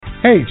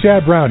Hey,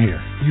 Chad Brown here.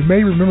 You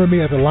may remember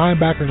me as a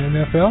linebacker in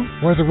the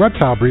NFL or as a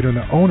reptile breeder and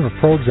the owner of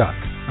Pro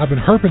Exotics. I've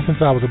been herping since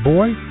I was a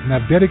boy, and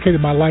I've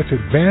dedicated my life to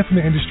advancing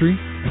the industry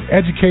and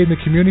educating the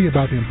community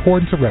about the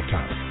importance of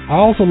reptiles. I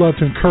also love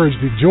to encourage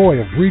the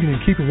joy of breeding and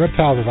keeping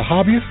reptiles as a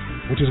hobbyist,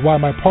 which is why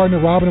my partner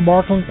Robin and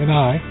Markland and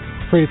I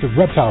created the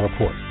Reptile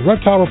Report. The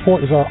Reptile Report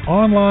is our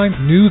online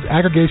news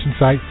aggregation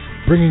site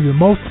bringing you the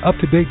most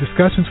up-to-date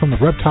discussions from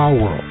the reptile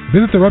world.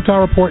 Visit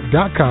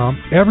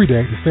thereptilereport.com every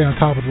day to stay on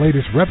top of the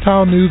latest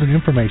reptile news and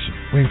information.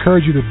 We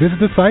encourage you to visit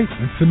the site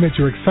and submit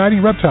your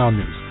exciting reptile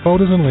news,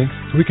 photos, and links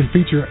so we can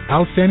feature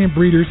outstanding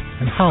breeders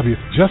and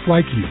hobbyists just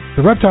like you.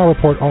 The Reptile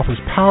Report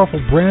offers powerful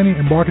branding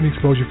and marketing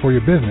exposure for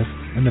your business,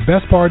 and the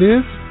best part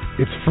is,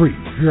 it's free.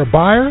 If you're a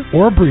buyer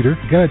or a breeder,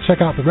 you gotta check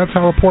out the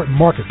Reptile Report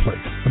Marketplace.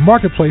 The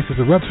Marketplace is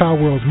the reptile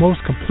world's most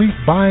complete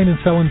buying and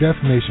selling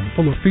destination,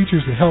 full of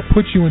features to help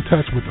put you in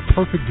touch with the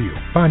perfect deal.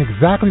 Find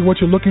exactly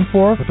what you're looking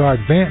for with our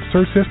advanced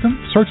search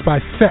system. Search by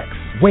sex,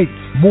 weight,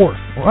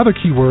 morph, or other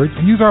keywords,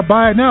 and use our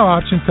Buy It Now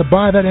option to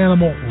buy that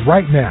animal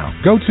right now.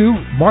 Go to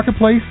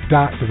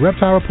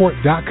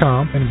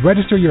marketplace.thereptilereport.com and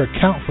register your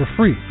account for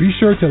free. Be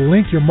sure to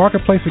link your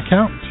Marketplace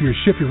account to your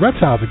Ship Your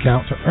Reptiles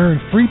account to earn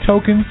free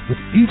tokens with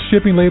each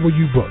shipping label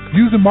you book.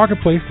 Use the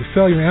Marketplace to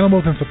sell your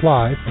animals and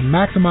supplies and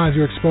maximize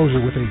your exposure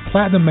with a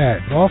platinum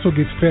ad that also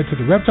gets fed to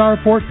the Reptile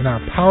Report and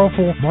our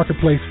powerful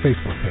Marketplace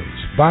Facebook page.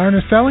 Buying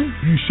or selling?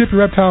 Use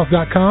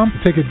ShipYourReptiles.com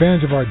to take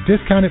advantage of our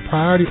discounted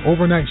priority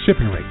overnight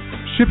shipping rates.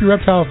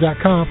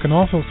 ShipYourReptiles.com can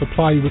also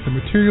supply you with the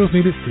materials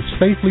needed to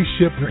safely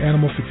ship your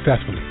animals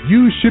successfully.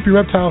 Use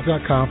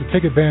ShipYourReptiles.com to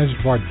take advantage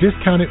of our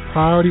discounted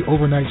priority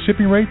overnight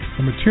shipping rates,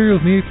 the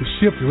materials needed to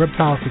ship your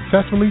reptiles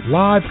successfully,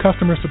 live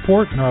customer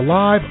support, and our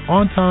live,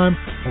 on-time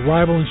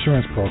arrival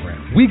insurance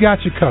program. We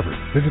got you covered.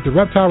 Visit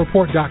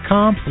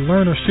thereptilereport.com to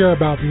learn or share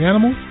about the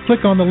animals.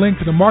 Click on the link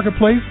to the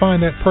Marketplace,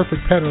 find that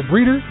perfect pet or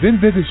breeder, then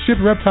visit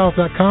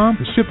ShipYourReptiles.com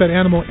to ship that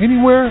animal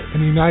anywhere in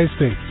the United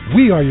States.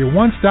 We are your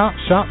one-stop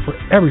shop for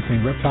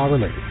everything reptile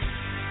related.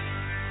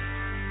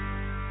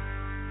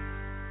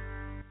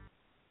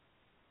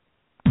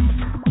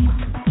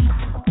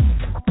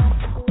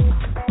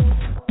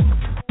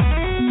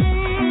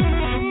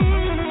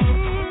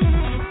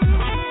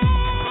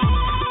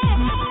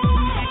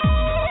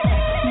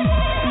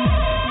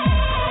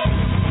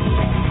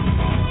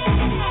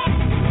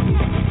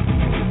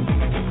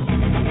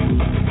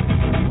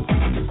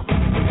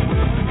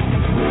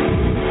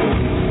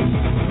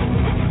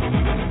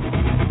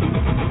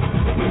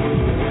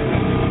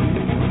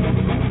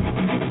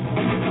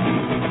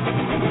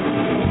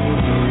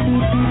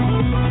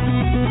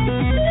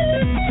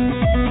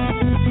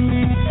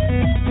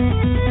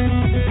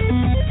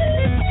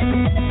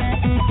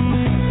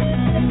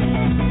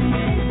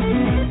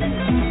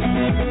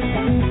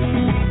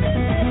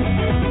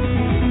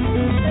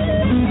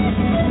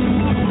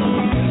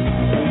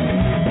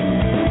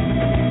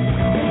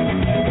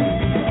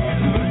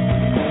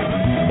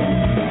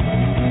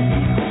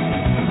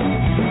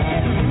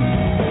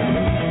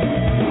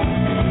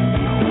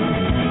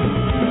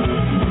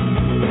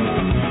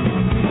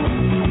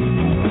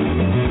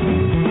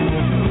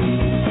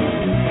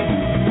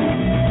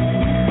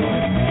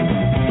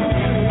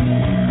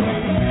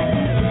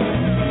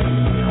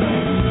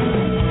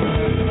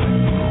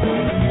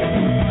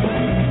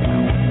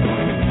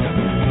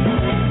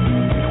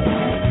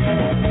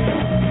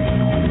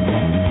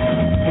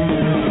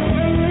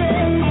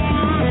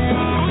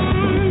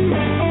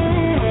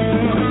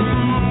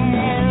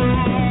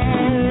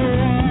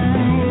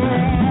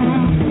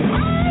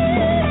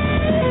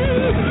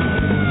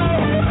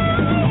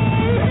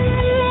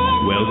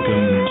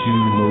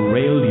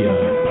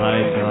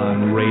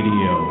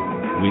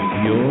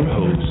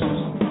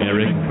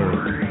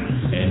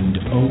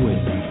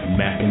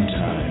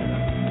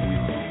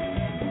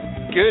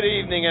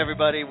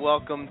 Everybody,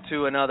 welcome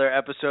to another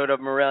episode of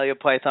Morelia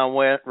Python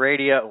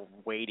Radio.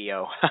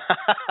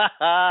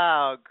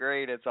 Oh,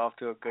 great. It's off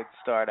to a good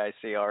start, I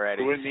see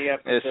already. Doing the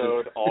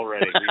episode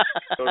already. We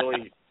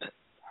totally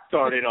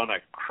started on a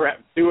crap.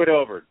 Do it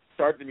over.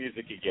 Start the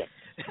music again.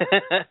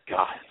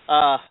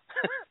 God.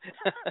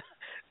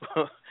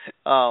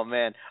 Oh,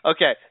 man.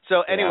 Okay,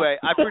 so anyway,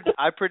 I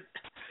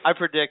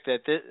predict that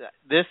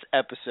this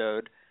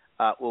episode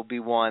will be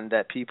one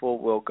that people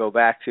will go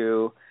back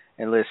to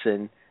and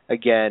listen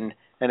again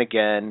and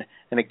again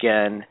and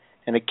again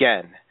and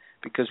again,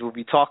 because we'll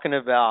be talking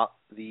about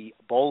the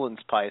Boelen's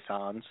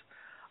pythons.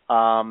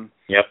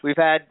 Yep. We've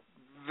had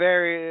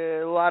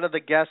a lot of the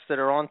guests that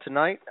are on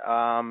tonight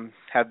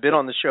have been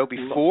on the show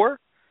before.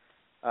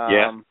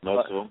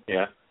 Most of them,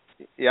 yeah.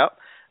 Yep.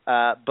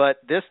 But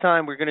this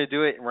time we're going to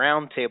do it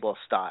roundtable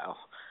style,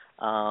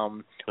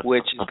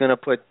 which is going to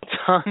put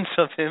tons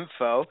of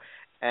info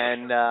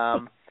and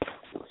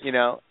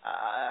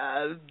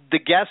the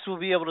guests will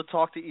be able to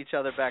talk to each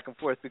other back and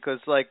forth because,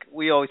 like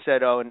we always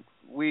said, Owen,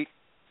 we're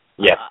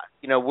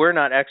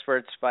not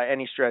experts by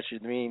any stretch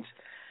of the means.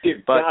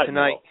 Dear but God,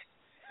 tonight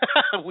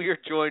no. we are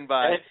joined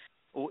by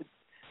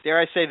dare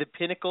I say, the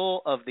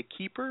pinnacle of the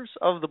keepers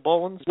of the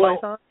Boland's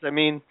pythons. I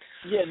mean,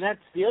 yeah, and that's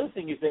the other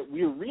thing is that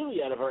we're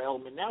really out of our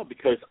element now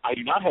because I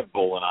do not have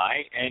Boland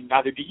eye, and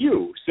neither do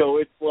you. So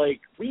it's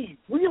like we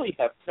really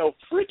have no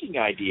freaking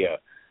idea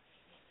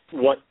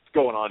what's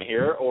going on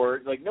here,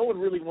 or like no one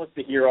really wants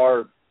to hear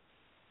our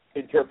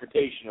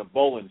interpretation of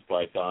Boland's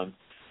pythons.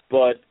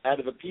 But out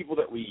of the people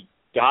that we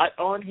got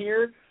on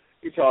here,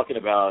 you're talking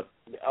about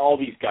all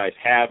these guys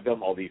have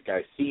them, all these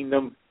guys seen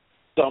them.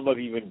 Some have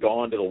even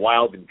gone to the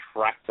wild and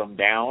tracked them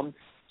down.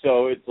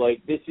 So it's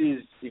like this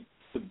is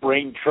the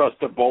brain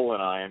trust of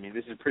Boland eye. I mean,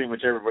 this is pretty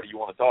much everybody you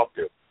want to talk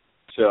to.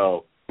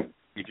 So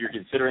if you're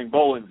considering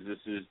Boland's, this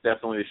is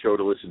definitely the show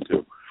to listen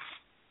to.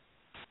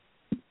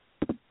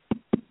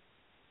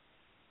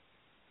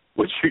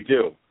 What you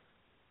do?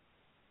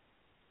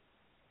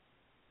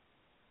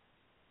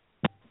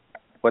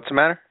 What's the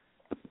matter?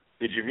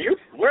 Did you mute?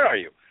 Where are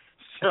you?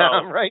 So,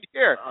 I'm right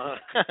here.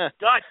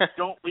 God,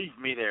 don't leave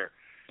me there.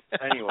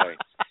 Anyway,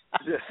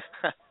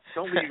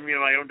 don't leave me to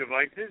my own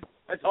devices.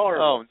 That's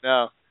horrible.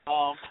 Oh,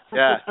 no.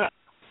 Yeah.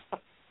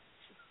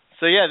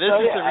 So, yeah, this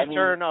is a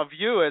return of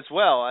you as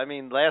well. I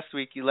mean, last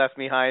week you left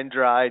me high and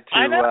dry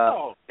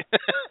to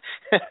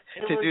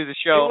to do the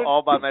show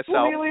all by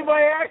myself. Completely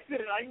by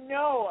accident. I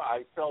know.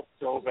 I felt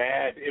so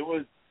bad. It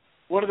was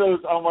one of those.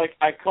 I'm like,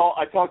 I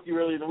talked to you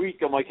earlier in the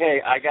week. I'm like,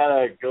 hey, I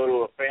gotta go to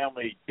a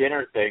family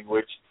dinner thing,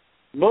 which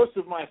most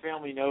of my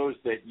family knows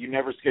that you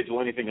never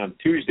schedule anything on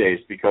Tuesdays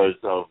because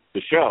of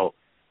the show.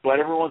 But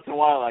every once in a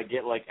while, I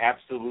get like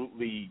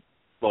absolutely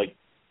like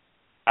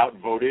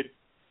outvoted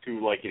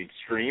to like an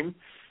extreme.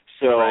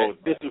 So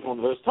This was one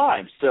of those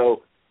times.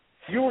 So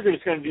you were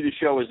just going to do the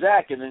show with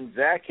Zach, and then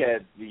Zach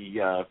had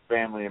the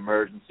family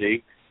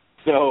emergency.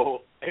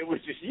 So it was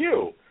just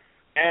you.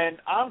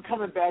 And I'm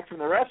coming back from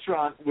the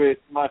restaurant with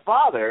my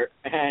father,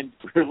 and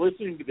we're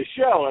listening to the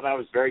show, and I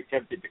was very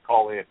tempted to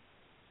call in,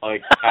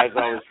 like, as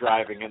I was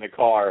driving in the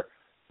car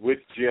with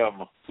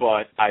Jim,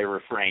 but I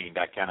refrained.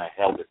 I kind of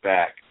held it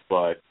back.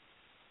 But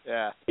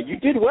yeah, you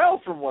did well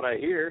from what I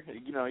hear.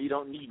 You know, you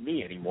don't need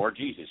me anymore.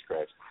 Jesus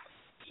Christ.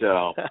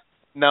 So...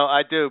 No,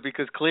 I do,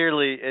 because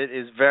clearly it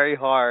is very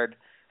hard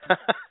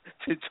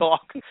to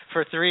talk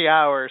for 3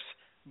 hours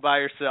by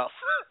yourself.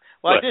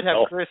 Well, I did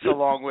have Chris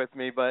along with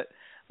me, but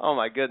oh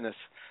my goodness,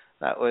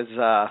 that was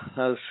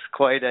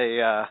quite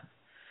a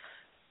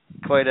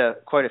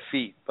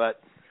feat.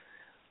 But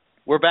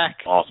we're back.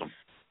 Awesome.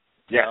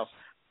 Yes.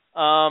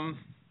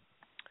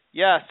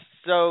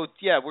 So,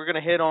 we're going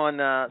to hit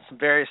on some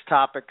various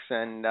topics,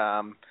 and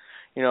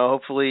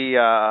hopefully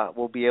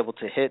we'll be able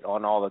to hit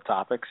on all the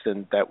topics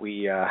and that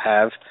we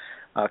have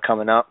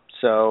coming up.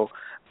 So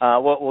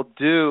what we'll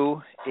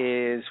do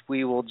is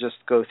we will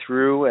just go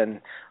through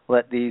and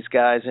let these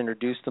guys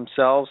introduce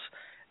themselves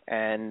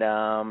and,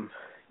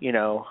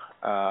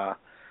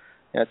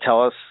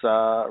 tell us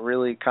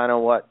really kind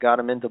of what got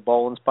them into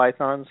Boland's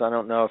pythons. I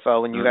don't know if,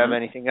 Owen, you have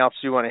anything else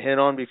you want to hit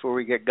on before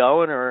we get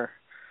going, or?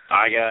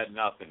 I got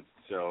nothing.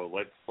 So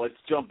let's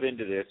jump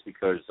into this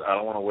because I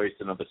don't want to waste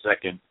another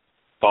second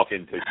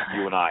talking to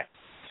you and I.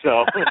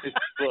 So it's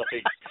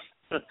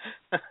like...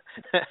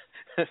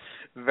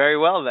 Very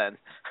well, then.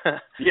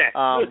 Yes.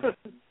 All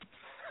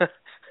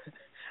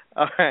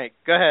right.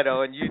 Go ahead,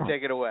 Owen. You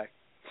take it away.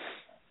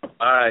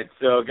 All right.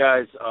 So,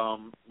 guys,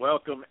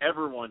 welcome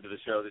everyone to the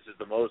show. This is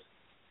the most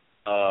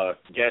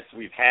guests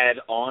we've had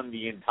on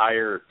the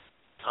entire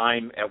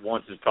time at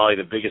once. It's probably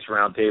the biggest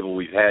round table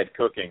we've had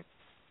cooking.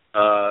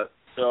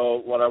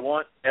 So what I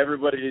want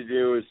everybody to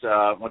do is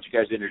I want you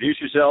guys to introduce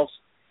yourselves.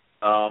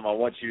 I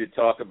want you to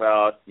talk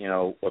about,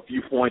 a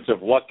few points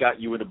of what got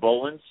you into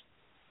Boland's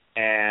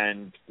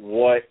and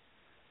what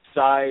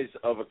size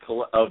of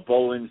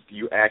Boland's do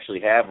you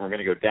actually have. And we're going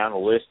to go down the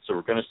list. So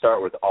we're going to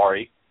start with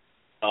Ari.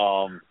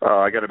 I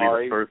got to be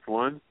Ari, the first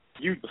one?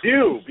 You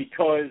do,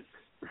 because,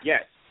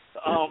 yes,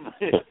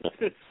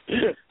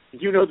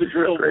 you know the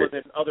drill more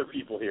than other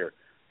people here.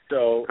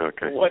 So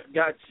What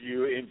got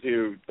you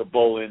into the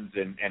Boland's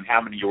and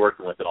how many you're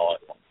working with and all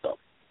that fun stuff?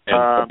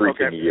 And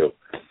briefing you.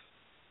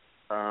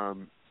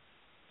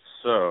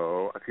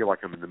 So I feel like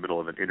I'm in the middle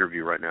of an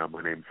interview right now.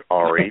 My name's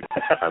Ari.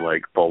 I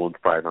like Boland's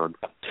pythons.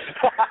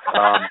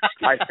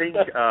 I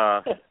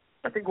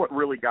think what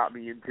really got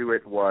me into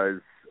it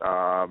was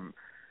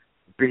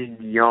being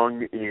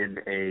young in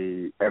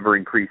a ever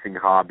increasing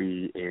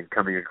hobby and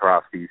coming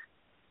across these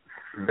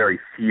very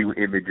few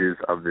images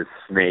of this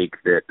snake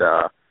that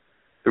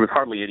there was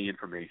hardly any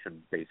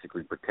information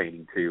basically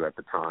pertaining to at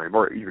the time,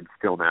 or even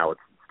still now.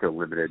 It's still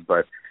limited,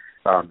 but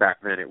back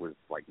then it was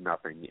like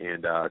nothing.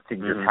 And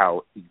seeing just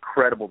how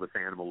incredible this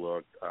animal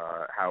looked,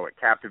 how it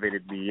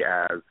captivated me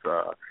as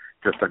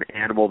just an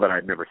animal that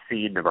I'd never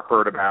seen, never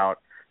heard about.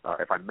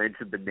 If I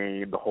mentioned the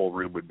name, the whole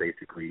room would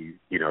basically,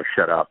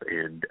 shut up,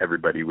 and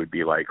everybody would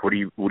be like, "What are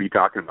you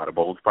talking about? A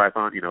Boland's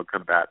python?" Kind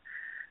of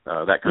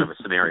that kind of a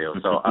scenario.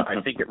 So I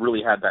think it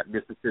really had that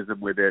mysticism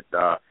with it.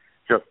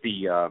 Just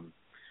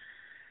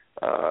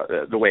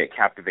the way it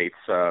captivates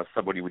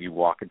somebody when you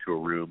walk into a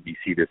room. You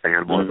see this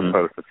animal as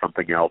opposed to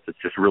something else. It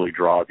just really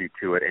draws you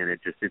to it, and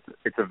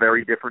it's a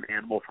very different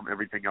animal from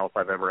everything else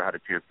I've ever had a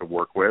chance to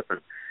work with,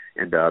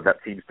 and that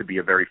seems to be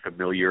a very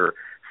familiar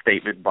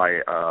statement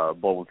by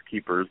Bolin's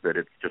keepers, that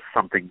it's just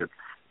something that's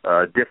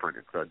different.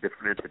 It's a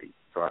different entity.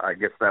 So I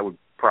guess that would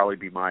probably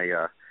be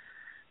my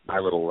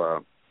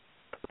little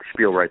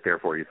spiel right there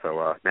for you.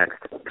 So next.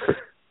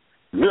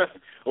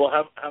 Well,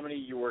 how many are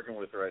you working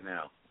with right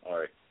now? All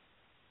right.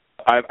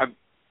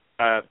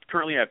 I'm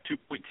currently at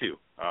 2.2,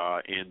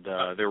 and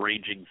they're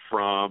ranging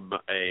from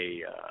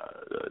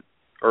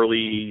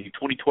early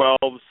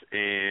 2012s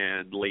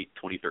and late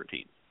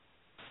 2013.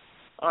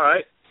 All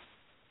right.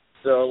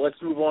 So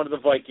let's move on to the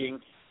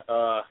Viking,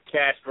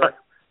 Casper.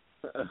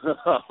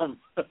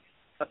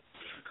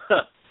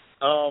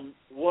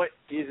 What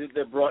is it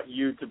that brought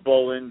you to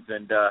Bolin's,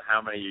 and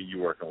how many are you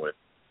working with?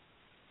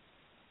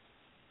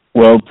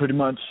 Well, pretty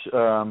much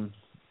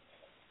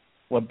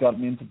what got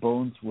me into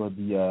Bolin's were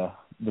the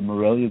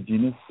Morelia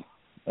genus.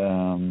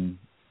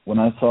 When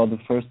I saw the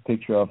first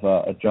picture of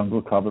a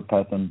jungle carpet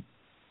python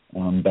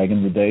back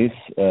in the days,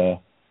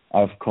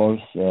 I of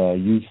course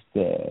used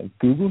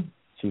Google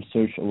to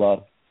search a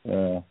lot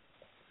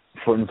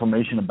for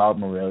information about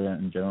Morelia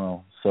in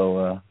general.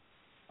 So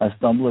I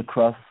stumbled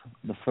across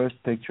the first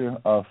picture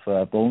of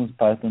Bolin's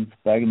pythons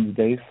back in the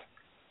days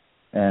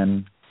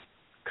and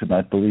could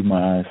not believe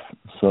my eyes.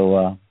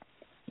 So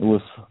it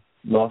was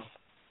love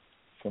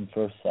from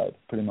first sight,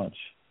 pretty much.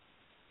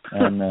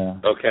 And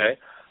okay.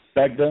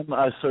 Back then,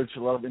 I searched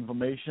a lot of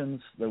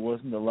information. There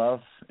wasn't a lot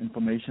of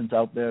information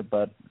out there,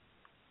 but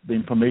the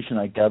information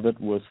I gathered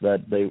was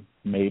that they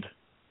made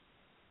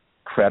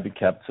crappy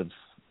captives.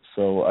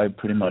 So I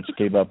pretty much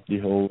gave up the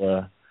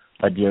whole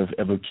idea of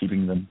ever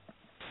keeping them,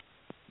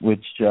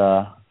 which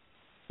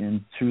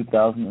in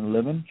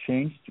 2011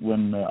 changed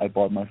when I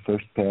bought my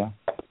first pair,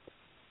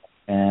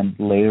 and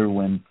later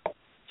went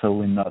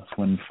totally nuts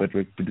when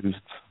Frederick produced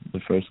the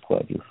first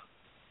quadrus.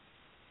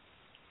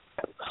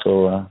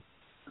 So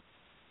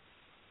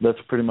that's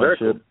pretty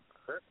much it.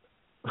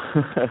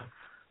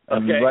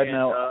 And okay, right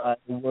now I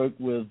work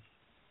with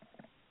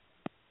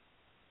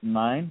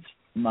nine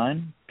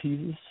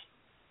pieces.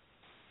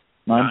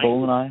 Nine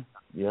Bolini.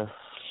 Yes.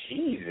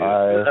 Jesus.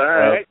 All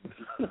right.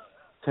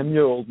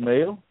 10-year-old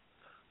male.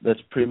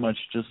 That's pretty much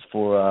just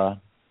for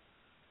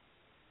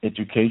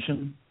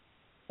education.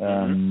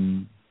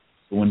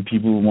 When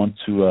people want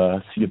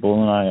to see a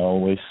Bolini, I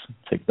always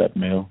take that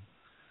male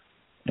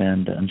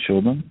and show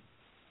them.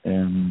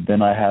 And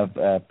then I have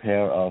a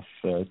pair of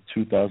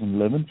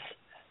 2011s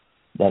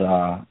that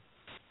are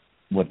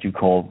what you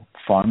call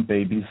farm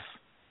babies.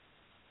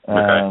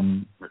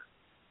 And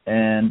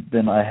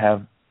then I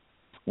have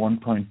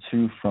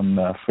 1.2 from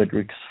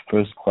Frederick's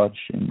first clutch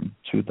in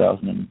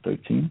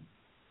 2013.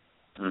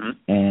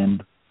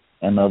 And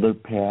another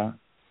pair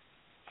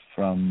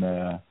from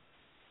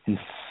his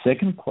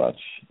second clutch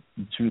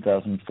in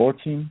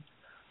 2014,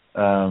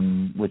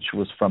 which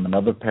was from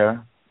another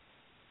pair.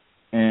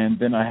 And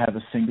then I have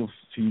a single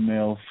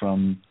female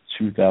from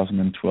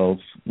 2012,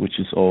 which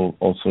is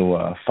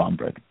also farm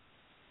bred.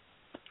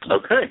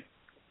 Okay.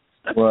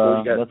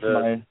 Well, so that's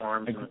my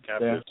farms and the there.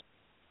 captives.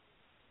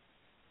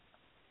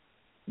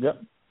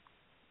 Yep.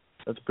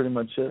 That's pretty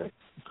much it.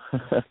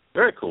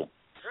 Very cool.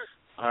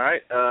 All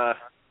right.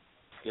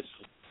 Guess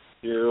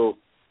you.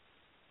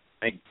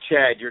 I think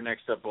Chad, you're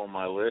next up on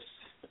my list.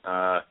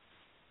 Chad,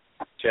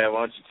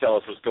 why don't you tell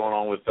us what's going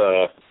on with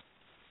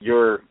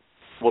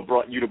what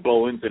brought you to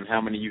Bolin's and how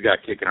many you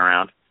got kicking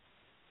around?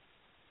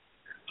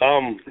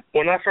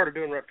 When I started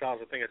doing reptiles,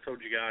 I think I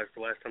told you guys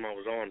the last time I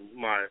was on,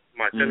 my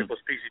technical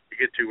species to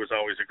get to was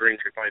always a green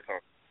tree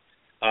python.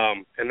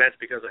 And that's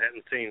because I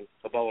hadn't seen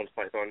a Bolin's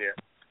python yet.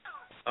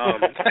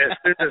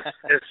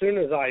 As soon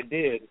as I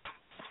did,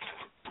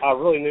 I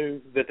really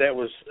knew that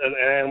was an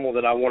animal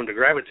that I wanted to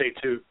gravitate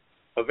to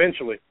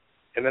eventually.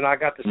 And then I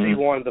got to see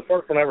one. The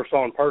first one I ever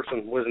saw in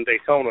person was in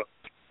Daytona,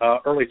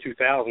 early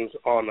 2000s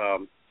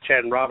on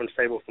Chad and Robin's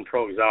table from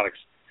Pro Exotics.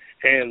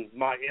 And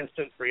my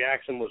instant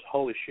reaction was,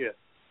 holy shit,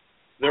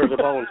 there's a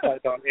Bolin's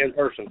python in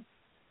person.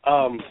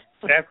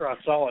 After I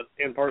saw it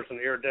in person,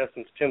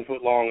 iridescent, 10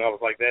 foot long, I was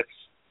like,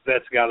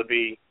 that's got to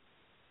be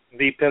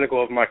the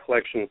pinnacle of my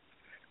collection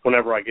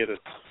whenever I get it.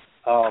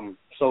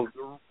 So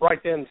right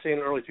then, seeing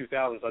the early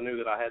 2000s, I knew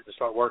that I had to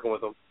start working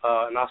with them.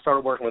 And I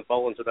started working with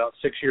Bolin's about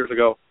 6 years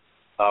ago.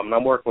 And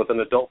I'm working with an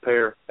adult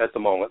pair at the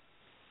moment.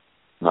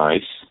 Nice.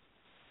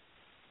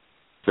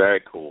 Very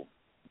cool.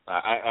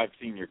 I've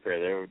seen your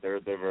pair. They're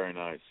very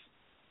nice.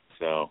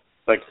 So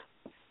thanks.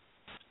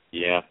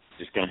 Yeah,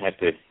 just gonna have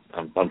to.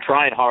 I'm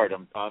trying hard.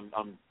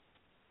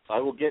 I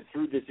will get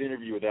through this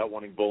interview without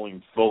wanting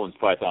Bolin's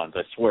pythons.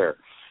 I swear.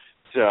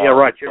 So, yeah,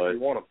 right. You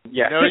want them.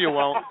 Yeah. No, you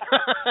won't.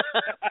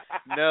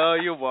 No,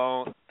 you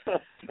won't.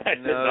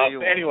 That's no,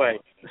 enough. Anyway.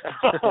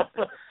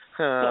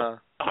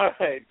 All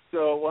right.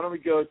 So why don't we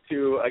go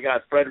to? I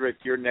got Frederick.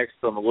 You're next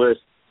on the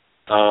list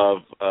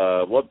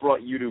of what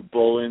brought you to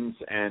Bolin's,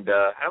 and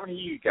how many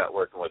you got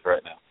working with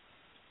right now?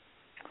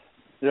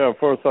 Yeah,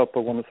 first up, I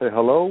want to say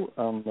hello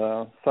and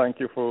thank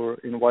you for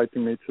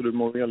inviting me to the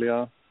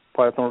Morelia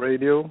Python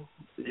Radio,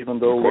 even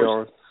though we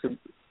are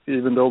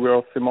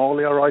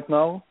Somalia right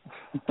now.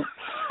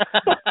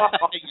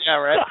 Yeah,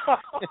 right.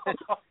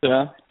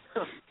 Yeah,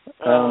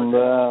 and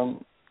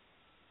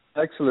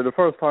actually, the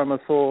first time I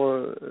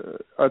saw,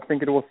 I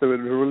think it was the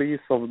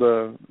release of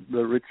the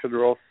Richard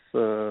Ross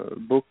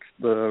book,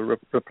 the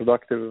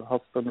Reproductive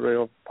Husbandry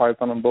of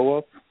Python and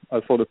Boas. I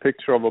saw the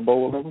picture of a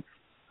boa.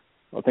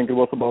 I think it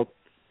was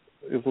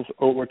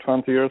over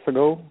 20 years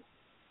ago,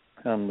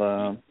 and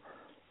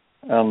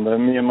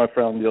me and my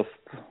friend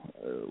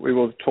we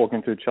were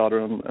talking to each other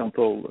and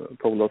told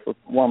us that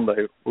one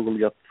day we will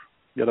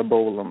get a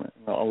bowl in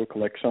our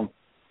collection,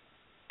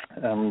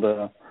 and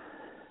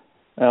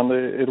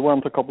it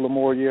went a couple of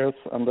more years,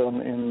 and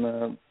then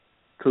in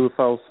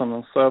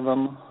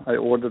 2007 I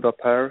ordered a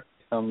pair,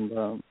 and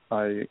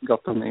I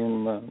got them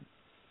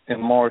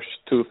in March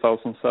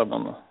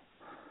 2007.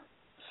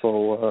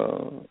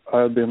 So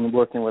I've been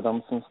working with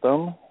them since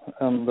then,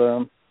 and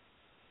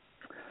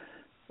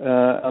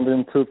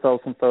in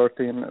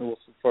 2013 it was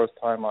the first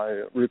time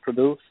I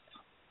reproduced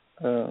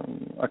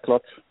a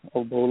clutch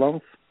of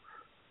Bolands,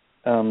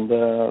 and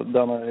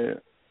then I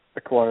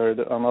acquired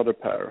another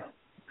pair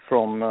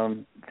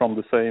from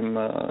the same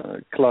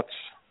clutch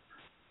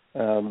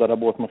that I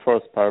bought my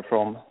first pair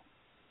from.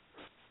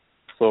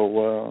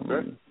 So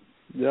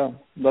yeah,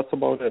 that's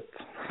about it.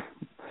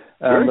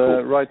 And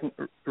cool.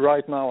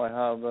 Right now I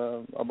have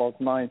about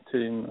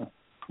 19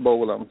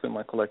 Bolands in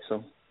my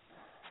collection.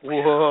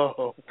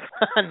 Whoa,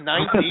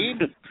 19!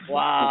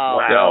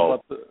 Wow.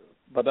 Yeah,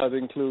 but that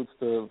includes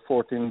the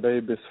 14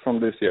 babies from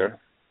this year.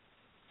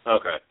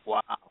 Okay.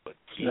 Wow.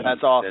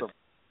 That's awesome.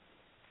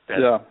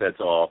 That's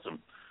awesome.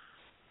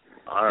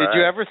 All Did right.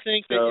 you ever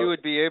think that you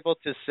would be able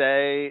to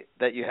say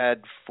that you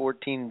had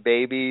 14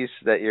 babies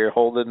that you're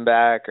holding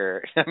back,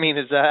 or I mean,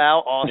 is that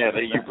how awesome? Yeah,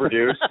 that you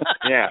produced.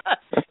 Yeah.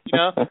 You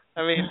know,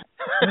 I mean,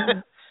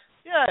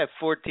 yeah, I have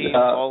 14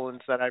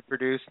 Bolands that I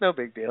produced. No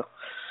big deal.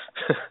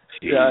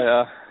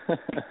 Yeah.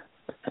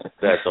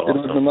 That's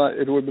awesome.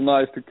 It would be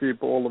nice to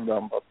keep all of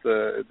them, but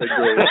they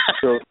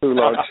grow too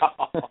large.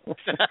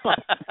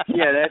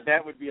 Yeah,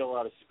 that would be a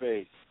lot of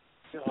space.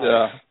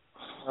 Yeah.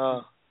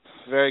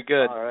 Very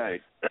good. All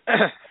right.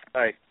 All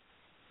right.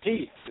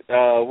 Keith,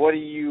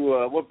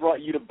 what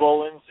brought you to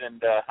Bolands,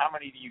 and how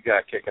many do you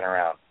got kicking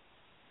around?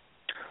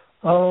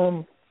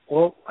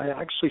 Well, I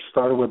actually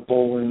started with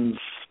Bolands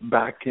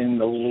back in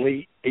the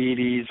late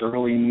 80s,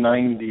 early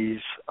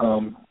 90s.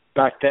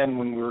 Back then,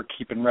 when we were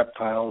keeping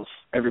reptiles,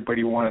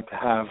 everybody wanted to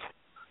have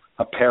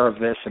a pair of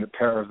this and a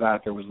pair of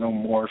that. There was no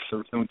morphs, there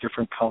was no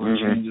different color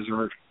changes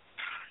or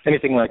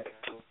anything like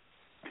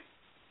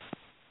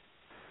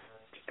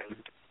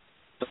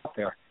that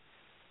there.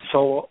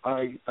 So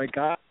I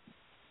got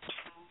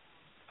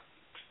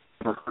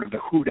the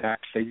Hudaks.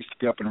 They used to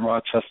be up in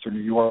Rochester,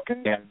 New York,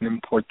 and had an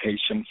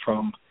importation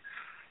from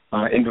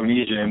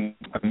Indonesia,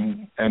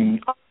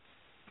 and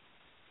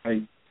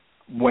I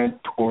went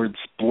towards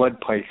blood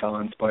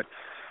pythons, but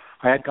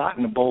I had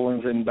gotten the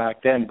Bolands in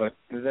back then, but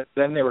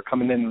then they were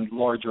coming in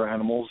larger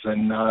animals,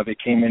 and they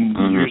came in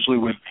usually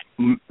with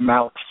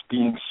mouths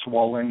being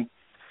swollen,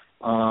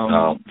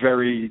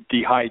 very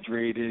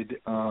dehydrated,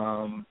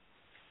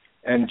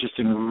 and just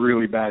in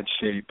really bad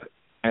shape.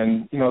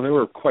 And, you know, they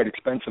were quite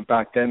expensive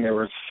back then. They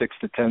were $6,000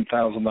 to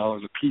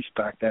 $10,000 a piece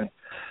back then.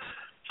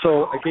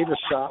 So I gave it a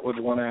shot with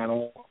one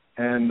animal,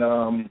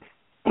 and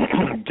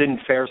didn't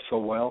fare so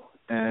well.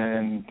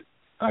 And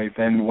I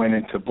then went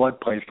into blood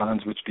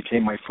pythons, which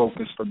became my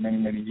focus for many,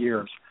 many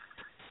years.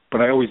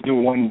 But I always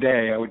knew one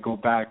day I would go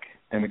back,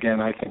 and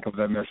again, I think of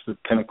them as the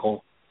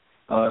pinnacle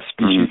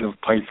species of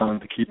python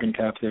to keep in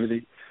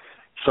captivity.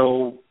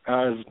 So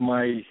as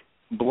my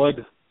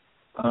blood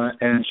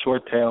and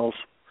short tails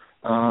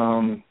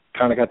kind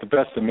of got the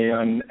best of me,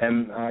 and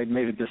I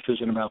made a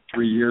decision about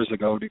 3 years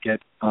ago to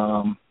get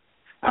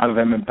out of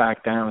them and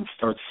back down and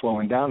start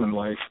slowing down in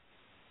life.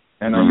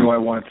 And I knew I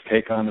wanted to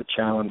take on the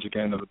challenge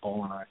again of the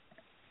Bolanite.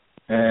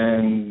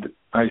 And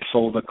I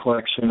sold a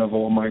collection of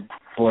all my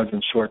bloods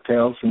and short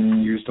tails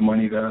and used the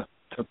money to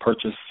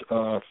purchase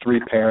 3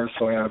 pairs,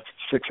 so I have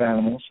 6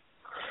 animals.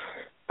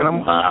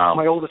 And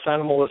my oldest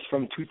animal is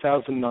from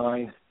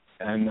 2009,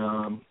 and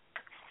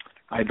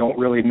I don't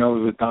really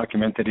know the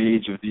documented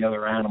age of the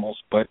other animals,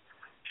 but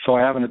so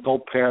I have an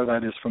adult pair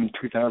that is from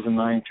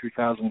 2009,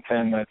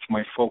 2010. That's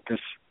my focus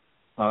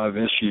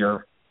this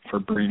year for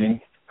breeding.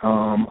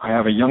 I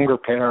have a younger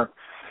pair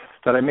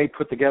that I may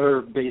put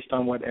together based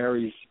on what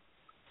Arias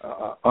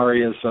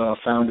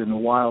found in the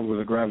wild with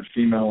a gravid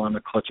female on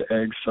a clutch of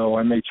eggs, so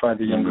I may try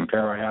the younger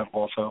pair I have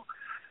also.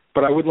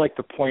 But I would like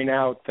to point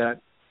out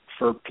that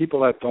for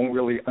people that don't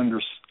really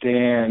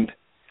understand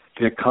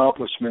the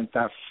accomplishment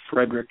that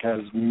Frederick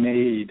has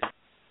made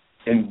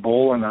in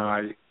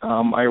Bolanai,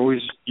 I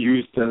always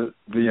use the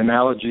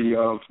analogy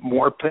of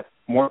more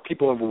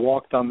people have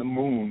walked on the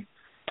moon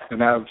than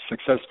have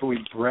successfully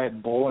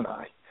bred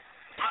Bolanai.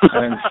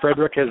 And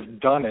Frederick has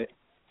done it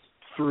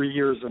 3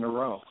 years in a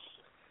row.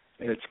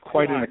 It's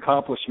quite an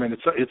accomplishment.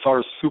 It's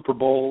our Super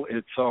Bowl.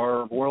 It's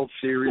our World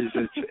Series.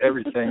 It's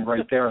everything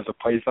right there as a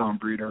Python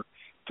breeder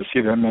to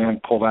see that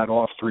man pull that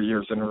off 3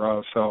 years in a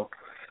row. So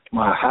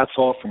my hat's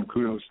off and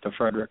kudos to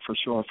Frederick for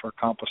sure for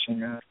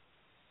accomplishing that.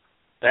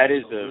 That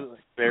is a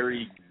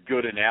very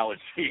good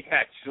analogy,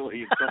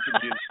 actually. It's something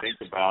you didn't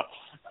think about.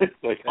 It's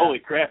like, holy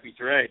crap, he's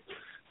right.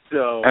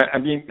 So I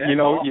mean,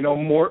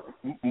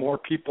 more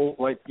people,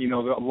 like, a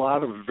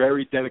lot of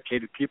very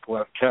dedicated people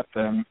have kept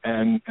them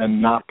and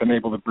not been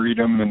able to breed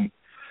them and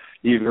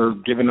either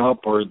given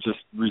up or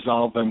just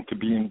resolved them to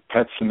being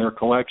pets in their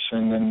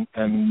collection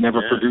and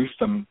never produced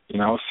them,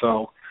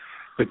 So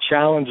the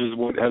challenge is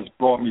what has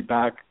brought me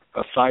back,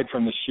 aside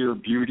from the sheer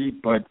beauty.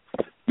 But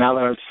now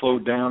that I've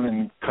slowed down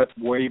and cut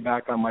way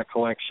back on my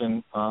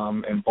collection,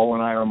 and Bo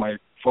and I are my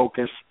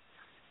focus,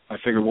 I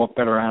figured what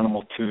better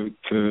animal to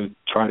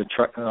try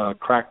to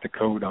crack the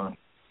code on.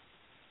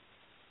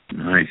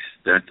 Nice.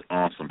 That's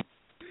awesome.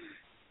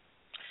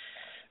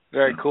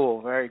 Very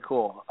cool. Very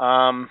cool.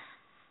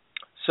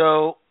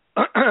 So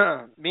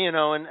me and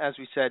Owen, as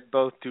we said,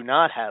 both do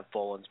not have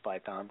Boelen's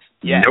pythons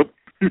yet. Nope.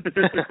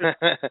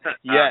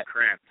 Yet.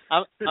 Crap.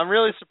 I'm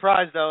really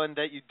surprised, Owen,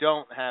 that you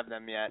don't have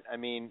them yet. I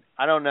mean,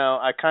 I don't know.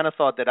 I kind of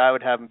thought that I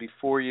would have them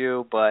before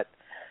you, but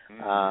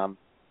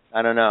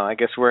I don't know. I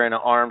guess we're in an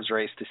arms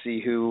race to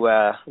see who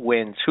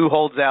wins, who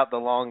holds out the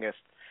longest.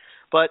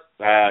 But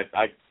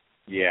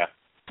yeah,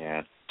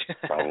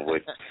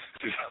 probably.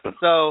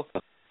 So,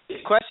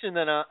 the question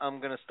that I'm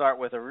going to start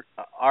with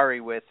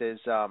Ari with is,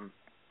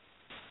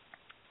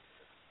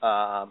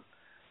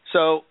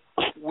 so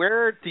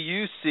where do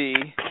you see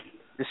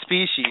the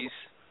species,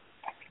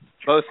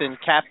 both in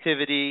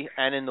captivity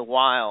and in the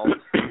wild,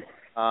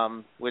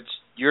 which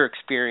your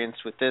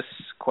experience with this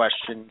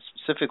question,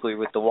 specifically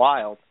with the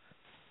wild,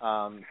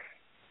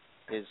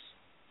 is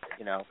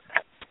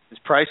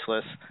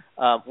priceless.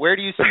 Where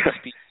do you see the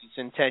species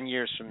in 10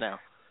 years from now?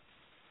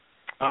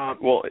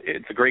 Well,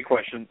 it's a great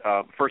question.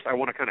 First, I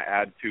want to kind of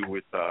add to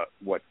with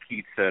what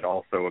Keith said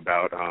also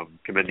about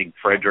commending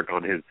Frederick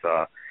on his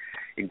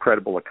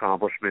incredible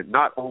accomplishment.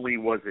 Not only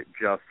was it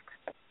just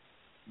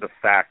the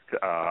fact,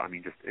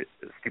 it's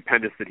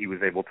stupendous that he was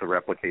able to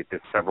replicate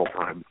this several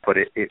times, but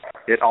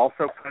it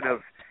also kind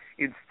of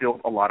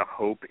instilled a lot of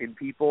hope in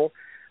people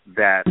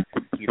that,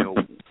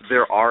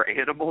 there are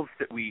animals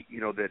that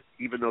that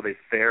even though they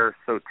fare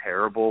so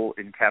terrible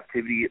in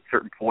captivity at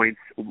certain points,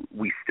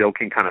 we still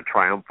can kind of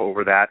triumph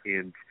over that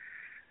and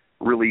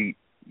really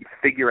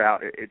figure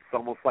out. It's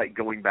almost like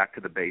going back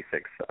to the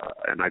basics.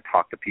 And I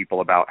talk to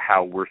people about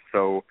how we're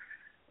so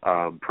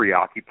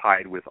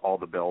preoccupied with all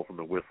the bells and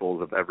the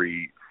whistles of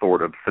every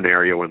sort of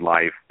scenario in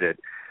life that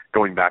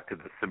going back to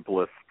the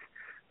simplest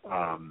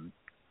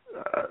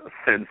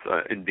sense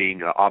in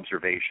being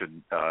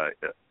observation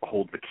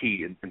holds the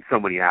key in so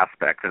many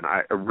aspects. And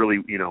I really,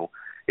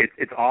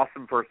 it's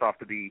awesome, first off,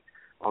 to be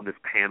on this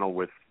panel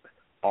with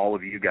all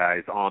of you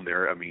guys on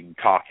there. I mean,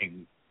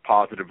 talking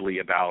positively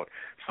about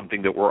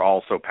something that we're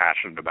all so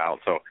passionate about.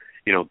 So,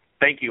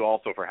 thank you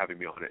also for having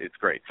me on it. It's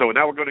great. So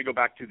now we're going to go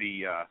back to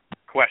the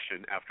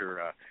question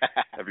after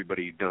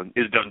everybody is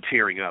done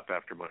tearing up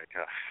after my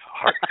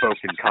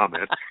heartbroken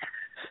comment.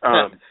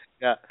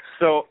 Yeah.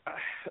 So,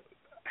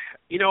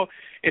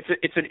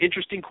 it's an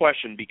interesting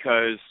question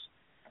because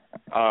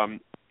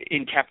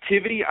in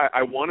captivity,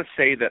 I want to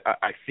say that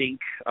I think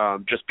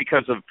just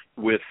because of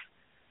with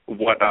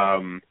what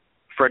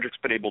Frederick's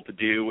been able to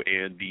do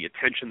and the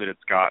attention that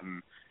it's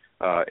gotten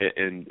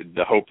and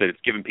the hope that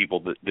it's given people,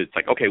 that it's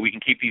like, okay, we can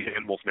keep these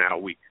animals now.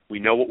 We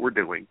know what we're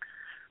doing,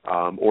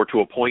 or to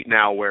a point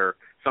now where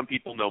some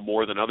people know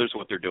more than others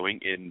what they're doing,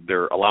 and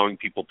they're allowing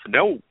people to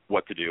know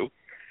what to do.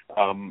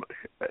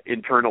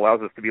 In turn,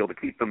 allows us to be able to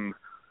keep them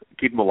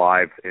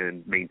alive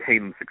and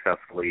maintain them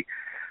successfully.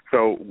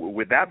 So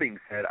with that being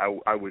said,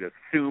 I would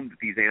assume that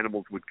these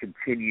animals would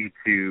continue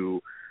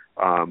to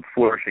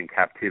flourish in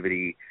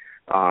captivity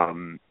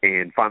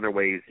and find their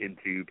ways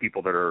into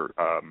people that are,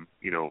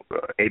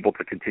 able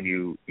to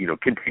continue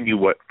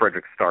what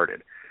Frederick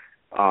started.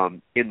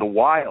 In the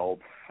wild,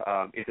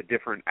 it's a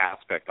different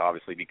aspect,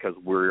 obviously, because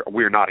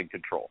we're not in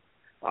control.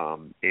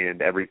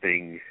 And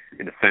everything,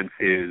 in a sense,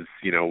 is,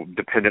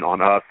 dependent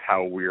on us,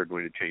 how we are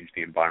going to change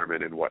the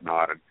environment and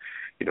whatnot, and,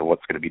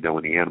 what's going to be done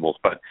with the animals.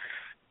 But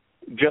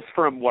just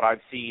from what I've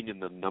seen in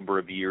the number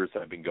of years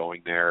I've been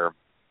going there,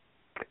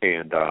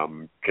 and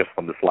just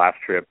from this last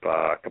trip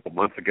a couple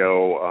months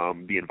ago,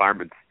 the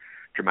environment's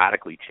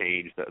dramatically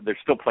changed. There's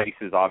still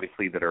places,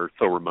 obviously, that are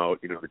so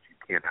remote, that you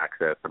can't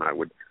access, and I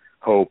would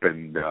hope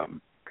and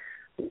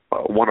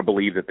want to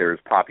believe that there's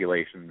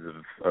populations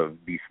of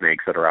these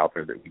snakes that are out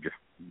there that we just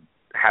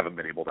haven't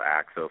been able to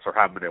access or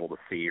haven't been able to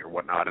see or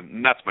whatnot,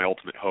 and that's my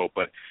ultimate hope.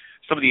 But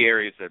some of the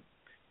areas that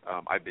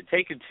I've been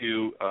taken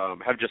to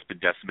have just been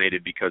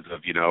decimated because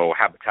of,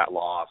 habitat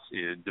loss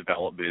and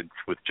development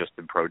with just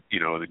the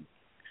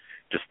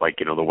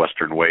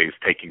Western ways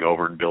taking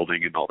over and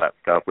building and all that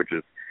stuff, which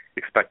is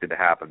expected to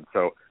happen.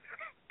 So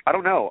I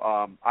don't know.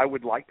 I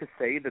would like to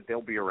say that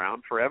they'll be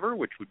around forever,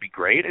 which would be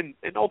great, and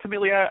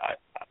ultimately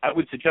I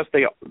would suggest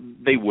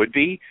they would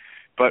be,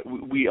 but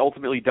we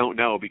ultimately don't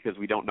know because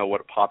we don't know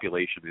what a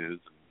population is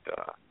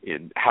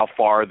and how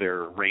far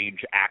their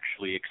range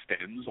actually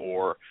extends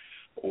or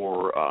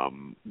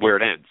where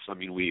it ends. I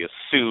mean, we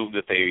assume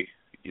that they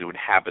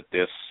inhabit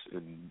this,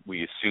 and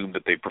we assume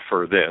that they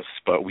prefer this,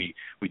 but we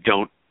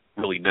don't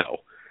really know,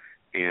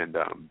 and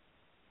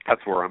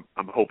that's where I'm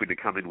hoping to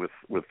come in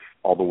with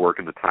all the work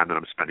and the time that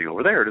I'm spending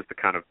over there, just to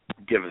kind of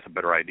give us a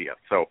better idea.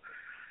 So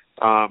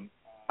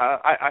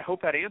I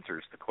hope that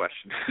answers the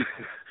question.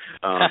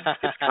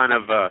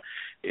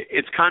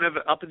 It's kind of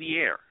up in the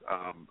air.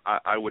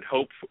 I would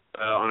hope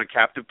on a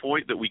captive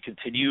point that we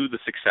continue the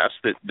success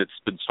that's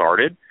been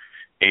started,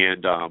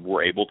 and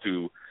we're able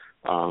to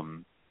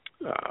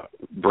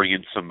bring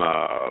in some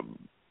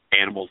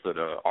animals that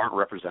aren't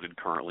represented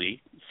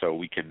currently, so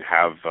we can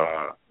have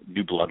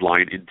new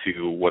bloodline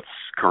into what's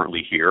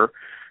currently here,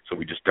 so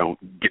we just don't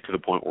get to the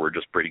point where we're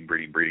just breeding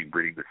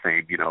the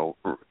same,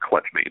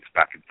 clutch mates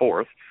back and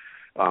forth,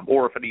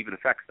 or if it even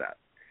affects that.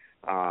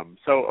 Time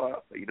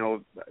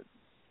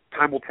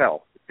will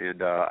tell,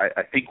 and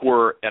I think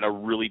we're at a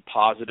really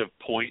positive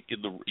point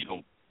in the,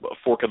 a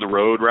fork in the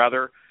road,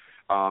 rather,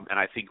 and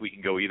I think we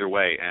can go either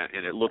way,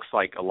 and it looks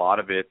like a lot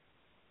of it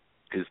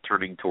is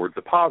turning towards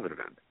the positive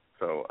end.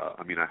 So,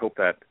 I hope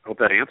that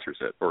answers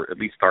it, or at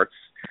least starts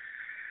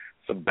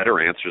some better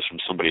answers from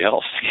somebody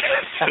else.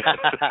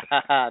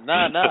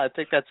 No, I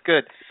think that's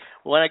good.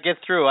 When I get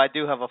through, I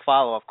do have a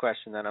follow-up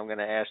question that I'm going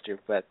to ask you,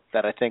 but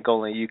that I think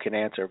only you can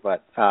answer.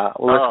 But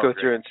let's go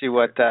through and see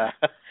what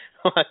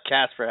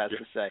Casper has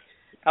to say.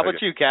 How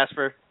about you,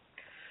 Casper?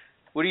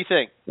 What do you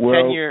think? Well,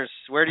 10 years,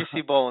 where do you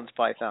see Boelen's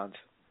pythons?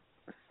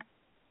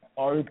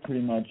 Ari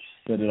pretty much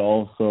said it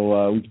all,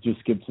 so we could just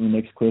skip to the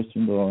next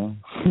question, though.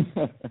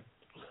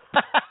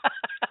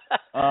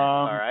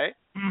 All right.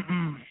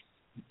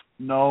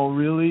 No,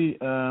 really.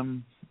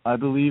 I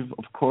believe,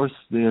 of course,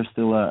 they are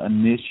still a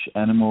niche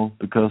animal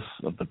because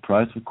of the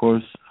price, of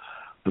course,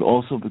 but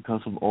also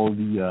because of all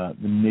the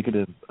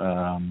negative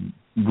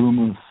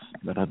rumors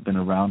that have been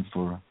around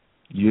for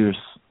years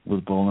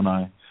with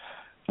Boeleni.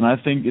 And I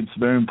think it's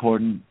very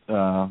important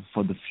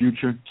for the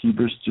future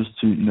keepers just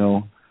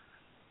to,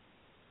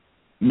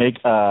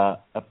 make a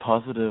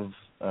positive.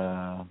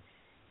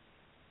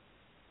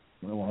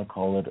 What do I want to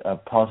call it? A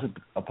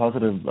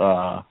positive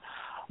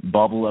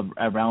bubble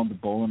around the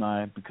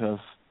Boeleni, because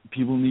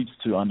people need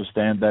to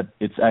understand that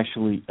it's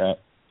actually a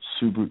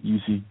super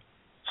easy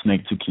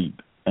snake to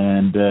keep,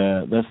 and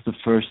that's the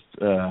first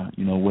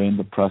way in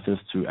the process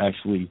to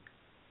actually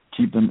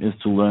keep them, is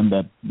to learn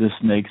that these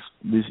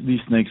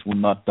snakes will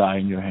not die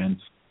in your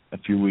hands a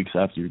few weeks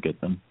after you get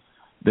them.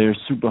 They're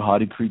super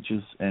hardy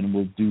creatures and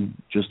will do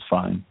just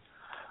fine.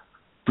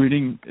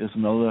 Breeding is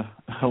a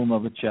whole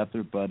other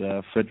chapter, but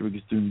Frederick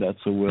is doing that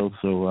so well.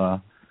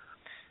 So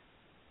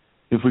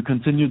if we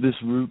continue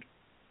this route,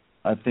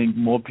 I think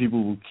more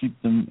people will keep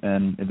them,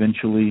 and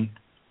eventually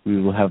we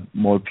will have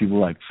more people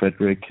like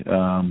Frederick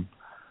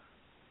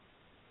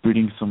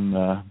breeding some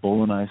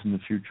Boeleni in the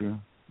future,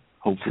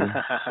 hopefully.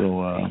 So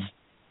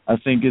I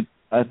think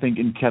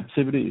in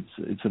captivity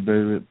it's a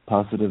very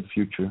positive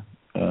future,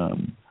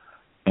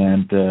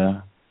 and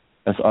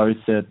as Ari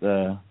said,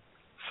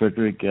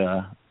 Frederick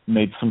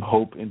made some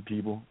hope in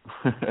people.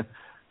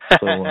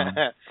 So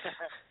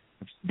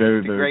it's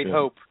very, very great good.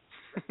 hope.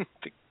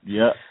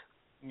 Yeah.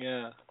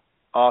 Yeah.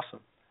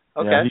 Awesome.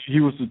 Okay. Yeah, he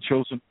was the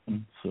chosen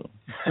one. So.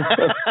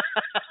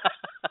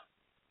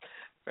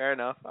 Fair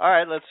enough. All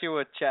right, let's hear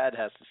what Chad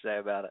has to say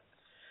about it.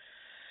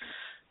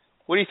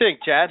 What do you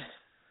think, Chad?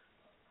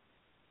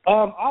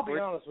 I'll be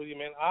honest with you,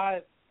 man.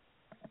 I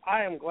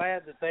am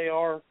glad that they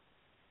are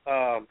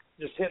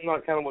just hitting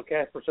on kind of what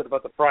Casper said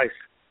about the price.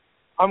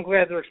 I'm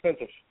glad they're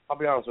expensive. I'll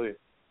be honest with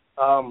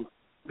you,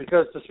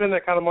 because to spend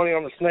that kind of money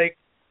on a snake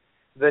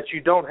that you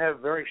don't have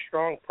very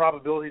strong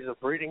probabilities of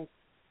breeding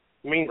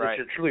means that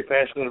you're truly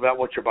passionate about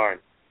what you're buying.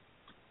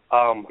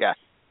 Yeah.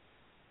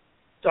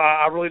 So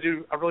I really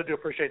do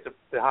appreciate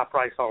the high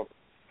price on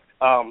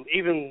them.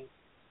 Even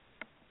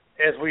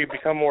as we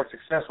become more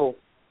successful,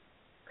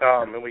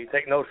 and we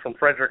take notes from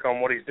Frederick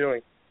on what he's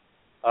doing,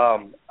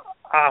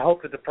 I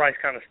hope that the price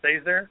kind of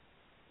stays there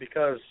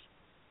because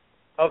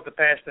of the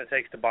passion it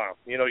takes to buy them.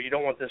 You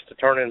don't want this to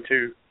turn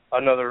into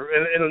another,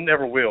 and it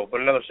never will, but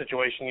another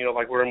situation,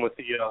 like we're in with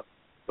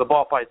the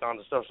ball pythons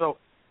and stuff. So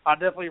I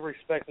definitely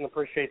respect and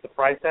appreciate the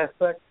price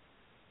aspect.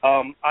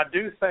 I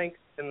do think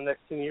in the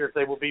next 10 years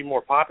they will be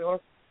more popular,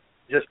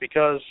 just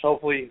because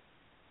hopefully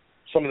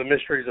some of the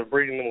mysteries of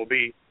breeding them will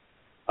be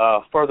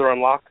further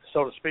unlocked,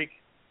 so to speak.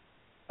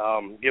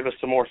 Give us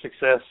some more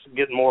success,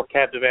 getting more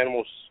captive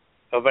animals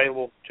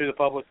available to the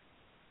public,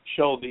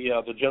 show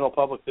the general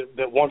public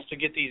that wants to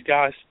get these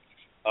guys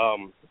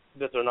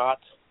that they're not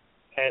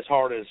as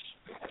hard as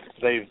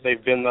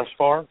they've been thus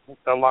far.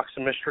 Unlock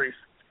some mysteries.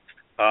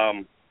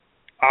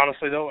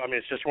 Honestly, though,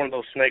 it's just one of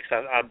those snakes.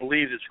 I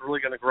believe it's really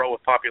going to grow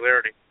with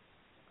popularity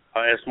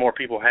as more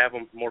people have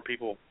them, more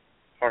people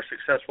are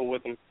successful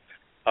with them.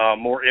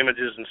 more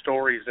images and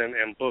stories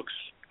and books.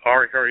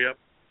 Hurry up,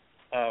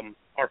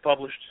 are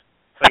published,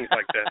 things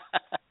like that.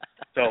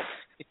 So,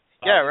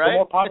 yeah, right. The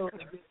more popular,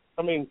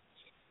 I mean,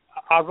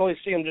 I really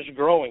see them just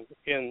growing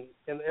in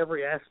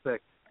every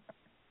aspect.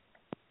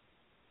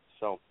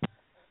 So.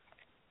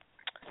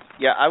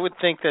 Yeah, I would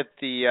think that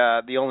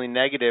the only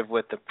negative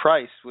with the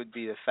price would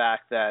be the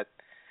fact that,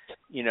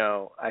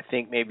 I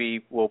think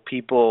maybe will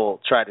people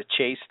try to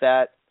chase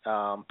that.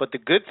 But the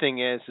good thing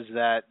is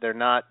that they're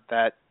not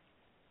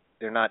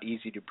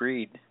easy to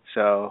breed.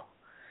 So,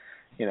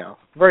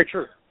 Very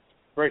true.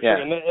 Very yeah.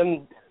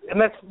 true.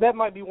 And that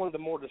might be one of the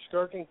more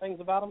discouraging things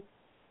about them.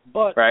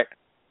 But right.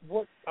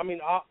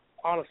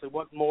 Honestly,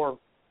 what more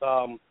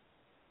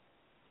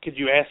could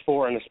you ask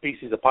for in a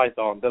species of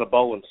python than a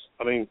Boelen's?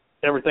 I mean,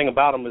 everything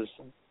about them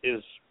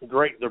is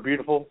great. They're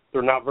beautiful.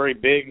 They're not very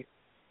big.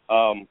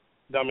 They're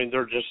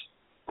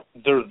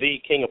the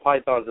king of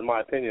pythons in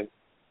my opinion.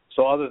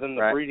 So other than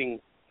the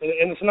breeding,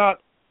 and it's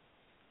not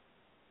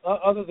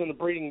other than the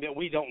breeding that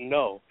we don't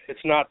know,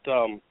 it's not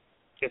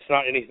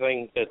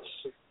anything that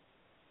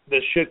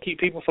should keep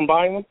people from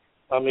buying them.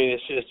 I mean,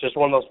 it's just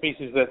one of those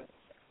species that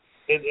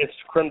it's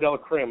creme de la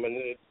creme,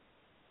 and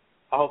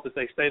I hope that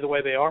they stay the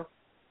way they are,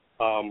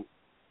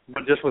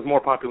 but just with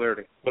more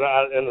popularity. But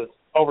in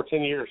over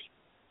 10 years,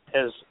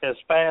 as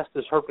fast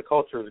as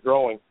herpetoculture is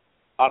growing,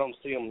 I don't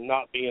see them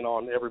not being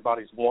on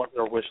everybody's want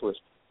or wish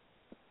list.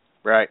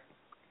 Right.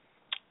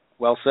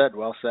 Well said.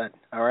 Well said.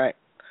 All right.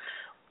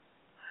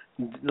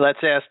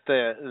 Let's ask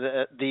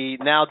the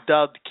now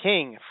dubbed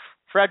king,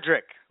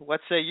 Frederick. What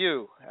say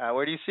you?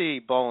 Where do you see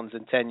Bones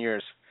in 10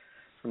 years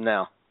from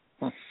now?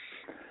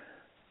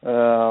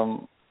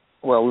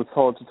 Well, it's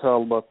hard to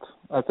tell, but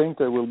I think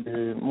they will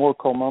be more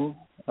common,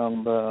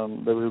 and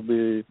there will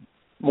be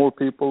more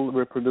people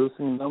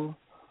reproducing them.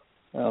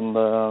 And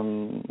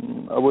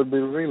I would be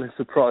really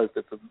surprised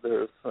if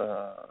there's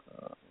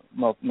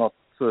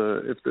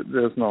if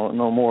there's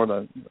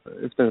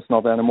if there's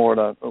not any more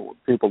that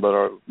people that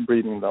are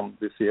breeding them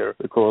this year,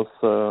 because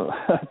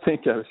I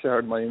think I've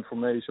shared my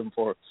information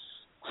for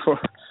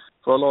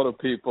a lot of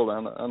people,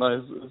 and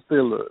I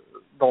still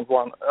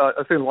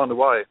I still wonder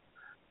why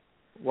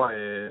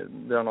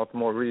they are not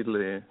more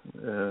readily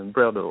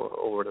bred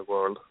over the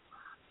world,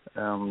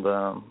 and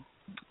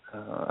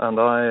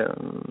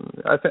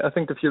I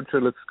think the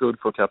future looks good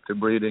for captive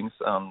breedings,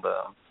 and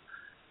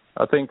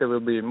I think there will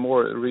be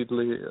more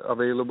readily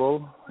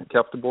available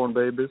captive-born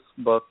babies,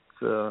 but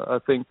I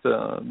think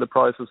the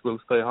prices will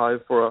stay high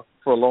for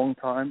a long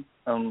time,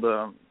 and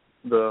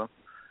the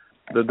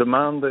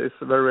demand is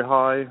very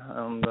high,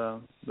 and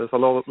there's a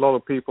lot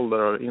of people that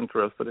are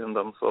interested in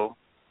them. So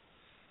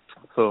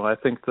I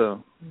think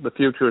the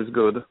future is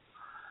good.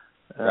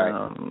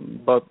 Right.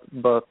 But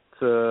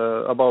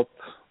about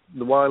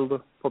the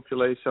wild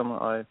population,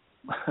 I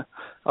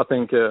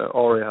think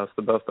Ari has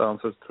the best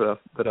answers to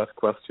that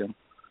question.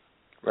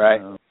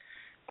 Right.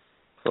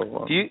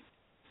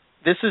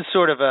 This is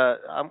sort of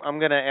I'm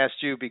going to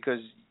ask you, because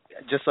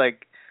just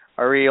like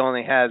Ari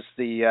only has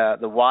the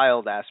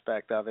wild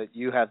aspect of it,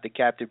 you have the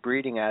captive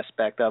breeding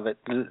aspect of it.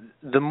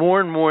 The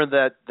more and more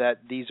that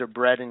these are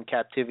bred in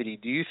captivity,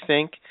 do you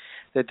think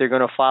that they're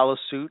going to follow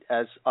suit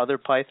as other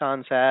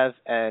pythons have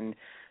and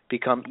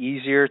become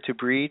easier to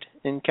breed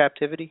in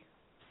captivity?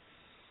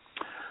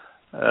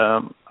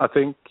 I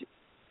think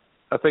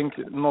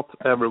not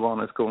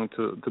everyone is going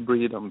to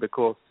breed them,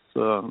 because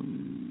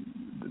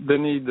they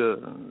need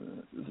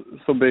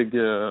so big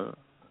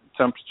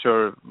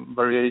temperature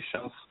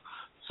variations.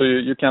 So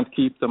you can't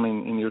keep them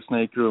in your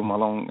snake room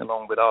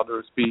along with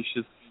other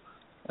species.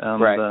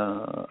 And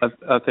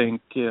I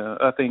think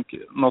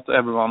not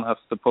everyone has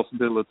the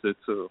possibility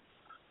to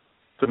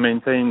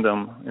maintain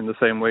them in the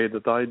same way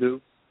that I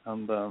do.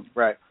 And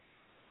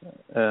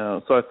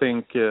so I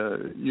think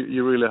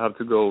you really have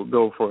to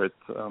go for it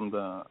and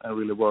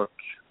really work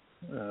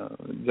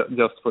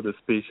just for the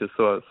species.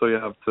 So you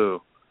have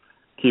to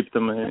keep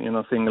them in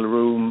a single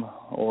room,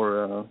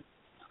 or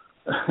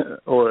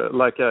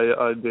like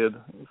I did,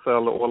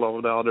 sell all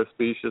of the other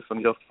species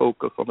and just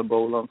focus on the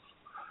Boelens,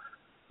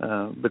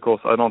 because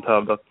I don't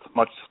have that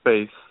much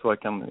space, so I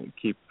can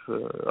keep.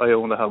 I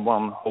only have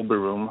one hobby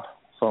room,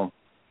 so.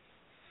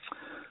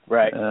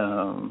 Right.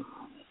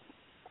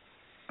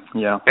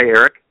 Yeah. Hey,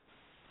 Eric.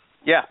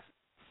 Yeah.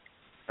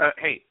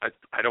 Hey,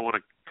 I don't want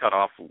to cut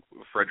off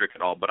Frederick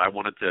at all, but I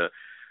wanted to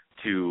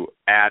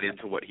add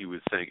into what he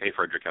was saying. Hey,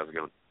 Frederick, how's it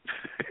going?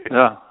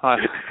 Yeah. Hi.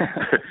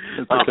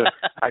 It's okay.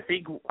 I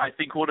think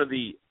one of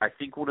the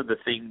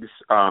things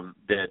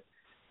that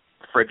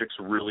Frederick's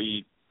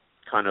really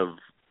kind of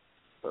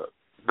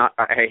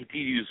I hate to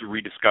use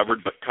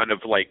rediscovered, but kind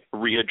of like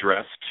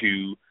readdressed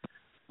to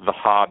the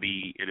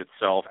hobby in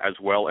itself, as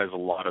well as a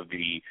lot of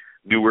the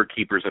newer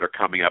keepers that are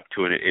coming up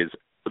to it, is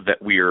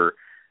that we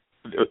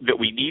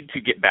need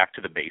to get back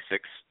to the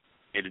basics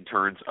in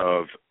terms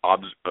of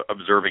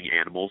observing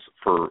animals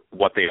for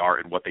what they are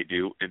and what they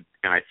do, and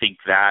I think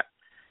that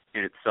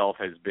in itself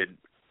has been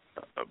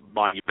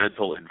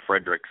monumental in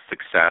Frederick's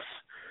success,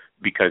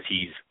 because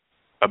he's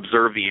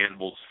observe the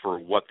animals for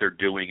what they're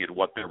doing and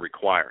what they're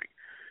requiring,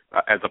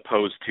 as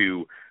opposed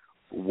to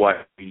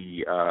what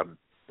we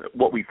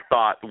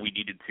thought we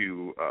needed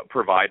to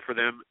provide for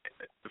them.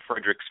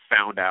 Fredericks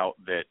found out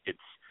that it's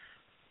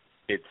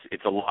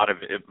a lot of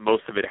it,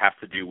 most of it has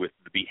to do with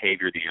the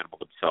behavior of the animal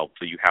themselves.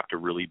 So you have to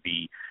really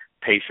be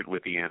patient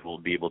with the animal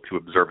and be able to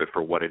observe it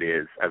for what it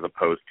is, as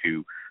opposed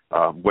to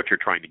what you're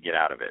trying to get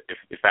out of it,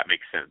 if that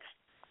makes sense.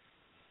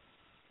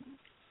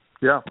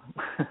 Yeah.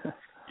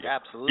 Yeah,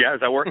 absolutely. Yeah,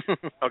 does that work?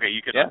 Okay,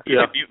 you can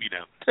mute me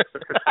now.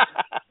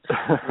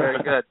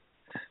 Very good.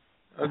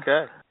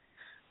 Okay.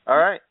 All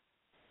right.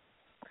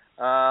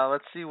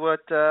 Let's see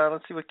what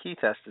Keith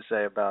has to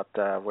say about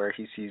where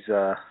he sees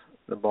the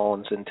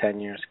Boelens in 10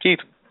 years. Keith,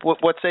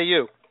 what say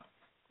you?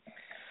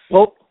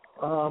 Well,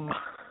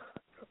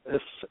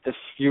 if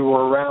you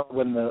were around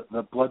when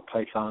the blood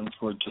pythons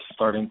were just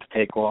starting to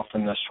take off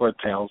and the short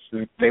tails,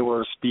 they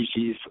were a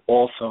species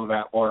also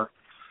that were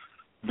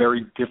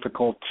very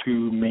difficult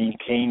to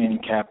maintain in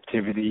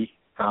captivity,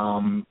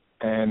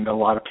 and a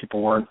lot of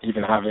people weren't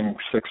even having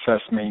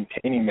success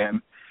maintaining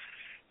them.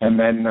 And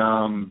then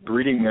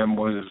breeding them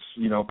was,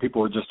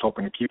 people were just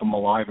hoping to keep them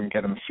alive and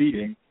get them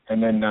feeding.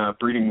 And then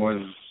breeding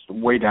was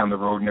way down the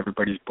road in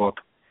everybody's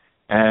book.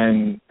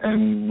 And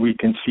we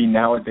can see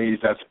nowadays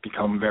that's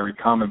become very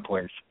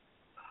commonplace.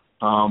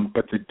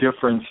 But the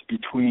difference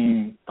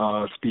between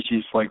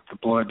species like the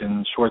blood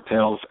and short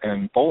tails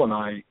and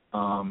Boeleni,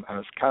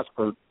 as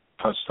Casper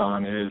touched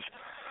on, is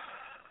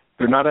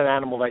they're not an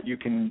animal that you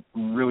can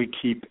really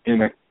keep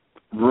in a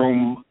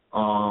room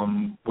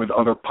with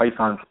other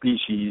python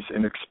species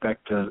and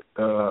expect to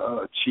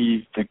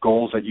achieve the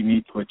goals that you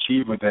need to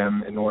achieve with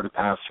them in order to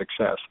have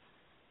success.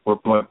 Where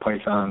blood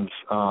pythons,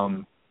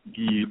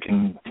 you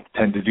can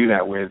tend to do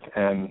that with,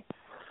 and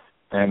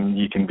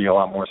you can be a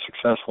lot more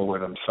successful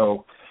with them.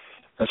 So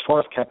as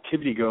far as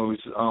captivity goes,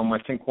 I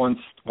think once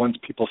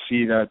people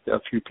see that a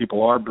few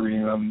people are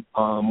breeding them,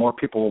 more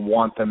people will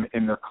want them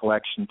in their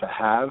collection to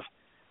have.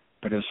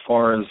 But as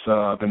far as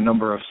the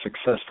number of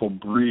successful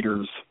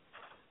breeders,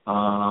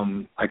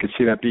 I could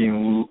see that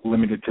being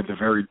limited to the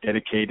very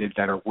dedicated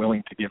that are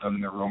willing to give them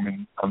the room.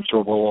 And I'm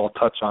sure we'll all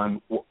touch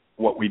on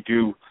what we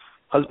do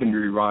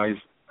husbandry-wise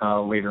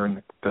later in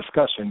the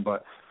discussion,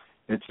 but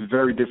it's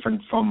very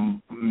different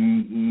from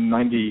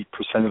 90%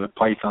 of the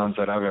pythons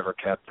that I've ever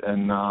kept,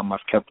 and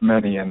I've kept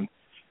many, and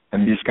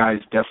these guys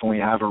definitely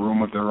have a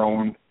room of their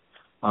own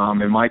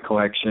in my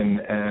collection,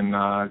 and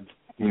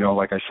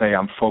like I say,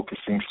 I'm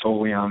focusing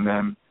solely on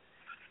them,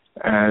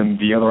 and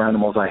the other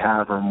animals I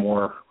have are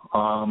more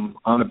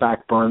on the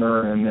back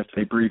burner, and if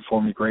they breed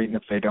for me, great, and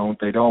if they don't,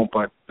 they don't,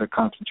 but the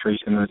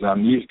concentration is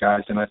on these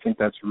guys, and I think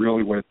that's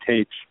really what it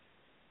takes.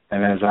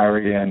 And as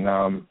Ari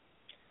and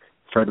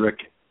Frederick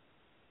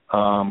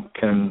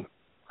can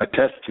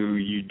attest to,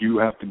 you do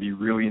have to be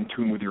really in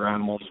tune with your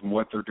animals and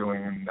what they're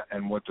doing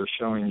and what they're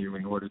showing you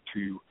in order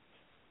to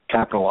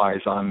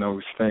capitalize on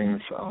those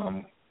things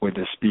with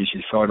this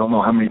species. So I don't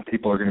know how many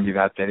people are going to be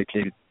that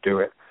dedicated to do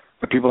it.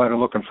 The people that are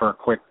looking for a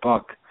quick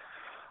buck,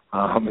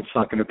 it's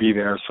not going to be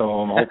there. So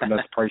I'm hoping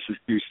that prices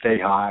do stay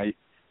high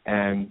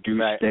and do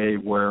stay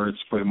where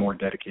it's for the more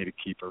dedicated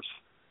keepers.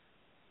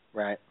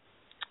 Right.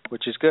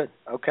 Which is good.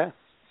 Okay.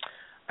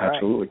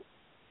 Absolutely.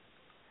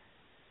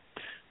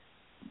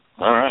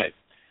 All right.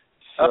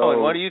 So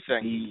and what do you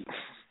think?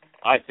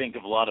 I think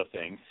of a lot of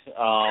things.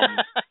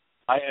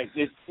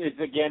 It's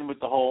again with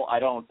the whole, I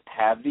don't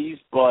have these,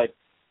 but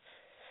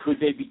could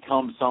they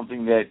become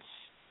something that's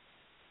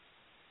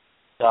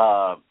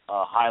a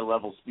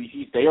high-level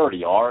species? They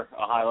already are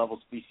a high-level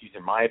species,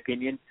 in my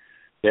opinion.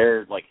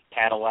 They're like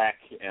Cadillac,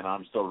 and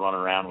I'm still running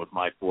around with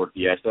my Ford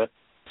Fiesta.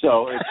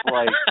 So it's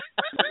like...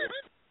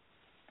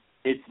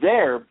 It's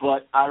there,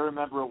 but I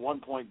remember at one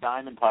point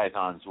diamond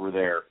pythons were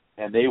there,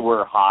 and they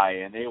were high,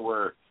 and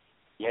you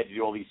had to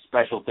do all these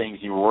special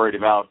things. You were worried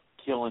about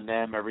killing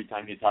them every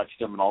time you touched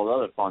them and all the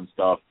other fun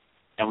stuff,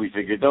 and we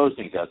figured those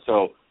things out.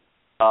 So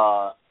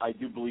I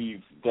do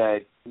believe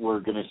that we're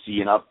going to see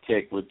an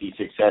uptick with the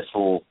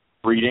successful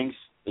breedings,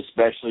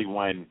 especially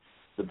when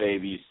the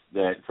babies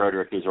that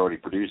Frederick has already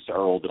produced are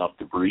old enough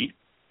to breed,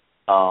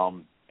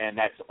 and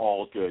that's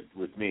all good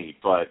with me,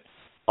 but...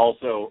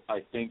 Also, I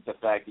think the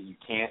fact that you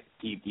can't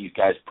keep these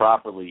guys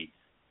properly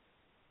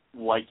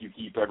like you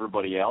keep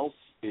everybody else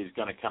is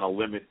going to kind of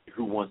limit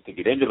who wants to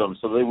get into them.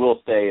 So they will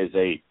stay as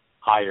a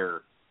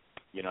higher,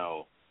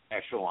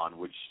 echelon,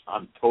 which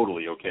I'm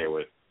totally okay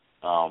with.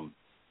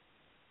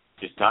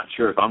 Just not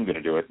sure if I'm going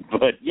to do it.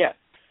 But, yeah,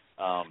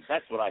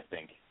 that's what I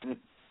think.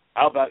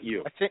 How about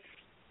you?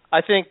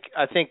 I think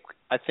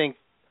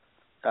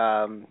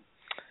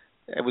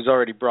it was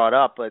already brought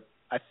up, but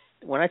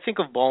when I think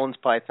of Boelens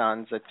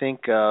pythons, I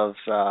think of,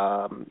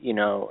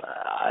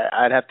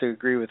 I'd have to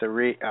agree with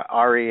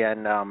Ari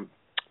and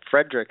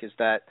Frederick, is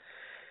that,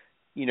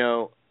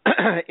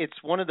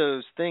 it's one of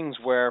those things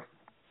where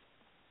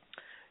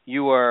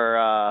you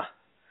are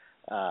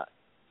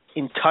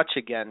in touch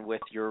again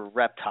with your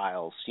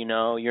reptiles.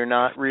 You're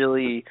not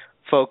really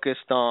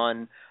focused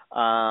on,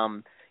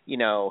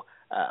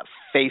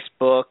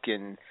 Facebook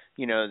and,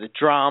 the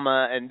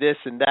drama and this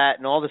and that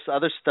and all this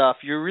other stuff.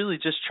 You're really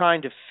just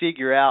trying to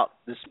figure out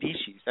the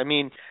species. I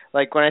mean,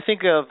 like when I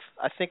think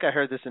I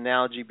heard this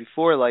analogy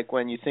before, like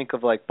when you think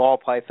of like ball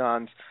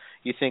pythons,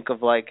 you think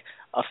of like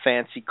a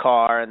fancy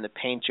car and the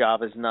paint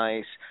job is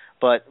nice.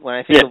 But when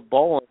I think of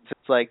Boelens,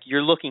 it's like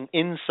you're looking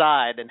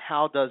inside and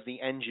how does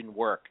the engine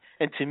work?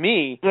 And to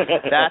me,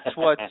 that's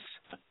what's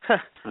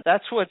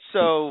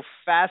so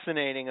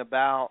fascinating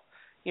about,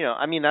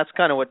 that's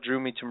kind of what drew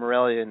me to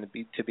Morelia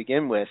to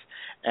begin with.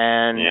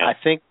 And I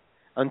think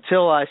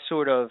until I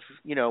sort of,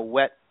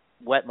 wet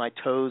my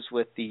toes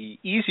with the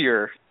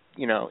easier,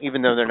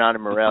 even though they're not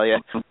in Morelia,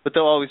 but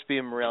they'll always be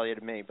in Morelia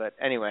to me. But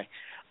anyway,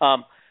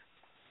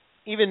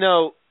 even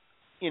though,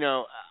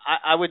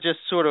 I would just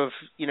sort of,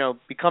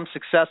 become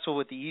successful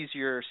with the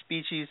easier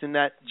species in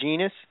that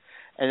genus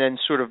and then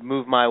sort of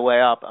move my way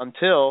up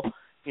until,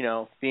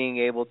 being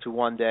able to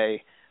one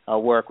day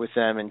work with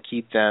them and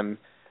keep them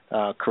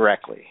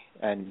correctly.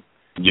 And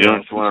you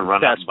don't just want to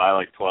run out and buy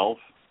like 12?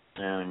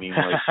 I mean,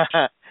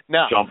 like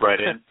no. Jump right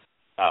in.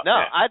 Oh,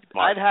 no,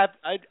 yeah,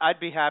 I'd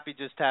be happy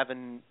just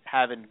having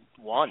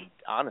one,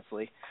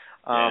 honestly.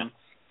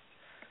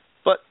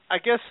 But I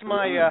guess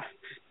my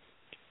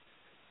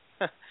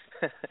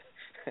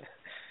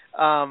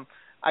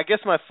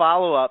my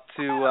follow up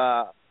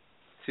to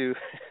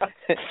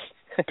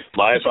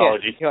my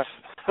apologies. Yeah.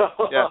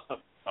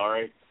 All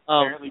right.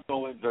 Apparently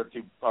Boelens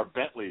are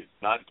Bentleys,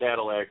 not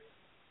Cadillacs.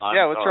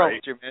 What's wrong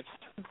with you, man?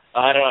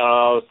 I don't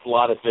know. It's a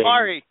lot of things.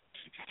 Sorry.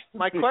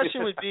 My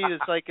question would be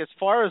is like as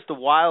far as the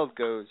wild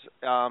goes,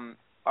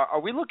 are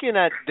we looking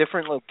at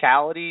different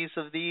localities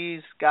of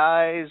these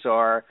guys,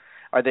 or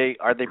are they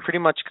pretty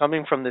much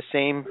coming from the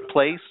same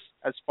place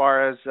as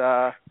far as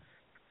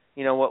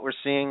what we're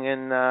seeing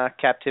in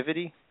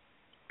captivity?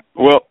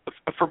 Well,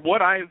 from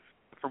what I've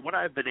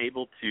been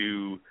able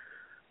to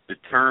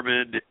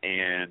determine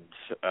and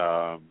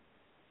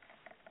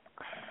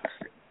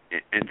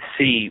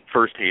see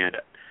firsthand,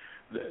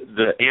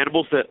 the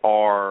animals that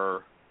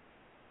are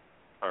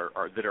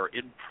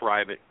in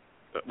private.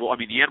 Well, I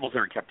mean, the animals that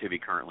are in captivity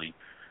currently,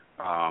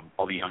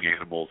 all the young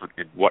animals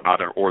and whatnot,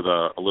 or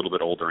a little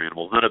bit older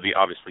animals. None of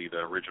obviously the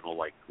original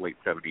like late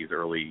 70s,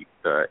 early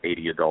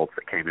 80 adults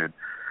that came in.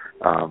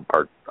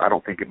 I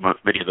don't think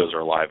many of those are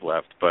alive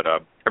left, but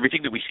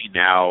everything that we see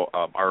now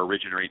are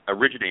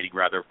originating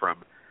rather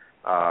from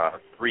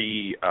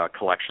 3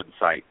 collection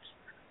sites.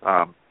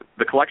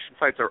 The collection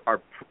sites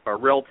are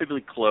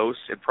relatively close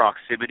in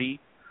proximity.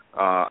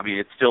 I mean,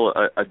 it's still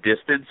a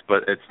distance,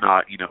 but it's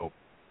not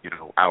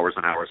hours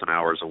and hours and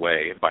hours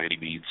away by any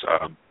means.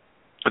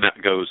 And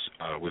that goes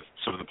with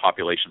some of the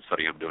population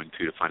study I'm doing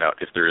too to find out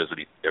if there is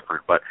anything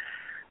different. But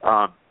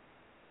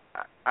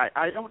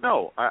I don't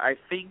know. I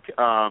think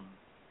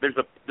there's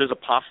a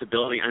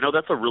possibility. I know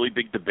that's a really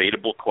big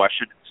debatable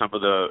question in some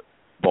of the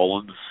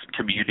Boelens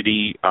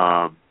community,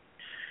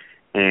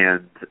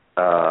 and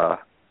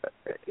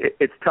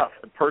it's tough.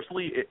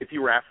 Personally, if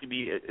you were asking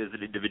me as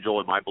an individual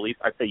in my belief,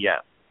 I'd say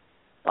yes.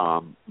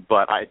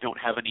 But I don't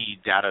have any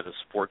data to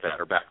support that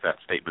or back that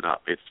statement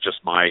up. It's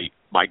just my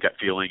gut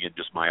feeling and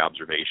just my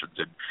observations.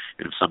 And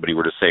if somebody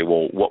were to say,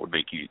 well, what would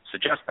make you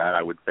suggest that?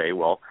 I would say,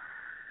 well,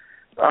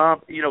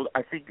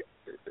 I think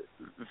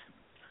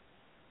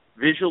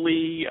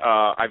visually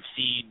I've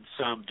seen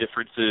some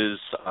differences.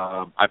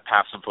 I've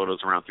passed some photos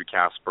around through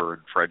Casper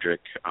and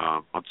Frederick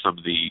on some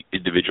of the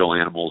individual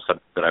animals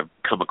that I've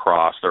come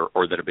across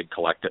or that have been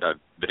collected. I've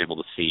been able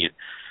to see.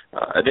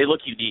 And they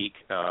look unique.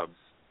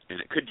 And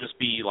it could just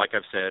be, like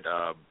I've said,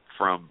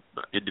 from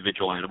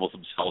individual animals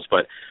themselves.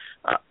 But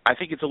I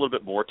think it's a little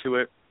bit more to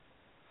it.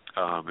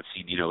 I've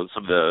seen,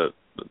 some of the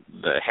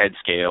head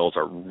scales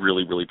are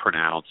really, really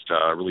pronounced,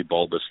 really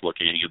bulbous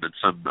looking, and then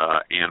some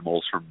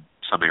animals from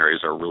some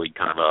areas are really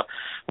kind of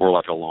more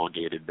like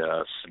elongated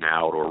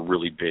snout or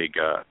really big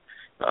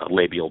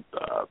labial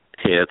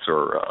pits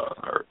or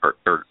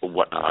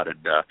whatnot.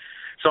 And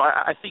so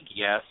I think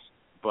yes,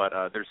 but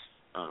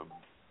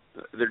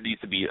there needs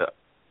to be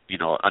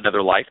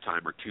another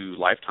lifetime or 2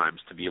 lifetimes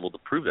to be able to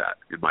prove that,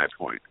 in my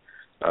point.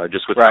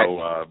 Just with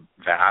how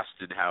vast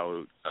and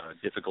how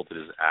difficult it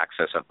is to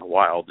access out in the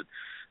wild.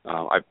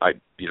 I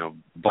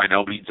by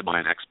no means am I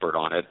an expert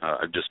on it.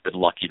 I've just been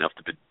lucky enough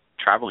to be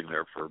traveling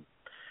there for,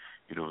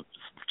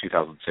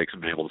 2006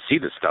 and been able to see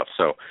this stuff.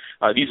 So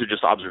these are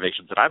just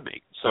observations that I've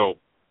made. So,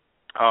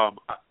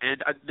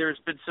 there's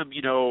been some,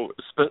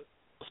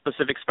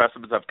 specific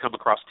specimens I've come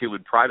across too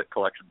in private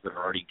collections that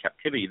are already in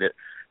captivity that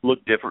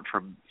look different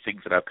from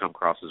things that I've come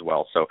across as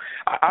well. So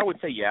I would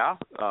say yeah,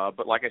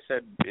 but like I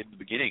said in the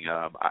beginning,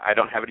 I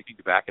don't have anything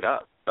to back it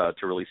up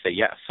to really say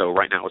yes. So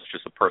right now it's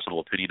just a personal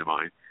opinion of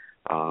mine.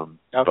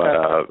 But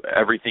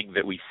everything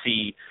that we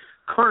see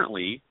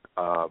currently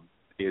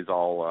is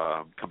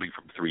all coming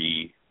from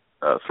 3,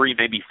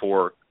 maybe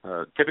 4,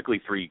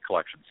 typically 3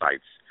 collection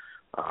sites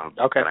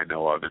that I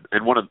know of,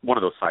 and one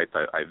of those sites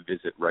I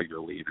visit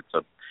regularly, and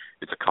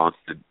it's a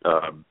constant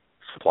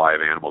supply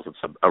of animals. It's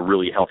a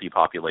really healthy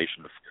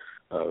population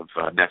of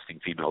nesting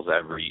females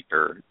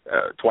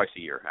twice a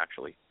year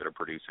actually that are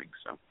producing.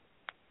 So.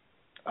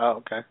 Oh,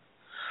 okay.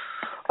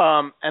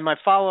 And my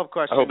follow-up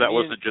question. I hope that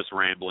wasn't just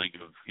rambling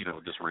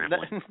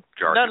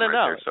jargon no. right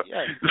there. So.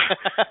 Yeah.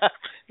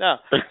 No.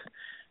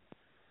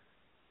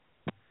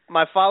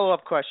 My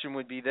follow-up question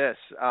would be this,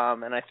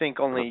 and I think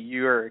only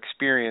your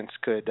experience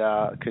could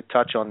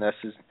touch on this,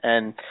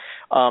 and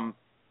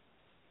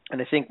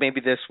I think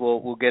maybe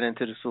we'll get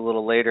into this a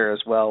little later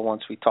as well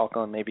once we talk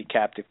on maybe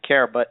captive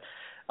care. But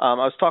I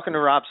was talking to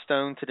Rob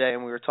Stone today,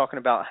 and we were talking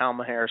about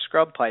Halmahera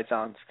scrub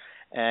pythons,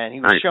 and he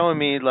was showing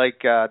me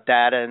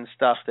data and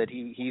stuff that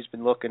he's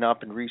been looking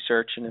up and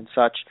researching and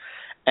such.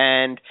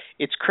 And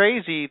it's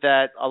crazy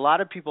that a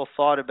lot of people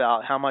thought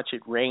about how much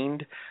it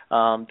rained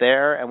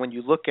there, and when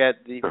you look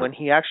at when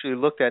he actually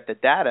looked at the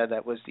data,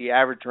 that was the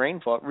average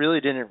rainfall, it really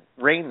didn't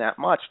rain that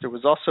much. There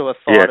was also a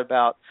thought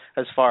about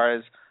as far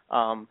as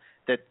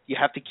that you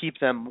have to keep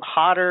them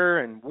hotter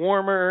and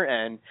warmer,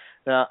 and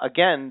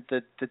again,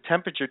 the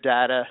temperature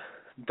data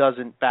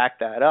doesn't back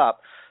that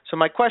up. So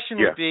my question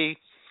would be,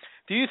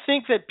 do you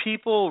think that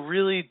people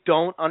really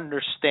don't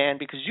understand,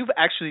 because you've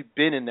actually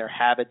been in their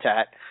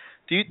habitat,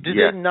 do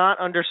they not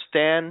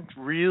understand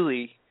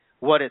really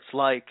what it's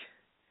like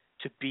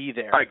to be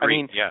there? I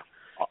agree.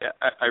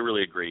 I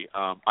really agree.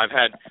 I've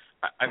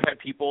had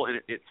people,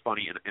 and it's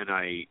funny, and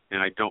I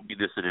don't mean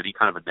this in any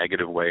kind of a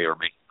negative way or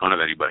make fun of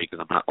anybody,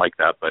 because I'm not like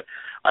that. But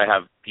I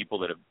have people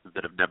that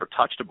have never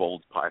touched a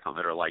Boelen's python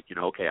that are like,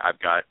 okay, I've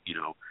got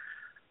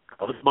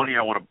all this money,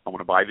 I want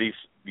to buy these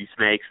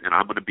snakes, and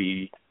I'm going to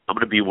be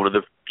one of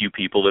the few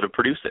people that have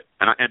produced it.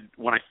 And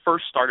when I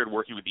first started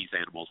working with these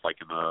animals, like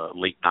in the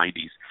late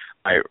 90s,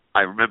 I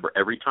remember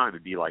every time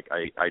it'd be like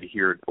I'd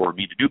hear or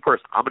meet a new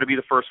person, I'm going to be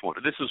the first one.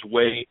 And this is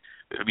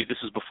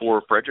this is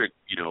before Frederick,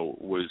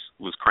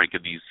 was cranking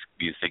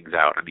these things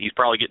out. And he's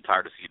probably getting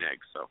tired of seeing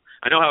eggs. So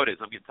I know how it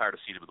is. I'm getting tired of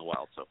seeing them in the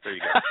wild. So there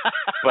you go.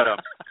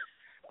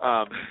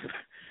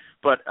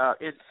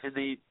 And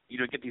they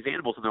get these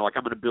animals, and they're like,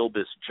 I'm going to build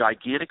this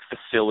gigantic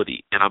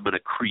facility, and I'm going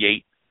to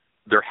create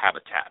their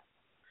habitat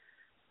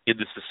in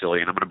this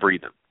facility, and I'm going to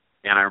breed them.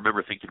 And I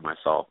remember thinking to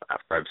myself,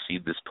 after I've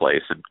seen this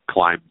place and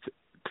climbed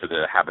to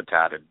the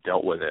habitat and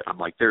dealt with it, I'm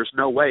like, there's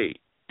no way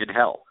in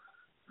hell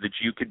that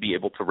you could be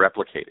able to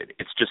replicate it.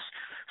 It's just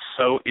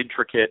so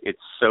intricate.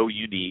 It's so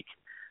unique.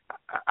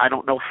 I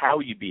don't know how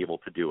you'd be able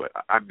to do it.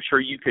 I'm sure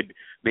you could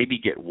maybe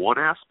get one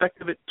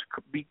aspect of it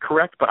to be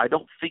correct, but I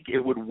don't think it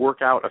would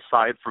work out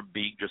aside from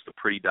being just a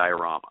pretty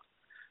diorama,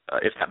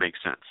 if that makes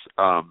sense.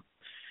 I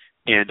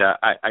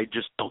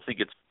just don't think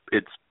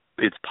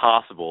it's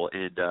possible,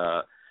 and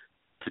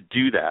to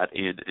do that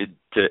and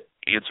to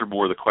answer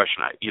more of the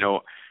question,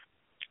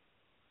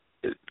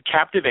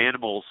 captive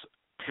animals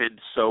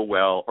tend so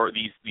well, or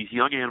these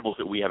young animals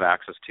that we have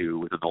access to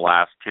within the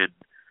last 10,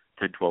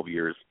 12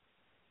 years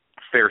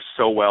fare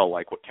so well,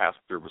 like what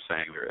Casper was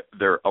saying.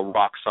 They're a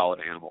rock solid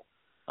animal.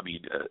 I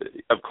mean,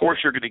 of course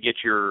you're going to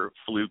get your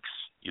flukes,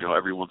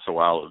 every once in a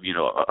while,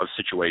 a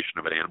situation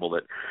of an animal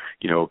that,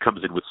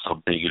 comes in with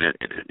something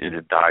and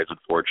it dies,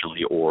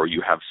 unfortunately, or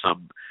you have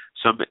some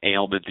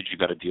ailment that you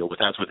got to deal with.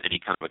 That's with any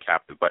kind of a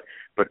captive. But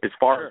as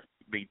far as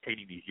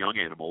maintaining these young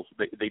animals,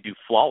 they do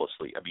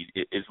flawlessly. I mean,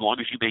 as long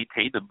as you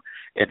maintain them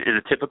in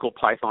a typical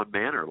python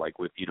manner, like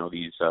with these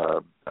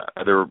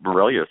other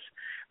Morelias,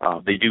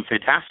 they do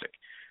fantastic.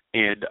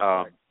 And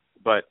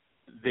but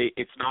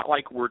it's not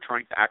like we're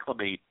trying to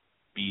acclimate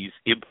these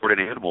imported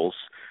animals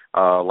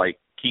like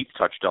Keith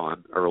touched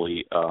on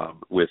early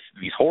with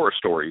these horror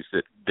stories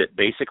that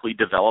basically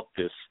developed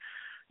this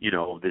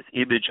this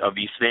image of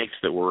these snakes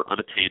that were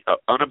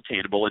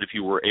unobtainable, and if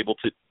you were able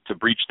to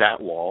breach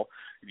that wall,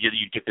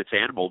 you'd get this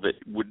animal that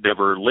would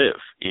never live,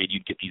 and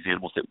you'd get these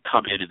animals that would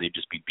come in and they'd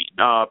just be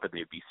beaten up, and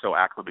they'd be so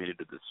acclimated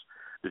to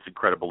this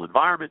incredible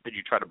environment that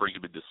you try to bring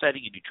them into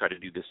setting, and you try to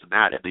do this and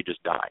that, and they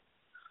just die.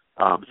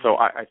 So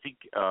I think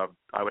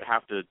I would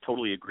have to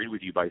totally agree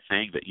with you by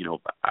saying that,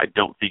 I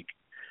don't think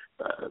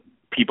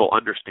people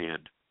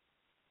understand,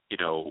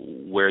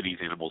 where these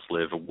animals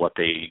live and what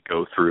they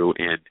go through,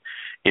 and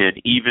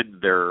even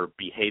their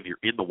behavior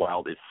in the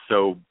wild is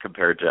so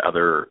compared to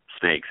other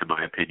snakes, in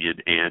my opinion.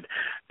 And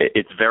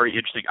it's very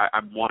interesting.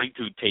 I'm wanting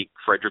to take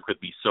Frederick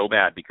with me so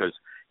bad, because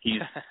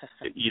he's,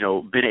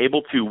 been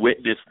able to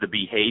witness the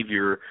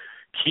behavior,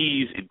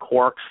 keys and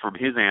quarks from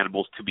his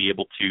animals to be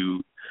able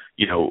to,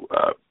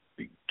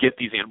 get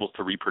these animals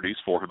to reproduce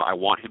for him. I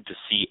want him to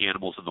see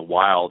animals in the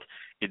wild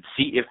and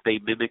see if they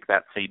mimic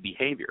that same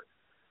behavior,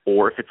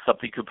 or if it's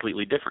something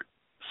completely different.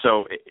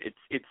 So it's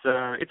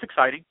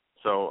exciting.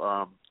 So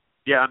I'm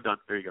done.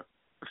 There you go.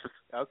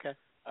 Okay.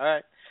 All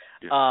right.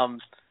 Yeah.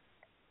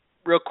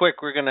 Real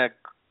quick, we're gonna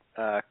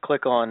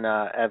click on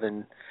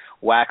Evan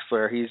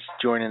Waxler. He's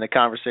joining the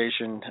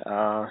conversation.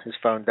 His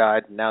phone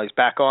died, and now he's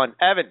back on.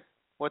 Evan,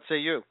 what say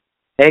you?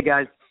 Hey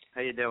guys,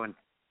 how you doing?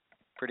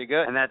 Pretty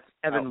good. And that's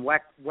Evan Wexler.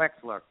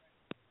 Wexler.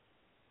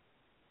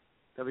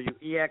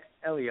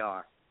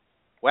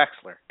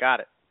 Wexler, got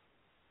it.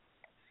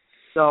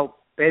 So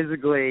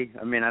basically,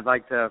 I'd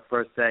like to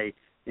first say,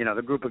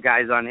 the group of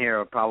guys on here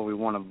are probably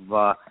one of,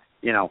 I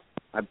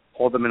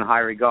hold them in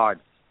high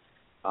regard.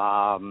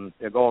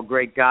 They're all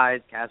great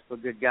guys. Casper,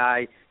 good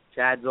guy.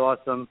 Chad's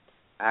awesome.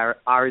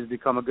 Ari's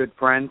become a good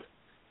friend.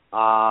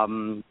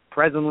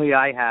 Presently,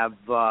 I have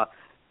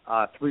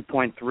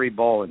 3.3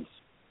 Bolins.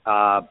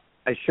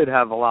 I should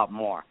have a lot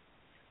more.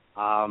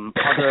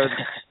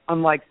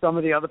 Unlike some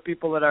of the other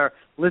people that are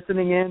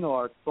listening in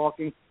or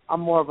talking,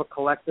 I'm more of a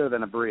collector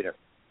than a breeder.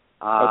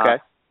 Okay.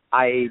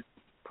 I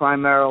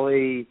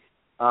primarily,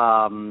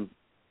 I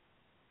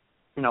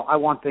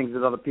want things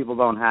that other people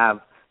don't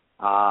have.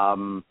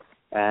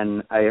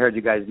 And I heard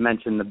you guys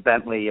mention the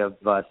Bentley of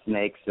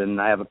snakes, and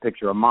I have a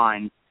picture of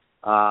mine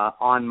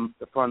on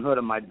the front hood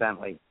of my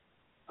Bentley.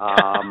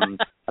 I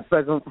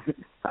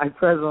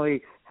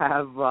presently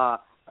have a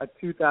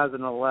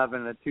 2011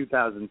 and a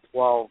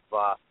 2012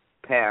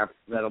 pair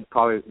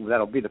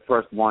that'll be the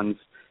first ones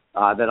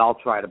that I'll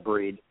try to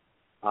breed.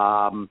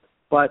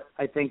 But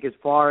I think as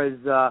far as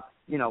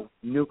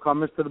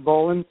newcomers to the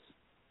Bolins,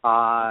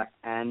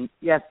 and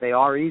yes, they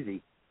are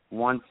easy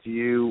once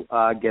you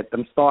get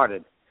them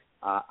started.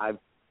 I've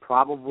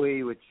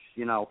probably,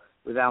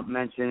 without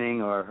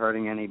mentioning or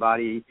hurting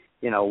anybody,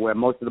 where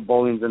most of the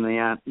Bolins in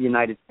the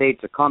United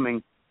States are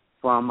coming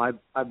from,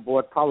 I've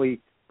bought probably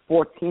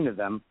 14 of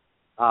them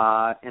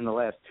in the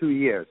last 2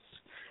 years.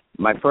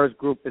 My first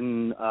group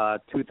in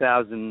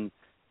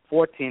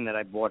 2014 that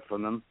I bought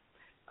from them,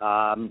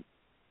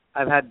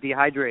 I've had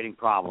dehydrating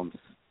problems,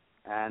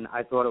 and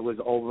I thought it was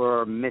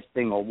over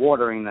misting or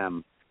watering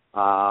them.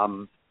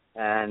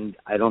 And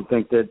I don't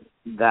think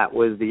that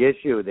was the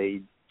issue.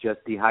 They just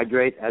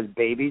dehydrate as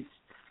babies.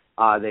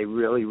 They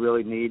really,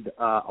 really need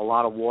a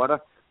lot of water,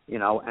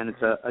 and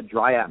it's a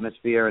dry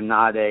atmosphere and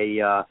not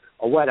a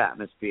wet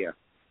atmosphere.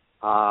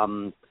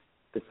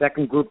 The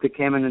second group that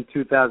came in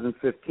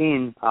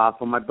 2015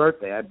 for my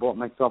birthday, I bought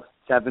myself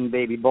 7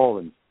 baby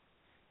Bolins.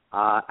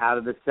 Out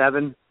of the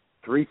 7,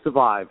 3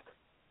 survived,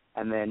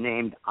 and they're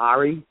named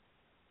Ari,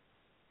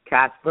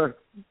 Casper,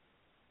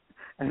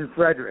 and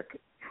Frederick.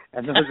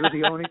 And those were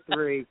the only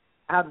 3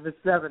 out of the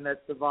 7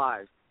 that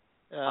survived.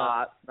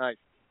 Nice.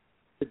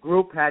 The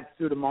group had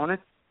Pseudomonas,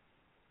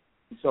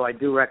 so I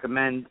do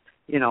recommend,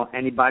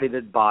 anybody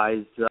that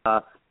buys,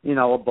 a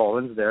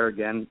Bolins, they're,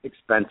 again,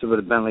 expensive with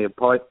a Bentley of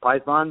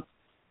Pythons,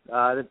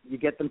 that you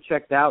get them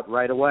checked out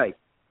right away.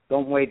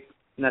 Don't wait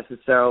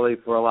necessarily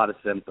for a lot of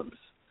symptoms.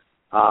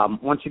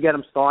 Once you get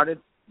them started,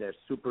 they're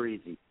super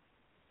easy.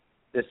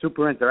 They're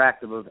super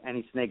interactive with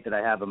any snake that I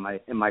have in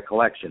my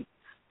collection.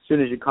 As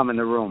soon as you come in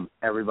the room,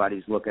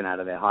 everybody's looking out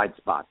of their hide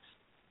spots.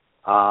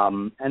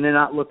 And they're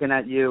not looking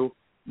at you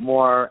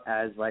more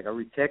as like a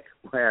retic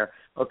where,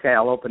 okay,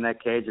 I'll open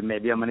that cage and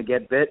maybe I'm going to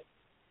get bit.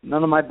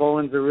 None of my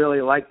Bolins are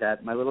really like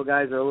that. My little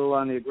guys are a little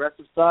on the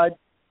aggressive side,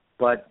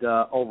 but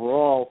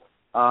overall,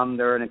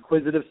 they're an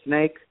inquisitive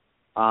snake.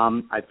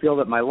 I feel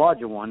that my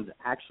larger ones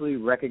actually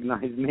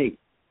recognize me.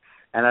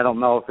 And I don't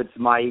know if it's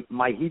my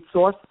heat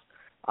source,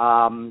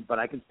 but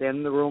I can stand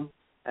in the room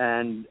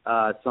and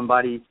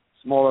somebody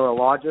smaller or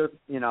larger,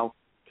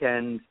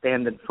 can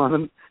stand in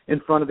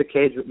front of the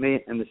cage with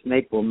me, and the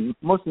snake will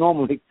most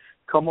normally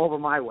come over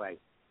my way.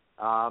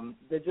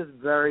 They're just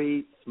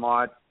very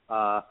smart.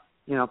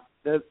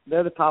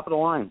 They're the top of the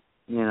line,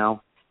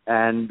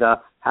 And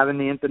having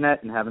the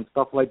internet and having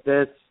stuff like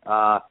this,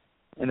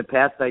 in the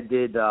past I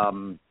did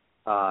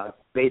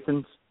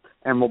basins,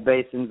 emerald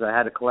basins. I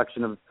had a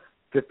collection of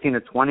 15 or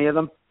 20 of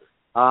them,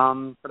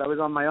 but I was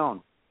on my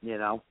own,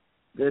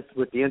 This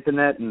with the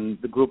internet and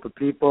the group of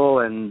people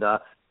and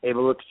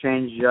able to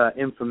exchange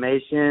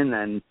information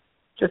and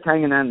just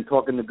hanging out and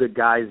talking to good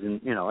guys.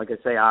 And, like I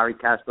say, Ari,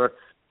 Casper,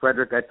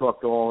 Frederick, I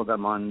talk to all of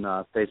them on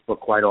Facebook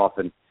quite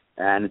often.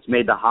 And it's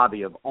made the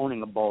hobby of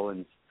owning a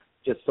Bolin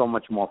just so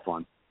much more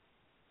fun.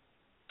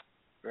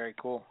 Very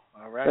cool.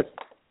 All right.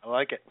 I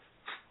like it.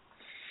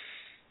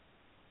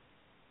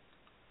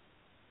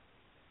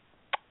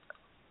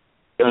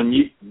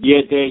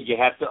 Dave, you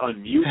have to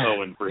unmute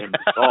Owen for him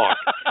to talk.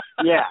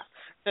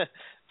 Yeah.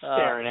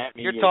 Staring at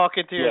me. You're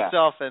talking to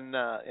yourself, and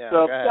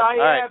So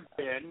I have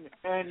been,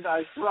 and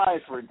I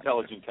strive for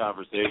intelligent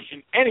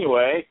conversation.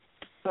 Anyway,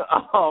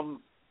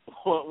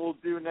 what we'll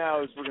do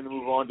now is we're going to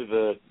move on to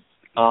the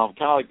kind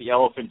of like the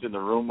elephant in the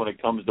room when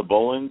it comes to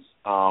Bolins,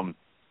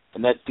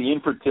 and that's the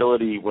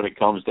infertility when it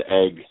comes to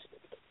eggs.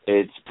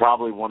 It's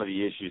probably one of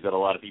the issues that a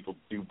lot of people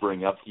do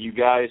bring up to you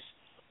guys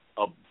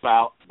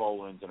about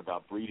Bolins and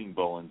about breeding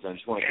Bolins. I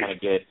just want to kind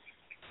of get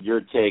your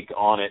take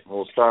on it.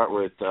 We'll start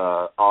with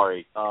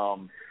Ari.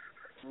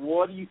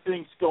 What do you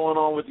think's going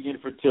on with the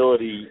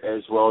infertility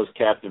as well as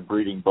captive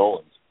breeding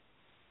Bolins?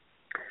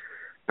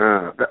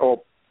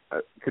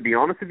 To be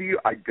honest with you,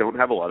 I don't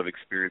have a lot of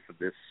experience with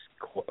this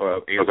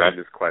answering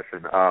this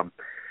question.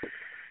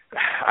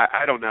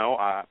 I don't know.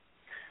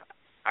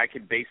 I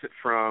can base it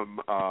from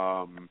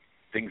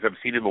things I've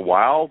seen in the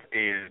wild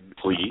and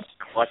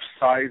clutch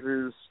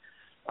sizes.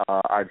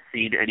 I've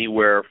seen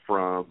anywhere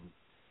from,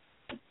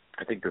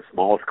 I think the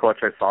smallest clutch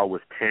I saw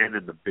was 10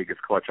 and the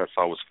biggest clutch I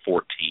saw was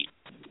 14.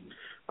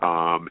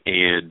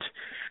 And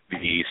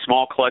the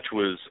small clutch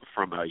was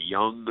from a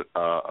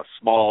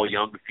small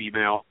young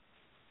female.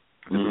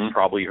 This was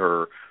probably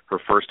her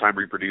first time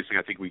reproducing.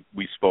 I think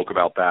we spoke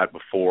about that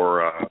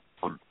before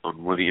on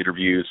one of the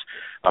interviews,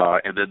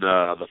 and then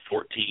the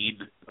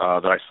 14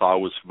 that I saw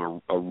was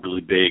from a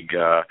really big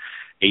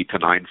 8 to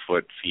 9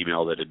 foot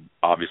female that had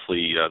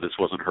obviously this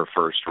wasn't her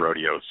first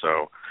rodeo.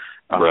 So,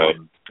 right.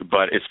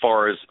 But as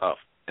far as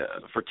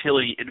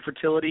fertility,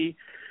 infertility,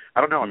 I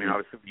don't know. I mean,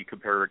 obviously, when you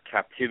compare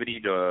captivity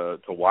to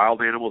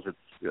wild animals, it's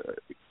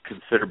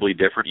considerably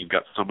different. You've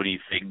got so many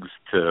things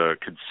to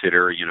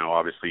consider. You know,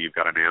 obviously, you've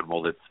got an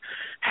animal that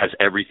has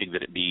everything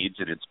that it needs,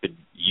 and it's been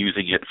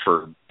using it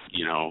for,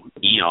 you know,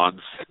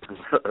 eons,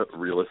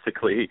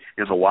 realistically,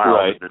 in the wild.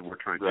 Right. And then we're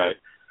trying to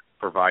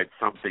provide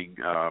something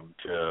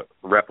to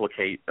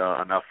replicate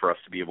enough for us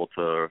to be able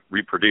to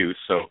reproduce.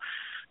 So,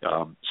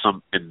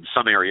 in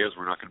some areas,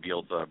 we're not going to be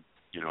able to,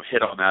 you know,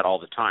 hit on that all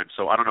the time.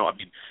 So I don't know. I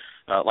mean,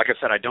 like I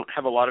said, I don't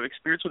have a lot of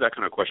experience with that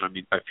kind of question. I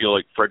mean, I feel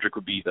like Frederick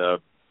would be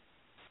the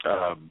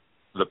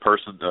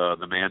person,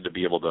 the man to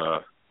be able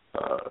to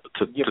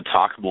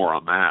talk more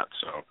on that.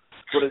 So,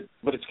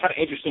 but it's kind of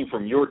interesting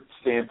from your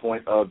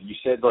standpoint of, you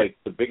said like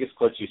the biggest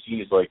clutch you've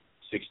seen is like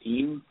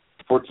 16,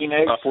 14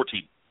 eggs.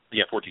 14.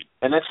 Yeah, 14.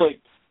 And that's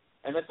like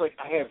I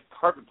have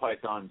carpet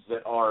pythons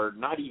that are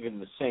not even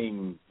the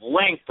same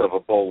length of a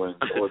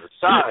Boelen's or the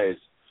size,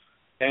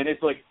 and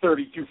it's like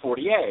 32,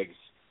 40 eggs.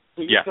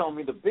 So you're telling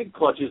me the big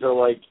clutches are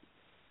like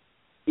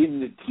in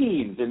the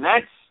teens, and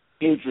that's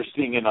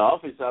interesting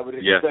enough. As I would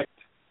expect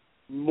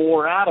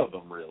more out of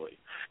them, really.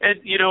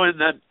 And you know,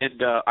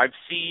 I've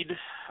seen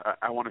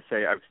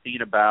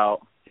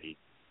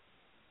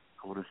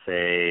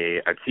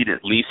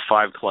at least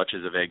 5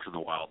 clutches of eggs in the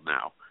wild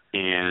now,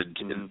 and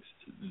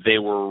they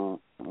were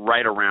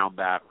right around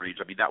that range.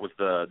 I mean, that was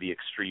the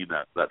extreme,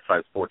 that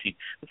size 14.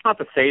 It's not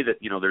to say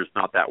that, you know, there's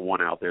not that one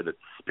out there that's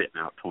spitting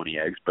out 20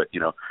 eggs, but, you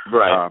know,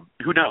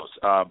 who knows?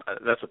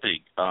 That's the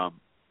thing.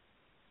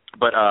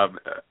 But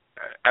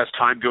as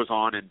time goes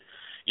on, and,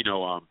 you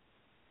know,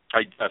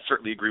 I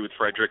certainly agree with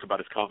Frederick about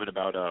his comment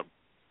about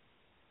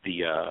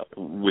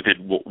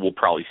we'll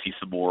probably see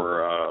some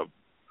more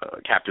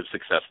captive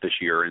success this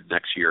year and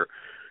next year.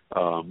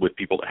 With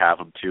people that have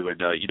them too,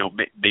 and you know,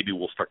 maybe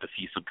we'll start to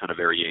see some kind of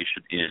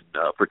variation in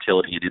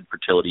fertility and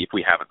infertility if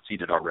we haven't seen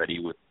it already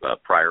with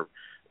prior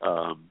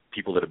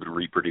people that have been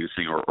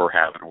reproducing or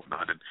haven't or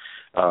whatnot, and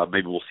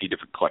maybe we'll see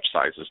different clutch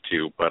sizes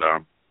too. But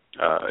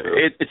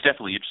it's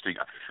definitely interesting.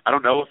 I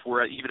don't know if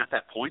we're even at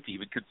that point to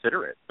even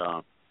consider it.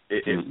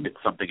 It's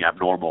something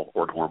abnormal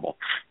or normal,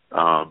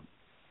 but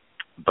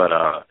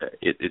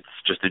it's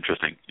just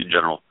interesting in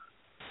general.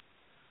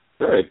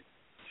 Great.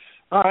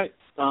 All right.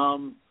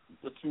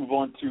 Let's move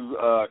on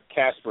to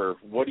Casper.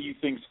 What do you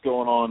think's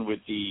going on with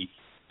the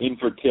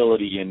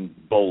infertility in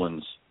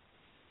Boelen's?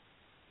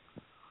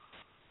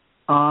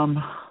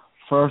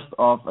 First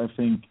off, I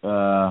think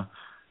I'll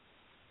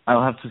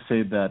have to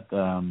say that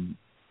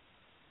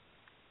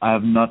I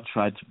have not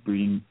tried to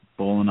breed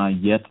Boeleni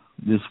yet.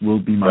 This will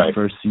be my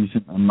first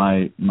season, and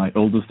my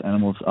oldest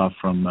animals are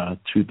from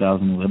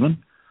 2011.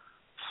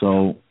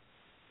 So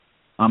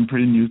I'm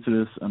pretty new to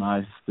this, and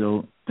I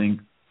still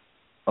think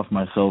of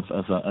myself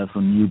as a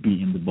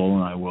newbie in the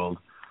Boeleni world,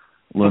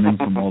 learning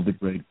from all the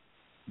great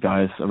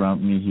guys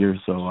around me here.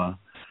 So,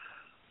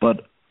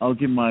 but I'll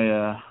give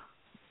my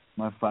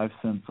 5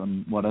 cents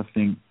on what I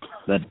think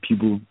that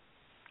people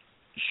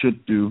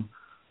should do.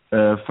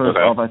 First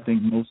off, I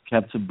think most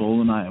captive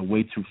Boeleni are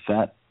way too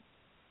fat,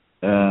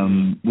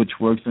 which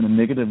works in a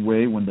negative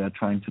way when they're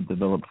trying to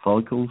develop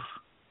follicles.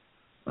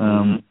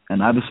 And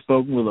I've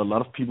spoken with a lot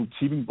of people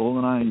keeping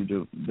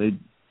Boeleni. They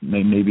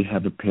may maybe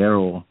have a pair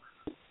or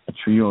a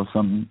trio or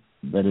something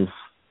that is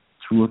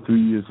 2 or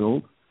 3 years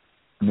old,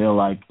 and they're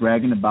like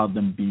bragging about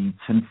them being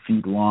 10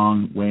 feet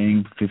long,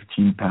 weighing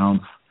 15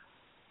 pounds,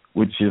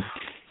 which is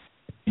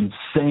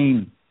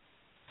insane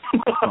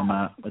from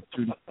a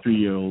 2 to 3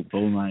 year old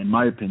Boeleni, in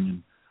my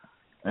opinion.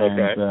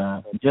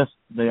 And yes,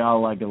 they are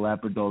like a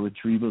Labrador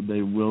Retriever.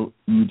 They will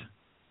eat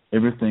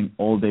everything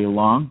all day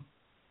long,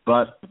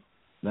 but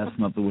that's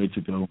not the way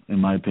to go, in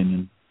my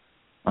opinion.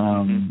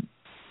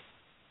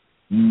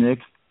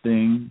 Next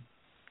thing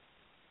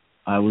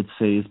I would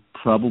say is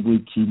probably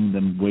keeping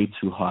them way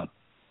too hot,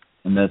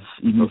 and that's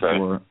even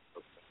for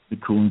the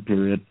cooling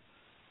period.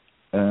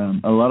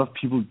 A lot of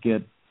people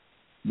get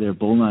their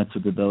Boeleni to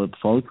develop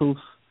follicles,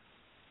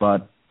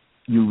 but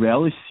you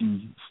rarely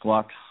see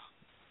slugs.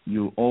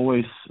 You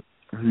always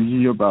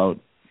hear about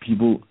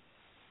people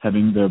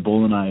having their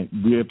Boeleni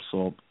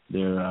reabsorb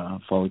their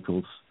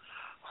follicles.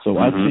 So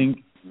I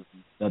think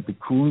that the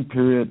cooling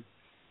period,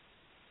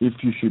 if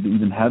you should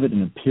even have it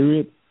in a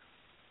period,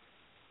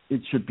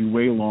 it should be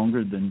way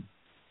longer than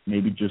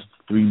maybe just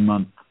 3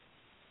 months,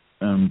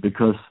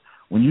 because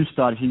when you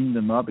start heating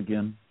them up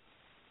again,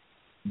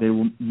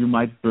 you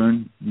might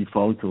burn the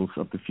follicles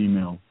of the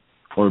female,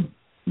 or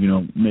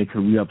make her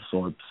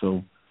reabsorb.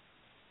 So,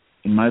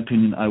 in my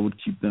opinion, I would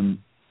keep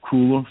them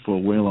cooler for a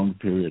way longer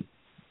period.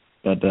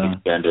 But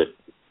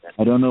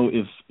I don't know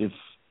if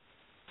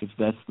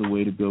that's the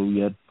way to go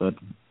yet. But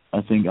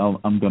I think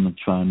I'm gonna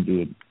try and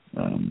do it.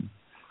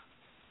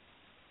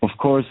 Of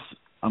course,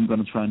 I'm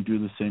going to try and do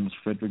the same as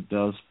Frederick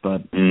does,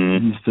 but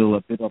he's still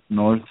a bit up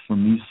north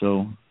from me,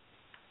 so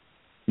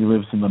he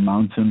lives in the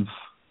mountains,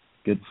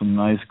 get some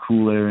nice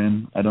cool air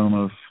in. I don't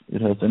know if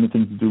it has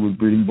anything to do with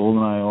breeding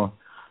Goldeneye or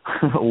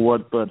or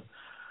what, but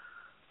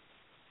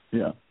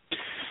yeah.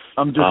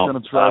 I'm just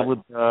going to try with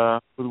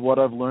what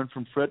I've learned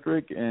from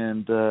Frederick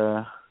and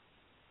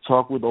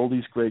talk with all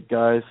these great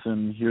guys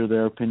and hear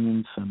their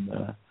opinions, and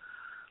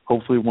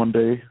hopefully one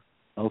day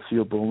I'll see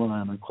a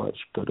Goldeneye in a clutch.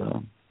 But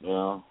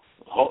well,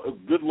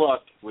 good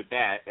luck with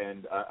that.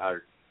 And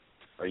are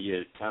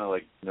you kind of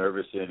like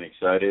nervous and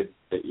excited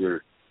that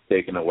you're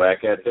taking a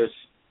whack at this?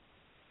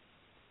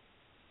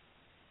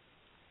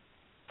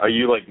 Are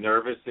you like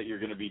nervous that you're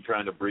going to be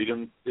trying to breed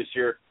them this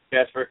year,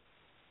 Casper?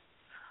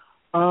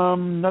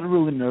 Not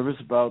really nervous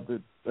about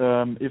it.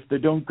 If they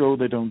don't go,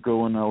 they don't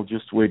go, and I'll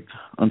just wait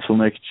until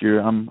next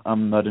year. I'm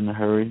not in a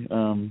hurry.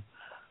 Cool.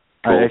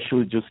 I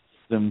actually just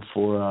keep them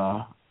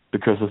for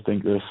because I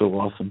think they're so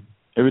awesome.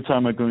 Every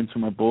time I go into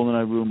my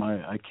Goldeneye room,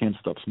 I can't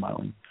stop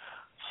smiling.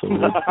 So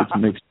it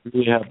makes me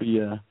really happy.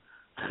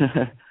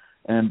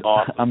 And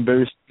awesome. I'm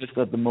very stressed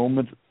at the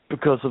moment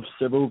because of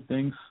several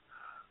things.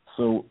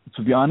 So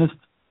to be honest,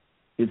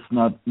 it's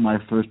not my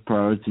first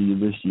priority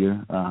this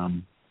year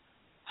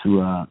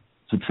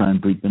to try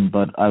and breed them,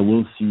 but I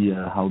will see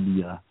how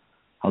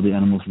the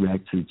animals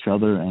react to each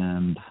other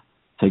and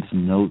take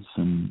some notes.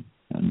 And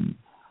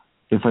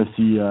if I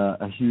see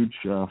a huge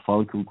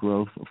follicle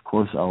growth, of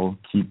course I'll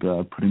keep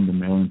putting the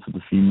male into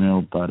the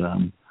female, but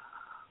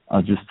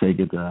I'll just take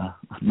it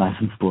nice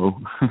and slow.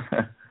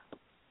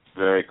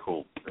 Very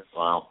cool.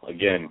 Wow.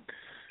 Again,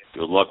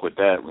 good luck with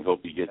that. We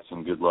hope you get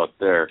some good luck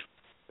there.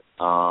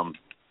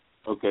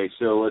 Okay,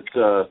 so let's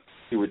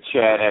see what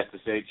Chad has to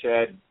say.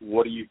 Chad,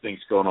 what do you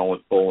think's going on with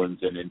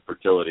Boelens and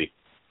infertility?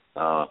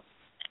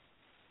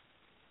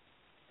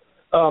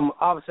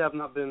 Obviously, I've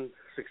not been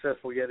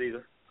successful yet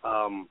either.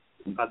 I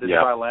did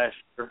try last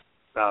year.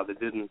 They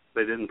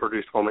didn't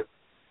produce for me.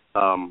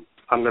 I'm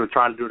going to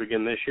try to do it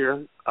again this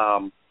year.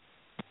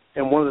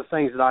 And one of the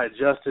things that I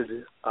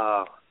adjusted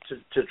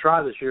to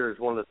try this year is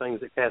one of the things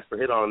that Casper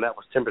hit on, and that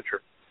was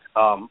temperature.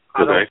 I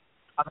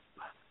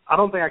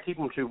don't think I keep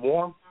them too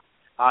warm.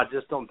 I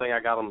just don't think I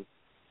got them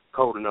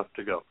cold enough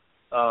to go.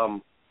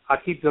 I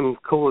keep them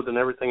cooler than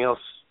everything else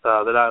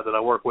that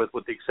I work with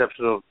the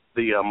exception of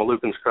the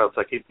Moluccan scrubs.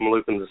 I keep the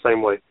Moluccans the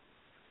same way.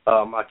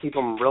 I keep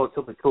them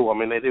relatively cool. I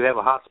mean, they do have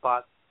a hot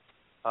spot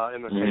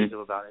in their cage of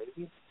about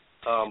 80,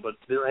 but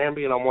they're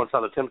ambient on one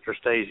side of the temperature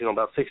stays,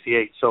 about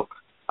 68. So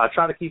I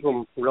try to keep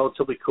them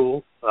relatively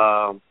cool.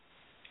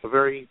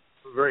 Very,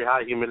 very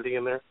high humidity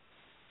in there.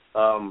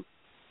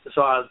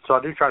 So I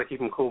do try to keep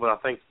them cool, but I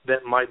think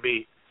that might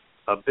be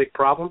a big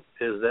problem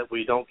is that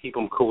we don't keep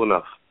them cool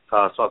enough.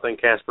 So I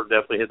think Casper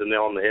definitely hit the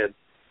nail on the head.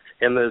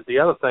 And the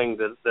other thing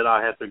that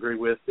I have to agree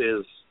with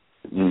is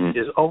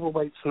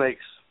overweight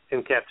snakes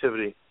in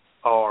captivity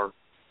are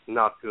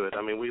not good.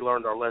 I mean, we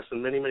learned our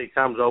lesson many, many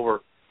times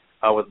over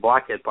with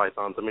blackhead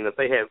pythons. I mean, if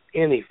they have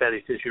any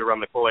fatty tissue around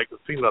the cloaca, the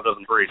female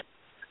doesn't breed.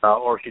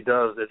 Or if she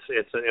does,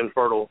 it's an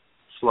infertile,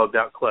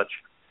 slugged-out clutch.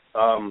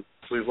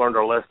 We've learned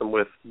our lesson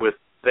with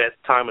that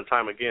time and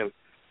time again.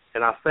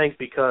 And I think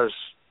because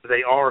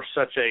they are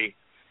such a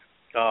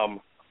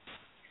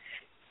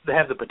they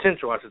have the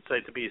potential, I should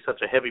say, to be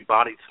such a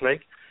heavy-bodied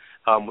snake.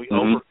 We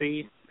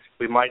overfeed.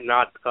 We might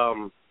not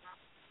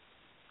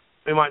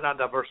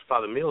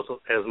diversify the meals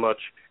as much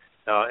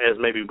as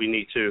maybe we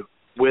need to.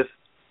 With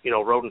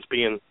rodents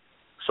being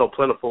so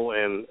plentiful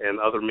and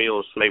other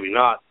meals maybe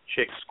not,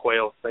 chicks,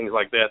 quail, things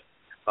like that.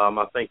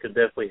 I think could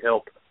definitely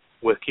help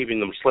with keeping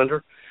them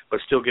slender,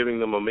 but still giving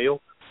them a meal.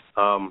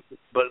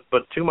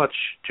 But too much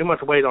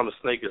weight on the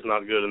snake is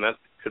not good, and that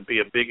could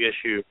be a big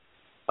issue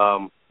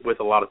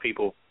with a lot of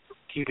people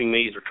keeping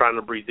these or trying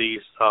to breed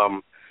these.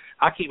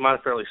 I keep mine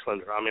fairly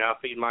slender. I mean, I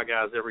feed my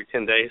guys every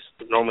 10 days.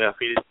 Normally I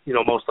feed,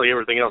 mostly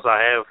everything else I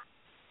have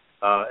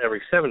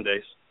every 7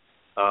 days.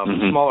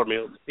 Smaller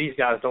meals. These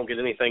guys don't get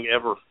anything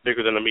ever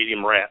bigger than a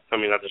medium rat. I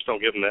mean, I just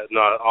don't give them that. No,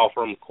 I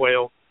offer them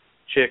quail,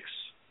 chicks.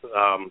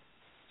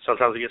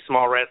 Sometimes they get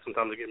small rats.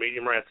 Sometimes they get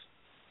medium rats.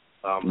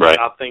 Right.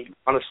 I think,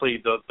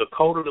 honestly, the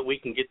colder that we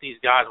can get these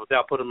guys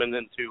without putting them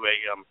into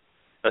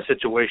a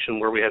situation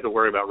where we have to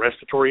worry about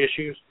respiratory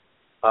issues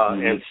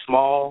and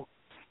small,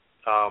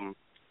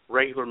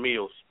 regular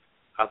meals,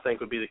 I think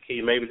would be the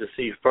key, maybe to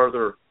see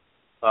further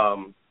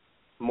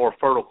more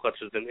fertile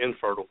clutches than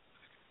infertile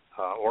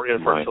or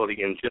infertility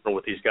in general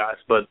with these guys.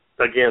 But,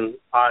 again,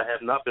 I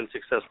have not been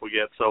successful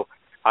yet, so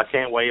I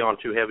can't weigh on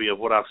too heavy of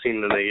what I've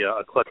seen in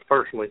a clutch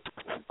personally.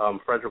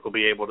 Frederick will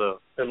be able to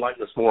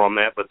enlighten us more on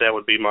that, but that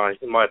would be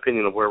my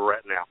opinion of where we're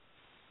at now.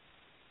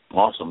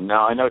 Awesome.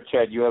 Now, I know,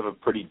 Chad, you have a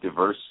pretty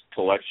diverse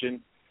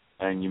collection,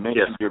 and you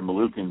mentioned your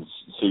Moluccans,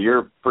 so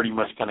you're pretty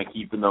much kind of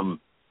keeping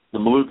them. The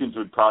Moluccans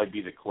would probably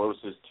be the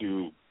closest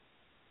to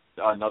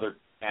another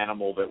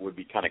animal that would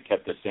be kind of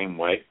kept the same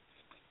way.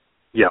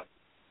 Yeah.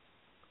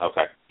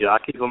 Okay. Yeah, I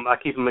keep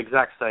them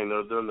exact same.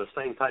 They're in the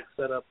same type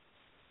setup.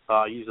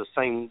 Use the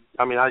same.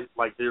 I mean,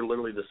 they're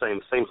literally the same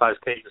size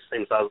cage, the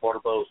same size water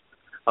bowls.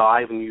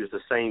 I even use the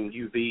same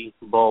UV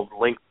bulb,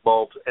 length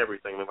bulbs,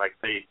 everything. Like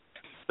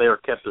they they are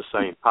kept the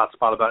same. Hot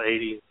spot about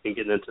 80 and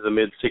getting into the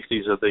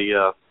mid-60s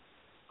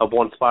of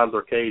one spot of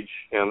their cage,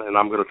 and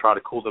I'm going to try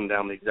to cool them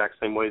down the exact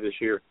same way this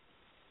year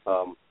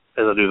as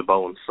I do the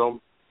Boelens.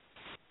 So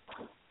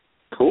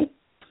cool.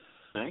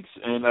 Thanks.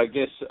 And I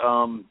guess,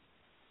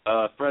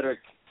 Frederick,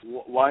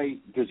 why?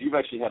 Because you've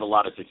actually had a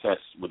lot of success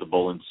with the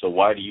Boelens. So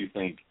why do you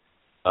think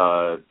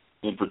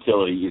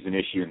infertility is an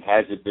issue, and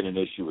has it been an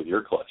issue with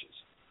your clutches?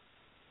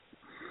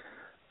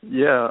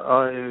 Yeah,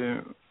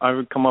 I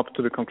would come up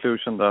to the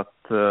conclusion that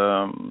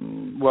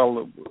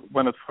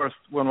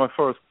when my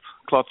first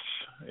clutch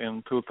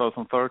in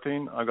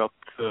 2013, I got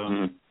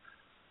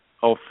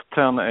of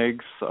 10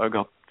 eggs, I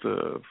got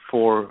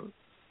 4.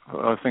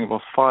 I think it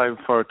was 5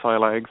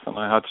 fertile eggs, and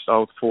I hatched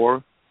out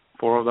 4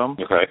 of them.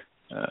 Okay.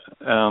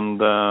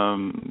 And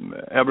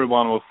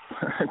everyone was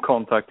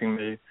contacting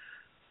me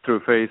through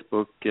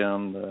Facebook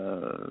and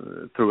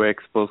through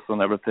Expos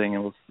and everything,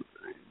 and was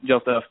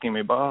just asking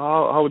me, but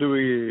how do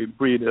we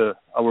breed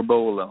our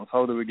Boelens?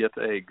 How do we get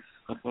eggs?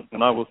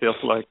 And I was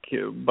just like,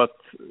 but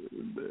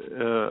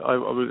I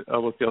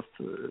was just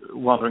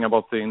wondering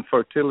about the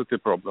infertility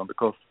problem,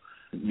 because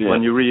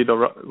when you read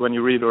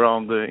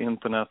around the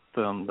internet,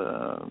 and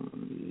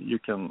you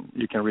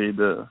can read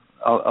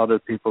other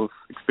people's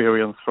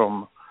experience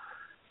from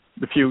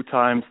the few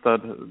times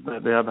that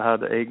they have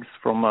had eggs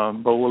from a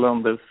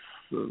Boelen. There's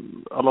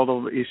a lot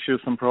of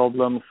issues and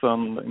problems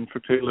and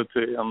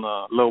infertility and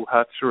low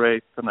hatch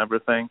rate and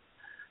everything.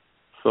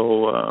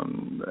 So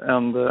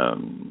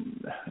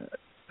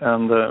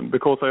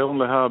because I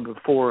only have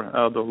 4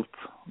 adult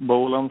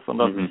Boelens,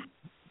 and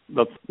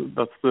that's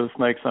the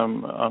snakes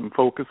I'm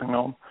focusing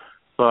on.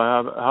 So I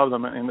have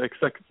them in the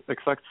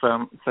exact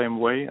same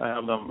way. I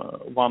have them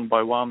one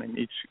by one in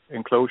each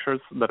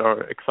enclosures that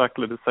are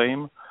exactly the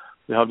same.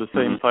 They have the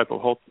same type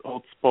of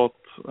hot spot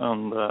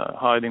and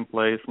hiding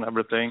place and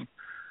everything.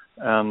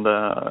 And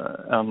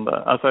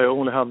as I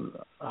only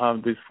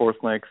have these 4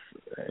 snakes,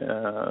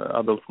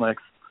 adult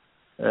snakes,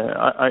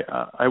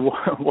 I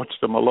watch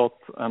them a lot,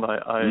 and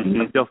I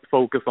just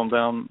focus on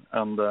them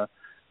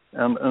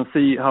and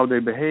see how they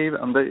behave,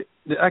 and they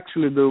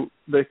actually do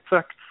the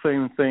exact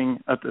same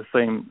thing at the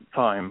same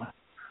time,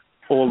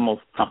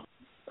 almost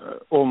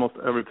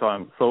every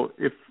time. So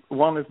if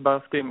one is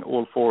basking,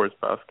 all 4 is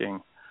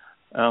basking.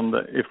 And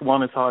if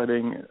one is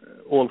hiding,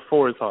 all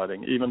 4 is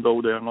hiding, even though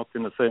they are not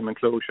in the same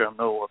enclosure and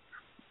know what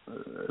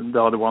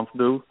the other ones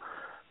do.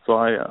 So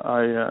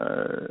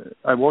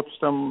I watch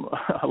them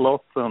a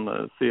lot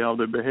and see how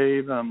they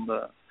behave and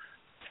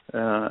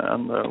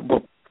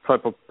what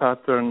type of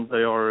pattern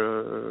they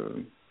are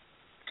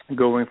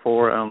going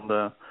for, and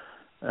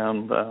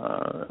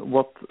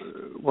what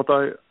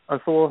I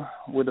saw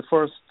with the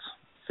first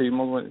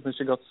female when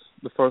she got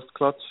the first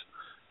clutch.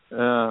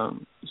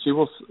 She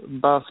was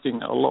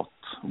basking a lot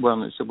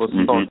when she was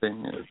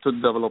starting to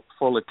develop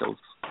follicles,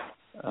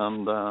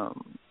 and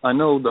I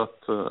know that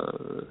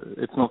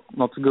it's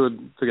not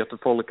good to get the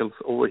follicles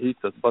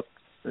overheated, but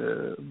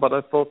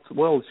I thought,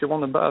 well, she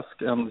wants to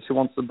bask, and she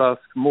wants to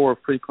bask more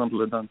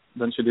frequently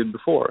than she did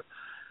before,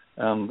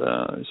 and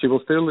she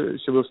was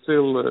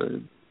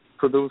still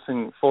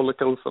producing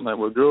follicles, and they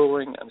were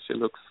growing, and she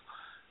looks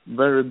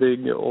very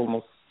big,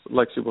 almost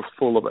like she was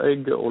full of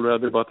egg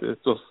already, but it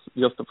was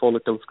just the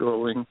follicles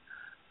growing,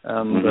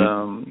 and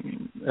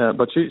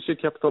but she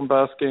kept on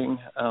basking,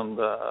 and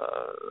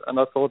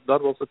I thought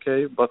that was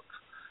okay, but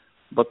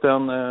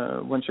then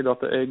when she got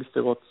the eggs,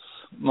 it was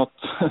not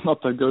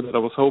that good that I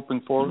was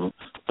hoping for,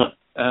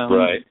 and,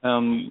 right,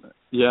 and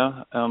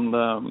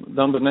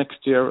then the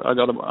next year I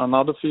got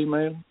another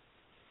female,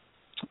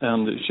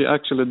 and she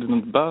actually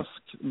didn't bask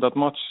that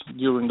much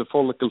during the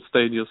follicle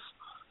stages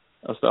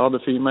as the other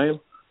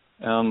female.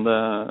 And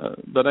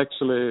that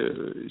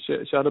actually,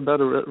 she had a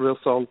better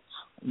result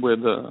with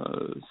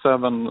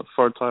 7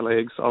 fertile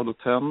eggs out of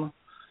 10.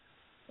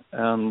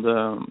 And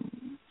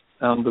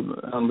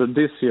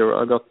this year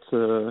I got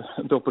the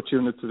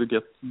opportunity to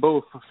get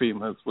both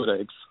females with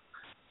eggs.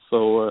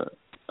 So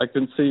I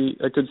could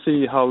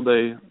see how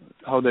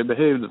they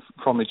behaved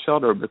from each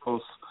other,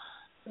 because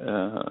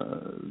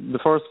the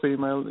first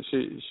female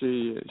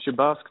she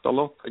basked a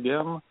lot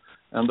again.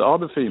 And the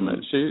other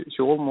female, she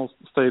almost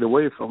stayed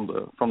away from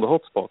the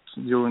hot spot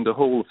during the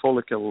whole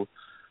follicle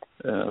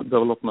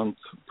development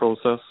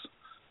process,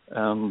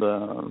 and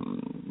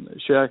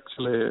she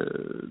actually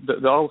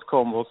the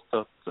outcome was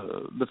that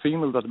the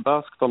female that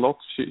basked a lot,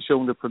 she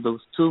only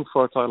produced 2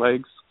 fertile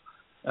eggs,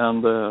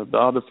 and the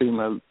other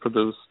female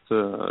produced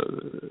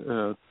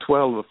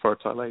 12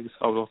 fertile eggs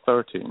out of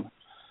 13.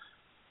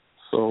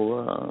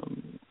 So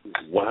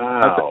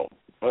wow.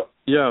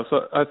 Yeah,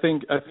 so I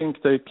think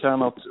they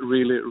cannot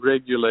really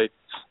regulate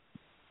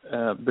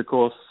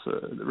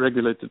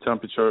regulate the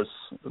temperatures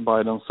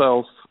by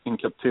themselves in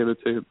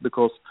captivity,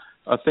 because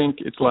I think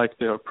it's like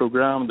they are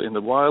programmed in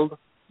the wild.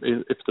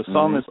 If the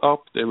sun is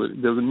up, they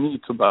will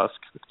need to bask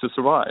to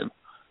survive,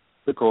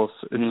 because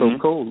it's so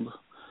cold.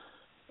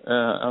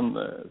 And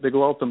they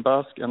go out and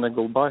bask, and they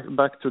go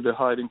back to the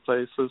hiding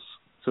places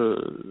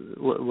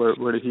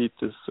where the heat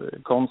is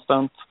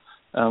constant.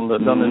 and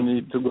then they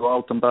need to go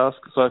out and bask.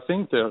 So I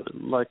think they're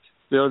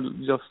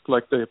just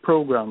like they're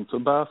programmed to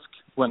bask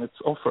when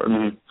it's offered.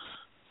 Mm-hmm.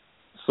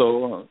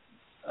 So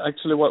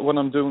actually, what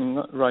I'm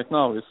doing right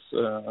now is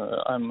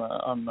I'm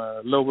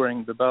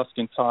lowering the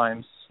basking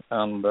times,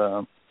 and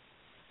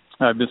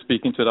I've been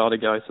speaking to the other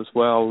guys as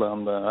well,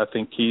 and I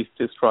think Keith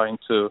is trying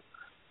to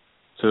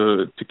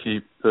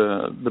keep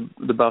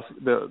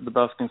the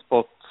basking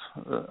spot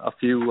a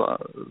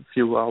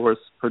few hours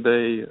per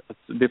day at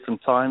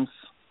different times.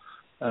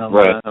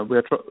 Right.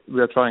 We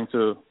are trying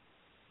to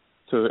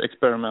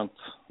experiment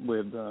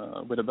with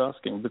the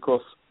basking,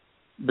 because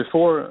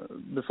before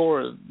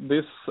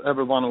this,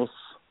 everyone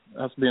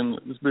has been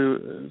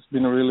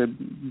a really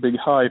big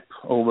hype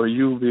over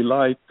UV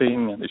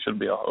lighting, and it should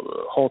be a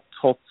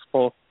hot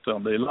spot,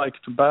 and they like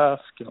to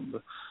bask, and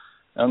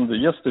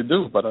yes, they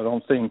do, but I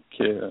don't think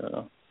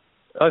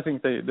I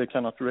think they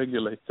cannot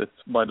regulate it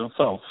by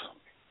themselves.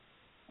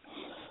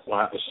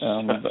 Wow.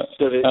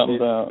 So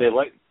they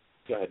like.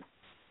 Go ahead.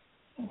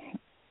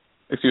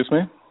 Excuse me?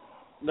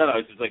 No,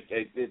 it's just like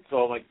it's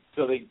all like,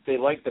 so they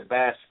like the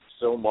bask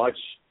so much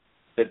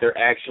that they're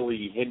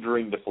actually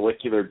hindering the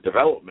follicular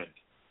development.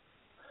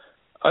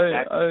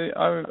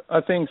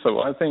 I think so.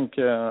 I think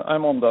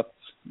I'm on that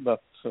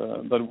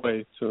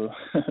way to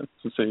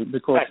see,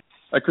 because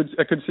I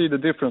could see the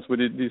difference with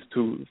these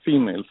two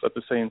females at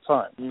the same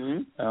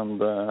time,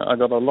 and I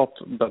got a lot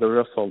better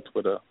result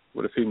with a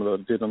female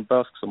that didn't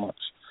bask so much.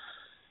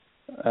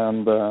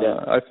 And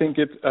I think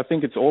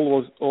it's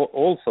always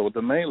also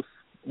the males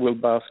will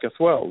bask as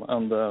well,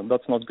 and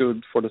that's not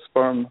good for the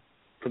sperm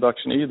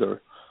production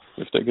either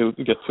if they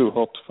get too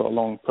hot for a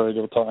long period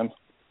of time.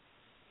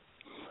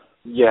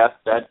 Yeah,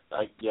 I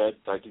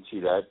can see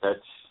that.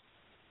 That's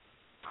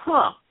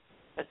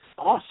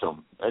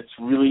awesome. That's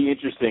really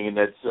interesting, and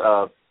and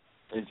so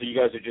you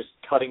guys are just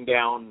cutting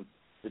down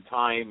the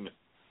time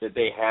that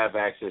they have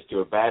access to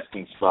a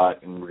basking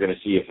spot, and we're going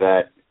to see if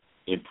that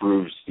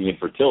improves the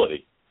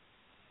infertility.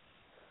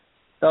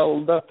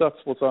 Well,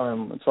 that's what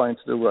I'm trying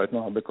to do right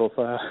now, because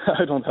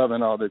I don't have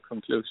another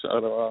conclusion, I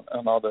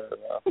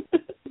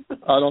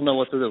don't know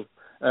what to do.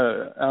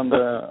 And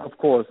of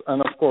course,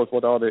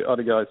 what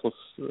other guys was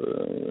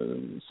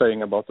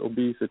saying about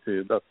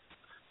obesity,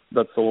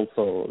 that's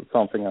also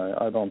something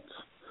I don't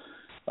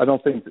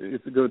think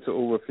it's good to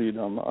overfeed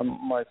them.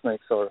 My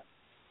snakes are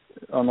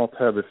not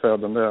heavy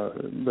fed, and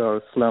they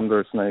are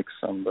slender snakes,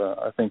 and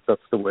I think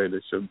that's the way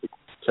they should be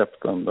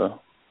kept and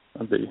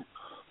be.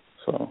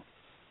 So.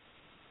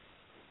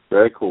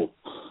 Very cool.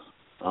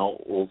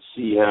 We'll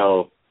see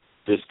how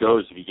this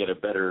goes. If you get a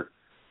better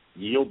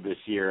yield this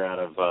year out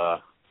of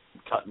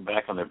cutting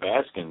back on their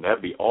basking,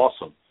 that'd be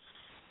awesome.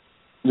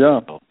 Yeah.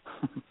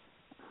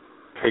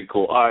 Very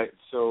cool. All right,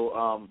 so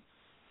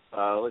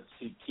let's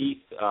see,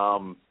 Keith.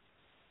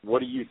 What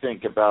do you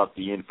think about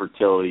the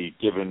infertility,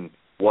 given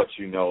what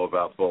you know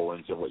about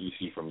Boelens and what you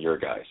see from your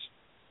guys?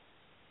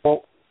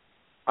 Well,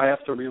 I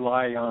have to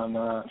rely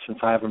on, since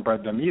I haven't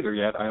bred them either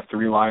yet, I have to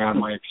rely on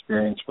my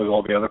experience with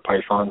all the other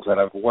pythons that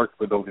I've worked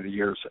with over the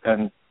years.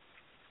 And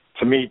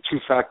to me, two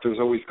factors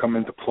always come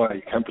into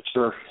play: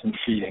 temperature and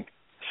feeding.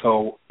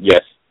 So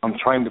yes, I'm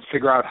trying to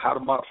figure out how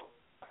to modify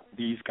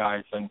these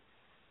guys, and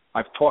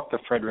I've talked to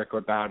Frederick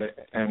about it,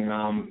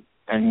 and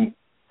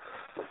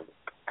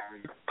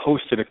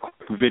posted a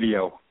quick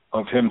video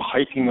of him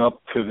hiking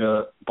up to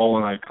the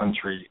Boeleni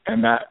country,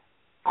 and that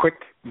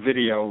quick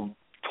video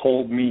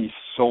told me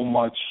so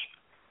much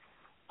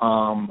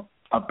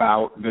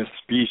about this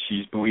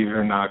species, believe it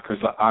or not,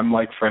 because I'm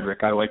like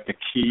Frederick. I like to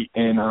key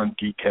in on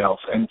details,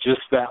 and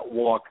just that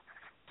walk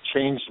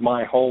changed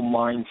my whole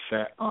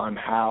mindset on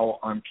how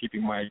I'm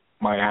keeping my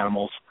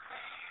animals.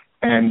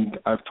 And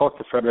I've talked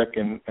to Frederick,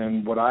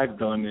 and what I've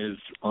done is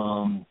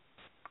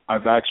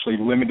I've actually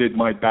limited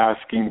my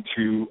basking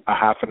to a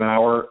half an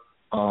hour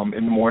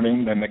in the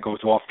morning, then it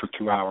goes off for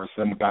 2 hours,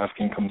 then the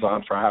basking comes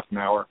on for half an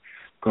hour,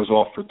 goes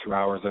off for 2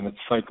 hours, and it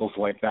cycles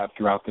like that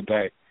throughout the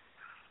day.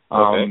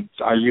 Okay.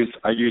 I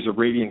use a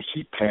radiant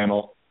heat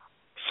panel,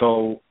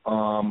 so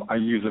I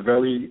use a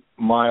very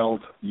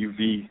mild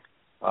UV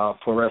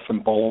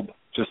fluorescent bulb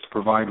just to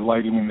provide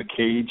lighting in the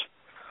cage,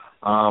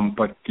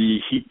 but the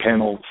heat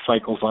panel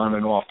cycles on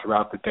and off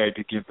throughout the day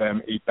to give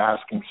them a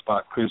basking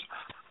spot, because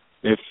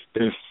if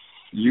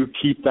you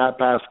keep that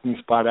basking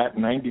spot at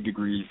 90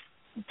 degrees,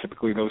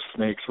 typically those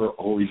snakes are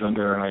always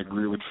under, and I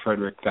agree with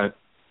Frederick that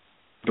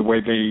the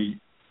way they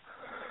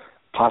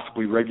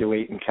possibly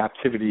regulate in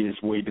captivity is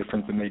way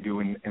different than they do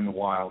in the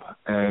wild.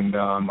 And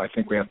I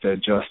think we have to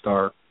adjust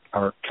our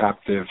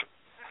captive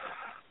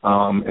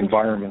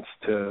environments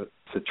to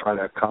try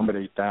to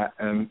accommodate that.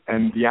 And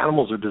the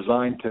animals are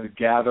designed to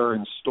gather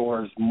and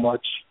store as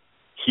much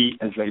heat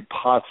as they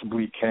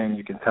possibly can.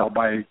 You can tell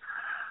by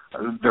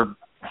their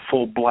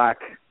full black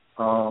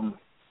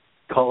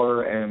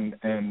color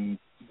and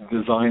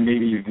design,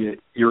 maybe the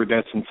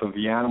iridescence of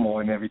the animal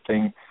and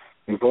everything.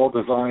 It's all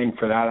designed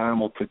for that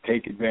animal to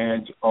take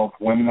advantage of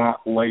when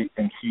that light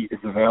and heat is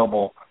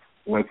available.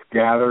 Let's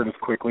gather it as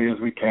quickly as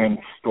we can,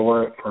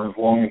 store it for as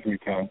long as we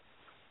can.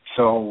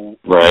 So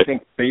right. I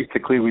think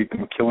basically we've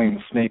been killing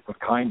the snake with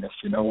kindness.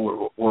 You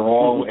know, we're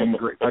all in.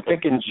 I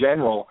think in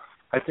general,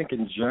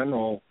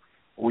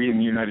 we in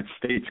the United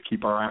States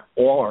keep all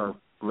our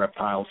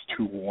reptiles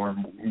too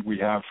warm. We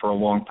have for a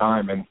long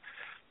time,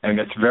 and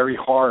it's very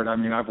hard. I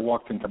mean, I've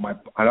walked into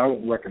I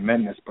don't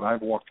recommend this, but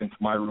I've walked into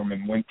my room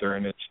in winter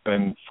and it's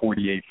been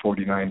 48,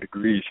 49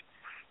 degrees.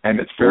 And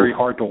it's very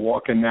hard to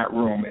walk in that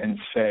room and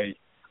say,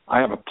 I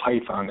have a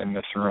python in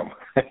this room,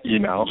 you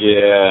know?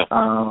 Yeah.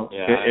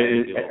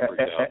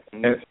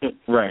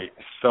 Right.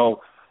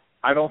 So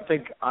I don't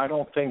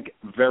think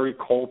very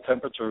cold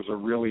temperatures are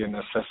really a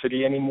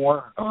necessity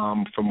anymore.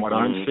 From what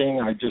I'm seeing,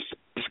 I just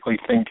basically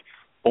think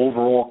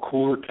overall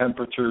cooler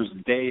temperatures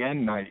day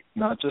and night,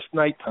 not just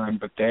nighttime,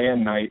 but day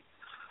and night,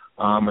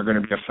 are going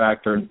to be a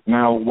factor.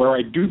 Now, where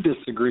I do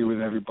disagree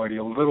with everybody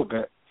a little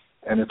bit,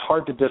 and it's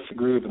hard to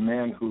disagree with a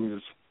man who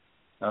has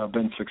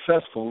been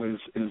successful,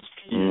 is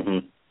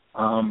feeding.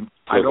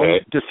 I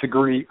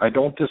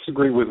don't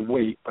disagree with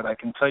weight, but I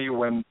can tell you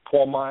when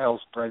Paul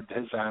Miles bred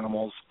his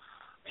animals,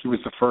 he was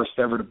the first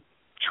ever to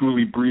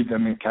truly breed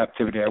them in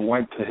captivity. I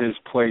went to his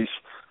place,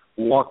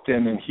 walked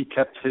in, and he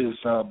kept his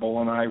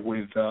bull and I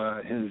with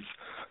his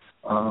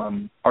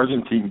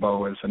Argentine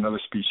boas, another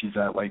species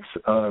that likes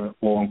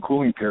long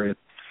cooling period.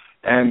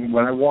 And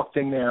when I walked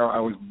in there, I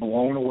was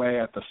blown away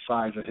at the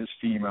size of his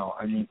female.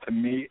 I mean, to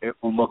me, it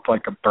looked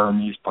like a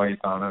Burmese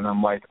python, and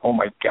I'm like, oh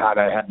my God,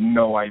 I had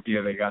no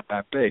idea they got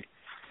that big.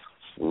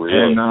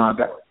 Really?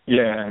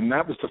 And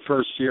that was the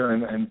first year,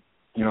 and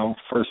you know,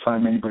 first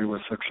time anybody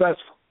was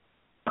successful.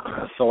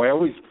 So I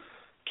always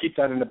keep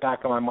that in the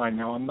back of my mind.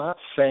 Now, I'm not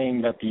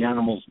saying that the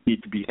animals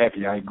need to be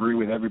heavy. I agree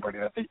with everybody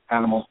that the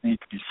animals need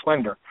to be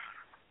slender.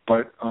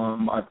 But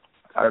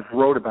I've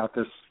wrote about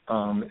this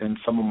in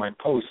some of my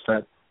posts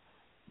that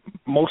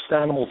most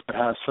animals that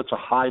have such a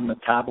high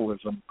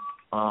metabolism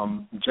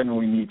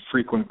generally need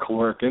frequent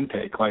caloric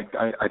intake. Like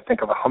I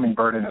think of a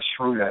hummingbird and a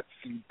shrew that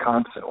feed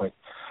constantly.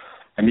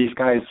 And these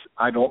guys,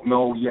 I don't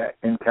know yet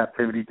in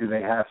captivity, do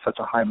they have such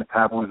a high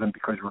metabolism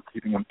because we're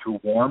keeping them too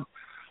warm,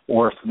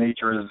 or if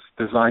nature has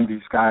designed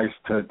these guys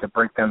to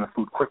break down the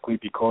food quickly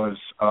because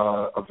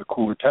of the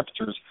cooler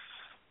temperatures.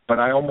 But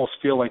I almost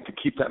feel like to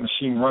keep that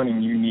machine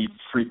running, you need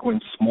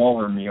frequent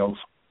smaller meals,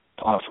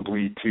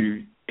 possibly,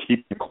 to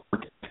keep the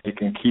caloric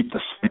intake and keep the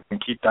sleep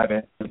and keep that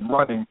engine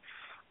running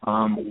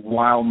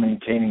while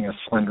maintaining a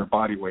slender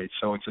body weight.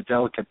 So it's a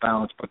delicate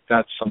balance, but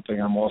that's something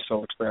I'm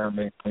also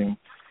experimenting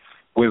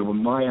with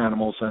my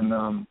animals. And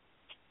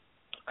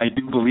I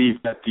do believe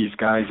that these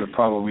guys are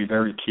probably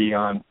very key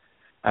on,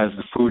 as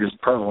the food is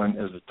prevalent,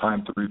 is the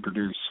time to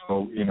reproduce.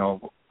 So, you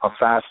know, a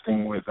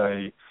fasting with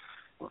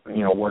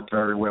worked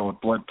very well with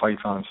blood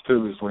pythons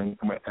too, is when,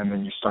 and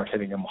then you start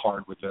hitting them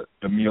hard with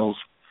the meals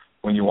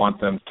when you want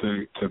them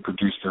to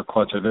produce their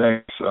clutch of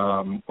eggs,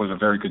 was a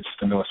very good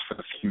stimulus for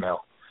the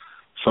female.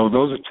 So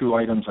those are two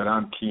items that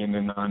I'm keying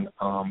in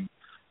on,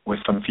 with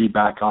some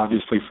feedback,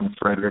 obviously, from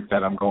Frederick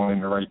that I'm going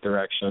in the right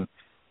direction.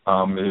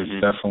 Is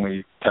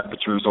definitely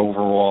temperatures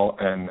overall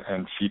and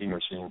feeding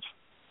machines.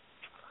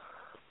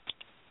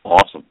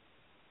 Awesome.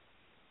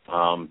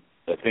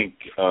 I think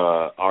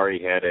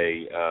Ari had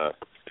a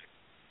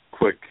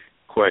quick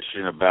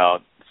question about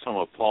some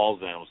of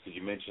Paul's animals, because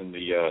you mentioned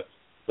the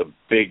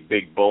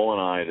big bull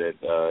and I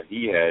that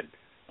he had.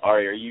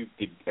 Ari,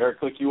 did Eric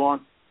click you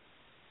on?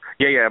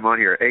 Yeah, I'm on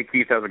here. Hey,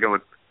 Keith, how's it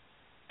going?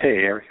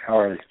 Hey, Eric, how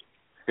are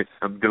you?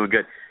 I'm doing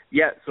good.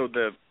 Yeah, so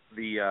the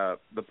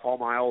Paul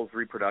Miles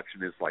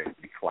reproduction is like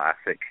the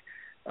classic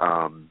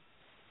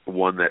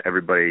one that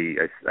everybody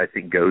I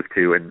think goes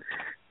to. And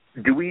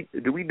do we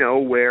know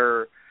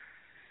where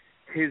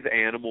his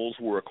animals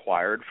were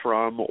acquired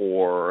from,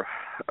 or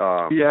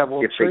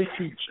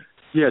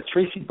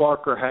Tracy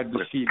Barker had to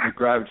feed the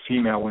gravid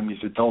female when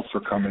these adults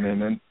were coming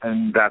in,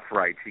 and that's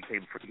right. He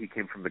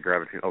came from the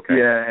gravid female. Okay.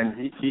 Yeah,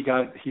 and he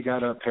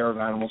got a pair of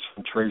animals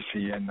from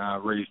Tracy and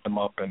raised them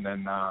up, and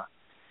then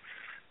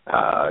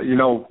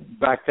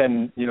back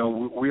then,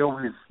 we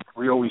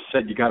always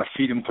said you got to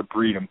feed them to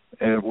breed them,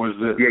 and it was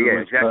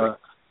exactly.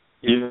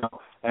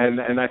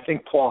 And I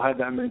think Paul had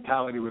that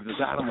mentality with his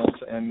animals,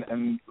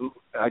 and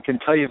I can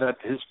tell you that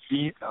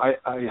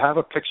I have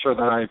a picture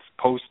that I've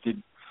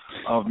posted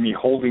of me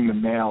holding the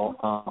male.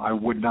 I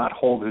would not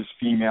hold his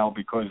female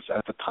because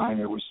at the time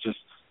it was just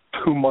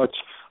too much.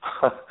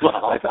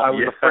 I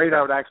was afraid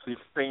I would actually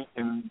faint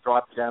and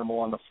drop the animal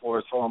on the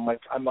floor. So I'm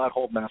like, I'm not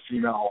holding that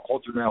female. I'll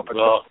hold your male. But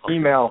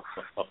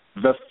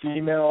the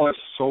female is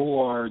so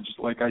large.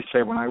 Like I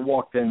say, when I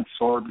walked in,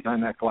 saw her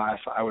behind that glass,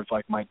 I was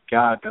like, my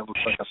God, that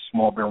looks like a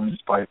small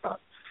Burmese python.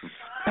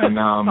 And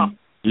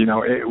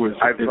it was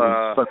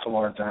such a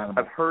large animal.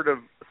 I've heard of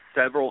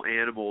several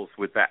animals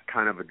with that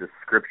kind of a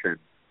description.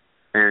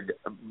 And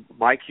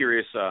my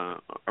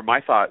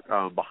thought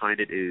behind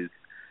it is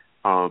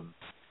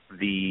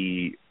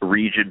the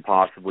region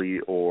possibly,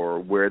 or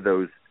where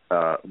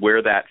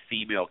that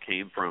female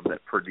came from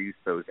that produced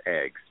those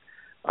eggs.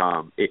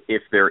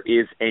 If there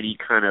is any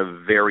kind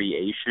of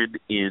variation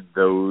in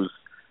those,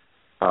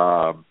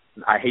 I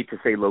hate to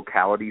say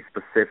locality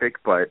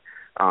specific, but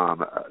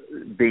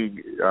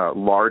being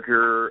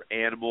larger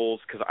animals,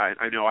 because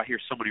I know I hear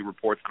so many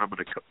reports, and I'm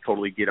going to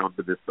totally get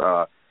onto this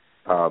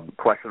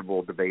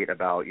questionable debate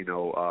about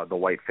the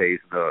white face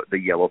and the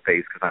yellow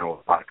face, because I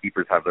know a lot of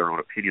keepers have their own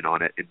opinion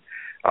on it, and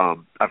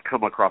I've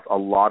come across a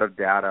lot of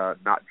data,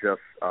 not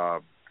just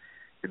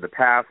in the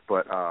past,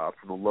 but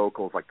from the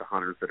locals, like the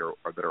hunters that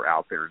are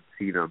out there and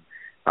see them,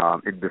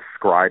 and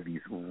describe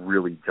these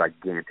really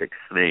gigantic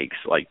snakes,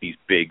 like these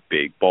big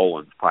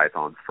Boelen's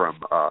pythons from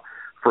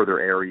further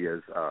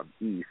areas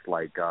east,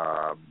 like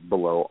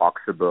below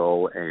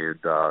Oxbow and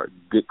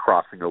get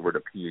crossing over to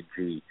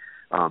PNG.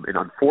 And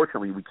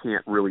unfortunately, we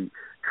can't really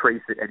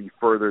trace it any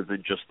further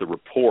than just the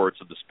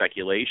reports and the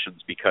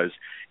speculations, because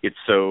it's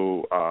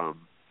so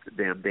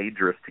damn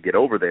dangerous to get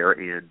over there,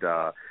 and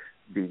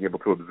being able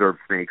to observe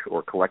snakes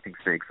or collecting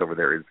snakes over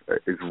there is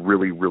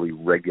really, really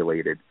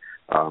regulated.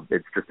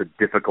 It's just a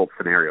difficult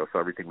scenario. So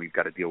everything we've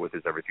got to deal with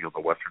is everything on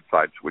the western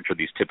side, which are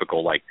these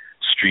typical, like,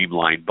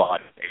 streamlined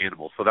body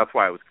animals. So that's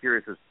why I was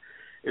curious as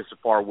to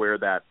far where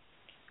that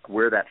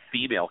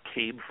female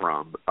came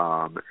from,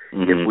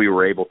 if we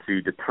were able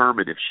to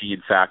determine if she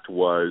in fact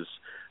was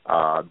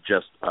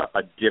just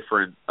a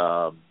different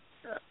an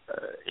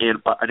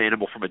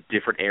animal from a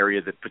different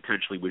area that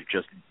potentially was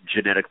just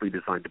genetically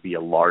designed to be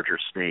a larger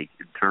snake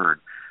in turn,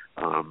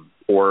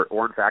 or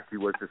in fact he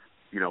was just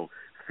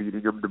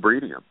feeding them to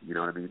breeding them. You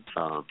know what I mean?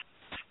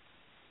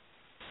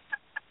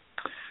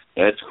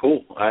 That's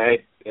cool.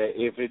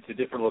 If it's a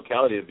different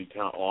locality, it'd be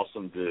kind of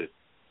awesome to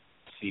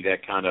see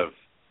that kind of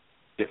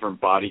different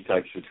body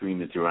types between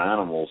the two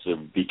animals. It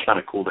would be kind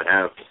of cool to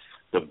have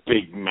the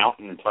big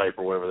mountain type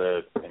or whatever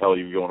the hell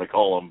you want to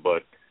call them,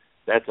 but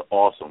that's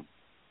awesome.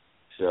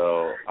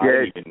 So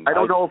I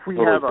don't know if we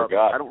have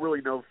I don't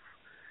really know.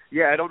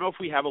 I don't know if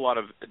we have a lot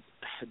of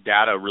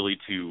data really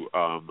to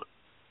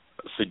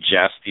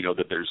suggest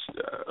that there's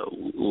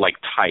like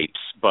types,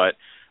 but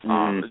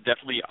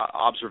definitely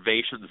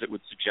observations that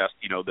would suggest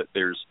that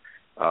there's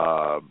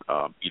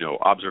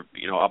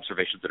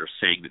observations that are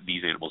saying that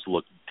these animals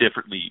look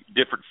different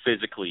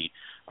physically,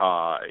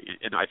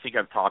 and I think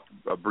I've talked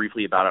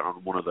briefly about it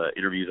on one of the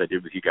interviews I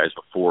did with you guys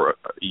before a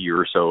year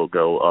or so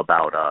ago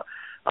about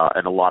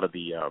and a lot of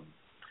the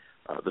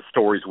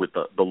stories with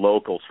the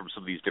locals from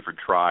some of these different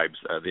tribes.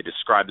 They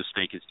describe the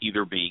snake as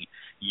either being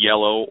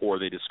yellow or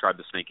they describe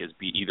the snake as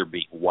either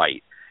being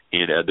white.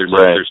 And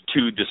there's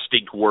two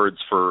distinct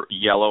words for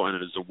yellow, and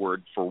there's a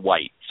word for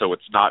white. So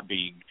it's not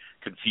being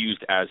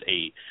confused as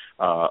a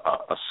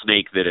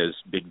snake that has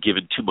been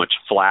given too much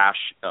flash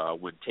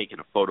when taken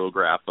a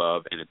photograph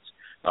of, and it's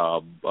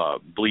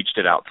bleached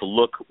it out to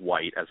look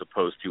white, as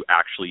opposed to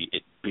actually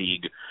it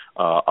being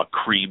a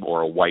cream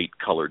or a white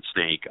colored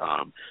snake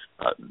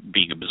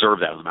being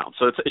observed out of the mountain.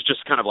 So it's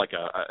just kind of like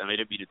and I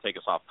didn't mean to take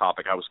us off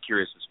topic. I was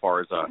curious as far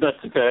as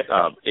that's okay.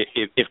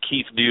 If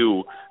Keith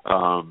knew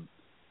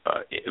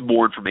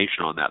more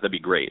information on that, that'd be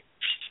great.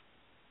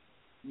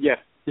 Yeah,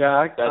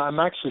 I'm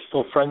actually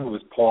still friends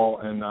with Paul,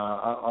 and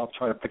I'll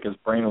try to pick his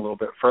brain a little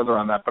bit further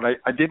on that. But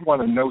I did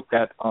want to note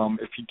that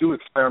if you do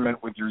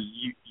experiment with your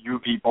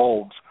UV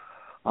bulbs,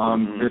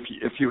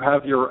 if you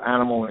have your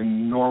animal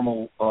in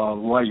normal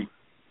light,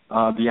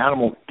 the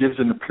animal gives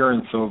an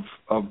appearance of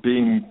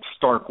being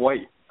stark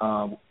white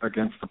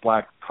against the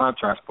black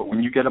contrast. But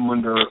when you get them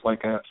under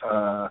like a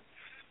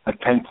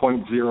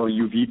 10.0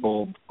 UV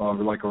bulb,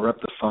 like a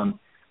Reptisun,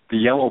 the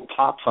yellow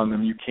pops on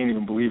them. You can't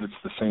even believe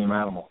it's the same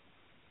animal.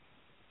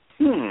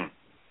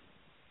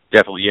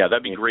 Definitely, yeah.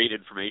 That'd be great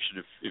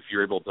information if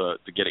you're able to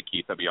get it,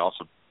 Keith. That'd be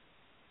awesome.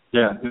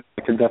 Yeah,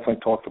 I can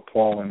definitely talk to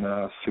Paul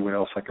and see what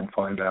else I can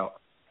find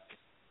out.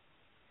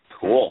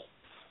 Cool.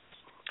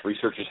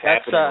 Research is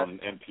happening on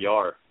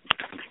NPR.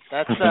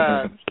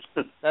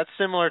 That's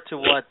similar to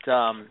what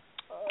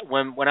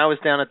when I was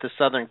down at the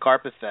Southern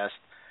Carpet Fest,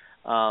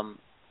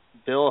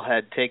 Bill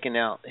had taken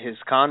out his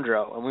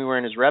chondro, and we were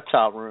in his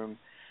reptile room,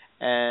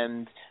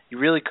 and you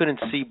really couldn't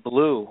see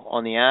blue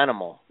on the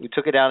animal. We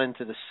took it out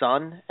into the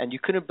sun, and you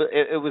couldn't.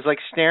 It was like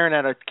staring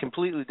at a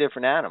completely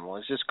different animal.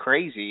 It's just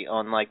crazy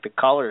on like the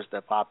colors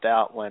that popped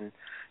out when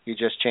you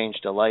just changed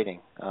the lighting.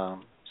 So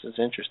it's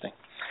interesting.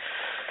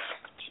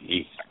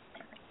 Jeez.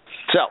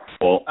 So,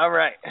 all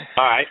right.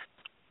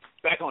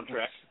 Back on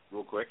track,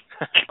 real quick.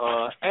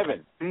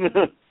 Evan,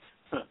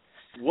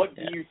 what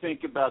do you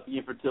think about the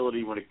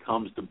infertility when it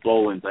comes to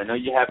Boelens? I know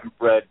you haven't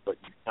bred, but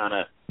you kind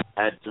of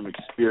had some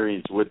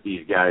experience with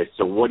these guys.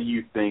 So what do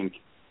you think,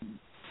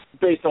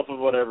 based off of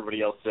what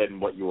everybody else said and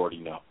what you already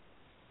know?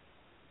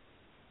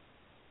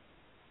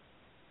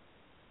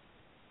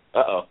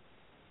 Uh-oh.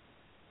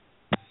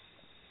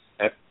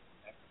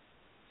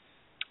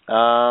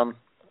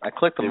 I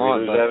clicked them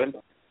on. Evan?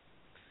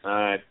 All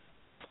right.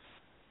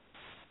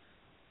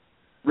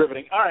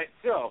 Riveting. All right,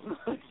 so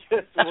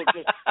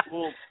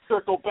we'll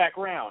circle back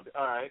round.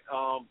 All right.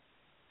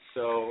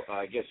 So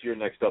I guess you're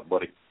next up,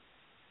 buddy.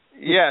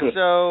 Yeah.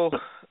 So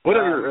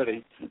whenever you're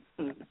ready.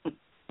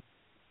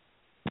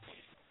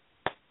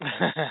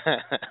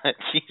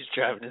 He's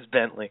driving his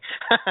Bentley.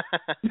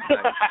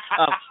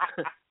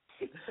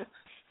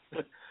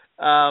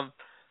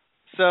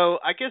 So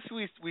I guess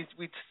we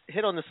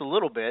hit on this a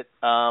little bit,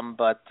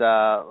 but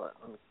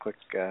let me click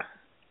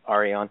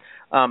Ari on.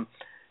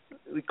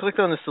 We clicked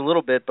on this a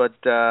little bit, but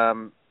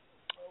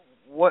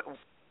what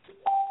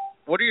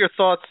are your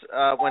thoughts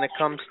when it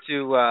comes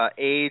to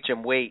age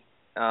and weight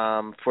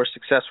for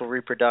successful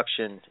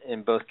reproduction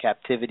in both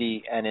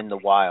captivity and in the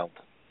wild?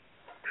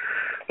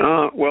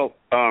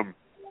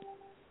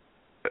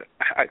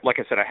 Like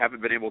I said, I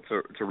haven't been able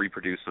to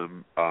reproduce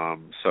them.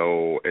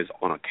 So, as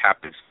on a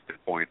captive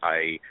standpoint,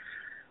 I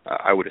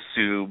would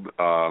assume,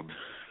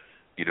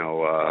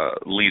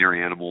 leaner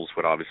animals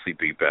would obviously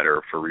be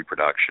better for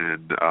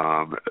reproduction.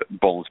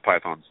 Boneless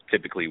pythons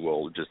typically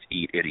will just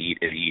eat and eat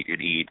and eat and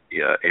eat,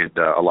 and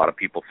a lot of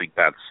people think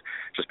that's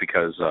just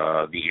because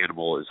the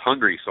animal is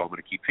hungry, so I'm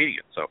going to keep feeding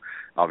it. So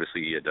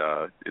obviously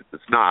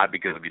it's not,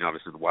 because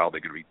obviously in the wild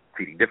they're going to be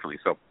feeding differently.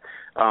 So,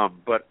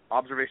 but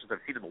observations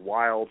I've seen in the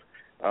wild,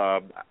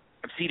 I've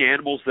seen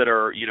animals that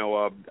are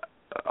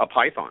a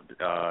python.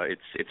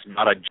 It's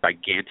not a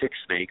gigantic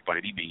snake by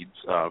any means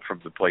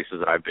from the places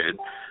that I've been,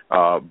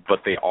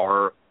 but they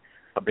are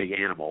a big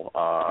animal.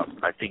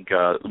 I think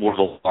one of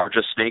the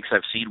largest snakes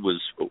I've seen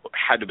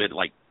had to have been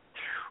I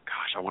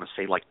want to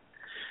say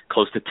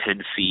close to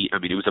 10 feet.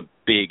 It was a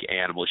big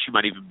animal. She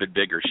might even been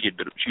bigger. She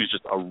was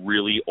just a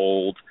really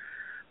old,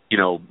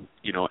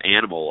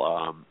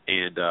 animal,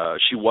 and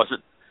she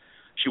wasn't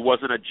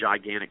a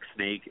gigantic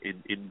snake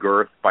in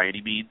girth by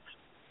any means.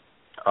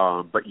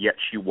 But yet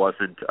she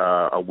wasn't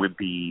a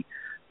wimpy,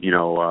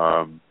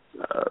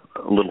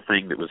 little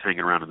thing that was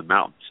hanging around in the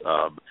mountains.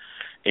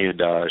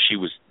 And she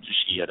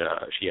had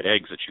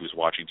eggs that she was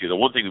watching too. The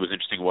one thing that was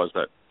interesting was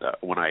that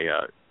when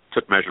I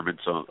took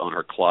measurements on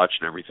her clutch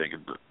and everything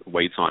and the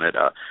weights on it,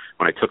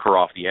 when I took her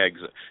off the eggs,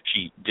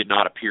 she did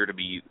not appear to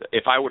be.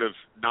 If I would have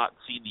not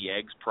seen the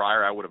eggs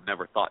prior, I would have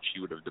never thought she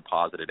would have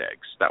deposited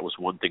eggs. That was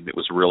one thing that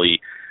was really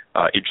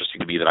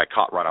interesting to me that I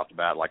caught right off the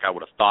bat. I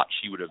would have thought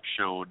she would have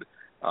shown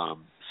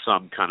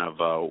some kind of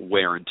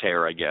wear and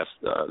tear, I guess,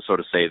 so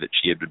to say, that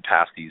she had been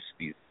past these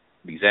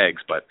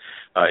eggs, but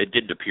it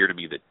didn't appear to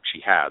me that she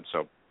had.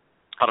 So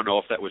I don't know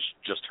if that was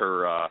just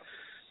her,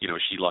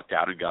 she lucked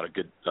out and got a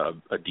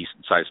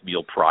decent sized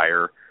meal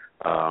prior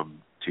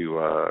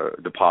to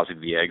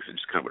depositing the eggs and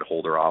just kind of would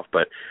hold her off.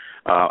 But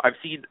I've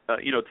seen,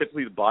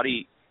 typically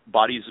the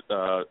body's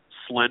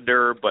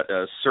slender, but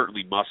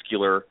certainly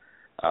muscular.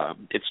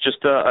 It's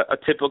just a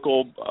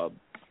typical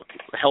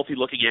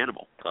healthy-looking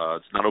animal.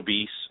 It's not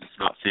obese. It's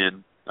not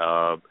thin.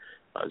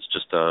 It's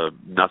just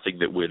nothing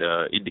that would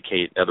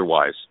indicate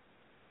otherwise.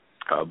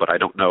 But I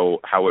don't know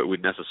how it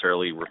would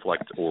necessarily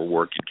reflect or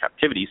work in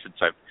captivity, since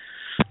I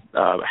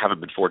haven't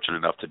been fortunate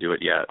enough to do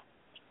it yet.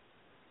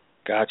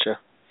 Gotcha.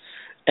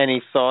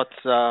 Any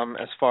thoughts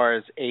as far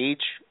as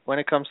age when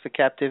it comes to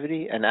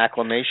captivity and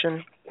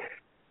acclimation?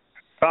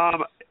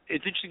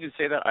 It's interesting to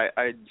say that.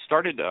 I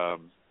started a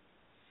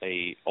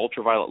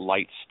ultraviolet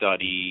light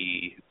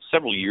study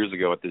several years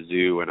ago at the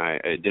zoo, and I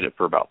did it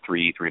for about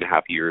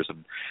 3.5 years.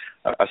 And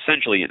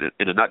essentially,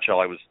 in a nutshell,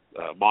 I was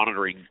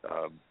monitoring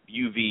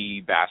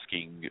UV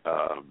basking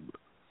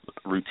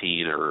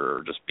routine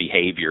or just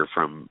behavior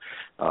from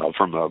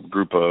a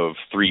group of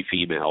 3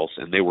 females,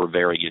 and they were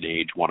varying in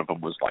age. One of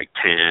them was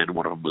 10,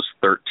 one of them was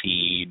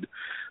 13,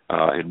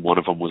 and one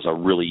of them was a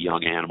really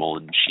young animal,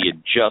 and she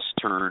had just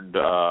turned,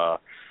 I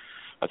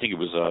think it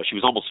was, she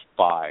was almost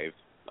 5.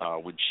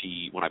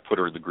 When I put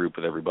her in the group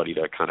with everybody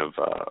to kind of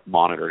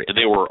monitor it, and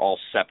they were all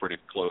separate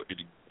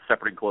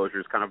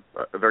enclosures, kind of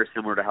very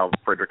similar to how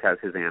Frederick has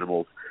his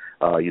animals.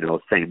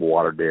 Same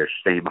water dish,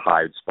 same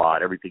hide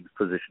spot, everything's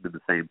positioned in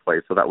the same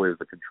place. So that way it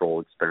was a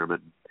control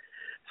experiment.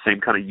 Same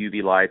kind of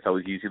UV lights. I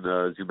was using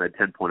the Zoom Ed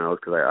 10.0s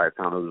because I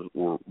found those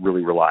were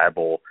really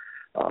reliable.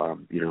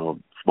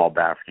 Small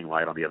basking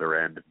light on the other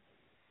end.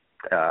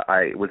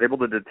 I was able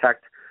to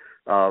detect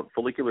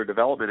follicular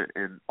development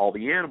in all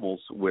the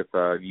animals with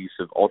use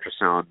of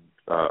ultrasound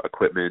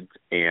equipment,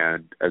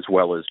 and as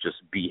well as just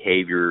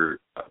behavior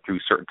through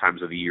certain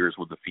times of the years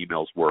when the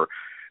females were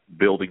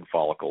building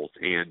follicles.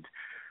 And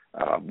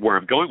where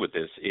I'm going with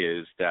this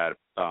is that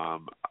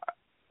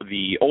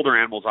the older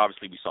animals,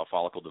 obviously, we saw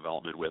follicle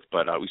development with,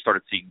 but we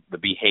started seeing the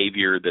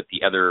behavior that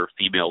the other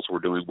females were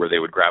doing, where they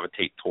would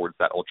gravitate towards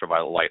that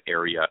ultraviolet light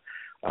area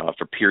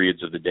for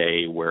periods of the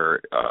day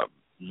where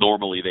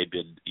normally they'd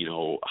been,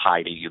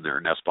 hiding in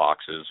their nest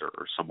boxes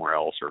or somewhere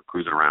else or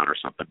cruising around or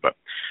something, but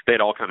they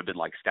had all kind of been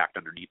stacked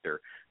underneath their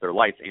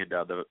lights. And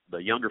the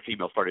younger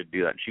female started to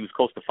do that. And she was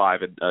close to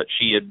 5, and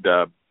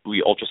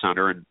we ultrasound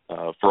her, and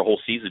for a whole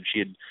season she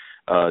had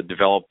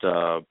developed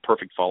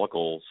perfect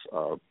follicles,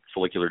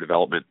 follicular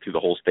development through the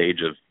whole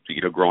stage of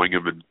growing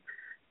them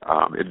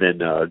and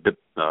then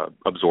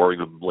absorbing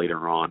them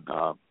later on.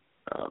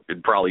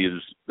 It probably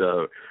is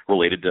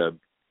related to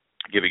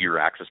giving her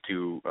access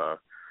to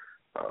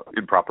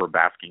improper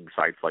basking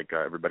sites like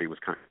everybody was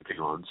kind of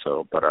getting on.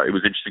 So, but it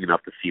was interesting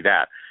enough to see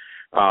that.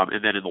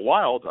 And then in the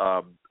wild,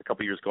 a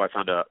couple of years ago, I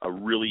found a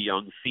really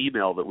young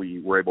female that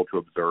we were able to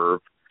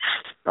observe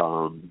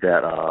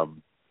that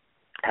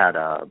had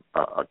a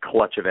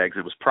clutch of eggs.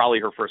 It was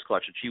probably her first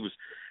clutch, and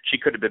she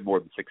could have been more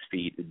than 6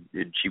 feet,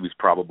 and she was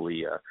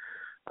probably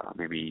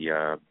maybe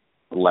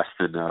less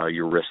than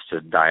your wrist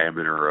in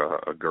diameter,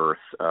 a girth,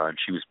 and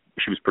she was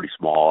pretty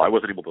small.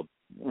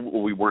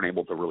 We weren't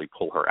able to really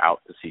pull her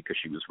out to see because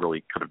she was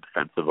really kind of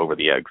defensive over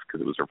the eggs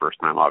because it was her first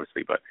time,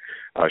 obviously, but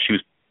she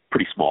was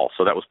pretty small,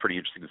 so that was pretty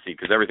interesting to see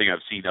because everything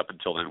I've seen up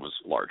until then was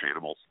large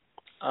animals.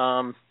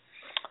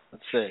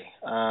 Let's see.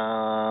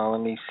 Let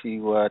me see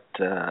what.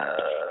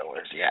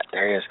 Where's he at?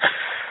 There he is.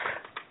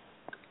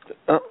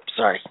 Oh,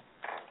 sorry.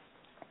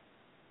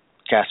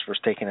 Casper's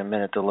taking a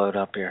minute to load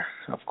up here,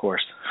 of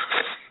course.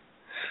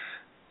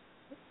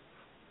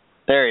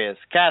 There he is.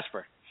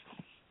 Casper.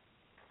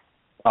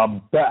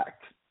 I'm back.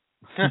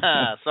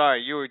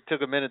 Sorry,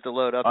 took a minute to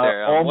load up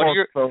there. What are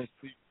your...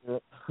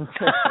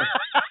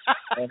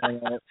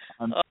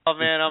 Oh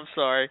man, I'm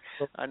sorry.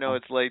 I know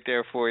it's late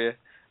there for you.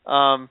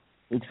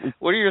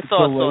 What are your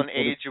thoughts on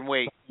age and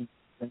weight?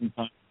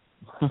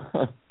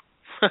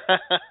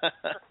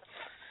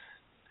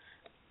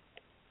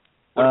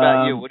 What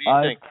about you? What do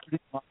you think?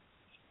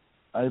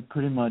 I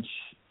pretty much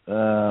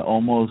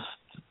almost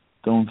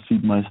don't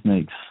feed my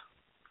snakes.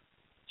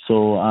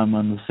 So I'm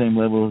on the same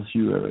level as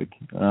you, Eric.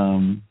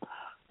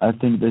 I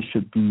think they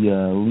should be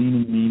lean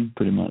and mean,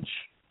 pretty much.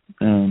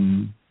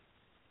 Can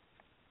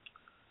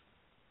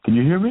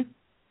you hear me?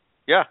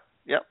 Yeah.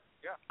 Yep.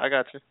 Yeah. I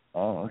got you.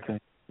 Oh, okay.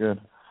 Good.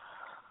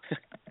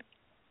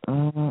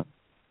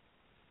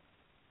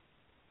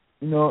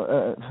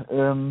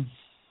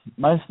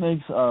 My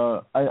snakes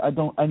are.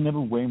 I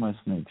never weigh my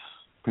snakes.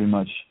 Pretty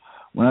much,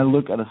 when I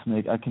look at a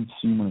snake, I can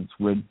see when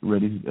it's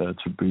ready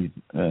to breed.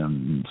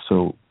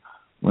 So,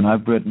 when I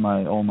bred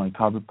all my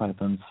carpet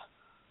pythons,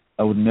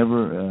 I would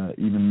never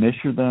even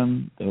measure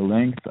them, their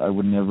length. I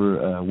would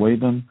never weigh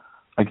them.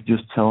 I could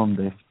just tell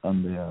them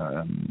on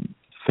their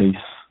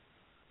face.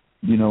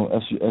 You know,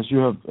 as you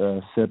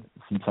have said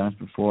sometimes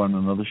before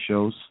on other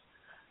shows,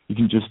 you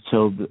can just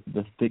tell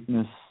the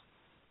thickness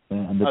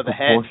and the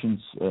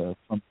proportions from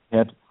the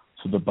head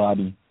to the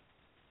body.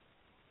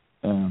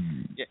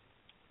 Yeah.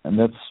 And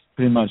that's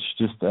pretty much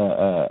just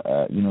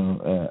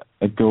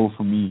a goal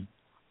for me.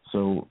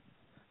 So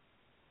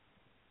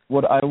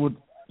what I would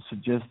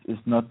suggest is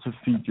not to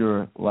feed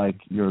your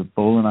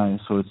Boeleni,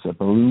 so it's a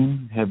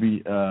balloon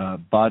heavy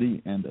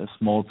body and a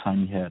small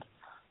tiny head.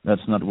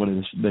 That's not what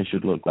they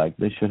should look like.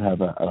 They should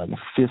have a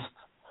fist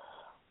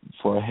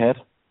for a head,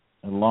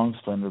 a long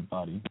slender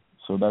body.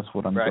 So that's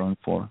what I'm going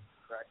for.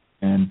 Right.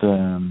 And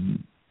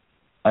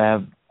I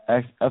have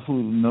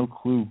absolutely no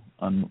clue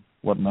on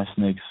what my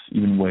snakes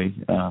even weigh.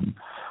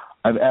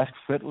 I've asked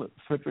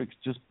Frederick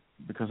just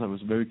because I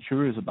was very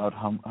curious about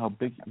how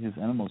big his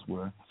animals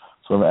were.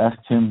 So I've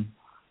asked him,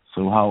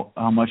 so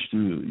how much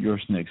do your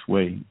snakes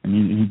weigh? And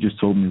he just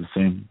told me the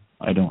same.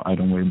 I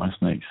don't weigh my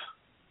snakes.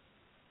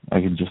 I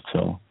can just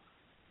tell.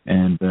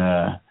 And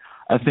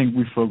I think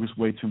we focus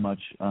way too much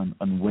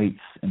on weights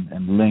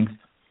and length,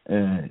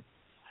 as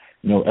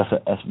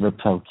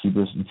reptile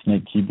keepers and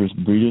snake keepers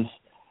and breeders.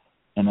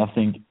 And I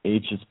think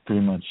age is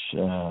pretty much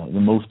the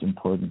most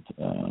important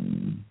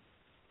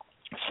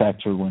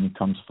factor when it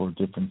comes for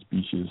different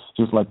species.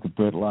 Just like the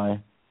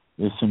bredli,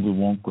 they simply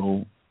won't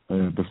go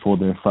before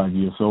they're 5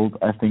 years old.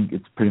 I think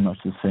it's pretty much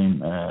the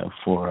same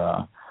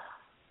for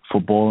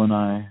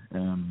Boeleni,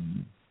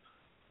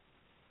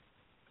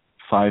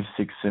 5,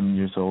 6, 7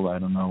 years old. I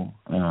don't know.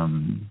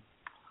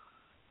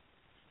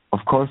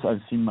 Of course,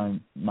 I've seen my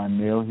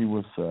male. He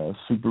was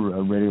super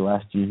ready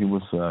last year. He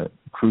was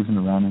cruising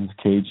around in his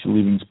cage,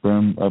 leaving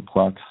sperm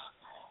plugs,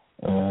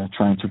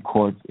 trying to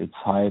court its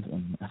height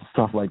and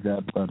stuff like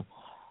that. But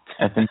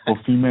I think for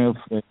females,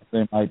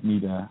 they might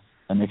need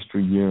an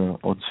extra year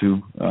or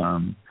two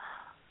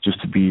just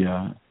to be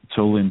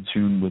totally in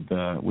tune with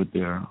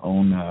their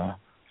own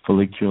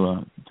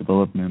follicular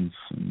developments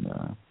and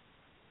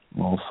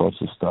all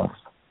sorts of stuff.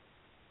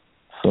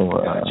 So,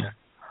 gotcha.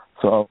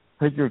 So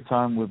take your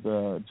time with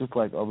just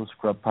like other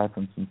scrub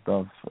pythons and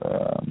stuff.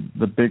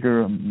 The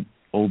bigger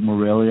old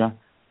Morelia,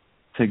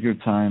 take your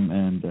time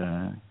and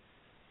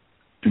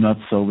do not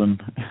sell them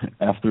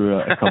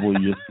after a couple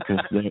of years because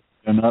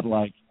they're not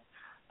like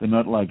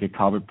a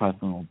carpet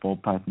python or ball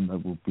python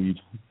that will breed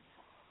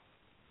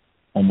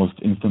almost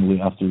instantly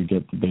after you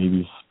get the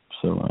babies.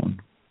 So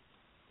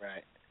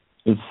right,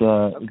 it's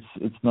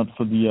not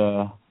for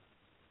the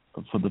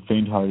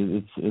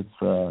faint-hearted. It's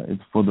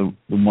for the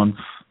ones,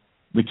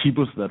 the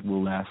keepers that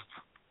will last.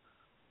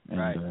 And,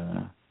 right.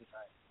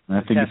 And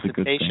I think it's a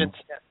good thing.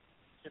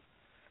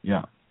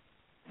 Yeah.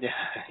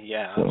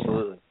 Yeah, so,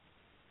 absolutely.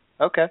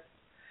 Okay.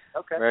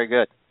 Very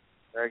good.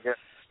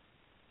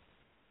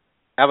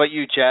 How about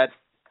you, Chad?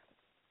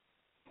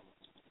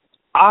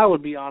 I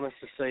would be honest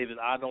to say that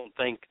I don't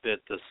think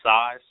that the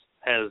size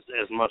has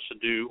as much to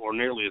do, or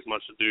nearly as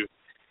much to do,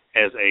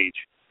 as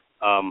age.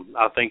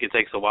 I think it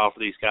takes a while for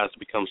these guys to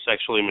become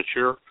sexually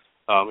mature,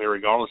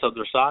 regardless of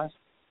their size.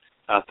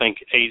 I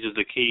think age is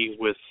the key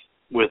with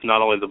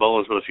not only the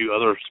Boelens, but a few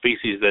other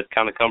species that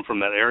kind of come from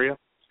that area.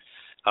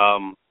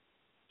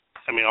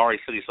 Ari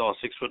said he saw a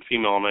 6-foot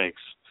female on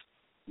eggs,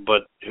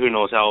 but who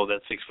knows how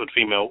that 6-foot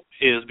female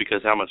is,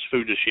 because how much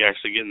food does she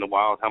actually get in the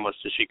wild? How much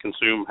does she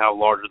consume? How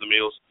large are the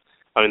meals?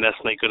 I mean, that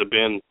snake could have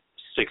been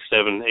 6,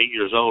 7, 8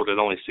 years old at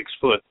only 6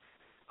 foot.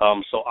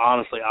 So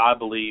honestly, I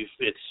believe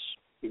it's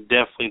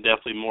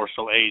definitely more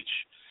so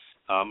age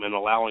and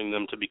allowing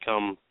them to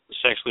become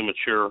sexually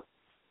mature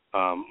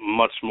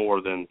much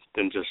more than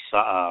just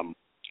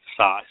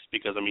size.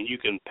 Because, I mean, you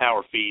can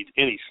power feed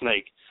any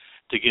snake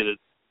to get it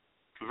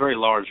very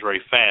large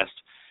very fast,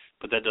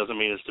 but that doesn't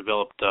mean it's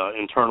developed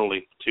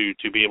internally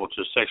to be able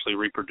to sexually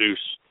reproduce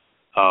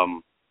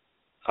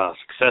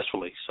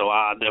successfully. So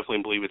I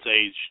definitely believe it's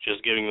age,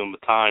 just giving them the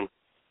time,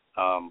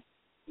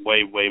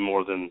 way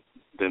more than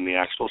the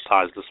actual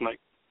size of the snake.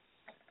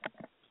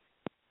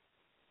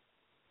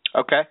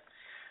 Okay.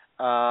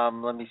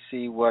 Let me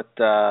see what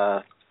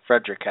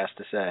Frederick has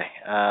to say.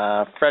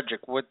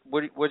 Frederick, what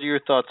are your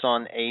thoughts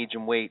on age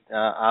and weight?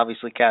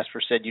 Obviously,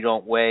 Casper said you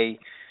don't weigh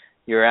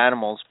your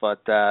animals,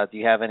 but do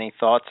you have any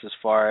thoughts as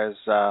far as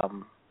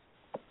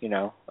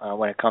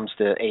when it comes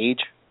to age?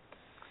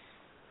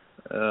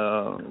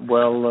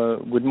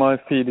 With my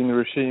feeding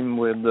regime,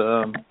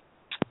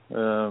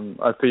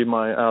 I feed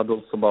my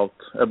adults about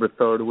every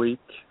third week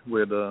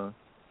with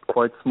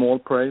quite small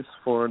praise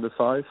for the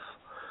size.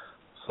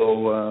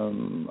 So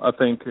I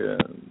think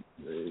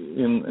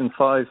in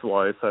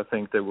size-wise, I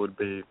think they would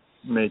be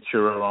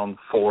mature around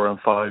 4 and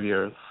 5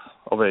 years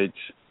of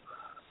age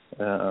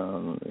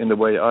in the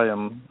way I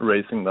am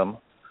raising them,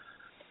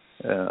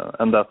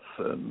 and about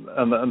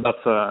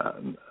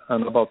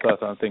that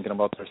I'm thinking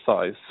about their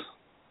size.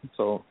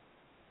 So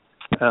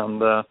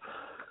and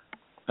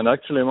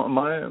actually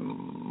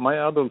my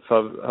adults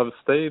have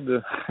stayed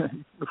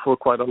for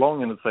quite a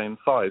long in the same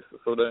size,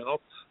 so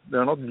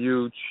they're not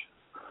huge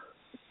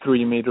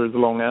 3 meters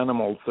long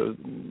animals,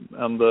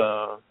 and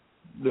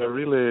they're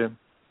really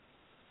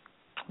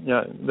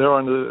they're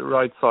on the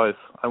right size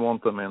I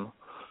want them in.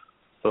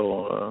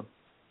 So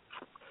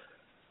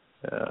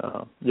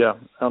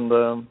and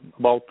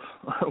about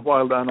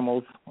wild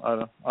animals,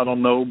 I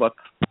don't know, but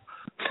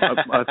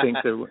I think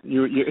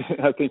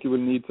I think you will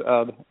need to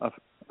add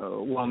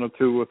 1 or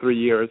 2 or 3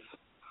 years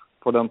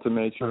for them to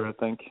mature. I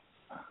think,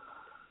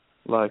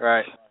 like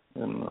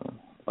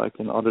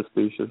in other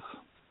species.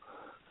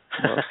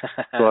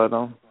 So I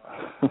don't.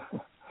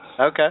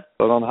 Okay.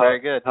 So I don't Very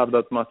good. have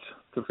that much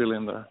to fill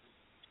in there.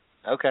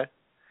 Okay.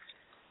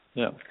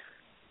 Yeah.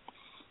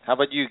 How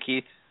about you,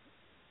 Keith?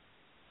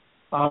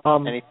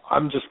 I'm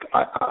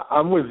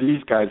with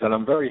these guys, and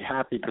I'm very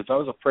happy because I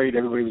was afraid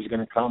everybody was going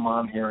to come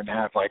on here and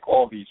have like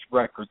all these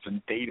records and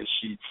data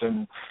sheets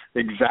and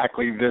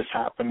exactly this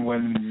happened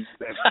when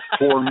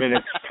 4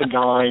 minutes to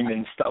 9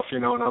 and stuff,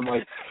 and I'm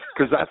like,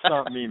 because that's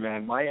not me,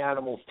 man. My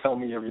animals tell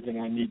me everything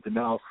I need to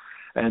know,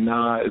 and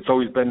it's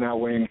always been that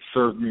way, and it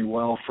served me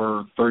well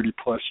for 30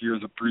 plus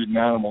years of breeding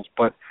animals.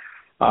 But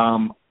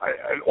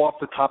off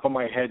the top of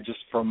my head, just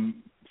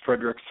from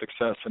Frederick's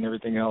success and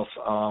everything else,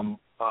 I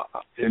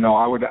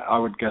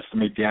would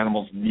guesstimate the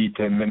animals need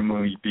to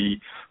minimally be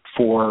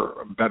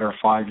 4, better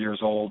 5 years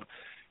old,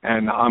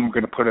 and I'm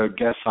going to put a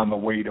guess on the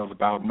weight of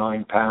about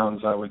 9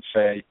 pounds, I would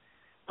say,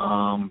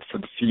 for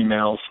the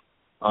females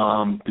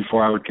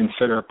before I would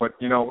consider it. But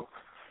you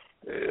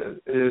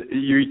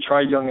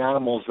try young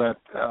animals that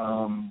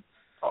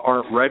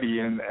aren't ready,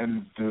 and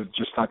they're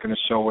just not going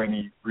to show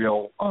any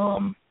real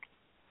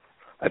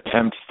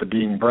attempts to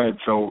being bred.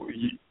 So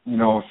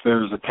if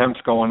there's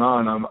attempts going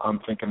on, I'm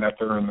thinking that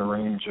they're in the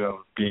range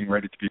of being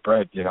ready to be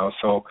bred.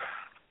 So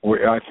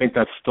I think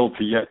that's still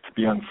yet to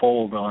be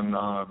unfold on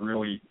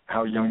really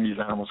how young these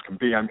animals can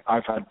be.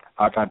 I've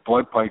had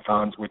blood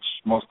pythons, which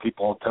most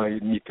people will tell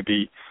you need to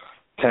be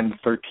 10 to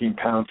 13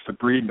 pounds to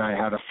breed, and I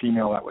had a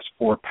female that was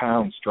 4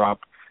 pounds drop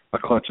a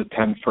clutch of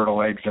 10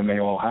 fertile eggs, and they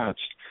all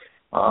hatched.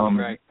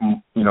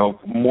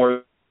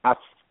 More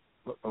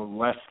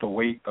less the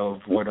weight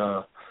of what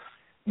a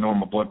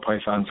normal blood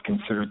python is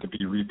considered to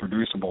be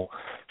reproducible.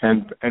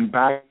 And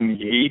back in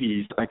the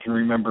 80s, I can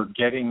remember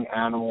getting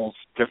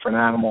different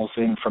animals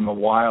in from the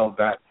wild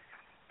that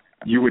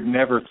you would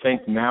never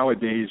think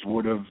nowadays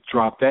would have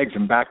dropped eggs.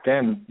 And back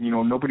then,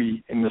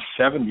 nobody in the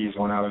 70s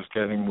when I was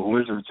getting the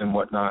lizards and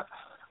whatnot,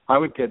 I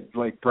would get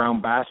like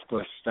brown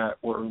basilisk that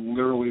were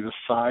literally the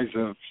size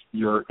of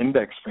your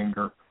index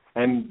finger,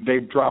 and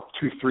they'd drop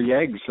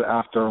 2-3 eggs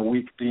after a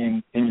week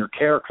being in your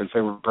care because they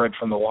were bred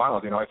from the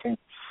wild. I think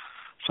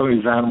some of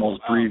these animals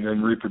breed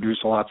and reproduce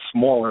a lot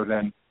smaller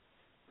than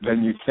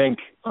you think,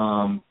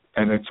 and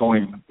it's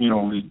only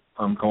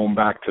I'm going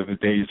back to the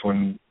days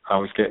when I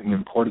was getting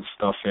imported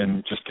stuff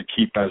in just to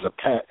keep as a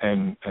pet,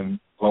 and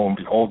lo and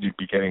behold, you'd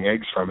be getting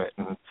eggs from it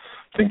and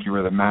think you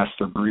were the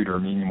master breeder.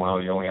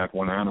 Meanwhile, you only had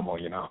one animal,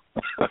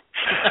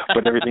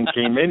 But everything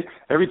came in.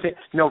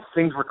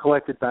 Things were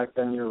collected back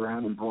then year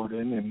round and brought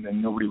in,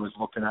 and nobody was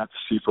looking at to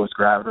see if it was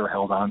gravid or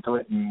held onto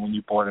it. And when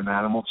you bought an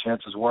animal,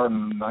 chances were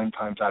 9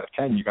 times out of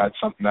 10 you got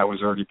something that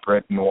was already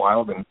bred in the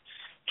wild and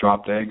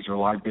dropped eggs or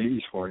live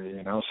babies for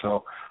you.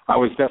 So I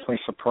was definitely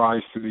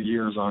surprised through the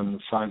years on the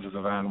sizes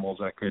of animals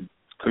that could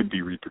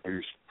be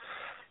reproduced.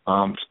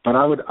 But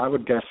I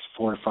would guess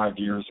 4 to 5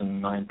 years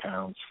and 9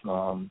 pounds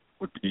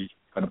would be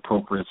an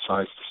appropriate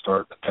size to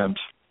start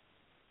attempts.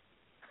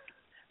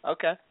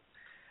 Okay.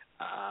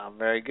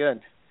 Very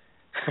good.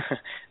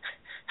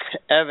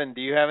 Evan,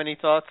 do you have any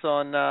thoughts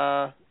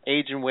on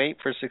age and weight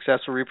for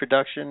successful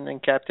reproduction in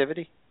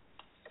captivity?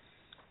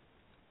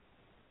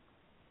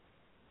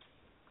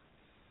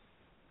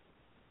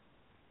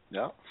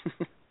 No.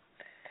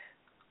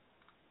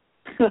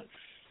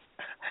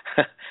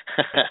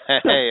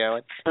 Hey,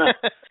 Owen.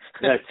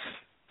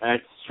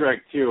 That's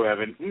strike 2,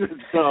 Evan.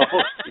 So.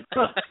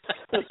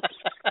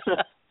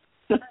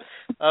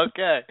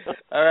 Okay.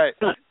 All right.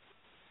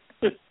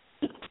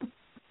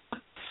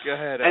 Go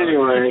ahead, Owen.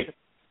 Anyway,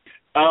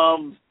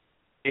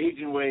 age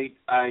and weight.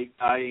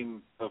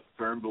 I'm a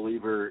firm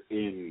believer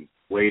in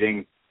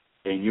waiting,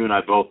 and you and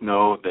I both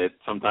know that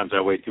sometimes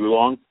I wait too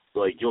long.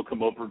 Like, you'll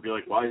come over and be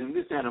like, why isn't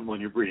this animal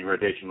in your breeding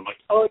rotation? I'm like,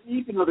 oh, it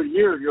needs another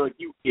year. You're like,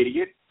 you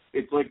idiot.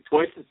 It's like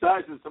twice the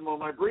size of some of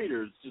my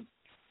breeders. Just,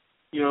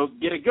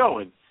 get it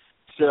going.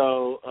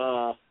 So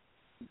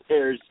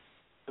there's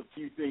a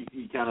few things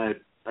you kind of,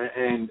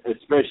 and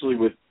especially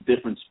with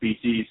different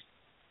species,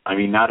 I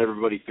mean, not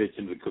everybody fits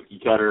into the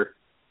cookie cutter.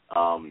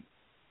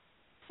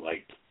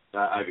 Like,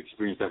 I've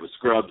experienced that with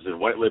scrubs and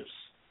white lips,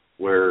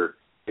 where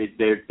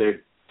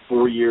they're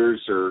 4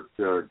 years or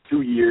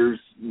 2 years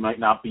might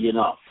not be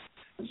enough.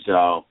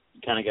 So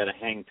you kind of got to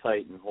hang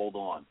tight and hold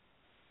on.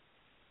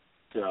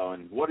 So,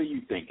 and what do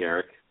you think,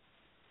 Eric?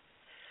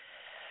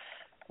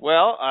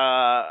 Well,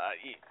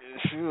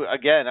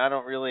 again, I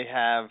don't really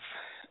have,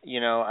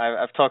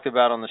 I've talked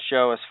about on the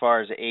show as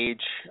far as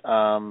age.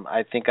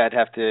 I think I'd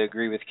have to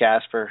agree with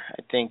Casper.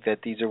 I think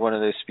that these are one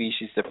of those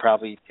species that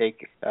probably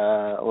take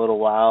a little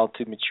while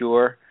to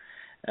mature.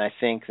 And I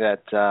think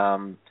that,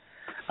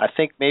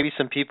 maybe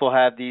some people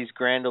have these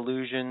grand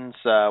illusions,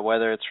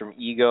 whether it's from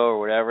ego or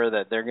whatever,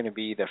 that they're going to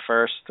be the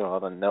first. Well,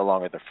 they're no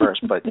longer the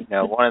first, but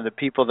one of the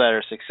people that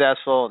are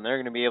successful, and they're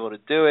going to be able to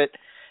do it.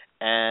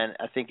 And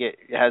I think it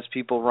has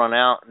people run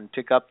out and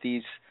pick up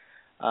these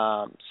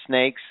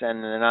snakes,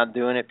 and they're not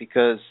doing it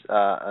because,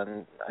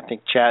 and I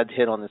think Chad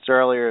hit on this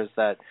earlier, is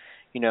that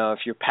if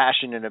you're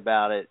passionate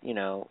about it,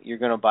 you're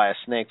going to buy a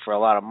snake for a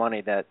lot of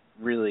money that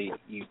really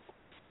the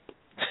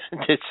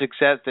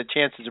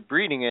chances of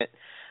breeding it.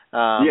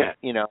 Are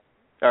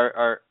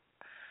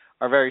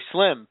very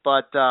slim,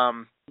 but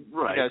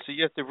right. So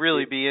you have to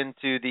really be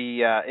into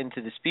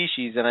the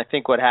species, and I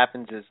think what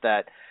happens is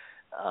that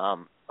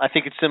I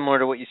think it's similar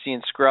to what you see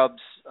in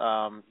scrubs.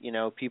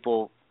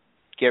 People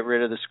get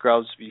rid of the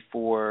scrubs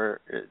before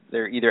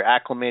they're either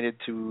acclimated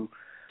to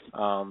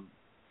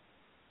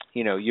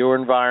your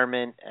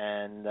environment,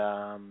 and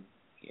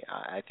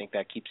I think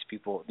that keeps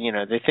people.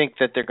 They think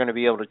that they're going to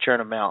be able to churn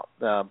them out,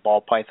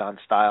 ball python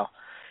style.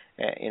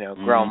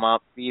 Grow them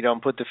up, feed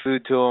them, put the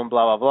food to them,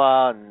 blah, blah,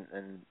 blah,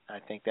 and I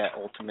think that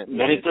ultimately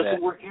then it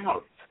doesn't work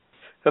out.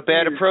 A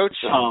bad approach.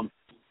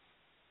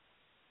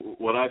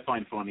 What I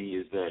find funny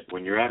is that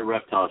when you're at a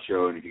reptile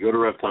show, and if you go to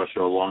a reptile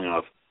show long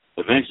enough,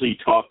 eventually you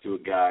talk to a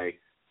guy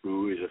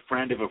who is a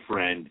friend of a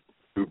friend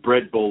who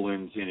bred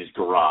Bolins in his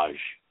garage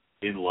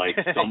in, like,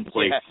 some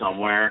place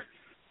somewhere.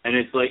 And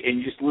it's like, and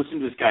you just listen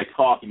to this guy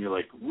talk, and you're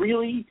like,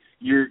 really?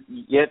 You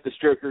have to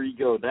stroke your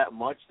ego that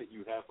much that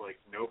you have, like,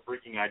 no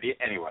freaking idea?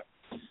 Anyway.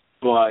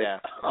 But, yeah.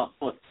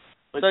 Let's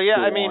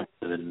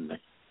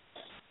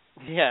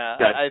yeah,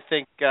 I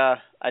think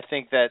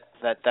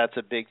that's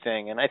a big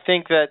thing, and I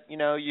think that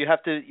you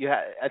have to.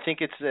 I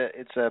think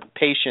it's a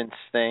patience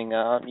thing.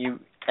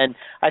 And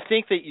I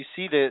think that you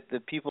see the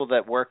people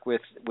that work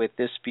with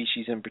this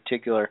species in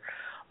particular,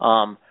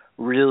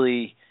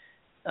 really,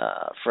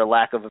 for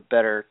lack of a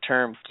better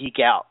term, geek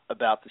out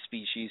about the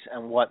species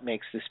and what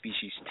makes the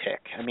species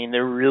tick. I mean,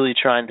 they're really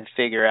trying to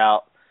figure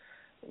out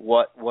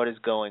what is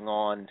going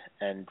on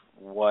and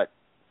what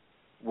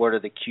are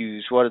the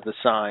cues, what are the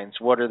signs,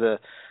 what are the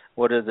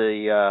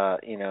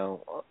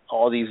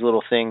all these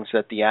little things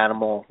that the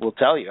animal will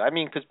tell you. I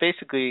mean, because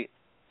basically,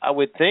 I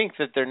would think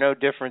that they're no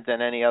different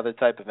than any other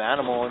type of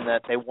animal in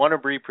that they want to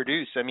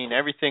reproduce. I mean,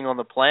 everything on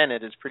the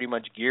planet is pretty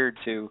much geared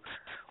to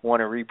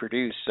want to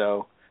reproduce.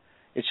 So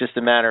it's just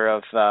a matter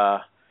of,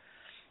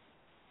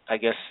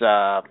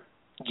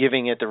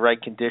 giving it the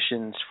right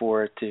conditions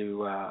for it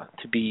to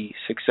be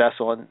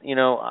successful. And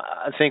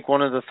I think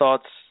one of the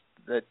thoughts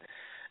that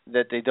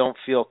they don't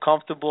feel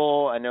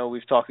comfortable. I know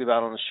we've talked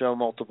about on the show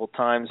multiple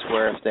times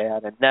where if they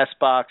had a nest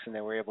box and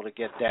they were able to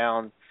get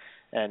down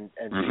and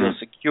feel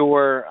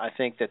secure, I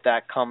think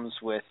that comes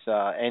with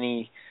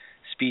any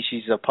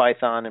species of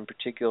python in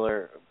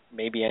particular,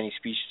 maybe any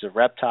species of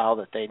reptile,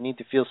 that they need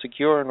to feel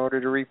secure in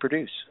order to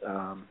reproduce.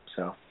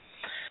 So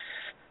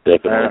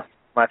definitely.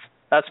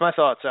 That's my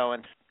thoughts,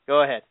 Owen.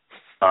 Go ahead.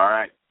 All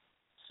right.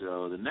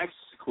 So the next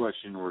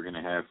question we're going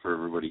to have for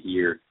everybody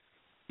here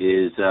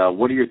is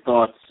what are your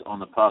thoughts on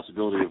the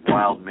possibility of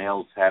wild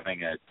males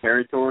having a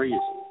territory, a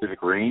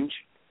specific range?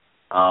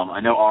 I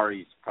know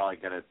Ari's probably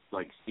got to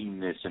seen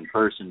this in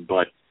person,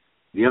 but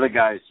the other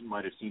guys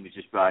might have seen it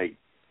just by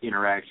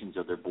interactions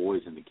of their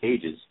boys in the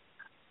cages.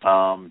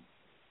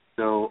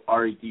 So,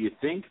 Ari, do you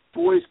think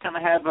boys kind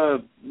of have a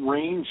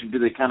range? Do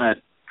they kind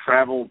of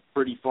travel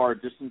pretty far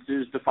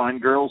distances to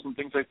find girls and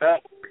things like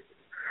that?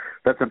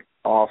 That's an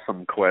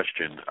awesome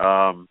question.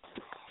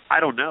 I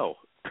don't know,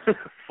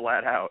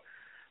 flat out.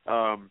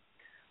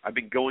 I've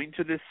been going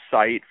to this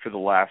site for the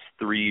last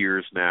 3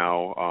 years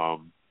now.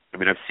 I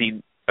mean, I've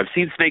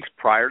seen snakes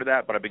prior to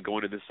that, but I've been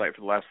going to this site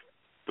for the last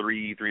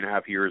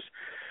 3.5 years,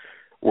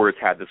 where it's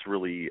had this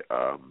really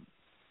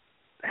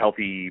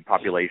healthy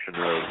population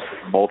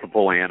of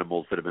multiple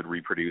animals that have been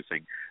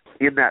reproducing.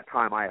 In that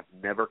time, I have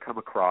never come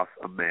across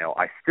a male.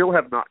 I still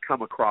have not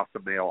come across a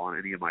male on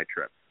any of my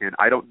trips, and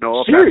I don't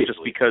know if that's just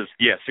because,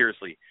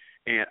 seriously,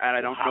 and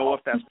I don't know if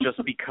that's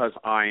just because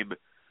I'm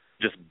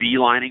just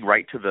beelining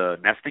right to the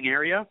nesting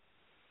area,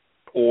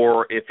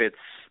 or if it's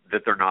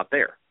that they're not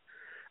there.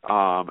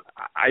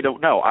 I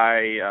don't know.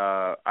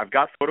 I've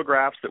got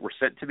photographs that were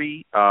sent to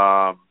me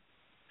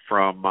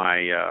from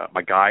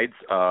my guides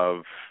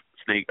of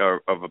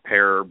a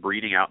pair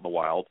breeding out in the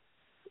wild,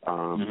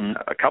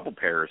 a couple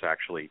pairs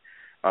actually.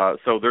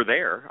 So they're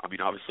there. I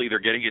mean, obviously they're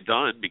getting it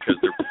done because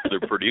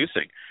they're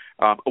producing.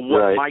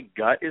 What my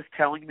gut is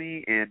telling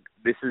me, and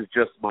this is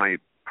just my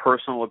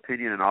personal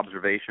opinion and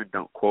observation,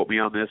 don't quote me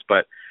on this,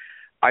 but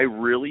I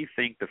really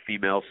think the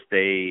females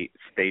stay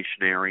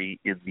stationary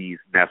in these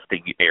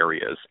nesting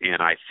areas,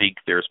 and I think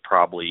there's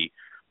probably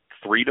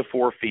 3 to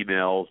 4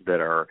 females that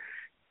are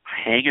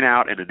hanging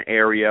out in an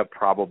area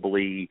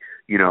probably,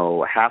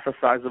 half the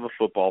size of a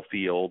football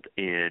field,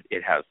 and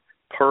it has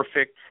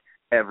perfect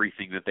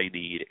everything that they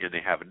need, and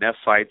they have nest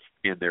sites,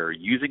 and they're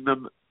using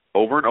them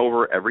over and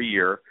over every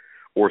year,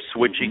 or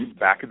switching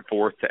back and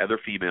forth to other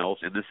females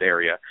in this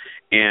area,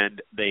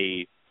 and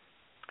they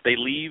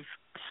leave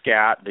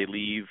scat, they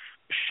leave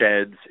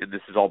sheds, and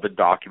this has all been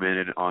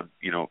documented on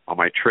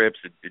my trips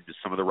and just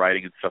some of the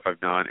writing and stuff I've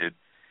done and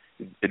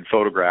in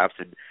photographs,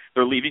 and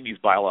they're leaving these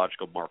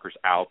biological markers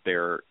out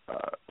there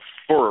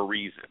for a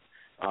reason.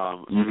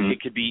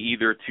 It could be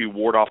either to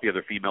ward off the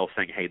other females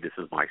saying, hey, this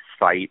is my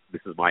site,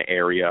 this is my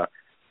area,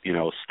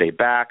 stay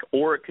back,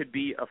 or it could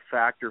be a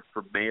factor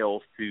for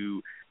males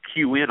to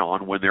cue in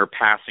on when they're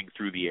passing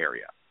through the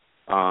area.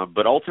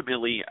 But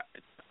ultimately,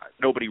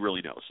 nobody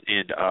really knows.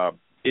 And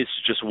it's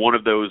just one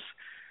of those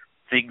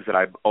things that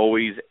I'm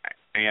always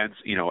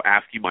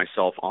asking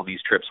myself on these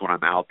trips when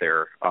I'm out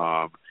there,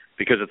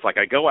 because it's like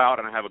I go out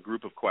and I have a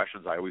group of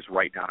questions I always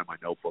write down in my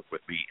notebook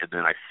with me, and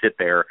then I sit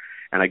there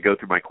and I go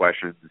through my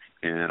questions,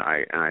 and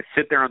I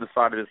sit there on the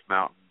side of this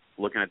mountain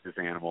looking at this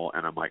animal,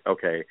 and I'm like,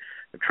 okay,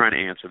 I'm trying to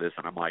answer this,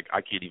 and I'm like,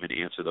 I can't even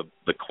answer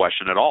the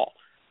question at all.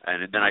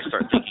 And then I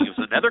start thinking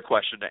of another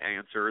question to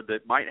answer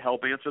that might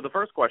help answer the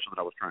first question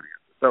that I was trying to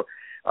answer.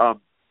 So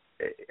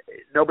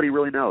nobody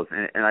really knows.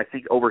 And I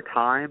think over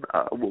time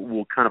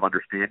we'll kind of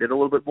understand it a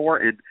little bit more.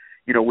 And,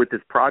 with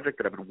this project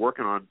that I've been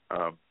working on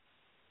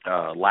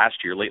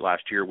late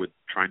last year with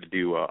trying to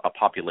do a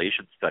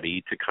population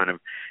study to kind of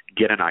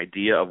get an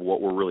idea of what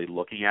we're really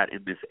looking at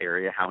in this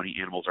area, how many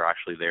animals are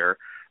actually there.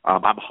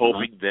 I'm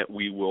hoping that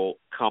we will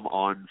come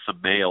on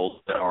some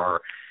males that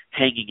are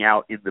hanging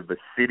out in the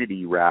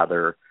vicinity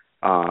rather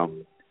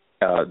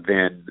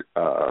than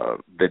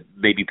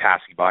maybe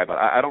passing by. But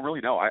I don't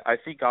really know. I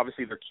think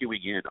obviously they're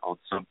queuing in on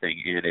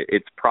something, and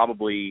it's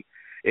probably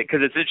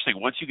because it's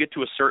interesting. Once you get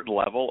to a certain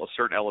level, a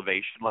certain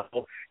elevation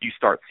level, you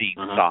start seeing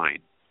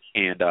signs.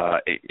 And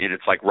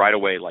it's like right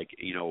away, like,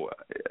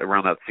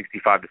 around that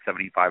 65 to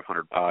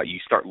 7,500, you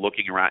start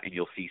looking around and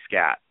you'll see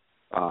scat.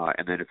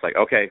 And then it's like,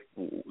 okay,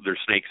 there's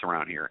snakes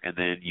around here. And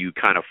then you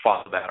kind of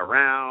follow that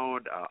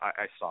around.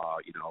 I saw,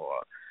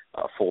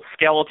 a full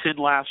skeleton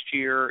last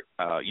year,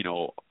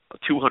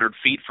 200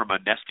 feet from a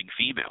nesting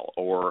female,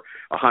 or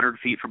 100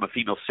 feet from a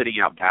female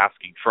sitting out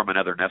basking from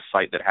another nest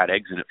site that had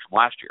eggs in it from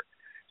last year.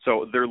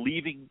 So they're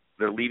leaving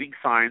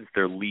signs,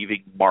 they're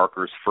leaving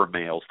markers for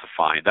males to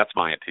find. That's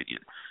my opinion.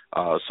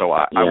 So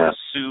I would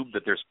assume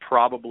that there's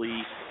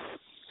probably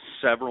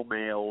several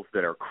males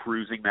that are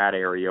cruising that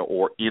area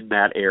or in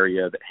that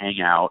area that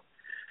hang out,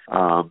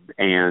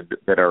 and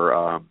that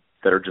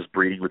are just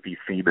breeding with these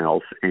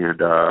females.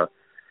 And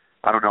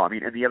I don't know. I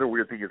mean, and the other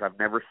weird thing is I've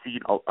never seen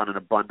an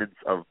abundance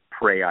of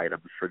prey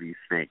items for these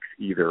snakes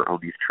either on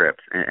these trips.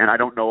 And I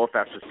don't know if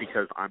that's just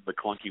because I'm the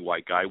clunky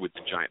white guy with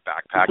the giant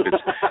backpack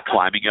that's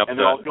climbing up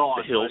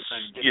the hills,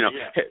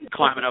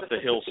 climbing up the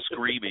hills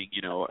screaming,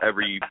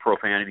 every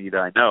profanity that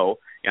I know,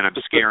 and I'm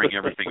scaring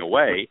everything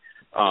away.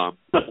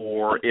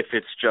 Or if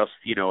it's just,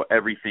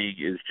 everything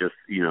is just,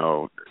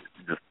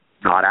 just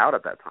not out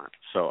at that time.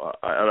 So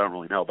I don't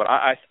really know. But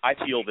I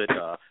feel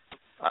that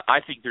I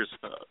think there's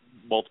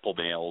multiple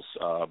males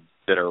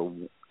that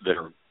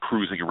are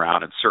cruising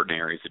around in certain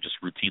areas that just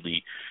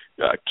routinely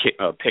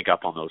pick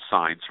up on those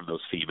signs from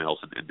those females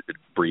and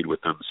breed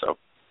with them. So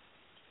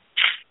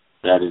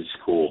that is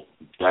cool.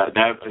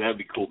 That'd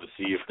be cool to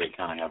see if they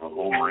kind of have a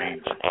home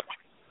range.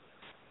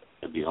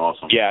 That'd be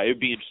awesome. Yeah, it'd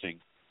be interesting.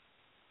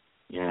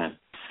 Yeah.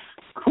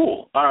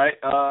 Cool. All right.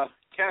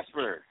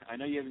 Casper, I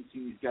know you haven't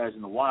seen these guys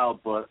in the wild,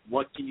 but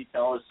what can you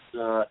tell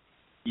us,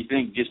 you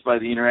think just by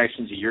the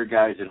interactions of your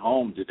guys at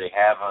home, do they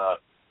have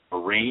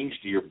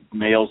arranged? Do your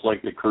males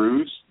like to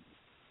cruise?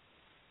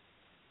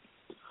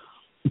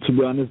 To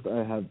be honest,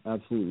 I have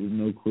absolutely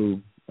no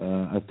clue.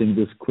 I think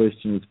this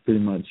question is pretty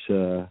much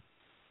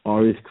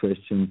Ari's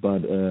question,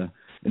 but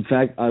in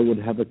fact, I would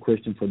have a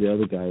question for the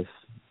other guys.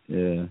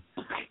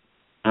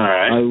 All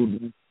right. I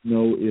would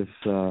know if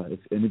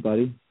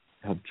anybody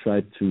have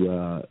tried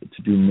to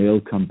do male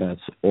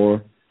combats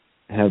or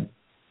have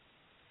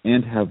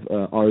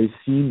already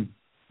seen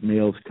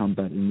males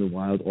combat in the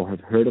wild or have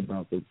heard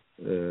about the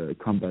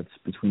combats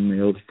between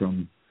males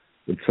from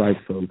the tribe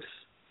folks.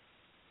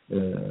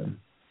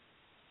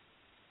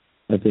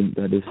 I think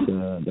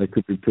that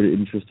could be pretty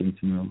interesting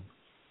to know.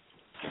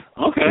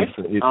 Okay.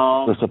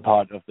 It's a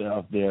part of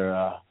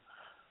their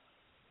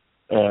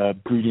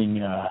breeding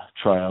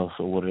trials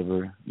or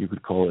whatever you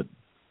could call it.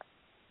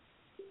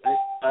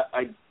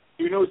 I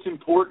do know it's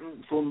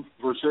important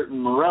for certain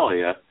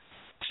Morelia,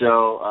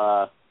 so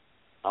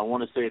I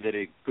want to say that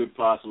it could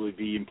possibly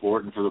be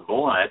important for the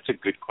bull. That's a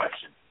good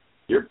question.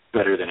 You're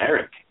better than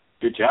Eric.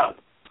 Good job.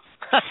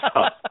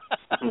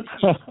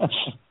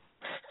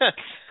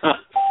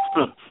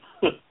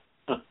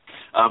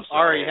 I'm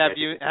sorry.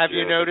 Ari, have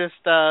you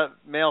noticed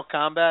male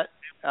combat?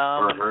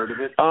 Or heard of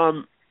it?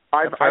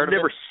 I've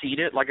never seen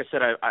it. Like I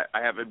said,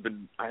 I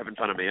haven't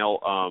found a male.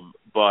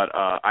 But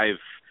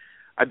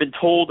I've been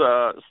told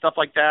stuff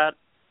like that.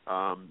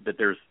 That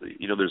there's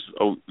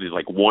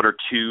like one or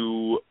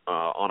two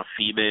on a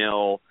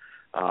female.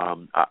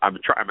 I'm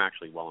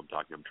actually, while I'm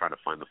talking, I'm trying to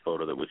find the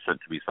photo that was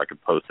sent to me so I can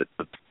post it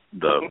to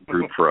the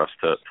group for us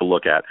to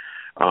look at.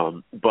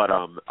 But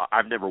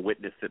I've never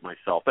witnessed it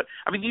myself. But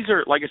I mean, these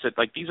are, like I said,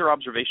 like these are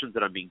observations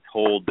that I'm being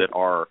told that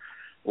are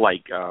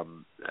like a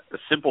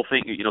simple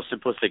thing,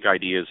 simplistic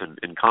ideas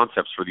and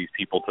concepts for these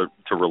people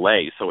to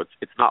relay. So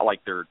it's not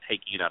like they're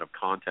taking it out of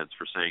context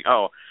for saying,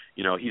 oh,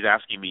 he's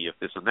asking me if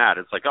this and that.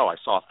 It's like, oh, I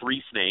saw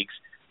 3 snakes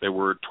that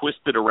were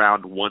twisted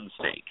around one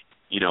snake.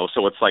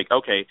 So it's like,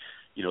 okay,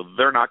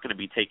 they're not going to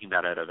be taking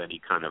that out of any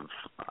kind of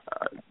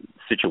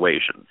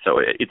situation. So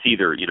it's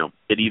either,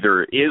 it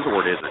either is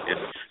or it isn't. And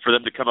for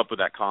them to come up with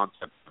that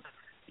concept,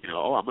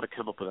 oh, I'm going to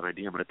come up with an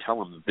idea. I'm going to tell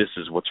them this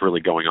is what's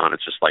really going on.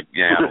 It's just like,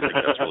 yeah, I don't think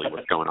that's really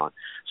what's going on.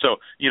 So,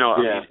 I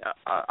mean,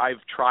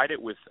 I've tried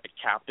it with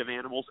captive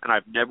animals, and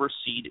I've never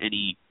seen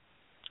any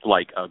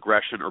like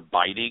aggression or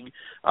biting.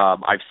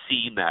 I've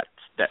seen that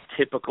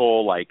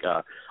typical like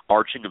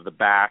arching of the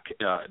back,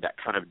 that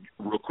kind of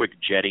real quick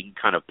jetting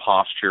kind of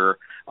posture.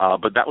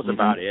 But that was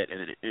about it,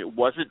 and it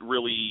wasn't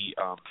really.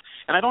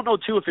 And I don't know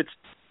too if it's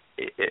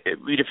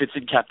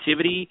in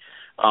captivity,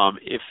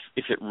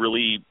 if it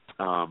really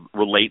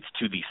relates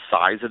to the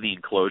size of the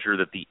enclosure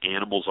that the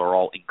animals are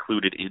all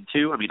included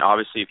into. I mean,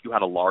 obviously, if you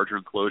had a larger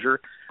enclosure,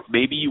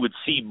 maybe you would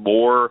see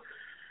more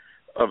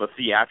of a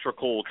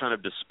theatrical kind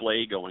of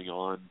display going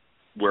on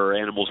where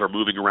animals are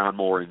moving around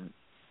more and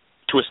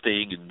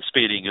twisting and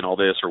spinning and all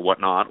this or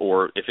whatnot,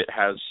 or if it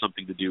has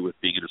something to do with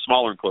being in a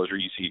smaller enclosure,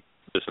 you see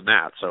this and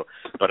that. So,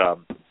 but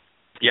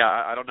yeah,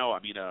 I don't know.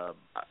 I mean,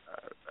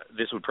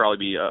 this would probably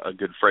be a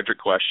good Frederick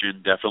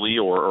question, definitely,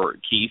 or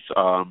Keith.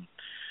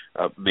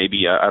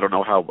 Maybe I don't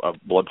know how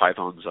blood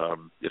pythons,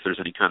 if there's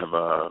any kind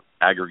of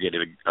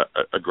aggregated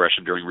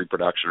aggression during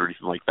reproduction or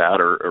anything like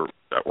that,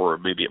 or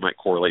maybe it might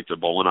correlate to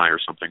Boeleni or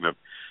something that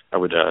I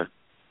would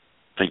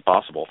think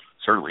possible.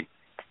 Certainly.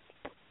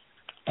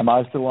 Am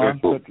I still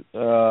on,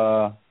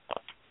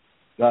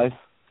 guys?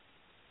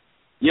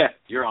 Yeah,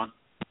 you're on.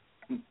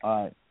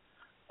 All right.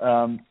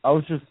 I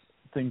was just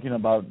thinking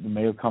about the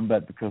male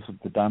combat because of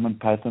the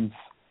diamond pythons.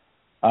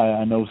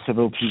 I know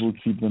several people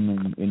keep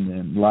them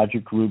in larger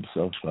groups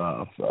of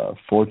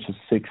 4 to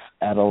 6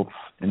 adults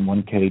in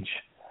one cage.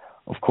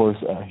 Of course,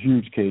 a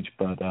huge cage,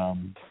 but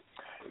and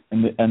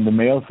the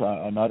males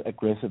are not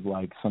aggressive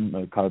like some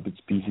carpet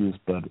species,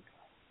 but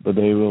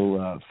they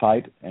will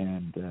fight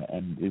and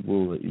it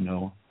will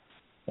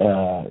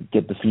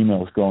get the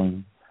females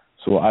going.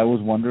 So I was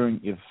wondering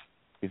if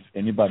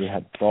anybody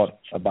had thought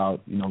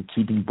about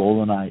keeping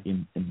Boeleni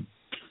in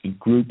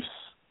groups,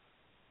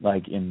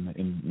 like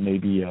in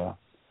maybe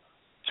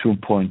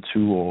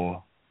 2.2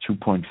 or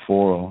 2.4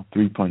 or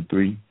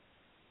 3.3.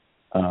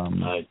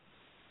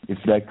 If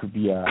that could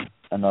be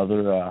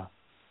another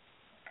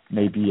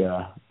maybe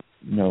a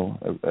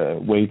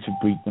way to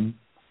breed them.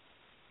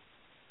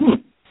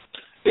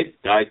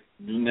 I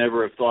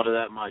never have thought of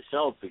that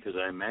myself because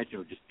I imagine it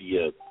would just be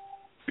a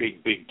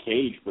big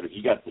cage. But if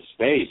you got the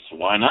space,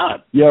 why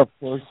not? Yeah, of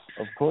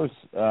course.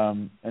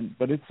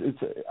 But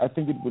it's I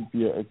think it would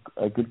be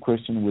a good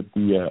question with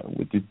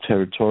the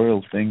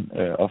territorial thing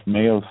of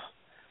males.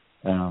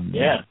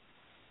 Yeah,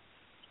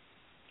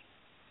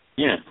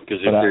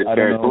 because if they're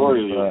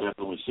territorial, you'll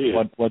definitely see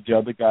it. What the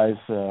other guys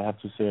have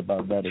to say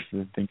about that, if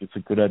they think it's a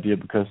good idea,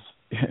 because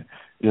it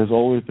has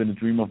always been a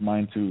dream of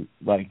mine to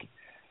like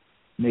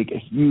make a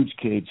huge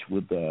cage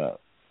with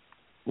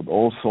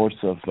all sorts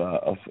of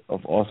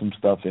awesome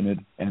stuff in it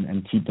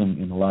and keep them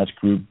in a large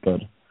group,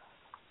 but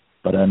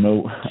I don't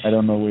know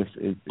if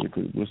it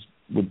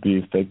would be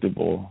effective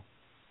or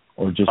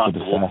just a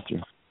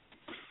disaster.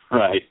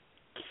 Right.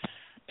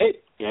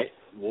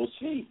 we'll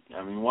see.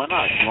 I mean, why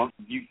not?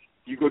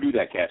 You go do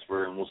that,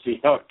 Casper, and we'll see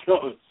how it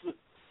goes.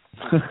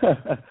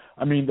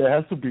 I mean, there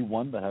has to be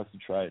one that has to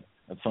try it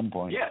at some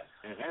point. Yeah,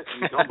 it has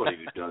to be somebody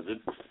who does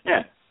it.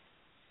 Yeah.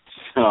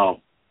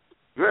 So,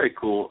 very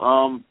cool.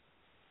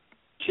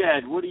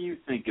 Chad, what do you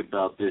think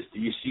about this? Do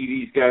you see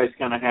these guys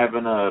kind of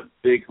having a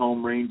big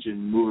home range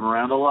and moving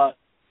around a lot?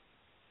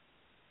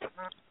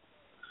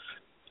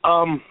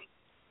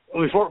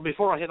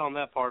 Before I hit on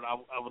that part,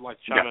 I would like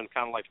to chime in,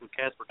 kind of like what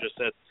Casper just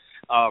said.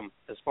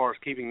 As far as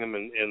keeping them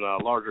in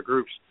larger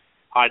groups,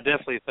 I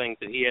definitely think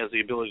that he has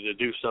the ability to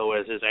do so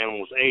as his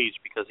animals age,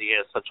 because he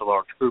has such a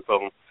large group of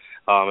them,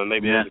 and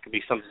maybe it could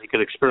be something he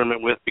could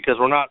experiment with, because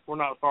we're not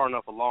far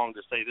enough along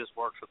to say this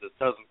works or this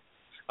doesn't.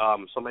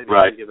 So maybe he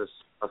can give us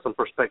some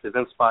perspective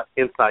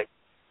insight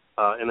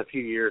in a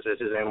few years as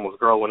his animals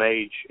grow in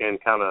age, and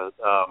kind of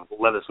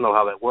let us know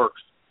how that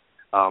works.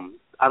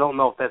 I don't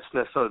know if that's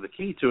necessarily the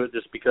key to it,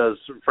 just because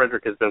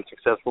Frederick has been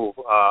successful,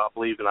 I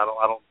believe, and I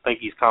don't think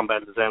he's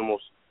combated his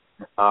animals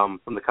from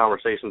the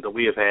conversations that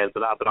we have had,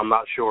 but I'm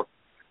not sure.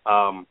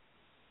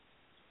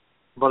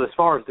 But as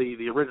far as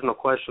the original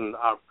question,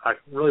 I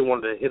really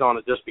wanted to hit on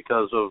it just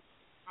because of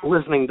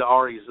listening to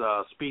Ari's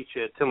speech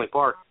at Tinley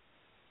Park.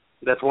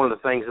 That's one of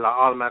the things that I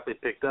automatically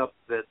picked up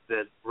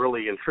that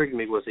really intrigued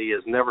me, was he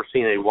has never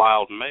seen a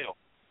wild male.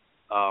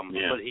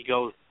 But he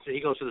goes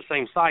to the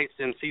same sites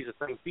and sees the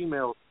same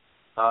females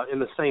in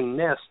the same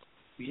nest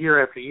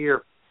year after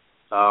year,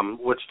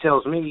 which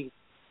tells me,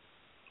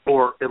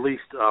 or at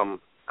least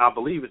I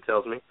believe it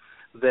tells me,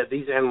 that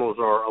these animals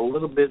are a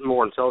little bit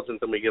more intelligent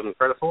than we give them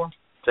credit for,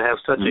 to have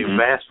such a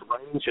vast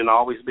range and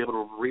always be able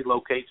to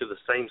relocate to the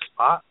same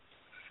spot.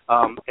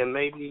 And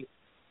maybe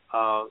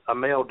a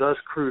male does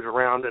cruise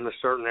around in a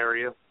certain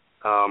area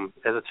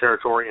as a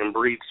territory and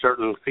breed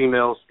certain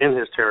females in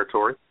his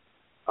territory.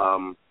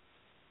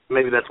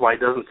 Maybe that's why he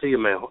doesn't see a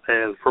male.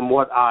 And from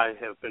what I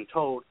have been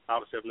told,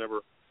 obviously I've never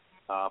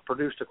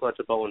produced a clutch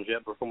of Boelens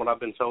yet, but from what I've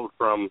been told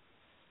from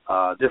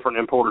different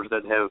importers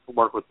that have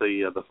worked with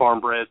the farm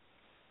bred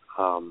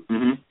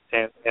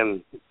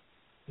and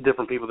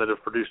different people that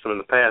have produced them in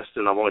the past,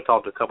 and I've only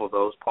talked to a couple of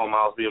those, Paul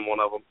Miles being one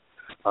of them,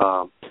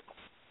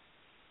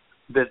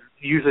 that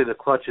usually the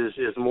clutch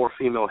is more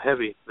female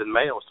heavy than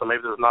male, so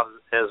maybe there's not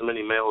as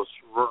many males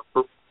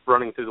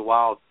running through the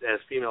wild as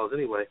females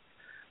anyway.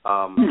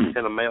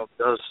 And a male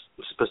does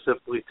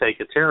specifically take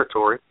a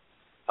territory,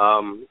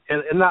 and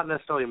not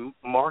necessarily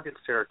mark its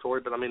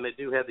territory, but I mean, they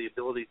do have the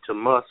ability to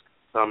musk.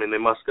 I mean, they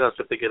musk us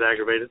if they get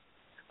aggravated.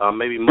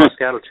 Maybe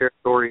musk out of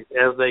territory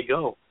as they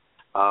go.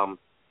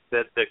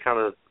 That kind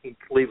of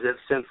leaves that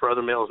scent for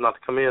other males not to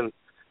come in,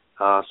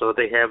 so that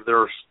they have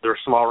their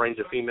small range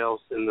of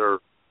females in their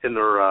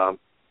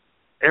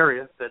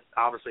area that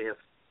obviously have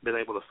been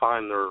able to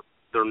find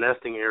their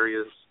nesting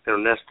areas, their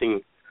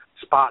nesting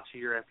spots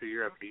year after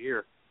year after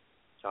year,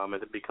 and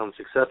it becomes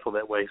successful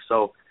that way.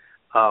 So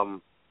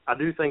I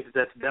do think that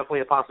that's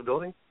definitely a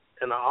possibility.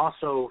 And I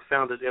also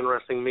found it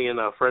interesting, me and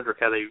Frederick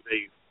had a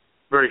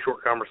very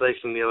short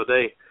conversation the other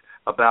day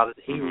about it.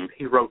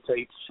 He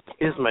rotates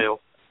his male,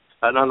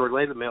 an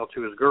unrelated male,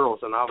 to his girls,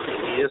 and obviously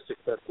he is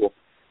successful.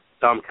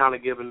 Kind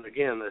of giving,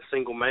 again, a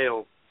single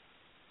male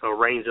a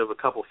range of a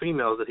couple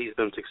females that he's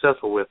been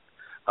successful with.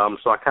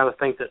 So I kind of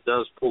think that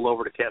does pull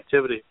over to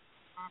captivity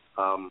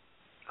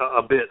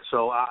a bit.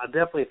 So I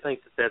definitely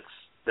think that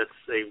that's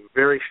a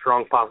very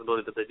strong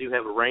possibility that they do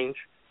have a range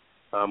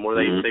where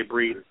they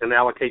breed and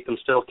allocate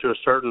themselves to a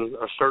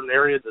certain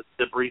area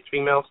that breeds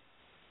females.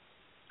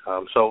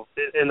 So,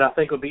 and I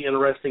think it would be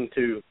interesting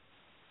to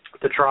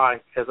try,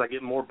 as I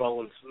get more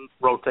Boelens,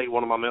 rotate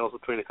one of my males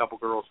between a couple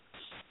girls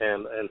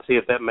and see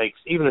if that makes,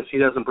 even if he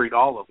doesn't breed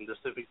all of them,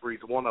 just if he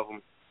breeds one of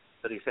them,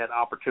 that he's had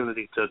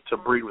opportunity to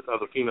breed with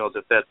other females,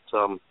 if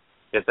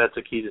that's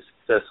a key to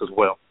success as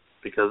well.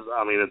 Because,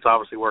 I mean, it's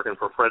obviously working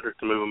for Frederick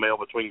to move a male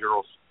between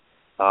girls.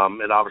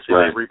 And obviously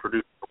they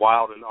reproduce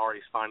wild, and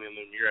Ari's finding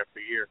them year after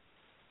year.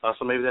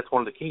 So maybe that's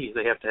one of the keys.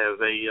 They have to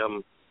have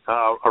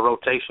a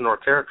rotation or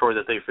a territory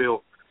that they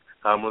feel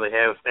where they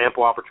have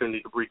ample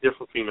opportunity to breed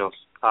different females.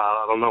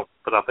 I don't know,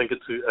 but I think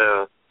it's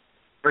a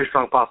very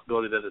strong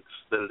possibility that it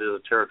is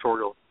a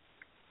territorial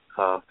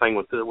thing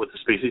with the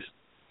species.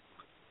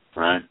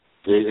 Right.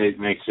 It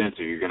makes sense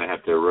if you're going to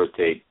have to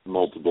rotate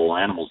multiple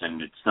animals,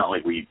 and it's not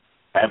like we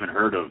haven't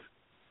heard of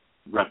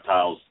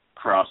reptiles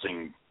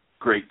crossing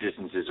great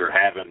distances or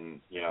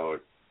having, a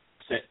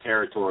set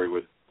territory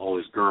with all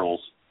his girls.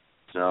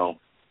 So,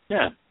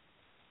 yeah,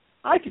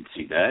 I can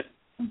see that.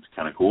 That's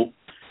kind of cool.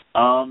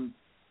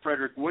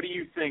 Frederick, what do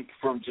you think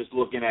from just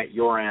looking at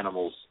your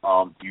animals?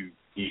 Do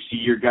you see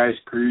your guys'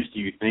 cruise?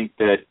 Do you think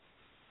that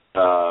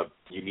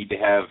you need to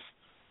have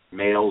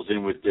males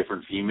in with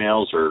different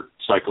females or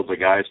cycle the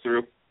guys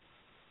through?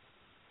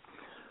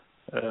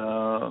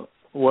 The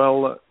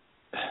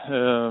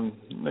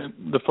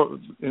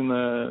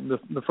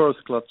first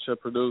clutch I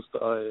produced,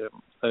 I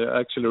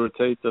actually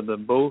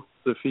rotated both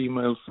the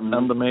females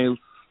and the males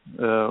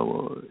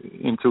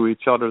into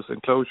each other's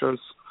enclosures,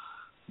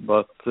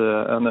 but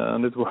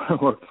and it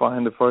worked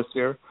fine the first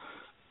year.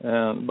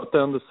 But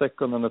then the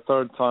second and the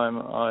third time,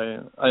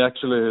 I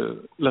actually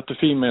let the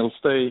female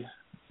stay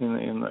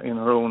in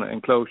her own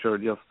enclosure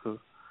just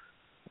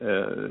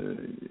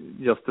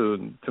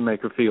to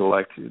make her feel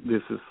like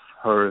this is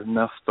her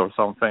nest or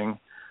something,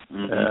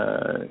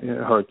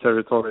 her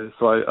territory.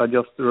 So I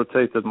just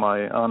rotated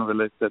my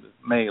unrelated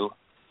male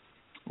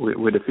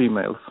with the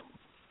females.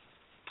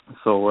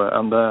 So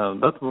and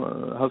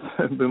that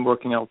has been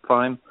working out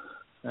fine,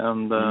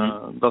 and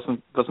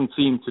doesn't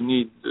seem to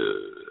need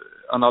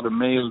another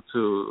male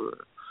to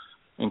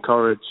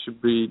encourage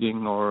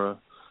breeding or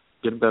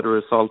get better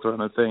results or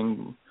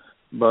anything.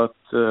 But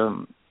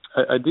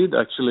I did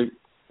actually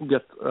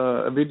get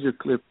a video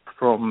clip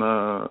from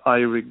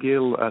Irie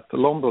Gill at the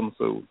London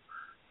Zoo,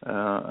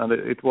 and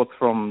it was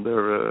from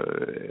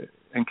their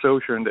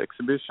enclosure in the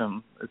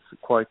exhibition. It's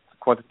quite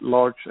a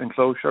large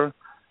enclosure,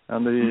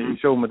 and they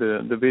showed me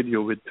the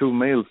video with two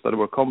males that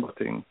were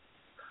combating.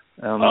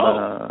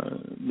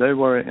 And they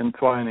were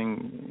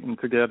entwining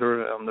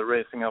together and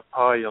raising up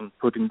high and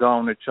putting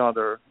down each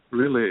other.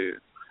 Really,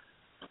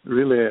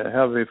 really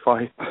heavy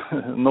fight.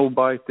 No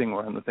biting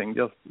or anything.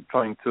 Just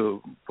trying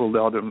to pull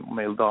the other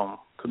male down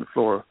to the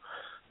floor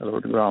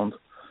or the ground.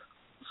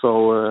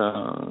 So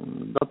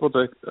that was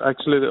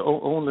actually the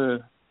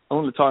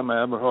only time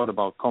I ever heard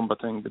about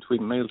combating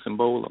between males in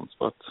Boelens.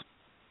 But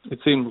it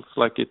seems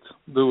like it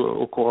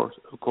do, of course.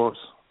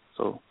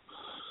 So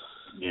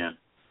yeah.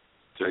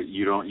 So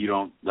you don't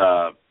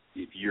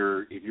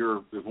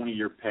if one of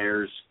your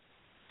pairs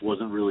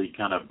wasn't really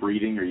kind of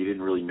breeding or you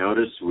didn't really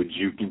notice, would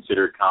you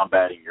consider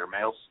combating your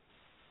males?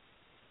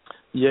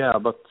 Yeah,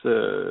 but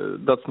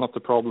that's not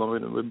the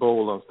problem with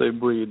Boelens. They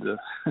breed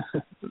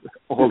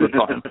all the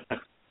time.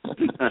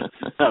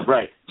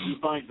 Right. You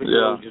find the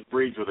girl who just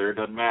breeds with her, it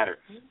doesn't matter.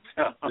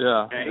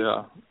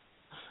 Yeah.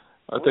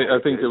 I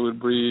think they would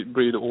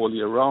breed all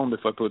year round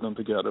if I put them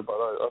together, but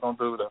I don't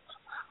do that.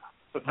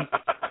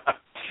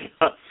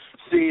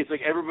 See, it's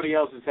like everybody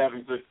else is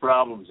having such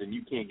problems, and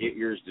you can't get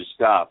yours to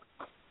stop.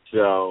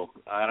 So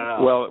I don't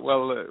know.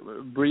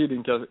 Well,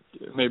 breeding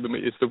maybe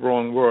is the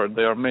wrong word.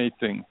 They are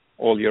mating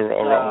all year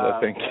round, I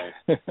think.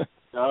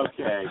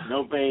 Okay,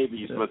 no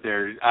babies, but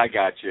they're. I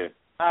got you.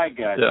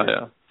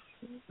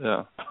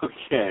 Yeah.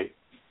 Okay.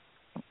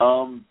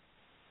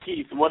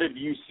 Keith, what have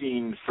you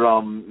seen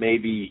from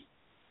maybe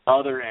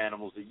other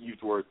animals that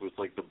you've worked with,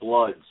 like the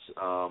Bloods,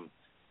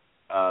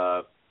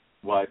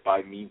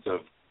 by means of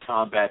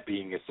combat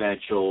being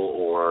essential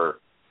or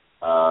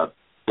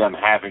them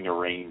having a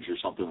range or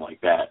something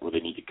like that where they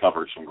need to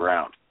cover some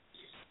ground?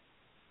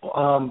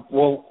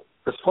 Well,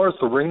 as far as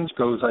the range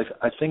goes,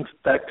 I think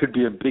that could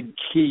be a big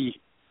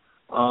key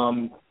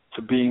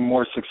to being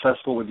more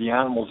successful with the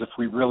animals if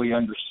we really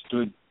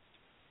understood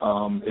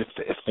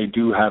if they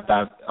do have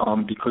that.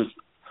 Because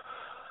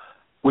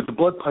with the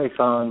blood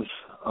pythons,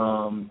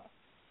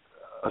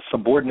 a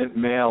subordinate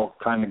male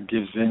kind of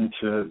gives in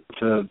to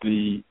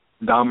the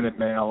dominant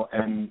male,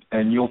 and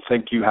you'll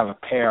think you have a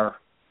pair,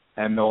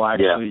 and they'll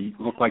actually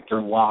look like they're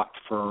locked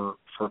for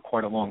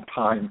quite a long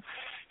time,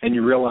 and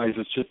you realize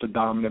it's just a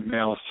dominant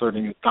male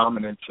asserting his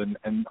dominance,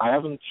 and I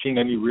haven't seen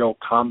any real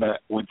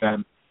combat with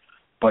them,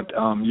 but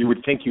you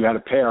would think you had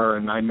a pair,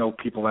 and I know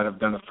people that have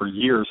done it for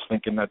years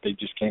thinking that they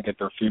just can't get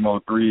their female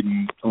to breed,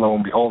 and lo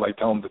and behold, I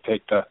tell them to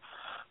take the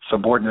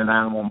subordinate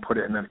animal and put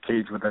it in a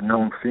cage with a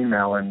known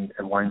female, and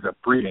it winds up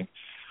breeding.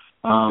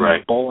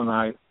 Bull and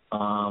I,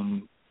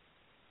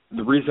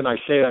 the reason I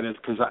say that is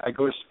because I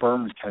go to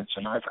sperm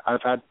retention.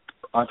 I've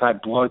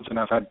had Bloods and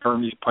I've had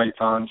Burmese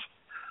pythons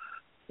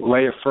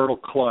lay a fertile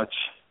clutch,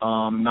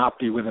 not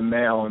be with a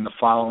male, and the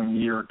following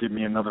year give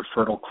me another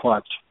fertile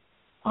clutch.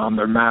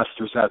 They're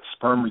masters at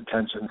sperm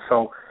retention.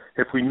 So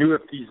if we knew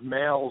if these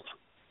males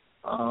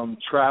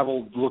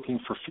traveled looking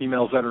for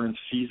females that are in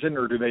season,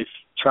 or do they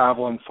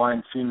travel and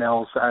find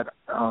females at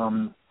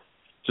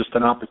just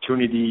an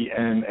opportunity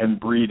and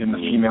breed, and the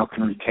female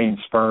can retain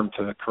sperm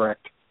to the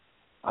correct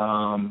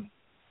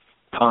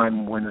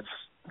time when it's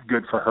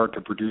good for her to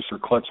produce her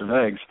clutch of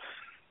eggs.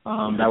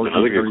 That would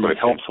be very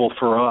helpful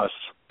for us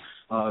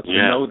to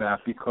know that,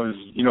 because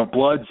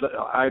Bloods,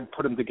 I'd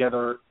put them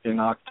together in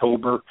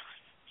October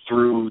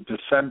through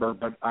December,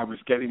 but I was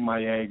getting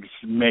my eggs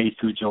May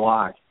through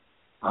July,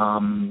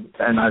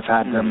 and I've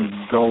had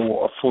them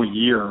go a full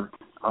year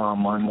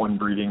on one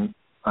breeding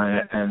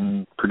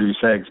and produce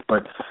eggs.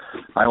 But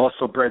I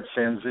also bred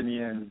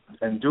Sanzinia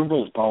and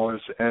Dumbrell's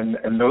boas,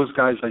 and those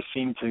guys I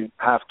seem to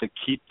have to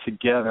keep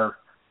together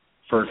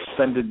for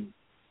extended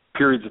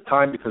periods of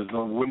time, because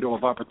the window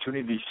of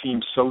opportunity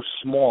seems so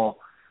small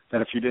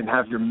that if you didn't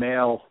have your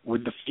male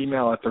with the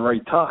female at the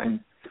right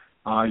time,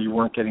 you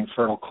weren't getting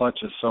fertile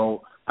clutches.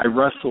 So I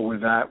wrestle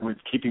with that, with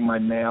keeping my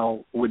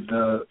male with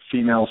the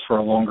females for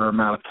a longer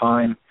amount of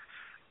time,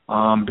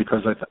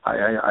 because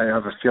I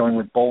have a feeling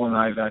with Bull and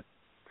I that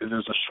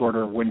there's a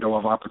shorter window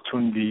of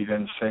opportunity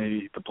than,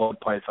 say, the blood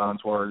pythons,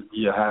 where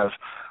you have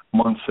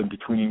months in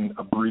between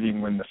a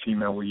breeding when the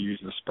female will use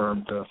the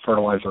sperm to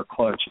fertilize her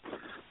clutch.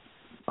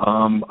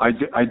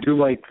 I do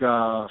like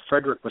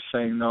Frederick was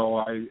saying, though,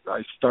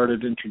 I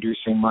started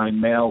introducing my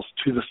males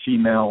to the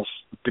females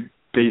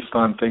based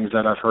on things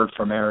that I've heard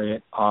from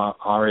Ari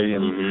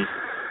and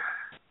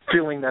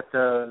feeling that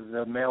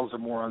the males are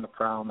more on the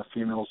prowl and the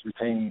females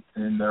retain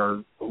in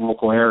their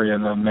local area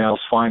and the males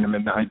find them.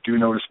 And I do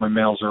notice my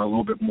males are a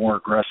little bit more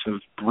aggressive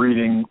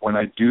breeding when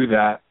I do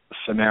that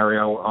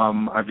scenario.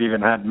 I've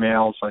even had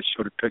males, I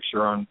showed a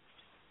picture on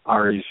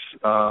Ari's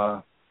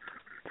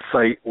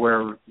site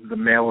where the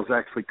male is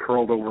actually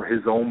curled over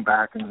his own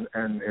back and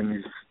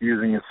he's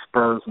using his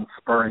spurs and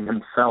spurring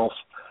himself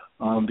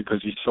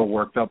because he's so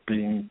worked up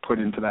being put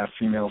into that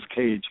female's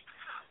cage.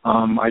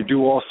 I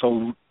do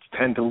also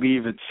tend to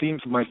leave, it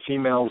seems my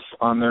females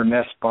on their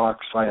nest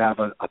box, I have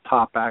a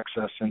top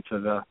access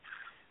into the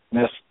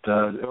nest,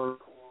 or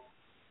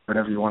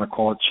whatever you want to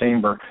call it,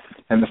 chamber,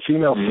 and the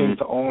females seem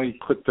to only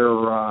put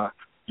their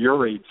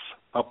urates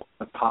up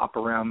the top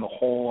around the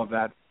hole of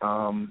that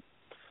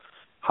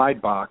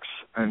hide box,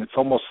 and it's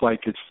almost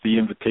like it's the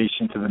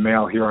invitation to the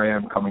male, here I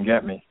am, come and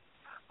get me.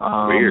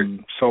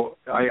 Weird. So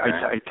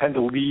I tend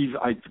to leave,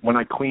 when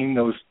I clean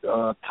those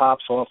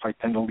tops off, I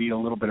tend to leave a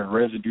little bit of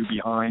residue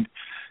behind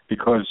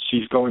because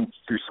she's going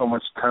through so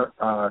much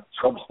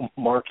trouble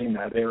marking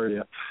that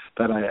area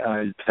that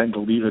I tend to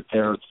leave it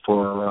there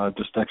for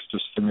just extra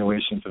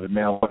stimulation to the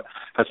male. But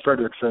as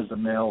Frederick says, the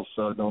males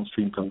don't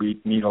seem to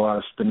need a lot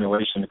of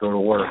stimulation to go to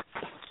work.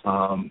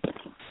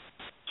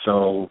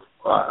 So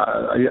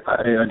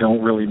I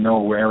don't really know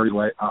where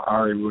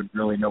Ari would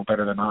really know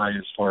better than I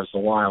as far as the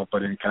wild,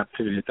 but in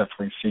captivity it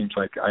definitely seems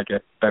like I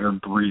get better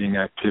breeding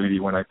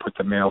activity when I put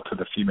the male to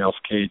the female's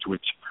cage,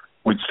 which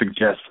would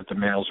suggest that the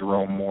males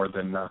roam more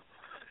than the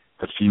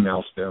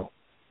females do.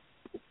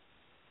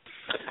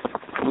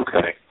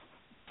 Okay.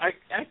 I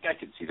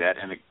can see that,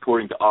 and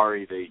according to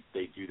Ari,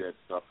 they do that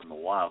stuff in the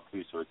wild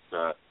too, so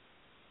it's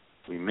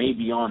we may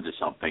be on to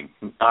something.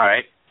 All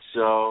right,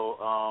 so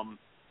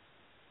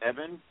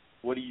Evan,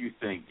 what do you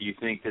think? Do you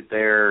think that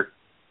they're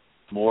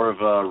more of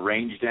a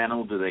ranged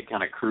animal? Do they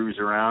kind of cruise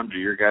around? Do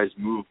your guys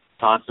move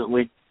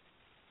constantly?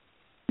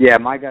 Yeah,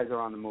 my guys are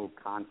on the move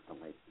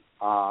constantly.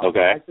 Okay.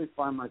 I actually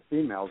find my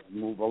females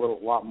move a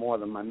lot more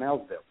than my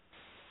males do.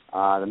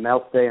 The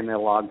males stay in their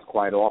logs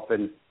quite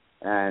often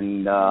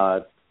and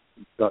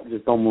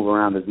just don't move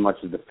around as much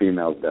as the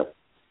females do.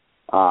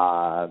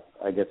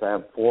 I guess I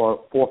have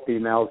four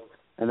females,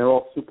 and they're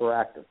all super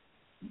active.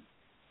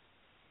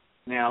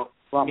 Now,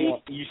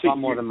 you said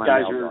more than my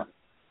males are.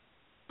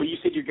 But you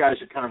said your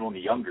guys are kind of on the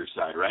younger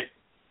side, right?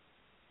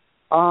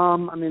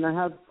 I mean, I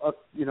have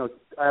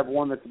I have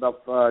one that's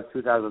about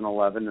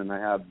 2011, and I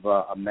have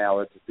a male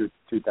that's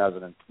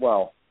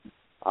 2012.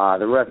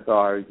 The rest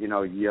are,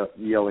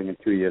 yearling and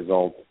 2 years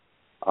old.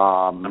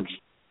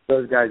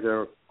 Those guys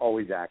are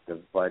always active,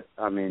 but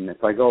I mean,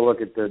 if I go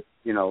look at the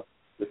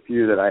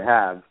few that I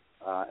have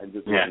and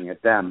just looking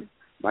at them,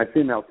 my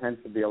female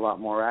tends to be a lot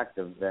more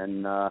active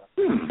than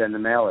the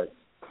male is.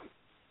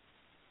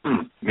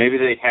 Maybe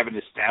they haven't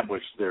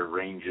established their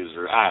ranges,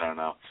 or I don't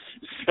know.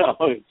 So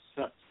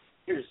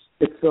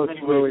it's so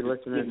screwy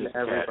listening to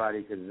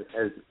everybody because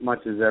as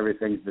much as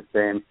everything's the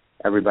same,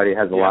 everybody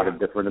has a lot of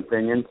different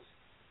opinions.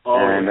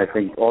 I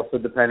think also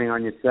depending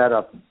on your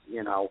setup,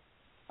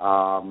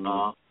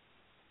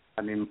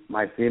 I mean,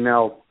 my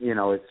female,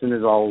 as soon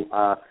as all,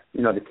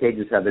 the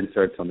cages have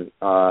inserts on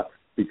the,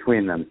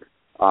 between them,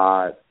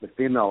 the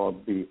female will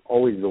be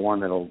always the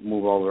one that will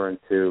move over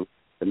into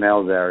the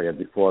male's area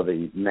before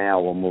the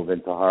male will move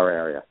into her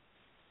area.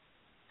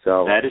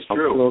 So that is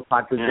true. It's a little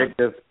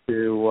contradictive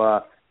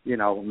to,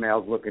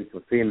 males looking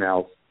for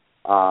females.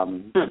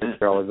 This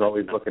girl is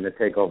always looking to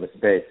take over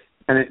space.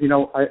 And,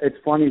 it's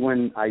funny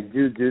when I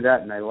do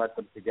that and I let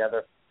them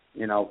together,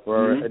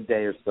 for a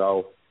day or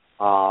so,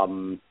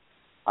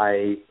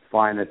 I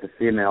find that the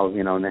females,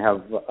 and they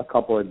have a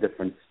couple of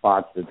different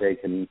spots that they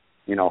can,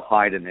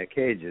 hide in their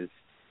cages,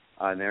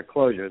 in their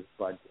closures,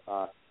 but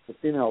the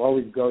female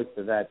always goes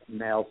to that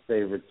male's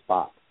favorite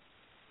spot,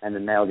 and the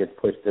male gets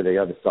pushed to the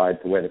other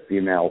side to where the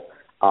female,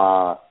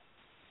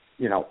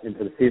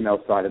 into the female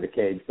side of the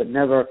cage, but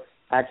never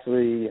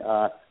actually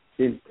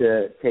seems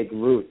to take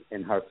root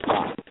in her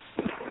spot.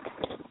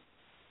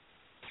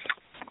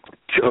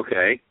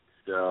 Okay,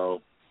 so,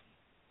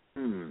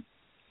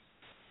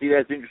 see,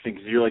 that's interesting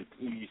because you're like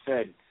you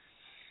said,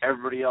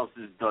 everybody else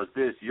does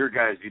this, your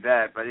guys do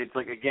that, but it's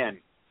like, again,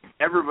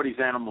 everybody's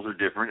animals are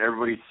different,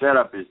 everybody's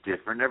setup is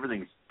different,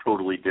 everything's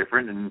totally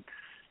different, and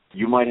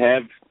you might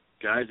have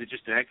guys that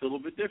just act a little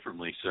bit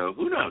differently, so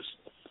who knows?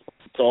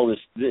 It's all this,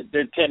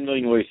 there are 10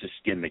 million ways to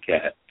skin the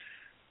cat.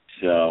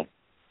 So,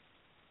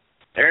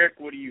 Eric,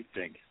 what do you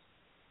think?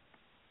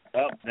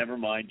 Oh, never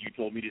mind, you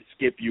told me to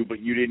skip you, but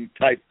you didn't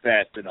type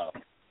fast enough.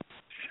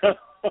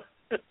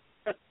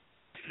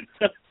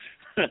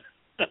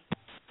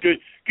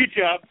 Good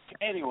job.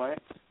 Anyway,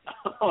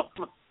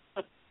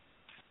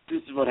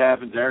 this is what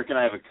happens. Eric and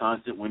I have a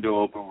constant window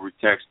open where we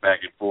text back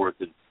and forth,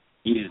 and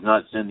he does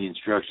not send the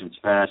instructions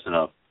fast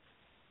enough.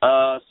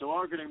 So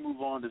we're going to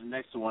move on to the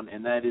next one,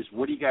 and that is,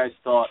 what do you guys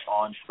thought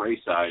on tray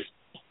size?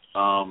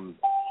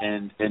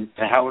 and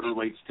how it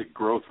relates to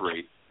growth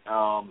rate.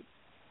 Ari,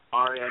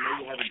 I know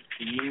you haven't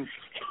seen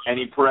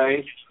any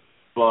prey,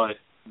 but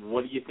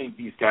what do you think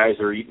these guys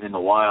are eating in the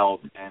wild,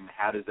 and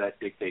how does that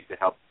dictate to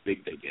how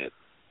big they get?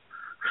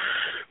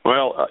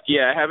 Well,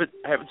 I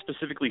haven't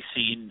specifically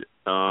seen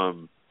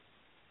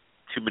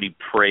too many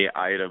prey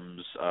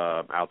items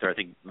out there. I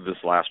think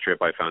this last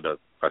trip I found a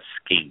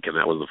skink, and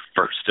that was the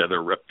first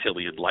other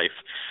reptilian life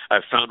I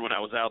found when I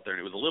was out there,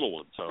 and it was a little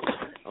one. So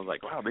I was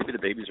like, wow, maybe the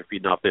babies are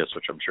feeding off this,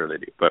 which I'm sure they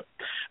do. But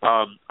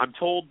I'm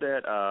told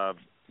that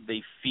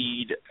they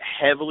feed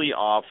heavily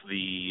off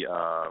the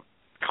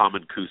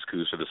common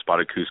couscous or the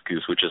spotted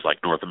couscous, which is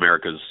like North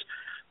America's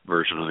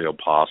version of the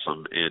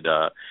opossum, and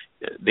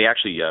they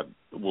actually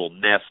will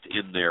nest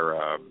in their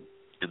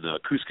in the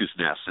couscous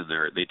nests, and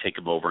they take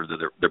them over, and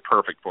they're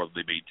perfect for them.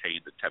 They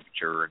maintain the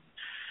temperature and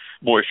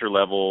moisture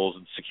levels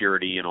and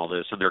security and all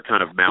this, and they're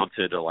kind of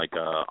mounted like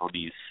on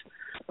these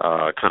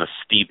kind of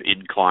steep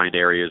inclined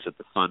areas that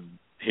the sun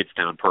hits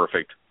down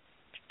perfect,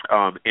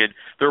 and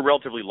they're a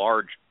relatively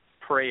large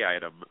prey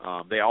item.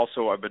 They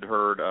also, I've been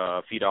heard,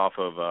 feed off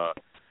of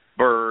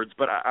birds,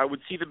 but I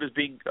would see them as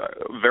being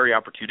very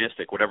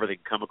opportunistic, whatever they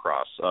can come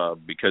across,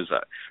 because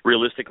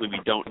realistically we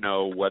don't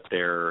know what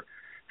their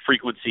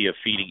frequency of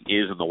feeding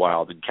is in the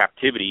wild. In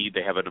captivity,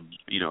 they have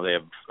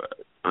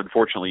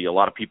unfortunately, a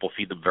lot of people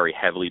feed them very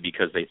heavily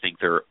because they think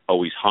they're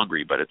always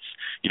hungry, but it's,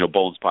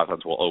 Boelen's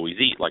pythons will always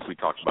eat, like we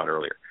talked about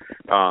earlier.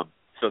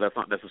 So that's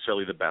not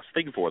necessarily the best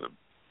thing for them.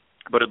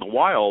 But in the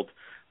wild,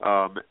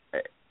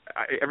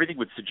 everything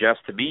would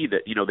suggest to me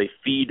that, they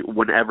feed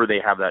whenever they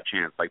have that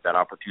chance, like that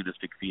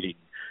opportunistic feeding.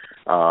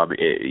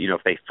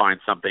 If they find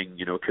something,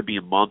 it could be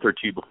a month or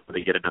two before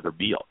they get another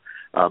meal.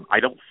 I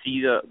don't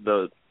see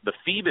the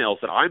females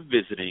that I'm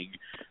visiting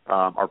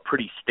are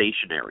pretty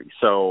stationary.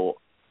 So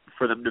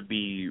for them to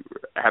be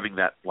having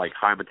that like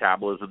high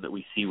metabolism that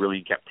we see really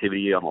in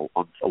captivity on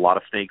a lot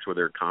of snakes, where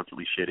they're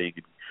constantly shitting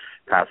and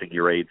passing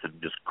urates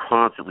and just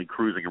constantly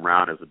cruising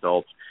around as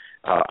adults,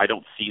 I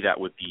don't see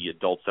that with the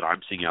adults that I'm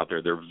seeing out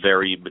there. They're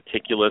very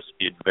meticulous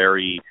and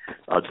very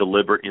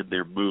deliberate in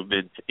their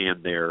movement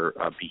and their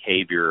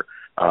behavior.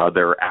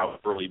 They're out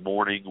early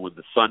morning when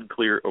the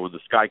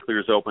sky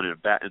clears open and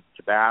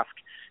to bask,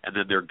 and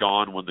then they're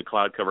gone when the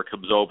cloud cover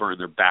comes over, and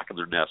they're back in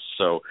their nests.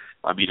 So,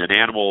 I mean, an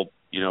animal,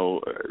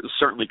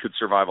 certainly could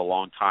survive a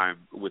long time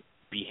with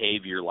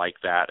behavior like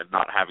that and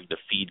not having to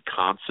feed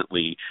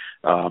constantly,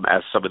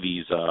 as some of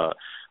these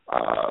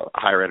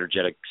higher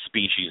energetic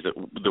species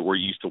that we're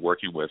used to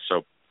working with.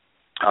 So,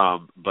 I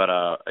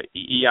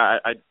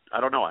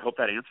don't know. I hope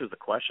that answers the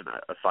question.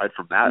 Aside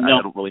from that, no.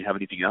 I don't really have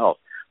anything else.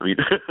 I mean,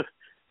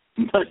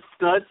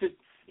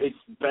 it's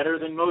better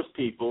than most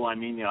people. I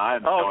mean, I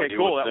have no idea.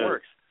 Cool. That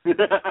works.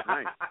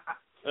 Nice.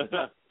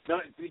 No,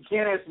 you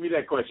can't ask me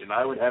that question.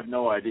 I would have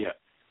no idea.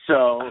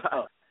 So,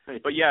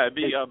 but yeah,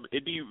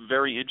 it'd be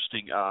very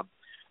interesting.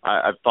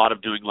 I've thought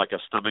of doing like a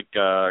stomach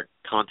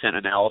content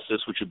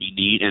analysis, which would be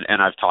neat.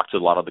 And I've talked to a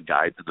lot of the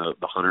guides and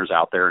the hunters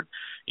out there. And,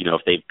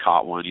 if they've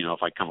caught one,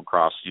 if I come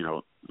across,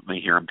 they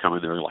hear them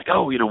coming, they're like,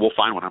 oh, we'll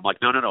find one. I'm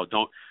like, no,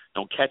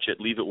 don't catch it.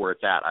 Leave it where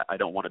it's at. I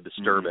don't want to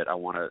disturb it. I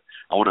want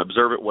to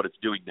observe it, what it's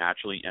doing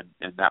naturally.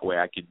 And that way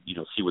I can,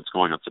 see what's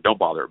going on. So don't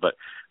bother. But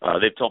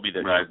they've told me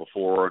that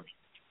before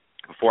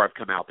I've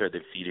come out there,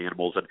 they've seen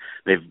animals and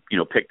they've,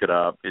 picked it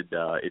up and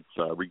it's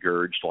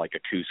regurged like a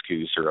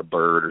couscous or a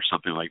bird or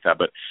something like that.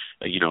 But,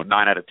 9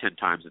 out of 10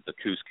 times it's a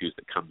couscous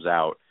that comes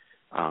out.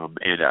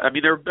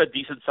 They're a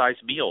decent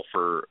sized meal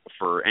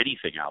for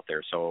anything out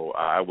there. So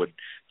I would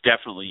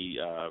definitely,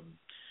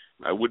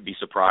 I wouldn't be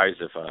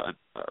surprised if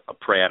a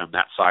prey item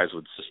that size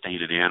would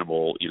sustain an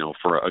animal,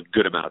 for a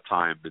good amount of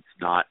time. That's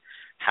not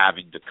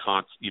having to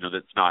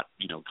that's not,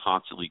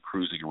 constantly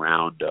cruising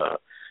around,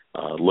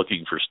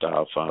 looking for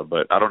stuff.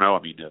 But I don't know.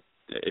 I mean,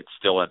 it's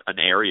still an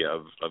area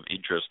of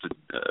interest, and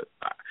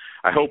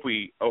I hope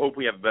we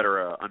have a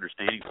better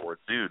understanding for it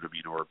soon. I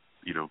mean, or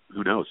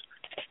who knows?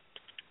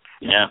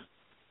 Yeah,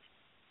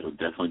 it would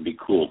definitely be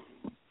cool.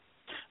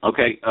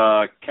 Okay,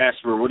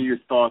 Casper, what are your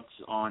thoughts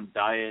on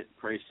diet,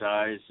 prey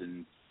size,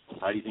 and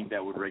how do you think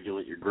that would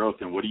regulate your growth?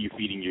 And what are you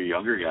feeding your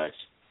younger guys?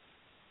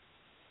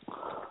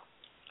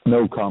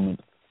 No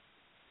comment.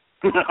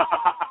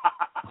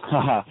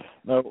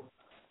 No.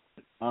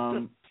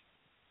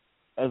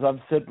 As I've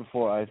said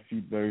before, I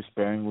feed very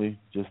sparingly,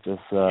 just as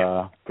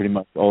pretty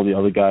much all the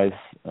other guys.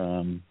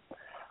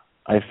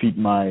 I feed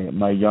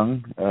my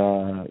young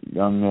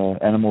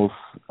animals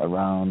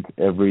around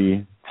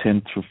every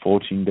 10 to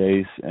 14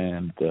 days,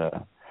 and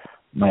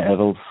my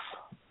adults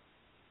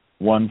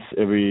once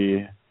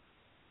every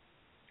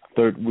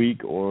third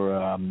week or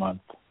a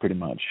month, pretty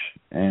much.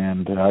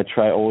 And I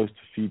try always to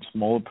feed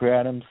smaller prey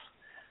items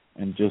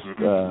and just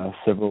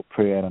several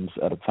prey items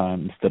at a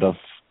time. Instead of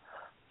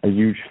a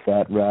huge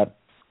fat rat,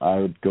 I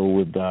would go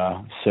with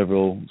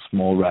several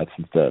small rats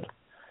instead.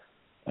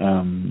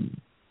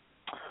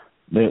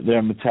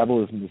 Their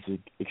metabolism is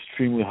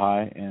extremely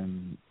high,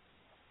 and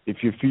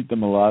if you feed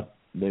them a lot,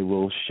 they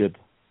will shit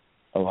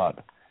a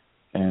lot.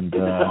 And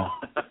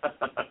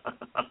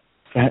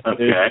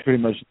it's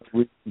pretty much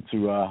reason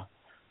to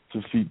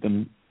feed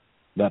them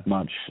that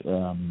much,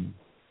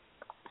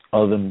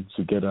 other than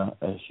to get a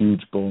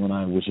huge bowline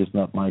eye, which is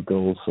not my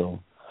goal. So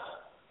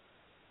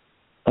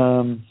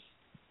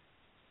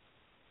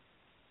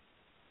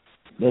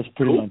that's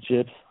pretty much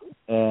it.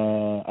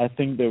 I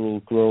think they will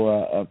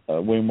grow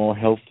a way more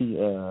healthy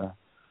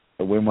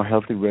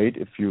rate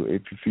if you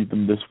feed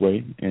them this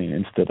way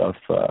instead of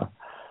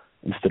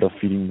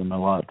feeding them a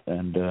lot.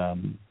 And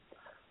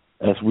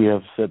as we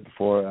have said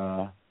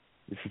before,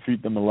 if you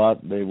feed them a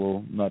lot, they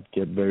will not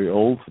get very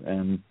old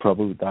and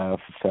probably die of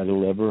fatty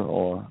liver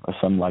or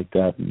something like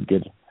that, and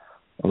get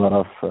a lot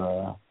of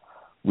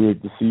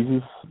weird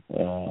diseases,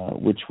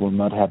 which will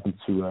not happen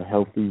to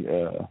healthy,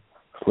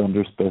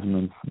 slender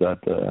specimens that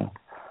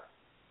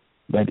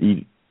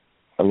eat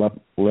a lot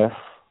less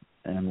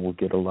and will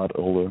get a lot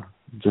older.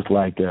 Just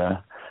like,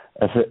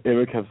 as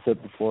Eric have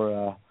said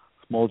before,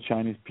 small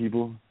Chinese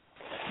people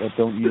that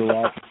don't eat a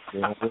lot,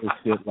 they always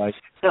get like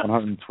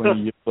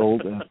 120 years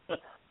old, and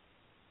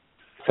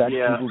fat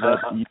people that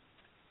eat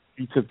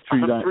pizza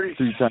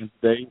three times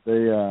a day,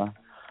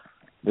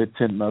 they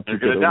tend not to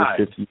get over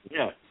 50.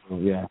 Yeah. So,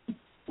 yeah.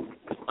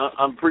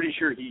 I'm pretty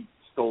sure he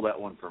stole that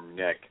one from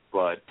Nick,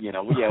 but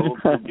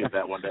we'll give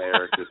that one to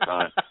Eric this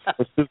time.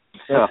 That's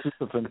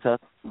just a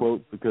fantastic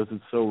quote because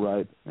it's so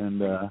right,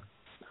 and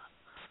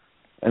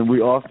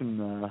we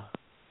often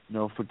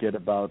forget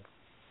about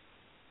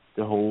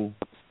the whole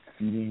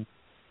feeding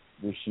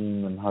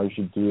regime and how you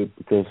should do it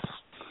because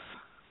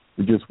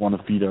we just want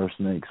to feed our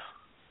snakes.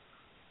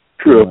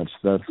 True.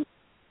 That's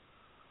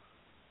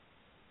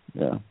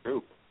yeah.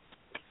 True.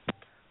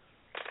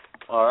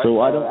 All right. So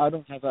I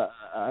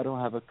don't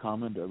have a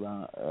comment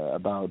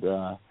about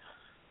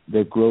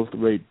their growth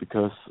rate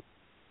because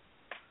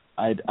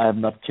I have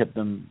not kept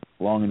them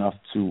long enough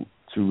to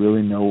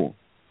really know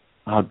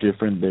how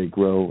different they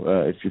grow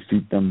if you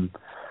feed them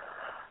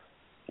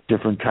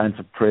different kinds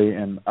of prey.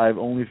 And I've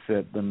only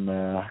fed them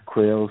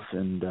quails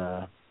and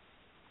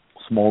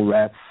small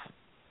rats,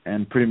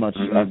 and pretty much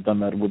I've done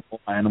that with all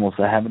animals.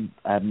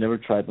 I've never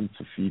tried to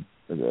feed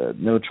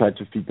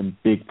them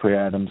big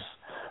prey items.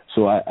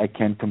 So I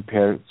can't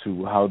compare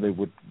to how they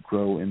would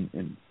grow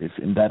in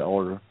that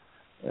order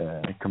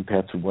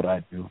compared to what I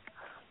do.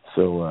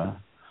 So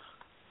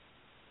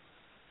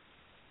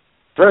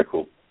very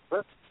cool.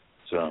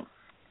 So,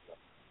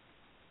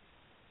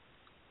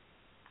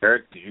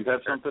 Eric, did you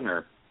have something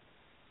or?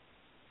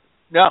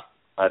 No.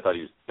 I thought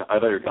you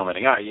were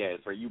commenting. Yeah,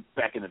 so you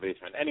back in the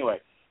basement. Anyway,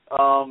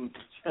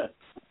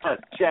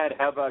 Chad,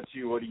 how about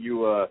you? What do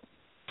you?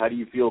 How do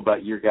you feel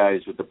about your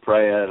guys with the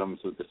prey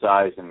items, with the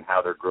size, and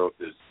how their growth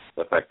is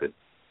affected?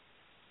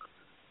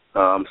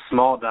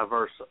 Small,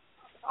 diverse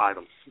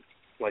items.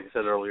 Like I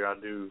said earlier, I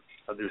do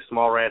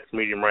small rats,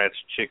 medium rats,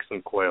 chicks,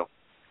 and quail.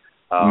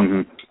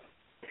 I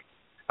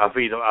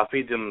feed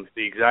them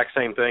the exact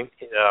same thing.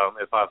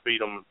 If I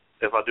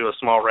do a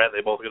small rat,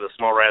 they both get a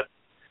small rat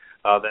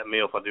that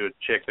meal. If I do a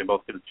chick, they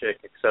both get a chick,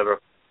 etc.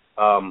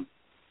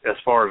 As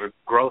far as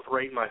growth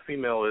rate, my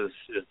female is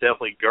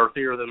definitely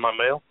girthier than my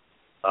male.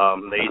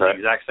 They eat the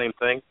exact same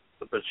thing,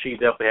 but she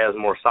definitely has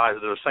more size.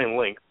 They're the same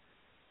length,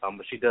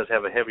 but she does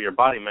have a heavier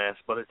body mass,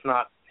 but it's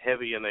not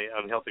heavy in an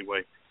unhealthy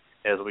way,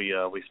 as we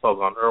spoke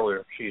on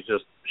earlier.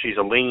 She's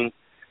a lean,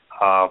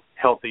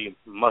 healthy,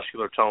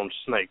 muscular toned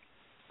snake.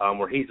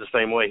 Where he's the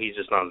same way, he's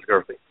just not as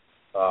girthy.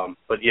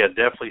 But yeah,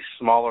 definitely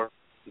smaller,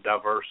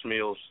 diverse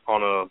meals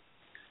on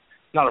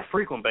not a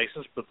frequent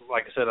basis, but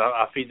like I said,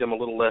 I feed them a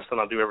little less than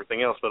I do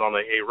everything else, but on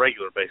a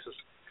regular basis.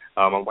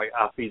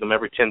 I feed them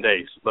every 10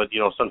 days, but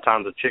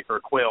sometimes a chick or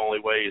a quail only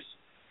weighs,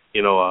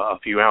 a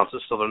few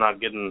ounces, so they're not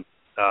getting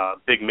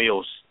big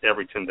meals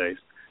every 10 days.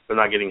 They're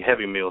not getting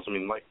heavy meals. I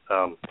mean,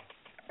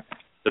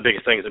 the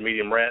biggest thing is a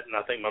medium rat, and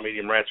I think my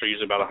medium rats are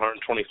usually about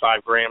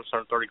 125 grams,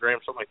 130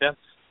 grams, something like that.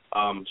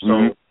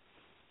 So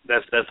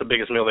that's the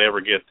biggest meal they ever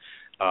get.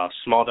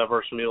 Small,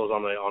 diverse meals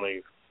on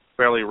a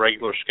fairly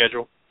regular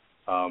schedule,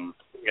 and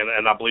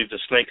I believe the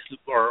snakes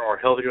are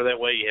healthier that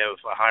way. You have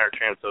a higher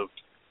chance of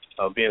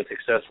being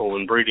successful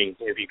in breeding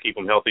if you keep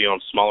them healthy on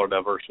smaller,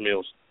 diverse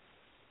meals.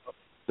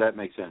 That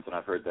makes sense, and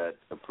I've heard that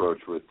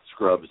approach with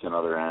scrubs and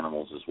other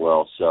animals as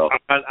well. So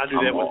I do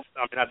that with.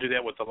 I do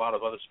that with a lot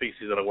of other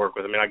species that I work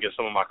with. I mean, I give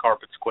some of my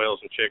carpets,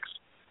 quails, and chicks,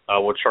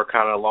 which are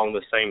kind of along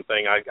the same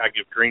thing. I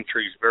give green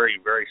trees very,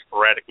 very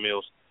sporadic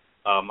meals.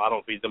 I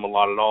don't feed them a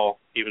lot at all.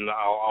 Even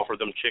I'll offer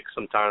them chicks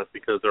sometimes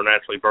because they're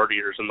naturally bird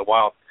eaters in the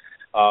wild.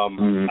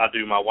 I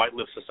do my white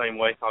lips the same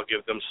way. I'll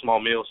give them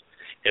small meals.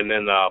 And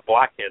then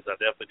blackheads, I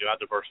definitely do. I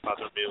diversify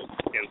their meals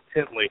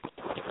intently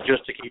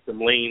just to keep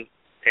them lean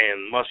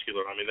and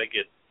muscular. I mean, they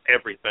get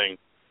everything.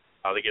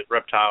 They get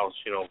reptiles,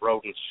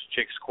 rodents,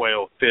 chicks,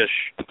 quail,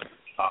 fish.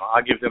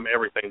 I give them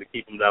everything to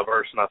keep them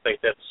diverse, and I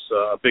think that's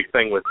a big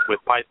thing with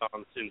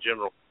pythons in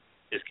general,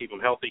 is keep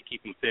them healthy,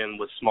 keep them thin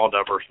with small,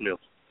 diverse meals.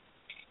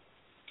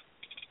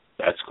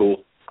 That's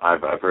cool.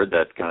 I've heard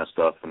that kind of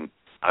stuff, and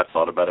I've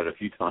thought about it a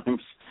few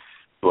times,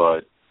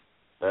 but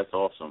that's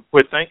awesome.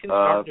 Quit thinking,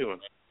 start doing.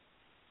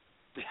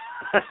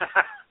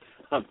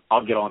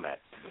 I'll get on that.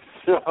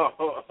 So,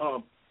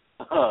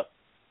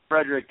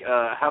 Frederick,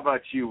 how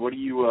about you? What do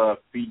you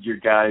feed your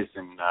guys,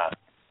 and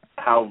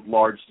how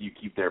large do you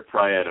keep their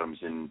pry-items,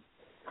 and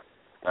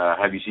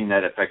have you seen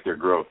that affect their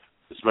growth,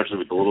 especially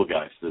with the little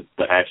guys, the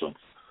hatchlings?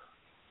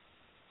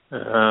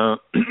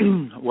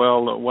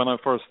 Well, when I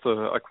first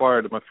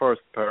acquired my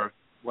first pair,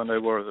 when they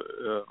were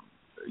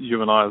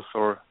juveniles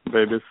or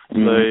babies,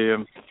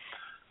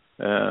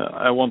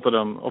 I wanted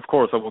them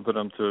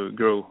to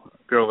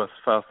grow as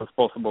fast as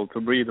possible, to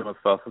breed them as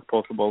fast as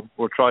possible,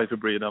 or try to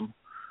breed them.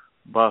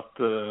 But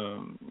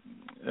I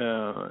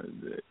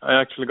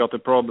actually got a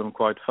problem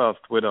quite fast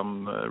with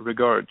them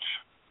regurg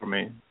for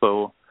me.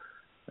 So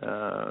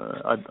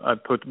I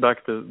put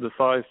back the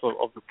size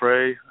of the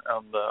prey,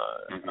 and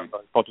I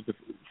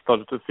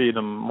started to feed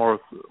them more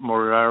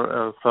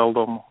rare,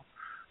 seldom.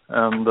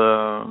 And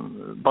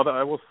but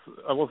I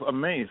was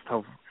amazed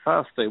how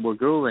fast they were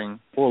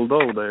growing,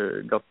 although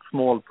they got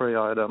small prey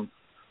items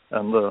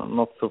and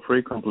not so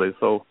frequently.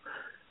 So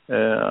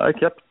I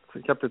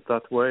kept it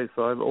that way.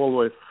 So I've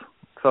always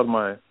fed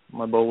my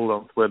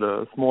bowlens with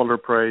smaller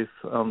prey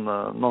and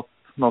not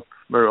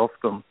very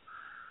often.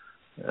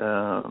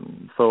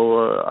 So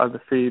I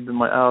feed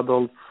my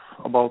adults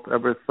about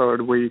every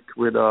third week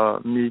with a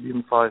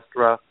medium-sized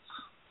rat,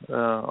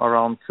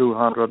 around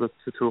 200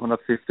 to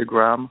 250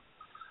 grams.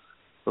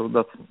 So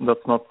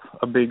that's not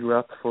a big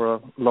rat for a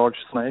large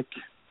snake.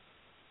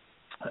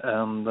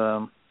 And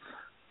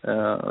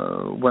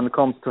when it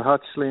comes to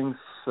hatchlings,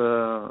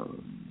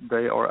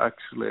 they are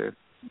actually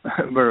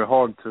very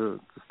hard to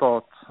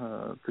start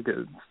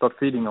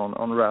feeding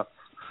on rats.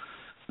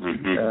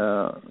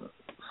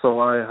 So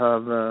I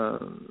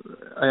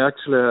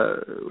actually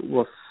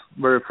was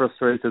very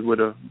frustrated with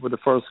the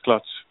first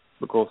clutch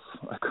because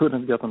I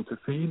couldn't get them to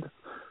feed.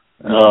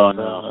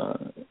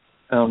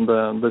 And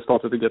they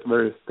started to get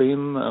very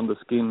thin, and the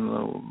skin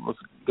was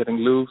getting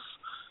loose,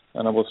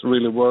 and I was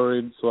really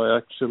worried. So I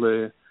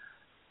actually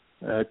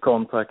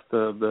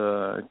contacted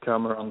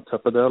Cameron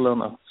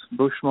Tepedelen at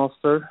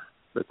Bushmaster,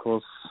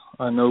 because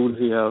I know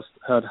he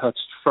had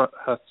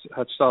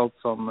hatched out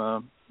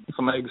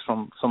some eggs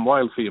from some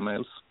wild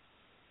females.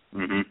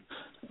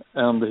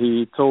 And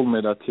he told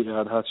me that he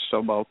had hatched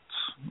about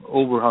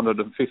over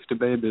 150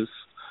 babies,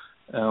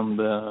 and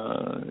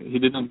he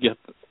didn't get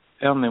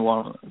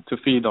anyone to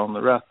feed on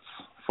the rats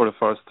for the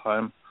first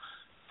time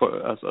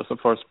as a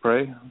first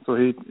prey. So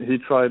he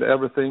tried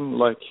everything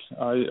like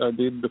I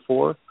did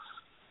before,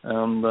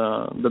 and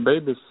the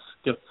babies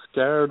get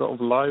scared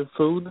of live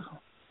food.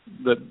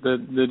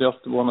 They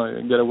just want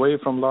to get away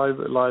from live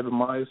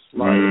mice,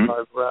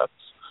 live rats,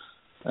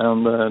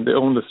 and they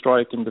only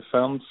strike in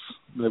defense.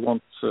 They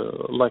want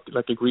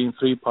like a green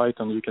 3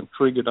 python. You can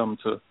trigger them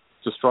to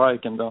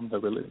strike, and then they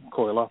will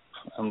coil up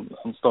and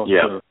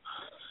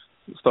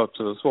start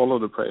to swallow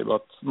the prey,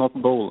 but not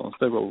bowlens.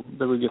 They will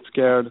get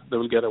scared, they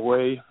will get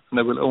away, and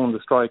they will only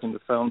strike in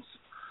defense.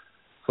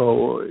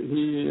 So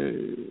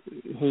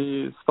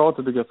he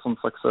started to get some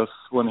success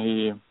when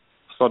he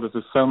started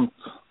to scent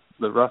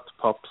the rat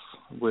pups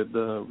with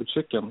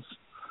chickens,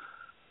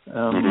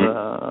 and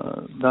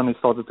then he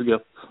started to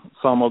get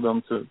some of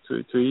them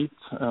to eat,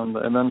 and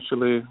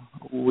eventually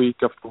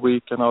week after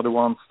week another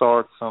one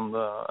starts, and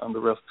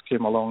the rest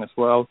came along as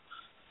well,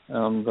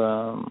 and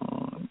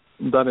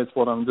that is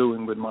what I'm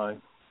doing with my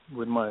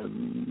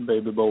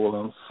baby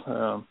bowlens.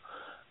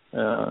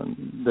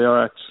 They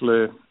are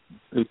actually,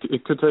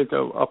 it could take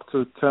up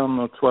to 10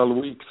 or 12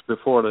 weeks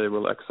before they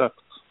will accept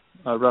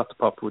a rat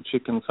pup with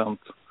chicken scent,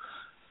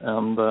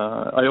 and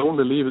I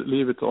only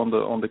leave it on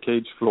the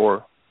cage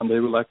floor, and they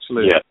will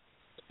actually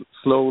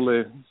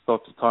slowly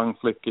start to tongue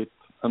flick it,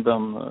 and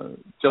then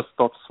just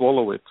start to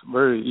swallow it,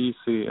 very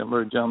easy and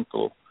very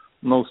gentle.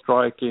 No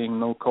striking,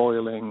 no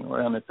coiling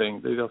or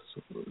anything. They just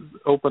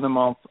open them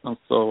up, and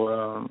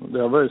so they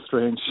are very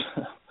strange.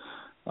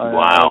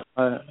 Wow.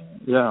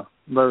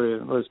 Very,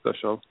 very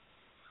special.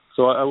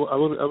 So I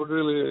would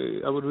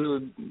really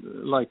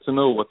like to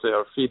know what they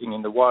are feeding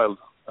in the wild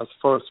as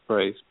first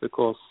prey,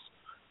 because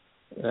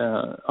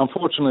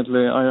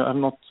unfortunately I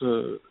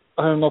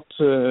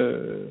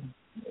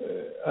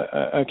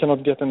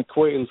cannot get any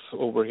quails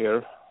over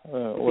here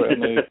or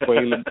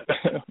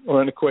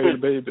any quail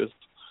babies.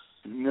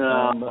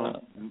 No.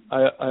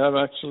 I have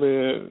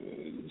actually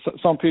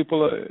some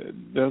people.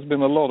 There's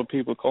been a lot of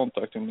people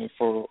contacting me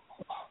for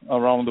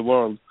around the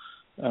world,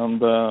 and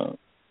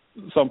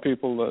some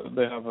people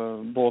they have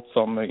bought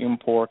some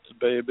import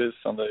babies,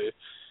 and they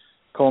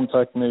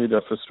contact me.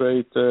 They're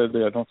frustrated. They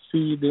are not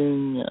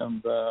feeding,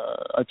 and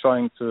I'm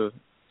trying to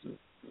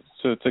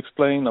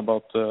explain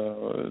about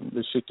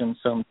the chicken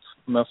scent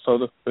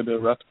method with the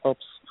rat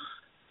pups.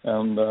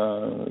 And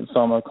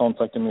some are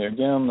contacting me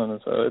again, and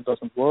it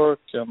doesn't work.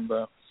 And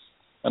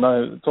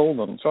I told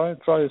them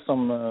try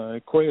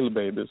some quail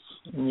babies,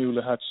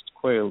 newly hatched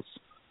quails.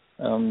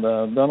 And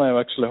then I've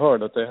actually heard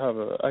that they have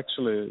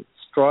actually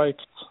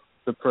striked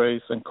the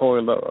prey and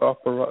coiled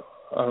up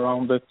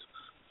around it.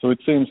 So it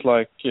seems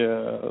like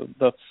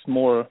that's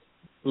more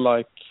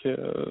like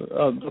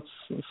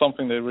that's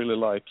something they really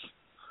like.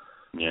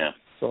 Yeah.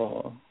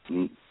 So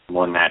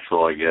more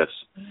natural, I guess.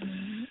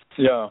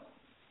 Yeah.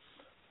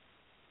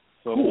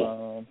 So,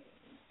 cool.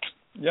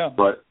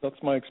 But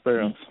that's my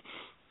experience.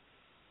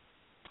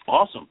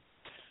 Awesome.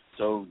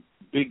 So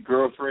big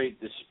growth rate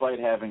despite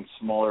having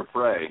smaller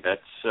prey.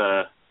 That's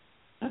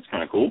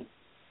kind of cool.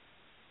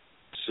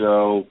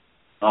 So,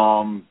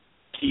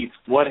 Keith,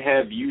 what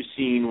have you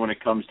seen when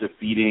it comes to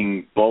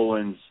feeding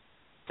Boelens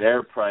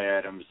their prey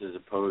items as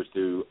opposed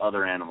to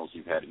other animals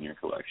you've had in your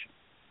collection?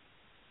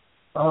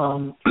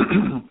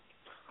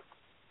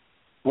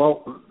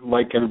 Well,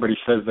 like everybody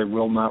says, they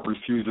will not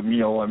refuse a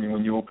meal. I mean,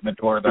 when you open the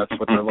door, that's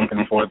what they're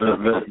looking for.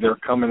 They're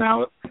coming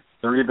out.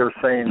 They're either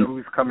saying,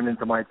 who's coming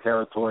into my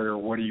territory, or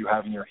what do you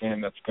have in your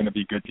hand that's going to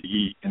be good to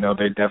eat? You know,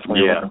 they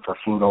definitely are looking for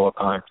food all the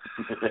time.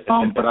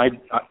 But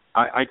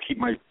I keep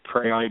my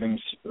prey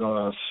items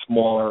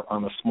smaller,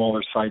 on the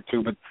smaller side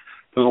too. But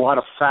there's a lot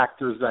of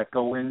factors that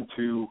go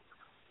into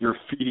your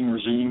feeding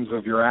regimes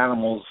of your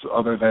animals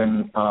other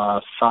than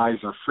size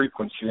or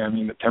frequency. I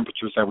mean, the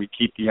temperatures that we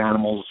keep the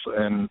animals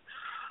and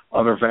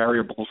other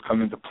variables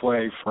come into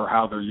play for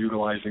how they're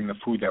utilizing the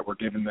food that we're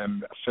giving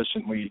them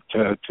efficiently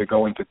to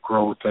go into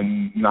growth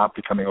and not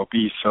becoming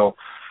obese. So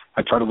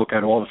I try to look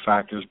at all the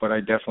factors, but I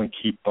definitely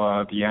keep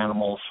the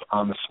animals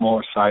on the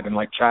smaller side. And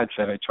like Chad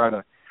said, I try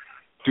to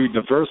do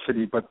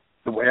diversity, but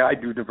the way I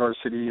do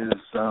diversity is,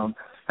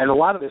 and a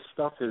lot of this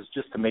stuff is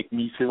just to make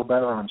me feel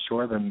better, I'm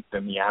sure, than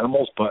the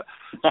animals. But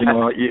you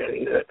know,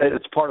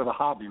 it's part of the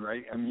hobby,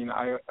 right? I mean,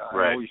 I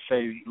always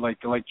say, like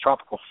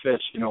tropical fish.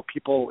 You know,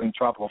 people in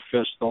tropical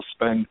fish, they'll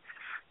spend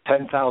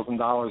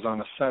 $10,000 on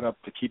a setup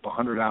to keep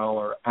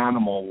 $100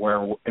 animal.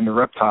 Where in the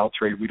reptile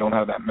trade, we don't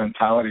have that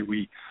mentality.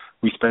 We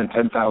spend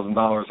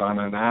 $10,000 on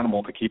an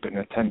animal to keep it in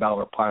a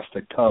 $10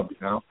 plastic tub. You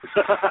know,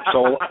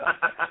 so.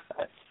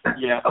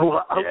 Yeah,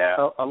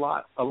 a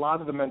lot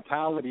of the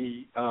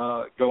mentality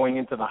going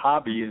into the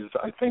hobby is,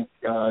 I think,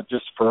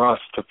 just for us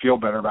to feel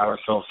better about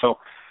ourselves. So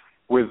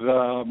with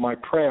my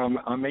prey,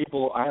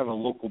 I have a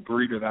local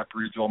breeder that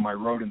breeds all my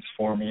rodents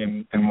for me.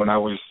 And when I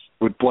was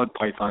with blood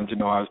pythons, you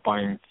know, I was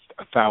buying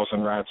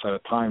 1,000 rats at a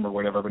time or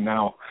whatever. But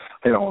now,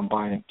 you know, I'm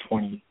buying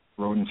 20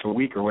 rodents a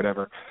week or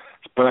whatever.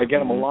 But I get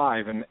them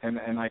alive, and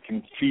I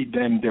can feed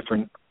them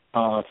different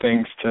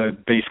things to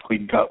basically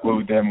gut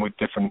load them with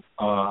different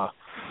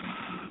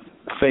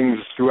things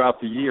throughout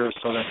the year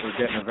so that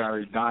they're getting a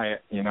varied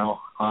diet, you know.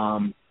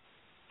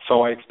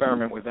 So I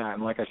experiment with that,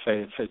 and like I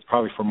say, it's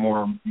probably for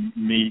more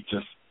me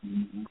just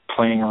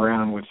playing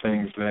around with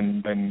things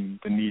than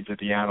the needs of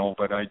the animal.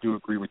 But I do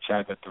agree with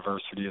Chad that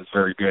diversity is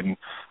very good, and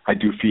I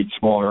do feed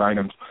smaller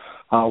items.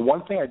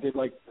 One thing I did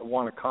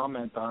want to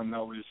comment on,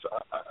 though, is,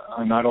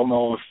 and I don't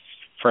know if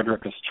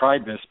Frederick has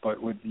tried this,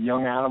 but with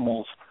young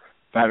animals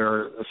that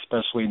are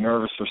especially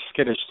nervous or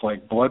skittish,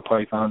 like blood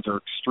pythons, are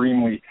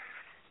extremely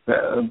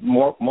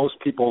most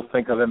people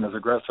think of them as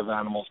aggressive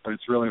animals, but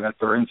it's really that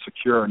they're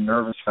insecure and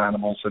nervous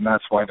animals, and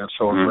that's why they're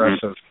so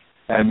aggressive.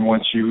 And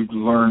once you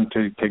learn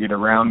to get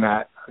around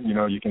that, you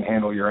know, you can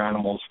handle your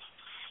animals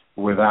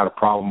without a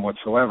problem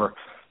whatsoever.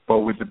 But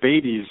with the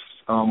babies,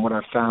 when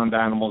I've found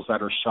animals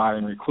that are shy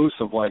and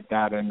reclusive like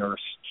that and are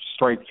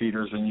straight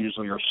feeders and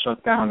usually are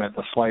shut down at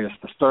the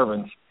slightest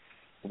disturbance,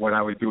 what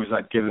I would do is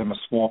I'd give them a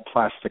small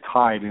plastic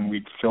hide, and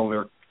we'd fill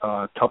their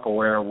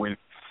Tupperware with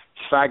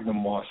sphagnum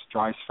moss,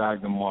 dry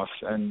sphagnum moss,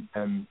 and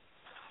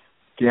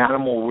the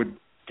animal would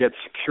get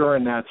secure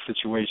in that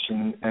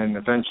situation and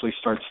eventually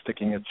start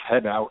sticking its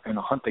head out in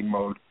a hunting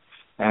mode.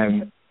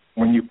 And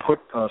when you put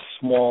a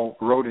small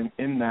rodent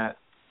in that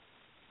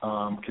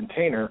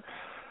container,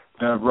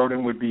 the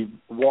rodent would be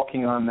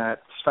walking on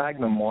that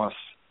sphagnum moss,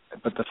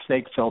 but the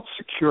snake felt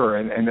secure,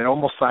 and it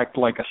almost acted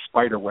like a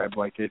spider web,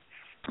 like it.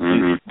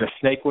 The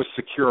snake was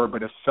secure,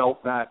 but it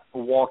felt that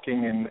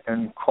walking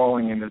and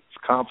crawling, and its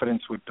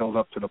confidence would build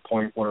up to the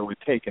point where it would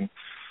take. And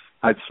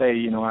I'd say,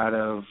 you know, out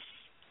of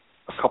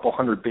a couple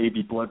hundred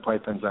baby blood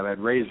pythons that I'd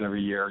raise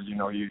every year, you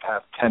know, you'd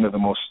have 10 of the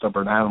most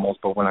stubborn animals.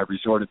 But when I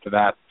resorted to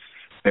that,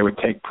 they would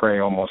take prey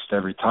almost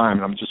every time.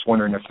 And I'm just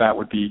wondering if that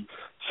would be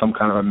some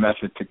kind of a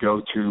method to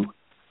go to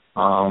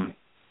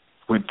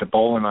with the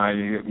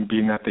Boeleni,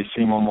 being that they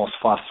seem almost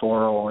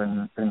fossorial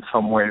in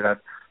some way,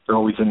 that they're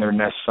always in their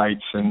nest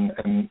sites and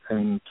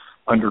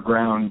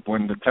underground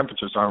when the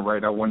temperatures aren't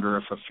right. I wonder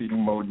if a feeding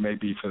mode may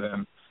be for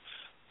them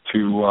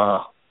to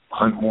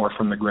hunt more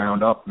from the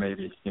ground up,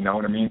 maybe. You know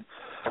what I mean?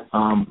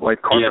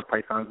 Like carpet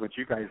pythons, which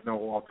you guys know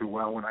all too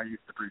well. When I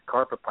used to breed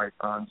carpet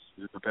pythons,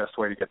 the best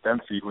way to get them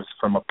feed was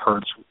from a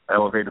perch,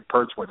 elevated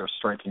perch, where they're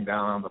striking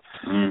down on the.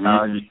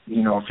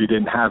 You know, if you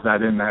didn't have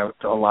that in that,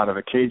 a lot of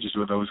the cages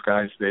with those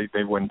guys,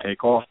 they wouldn't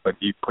take off. But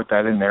you put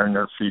that in there, and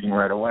they're feeding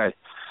right away.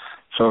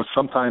 So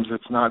sometimes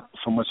it's not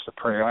so much the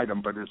prey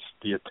item, but it's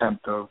the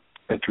attempt of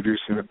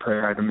introducing the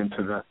prey item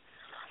into the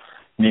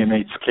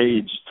neonate's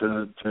cage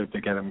to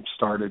get him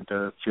started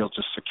to feel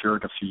just secure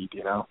to feed,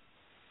 you know.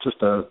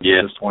 Just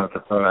wanted to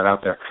throw that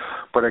out there.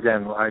 But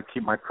again, I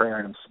keep my prey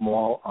items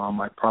small.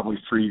 I probably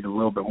feed a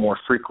little bit more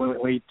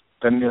frequently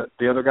than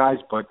the other guys,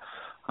 but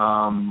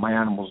my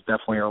animals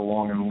definitely are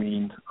long and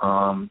lean,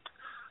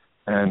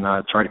 and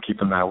I try to keep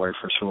them that way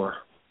for sure.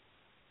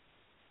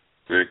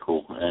 Very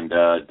cool. And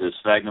the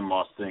sphagnum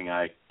moss thing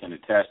I can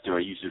attest to. I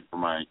use it for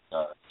my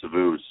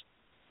Savus.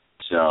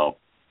 So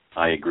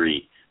I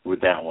agree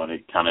with that one.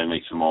 It kind of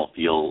makes them all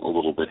feel a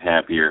little bit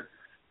happier.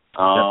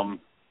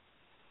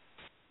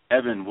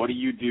 Evan, what do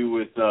you do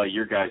with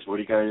your guys? What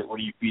are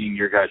you feeding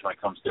your guys when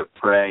it comes to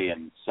prey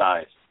and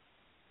size?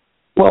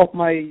 Well,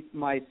 my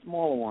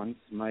smaller ones,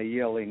 my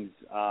yearlings,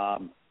 are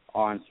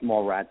on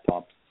small rat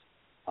pups.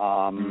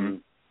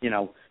 You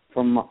know,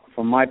 from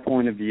my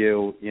point of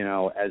view, you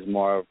know, as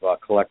more of a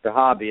collector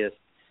hobbyist,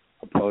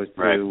 opposed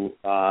to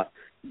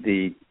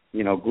the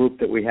group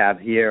that we have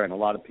here, and a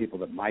lot of people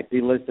that might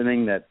be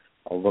listening that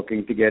are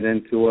looking to get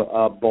into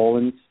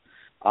Boelens,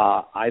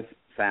 I've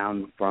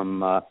found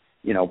from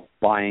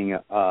buying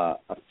a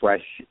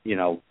fresh,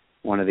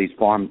 one of these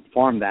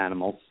farmed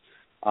animals,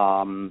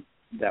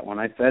 that when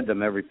I fed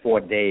them every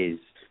 4 days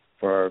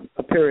for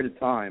a period of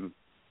time,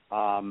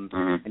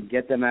 and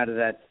get them out of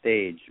that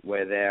stage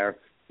where they're,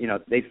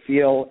 they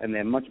feel, and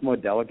they're much more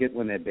delicate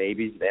when they're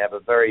babies. They have a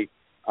very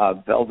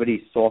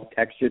velvety, soft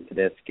texture to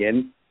their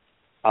skin.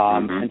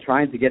 And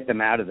trying to get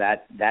them out of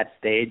that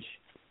stage,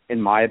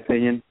 in my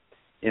opinion,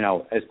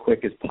 as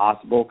quick as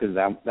possible, because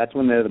that's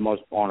when they're the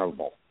most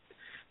vulnerable.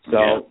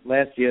 So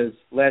last year's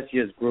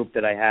group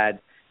that I had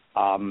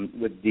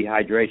with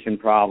dehydration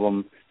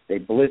problem, they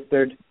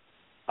blistered,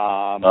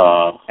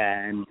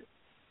 and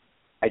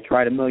I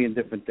tried a million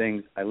different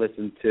things. I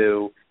listened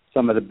to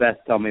some of the best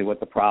tell me what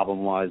the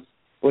problem was.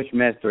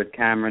 Bushmaster at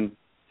Cameron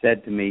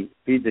said to me,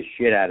 feed the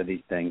shit out of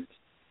these things.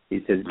 He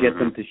says, get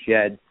them to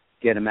shed,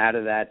 get them out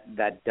of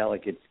that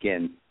delicate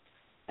skin.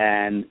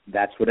 And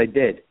that's what I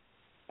did.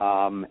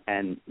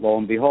 And lo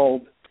and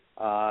behold,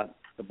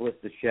 the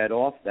blister shed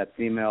off. That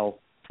female,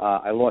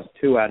 I lost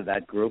 2 out of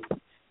that group.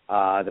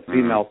 The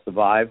female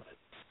survived.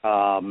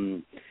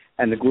 And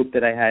the group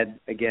that I had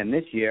again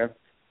this year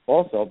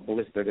also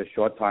blistered a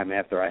short time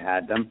after I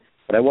had them.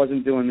 But I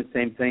wasn't doing the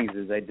same things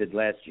as I did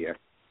last year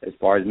as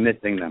far as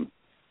missing them.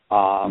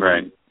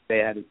 They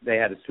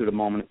had a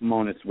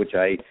Pseudomonas, which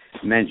I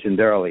mentioned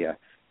earlier.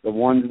 The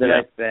ones that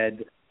I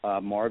fed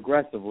more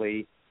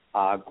aggressively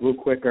grew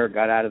quicker,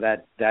 got out of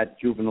that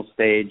juvenile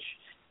stage,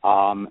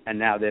 and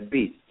now they're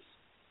beasts.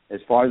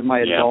 As far as my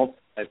adults,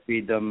 I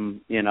feed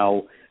them,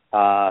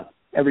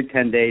 every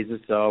 10 days or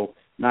so.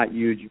 Not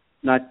huge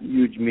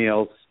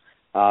meals.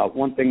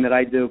 One thing that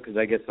I do, because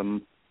I guess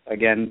I'm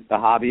again the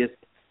hobbyist,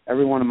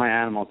 every one of my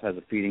animals has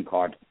a feeding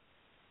card.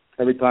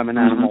 Every time an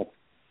animal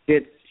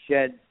gets,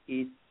 sheds,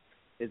 eats,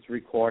 it's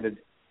recorded,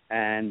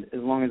 and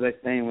as long as I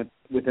stay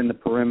within the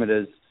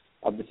perimeters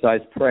of the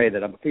size prey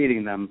that I'm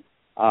feeding them,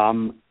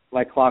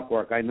 like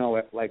clockwork, I know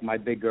it. Like my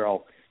big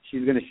girl,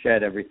 she's going to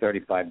shed every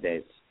 35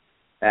 days,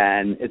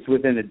 and it's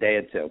within a day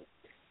or two.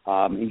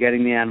 And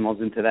getting the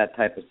animals into that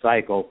type of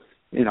cycle,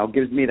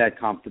 gives me that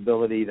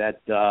comfortability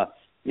that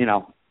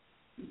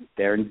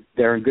they're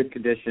in good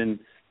condition,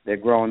 they're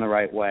growing the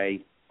right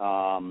way,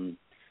 and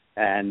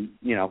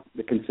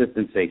the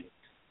consistency.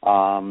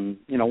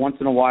 Once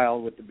in a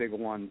while with the bigger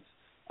ones,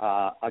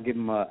 I'll give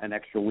them an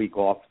extra week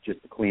off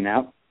just to clean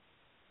out.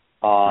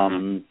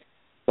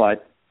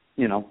 But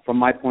from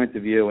my point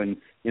of view, and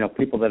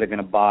people that are going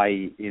to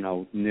buy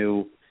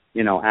new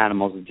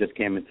animals that just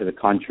came into the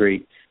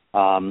country,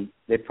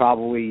 they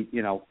probably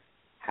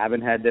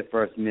haven't had their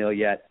first meal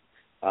yet.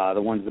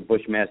 The ones the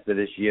Bushmaster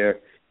this year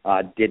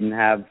didn't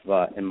have,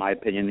 in my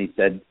opinion, he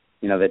said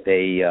that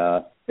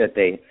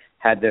they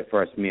had their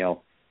first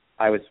meal.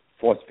 I was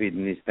force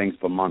feeding these things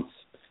for months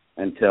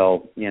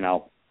until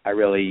I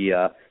really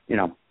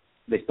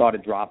they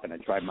started dropping. I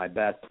tried my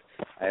best.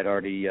 I had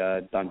already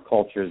done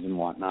cultures and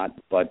whatnot,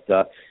 but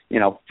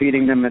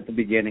feeding them at the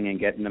beginning and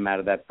getting them out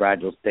of that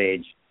fragile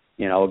stage,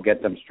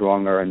 get them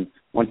stronger. And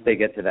once they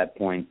get to that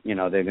point,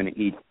 they're going to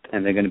eat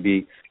and they're going to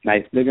be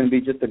nice. They're going to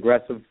be just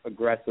aggressive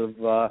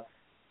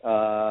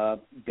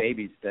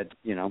babies that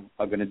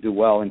are going to do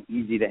well and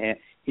easy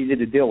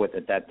to deal with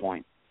at that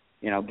point.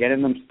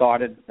 Getting them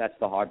started, that's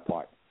the hard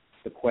part.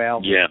 The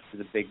quail is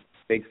a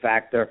big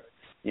factor,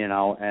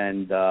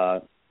 and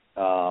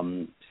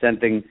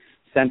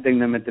scenting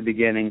them at the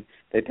beginning.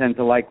 They tend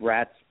to like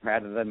rats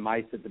rather than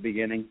mice at the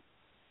beginning,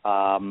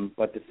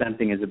 but the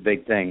scenting is a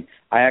big thing.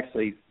 I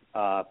actually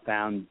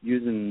found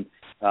using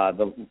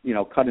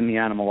cutting the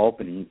animal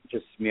open and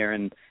just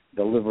smearing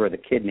the liver or the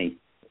kidney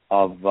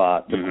of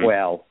the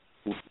quail.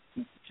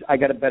 I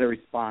got a better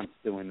response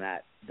doing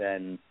that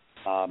than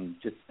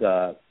just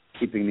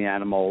keeping the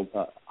animal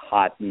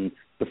hot and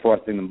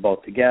defrosting them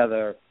both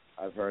together.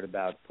 I've heard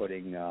about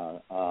putting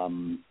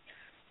down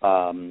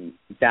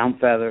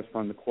feathers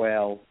from the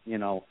quail,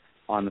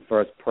 on the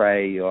first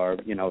prey, or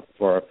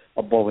for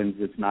a Boelens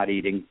that's not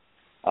eating.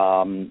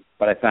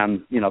 But I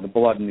found, the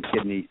blood and the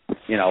kidney,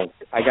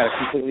 I got a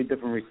completely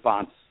different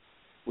response,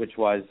 which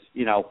was,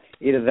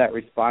 either that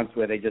response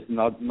where they just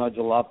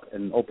nudgel up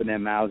and open their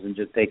mouths and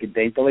just take it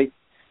daintily,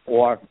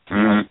 or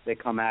they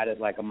come at it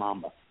like a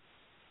mamba.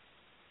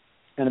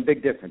 And a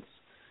big difference.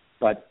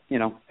 But,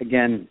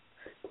 again,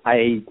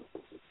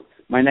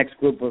 my next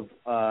group of,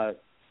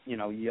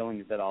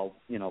 yearlings that I'll,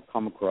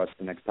 come across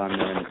the next time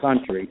they're in the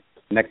country,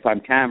 next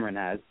time Cameron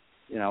has,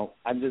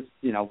 I'm just,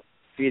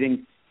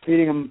 feeding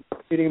them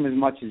as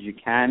much as you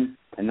can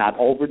and not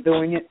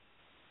overdoing it.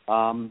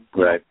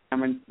 Right.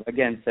 Cameron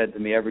again said to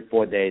me every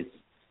 4 days,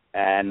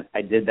 and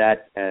I did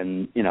that,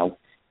 and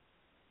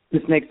the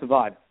snakes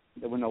survived.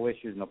 There were no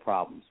issues, no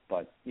problems.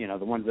 But the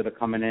ones that are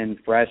coming in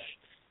fresh,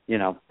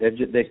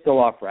 they still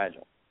are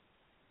fragile.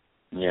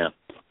 Yeah,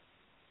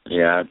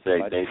 I'd say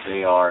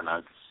they are, and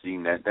I've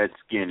seen that. That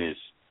skin is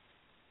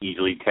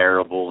easily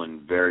tearable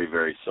and very,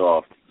 very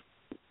soft.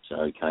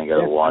 So you kind of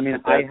got to watch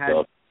that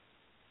stuff.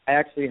 I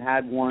actually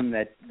had one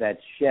that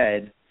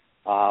shed.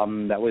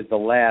 That was the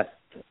last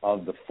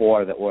of the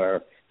 4 that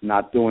were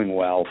not doing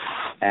well.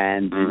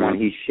 And when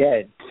he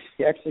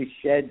actually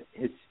shed,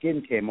 his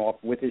skin came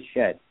off with his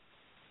shed.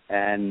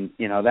 And,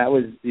 that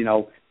was,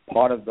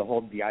 part of the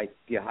whole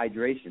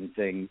dehydration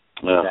thing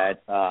that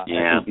I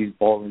think these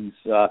Bolins,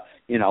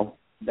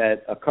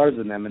 that occurs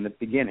in them in the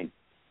beginning.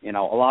 A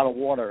lot of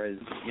water is,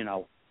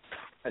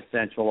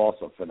 essential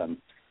also for them.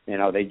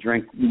 They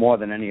drink more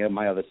than any of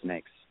my other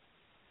snakes.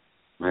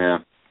 Yeah,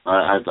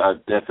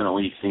 I've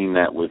definitely seen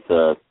that with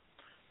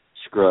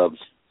scrubs.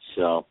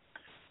 So,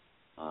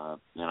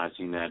 and I've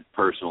seen that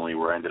personally,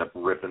 where I ended up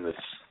ripping the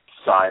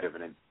side of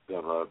a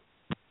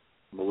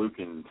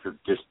Moluccan,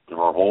 just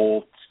our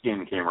whole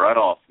skin came right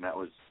off, and that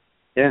was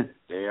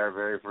they are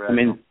very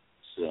fragile.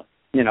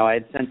 I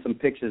had sent some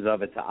pictures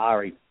of it to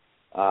Ari,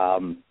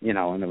 and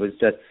it was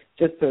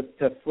just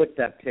to flick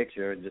that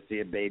picture and to see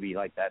a baby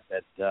like that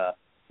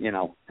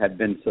had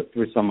been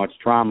through so much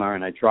trauma,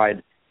 and I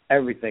tried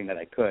everything that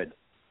I could.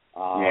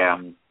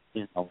 And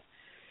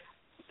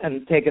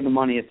taking the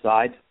money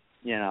aside,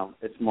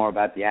 it's more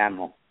about the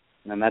animal,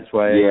 and that's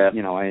why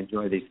I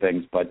enjoy these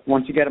things. But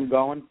once you get them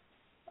going,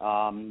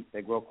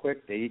 they grow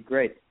quick, they eat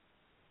great.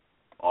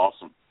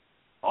 Awesome.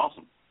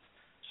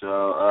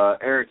 So,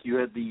 Eric, you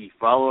had the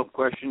follow-up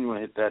question. You want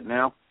to hit that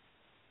now?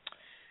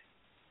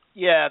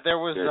 Yeah, there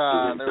was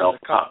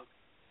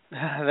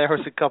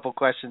a couple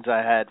questions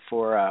I had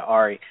for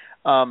Ari.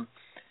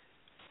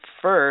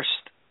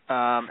 First,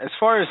 as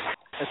far as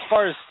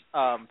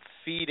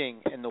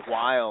feeding in the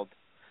wild,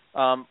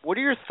 what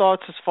are your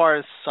thoughts as far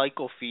as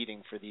cycle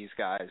feeding for these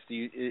guys?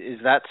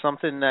 Is that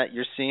something that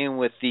you're seeing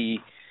with the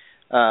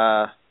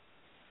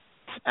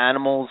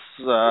animals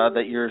or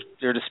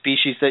the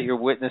species that you're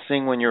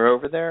witnessing when you're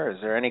over there?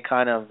 Is there any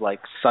kind of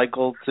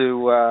cycle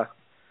to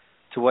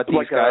what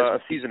these guys are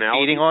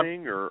feeding on?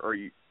 Thing, or are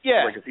you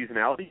like a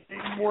seasonality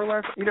thing, more or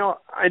less?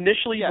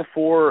 Initially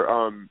before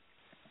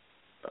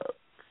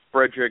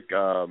Frederick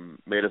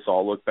made us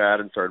all look bad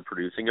and started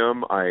producing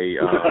them, I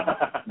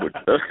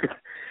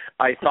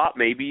thought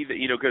maybe that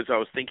because I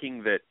was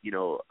thinking that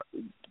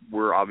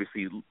we're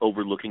obviously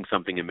overlooking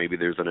something, and maybe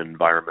there's an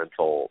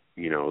environmental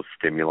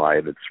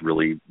stimuli that's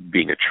really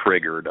being a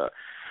trigger to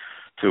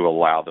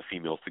allow the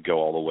females to go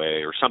all the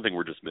way, or something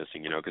we're just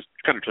missing, because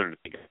kind of trying to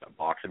think of that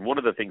box. And one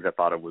of the things I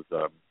thought of was,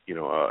 a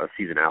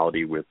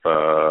seasonality with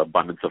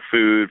abundance of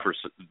food for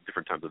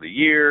different times of the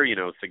year,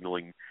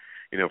 signaling,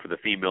 for the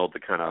female to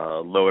kind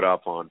of load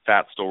up on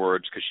fat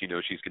storage because she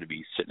knows she's going to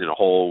be sitting in a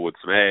hole with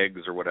some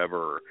eggs or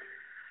whatever,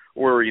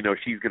 or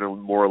she's going to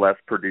more or less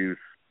produce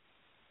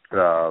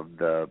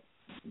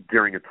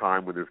during a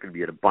time when there's going to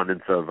be an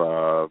abundance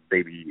of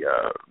baby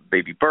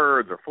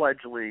birds or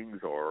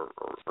fledglings or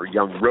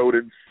young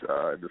rodents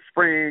in the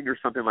spring or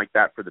something like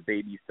that for the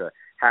babies to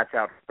hatch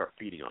out and start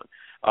feeding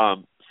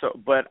on.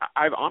 But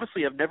I've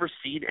never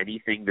seen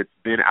anything that's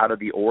been out of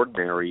the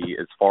ordinary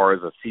as far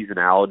as a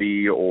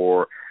seasonality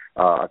or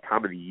a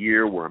time of the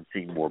year where I'm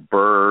seeing more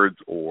birds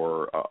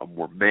or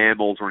more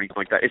mammals or anything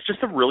like that. It's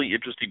just a really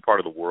interesting part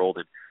of the world,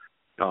 and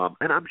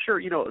I'm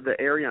sure the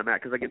area I'm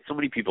at, because I get so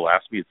many people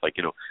ask me, it's like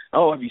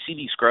oh, have you seen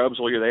any scrubs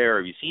while you're there?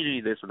 Have you seen any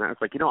of this and that?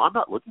 It's like I'm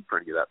not looking for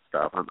any of that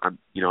stuff. I'm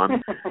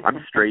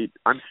straight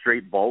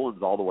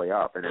Bolins all the way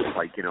up, and it's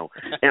like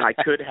and I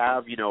could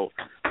have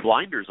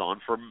blinders on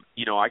from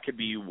I could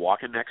be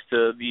walking next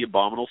to the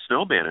abominable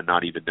snowman and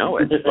not even know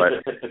it.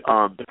 But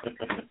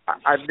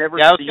I've never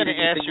seen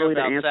anything really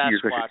to answer your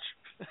question.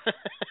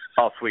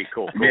 Oh, sweet,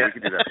 cool. We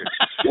can do that too.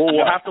 Well,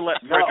 we'll have to let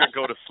Frederick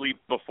go to sleep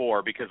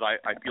before, because I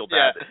feel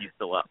bad that he's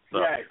still up. So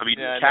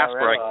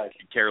Casper, I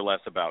can care less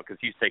about because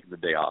he's taking the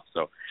day off.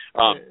 So,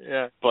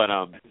 but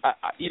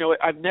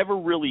I've never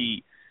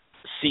really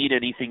seen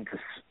anything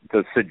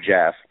to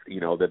suggest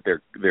that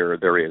there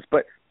is.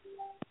 But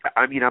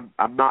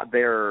I'm not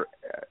there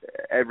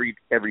every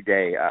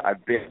day.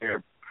 I've been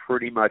there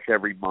pretty much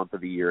every month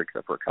of the year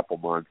except for a couple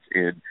months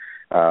in.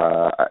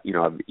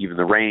 Even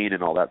the rain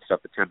and all that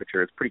stuff, the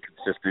temperature is pretty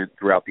consistent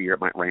throughout the year. It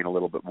might rain a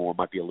little bit more, it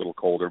might be a little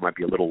colder, it might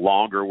be a little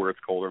longer where it's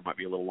colder, it might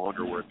be a little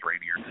longer where it's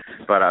rainier.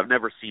 But I've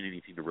never seen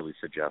anything to really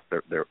suggest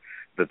that there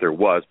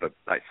was, but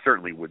I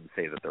certainly wouldn't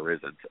say that there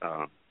isn't.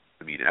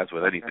 As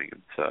with anything,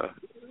 so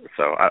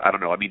I don't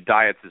know.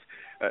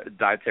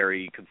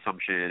 Dietary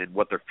consumption and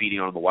what they're feeding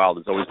on in the wild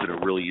has always been a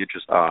really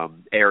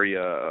interesting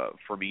area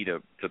for me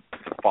to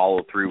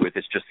follow through with.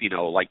 It's just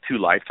like 2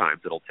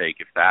 lifetimes it'll take,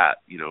 if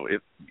that,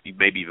 if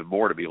maybe even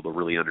more, to be able to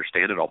really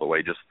understand it all the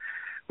way. Just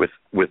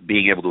with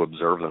being able to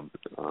observe them.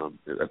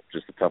 That's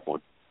just a tough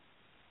one.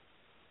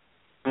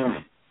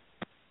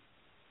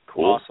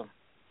 Cool. Awesome.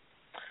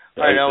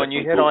 All right, Owen,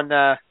 you hit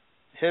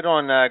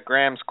on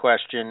Graham's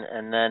question,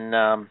 and then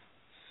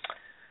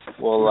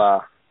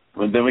we'll.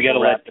 Then we got to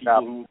let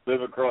people who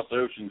live across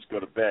oceans go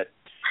to bed.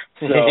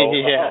 So,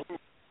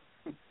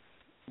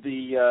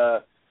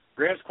 the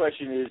Graham's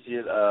question is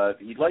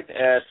he'd like to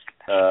ask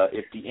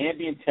if the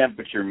ambient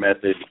temperature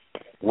method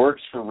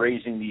works for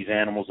raising these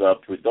animals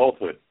up to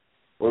adulthood,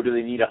 or do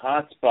they need a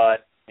hot spot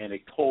and a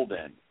cold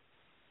end?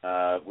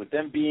 With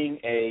them being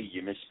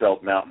you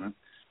misspelled mountain,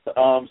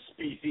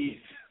 species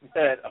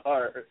that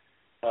are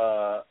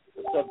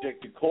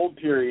subject to cold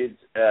periods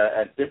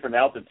at different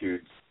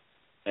altitudes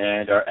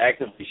and are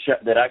actively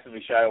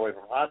shy away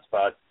from hot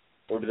spots,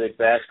 or do they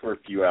bask for a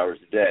few hours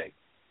a day?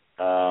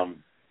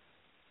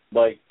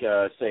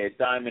 Say, a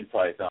diamond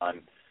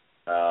python,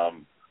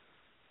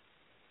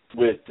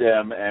 with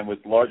them and with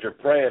larger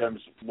prey items,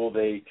 will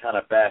they kind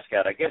of bask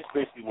out? I guess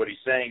basically what he's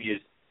saying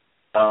is,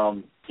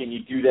 can you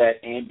do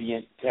that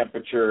ambient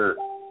temperature?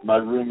 My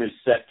room is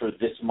set for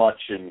this much,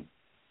 and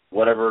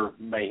whatever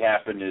may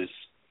happen is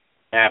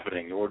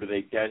happening, or do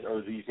these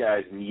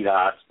guys need a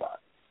hot spot?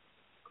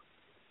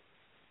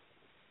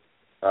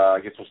 I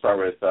guess we'll start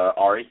with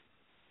Ari.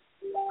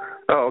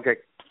 Oh, okay.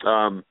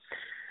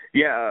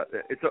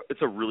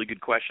 It's a really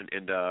good question,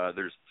 and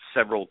there's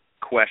several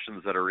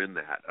questions that are in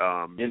that.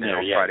 I'll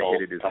try to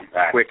hit it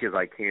as quick as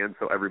I can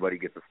so everybody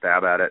gets a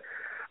stab at it.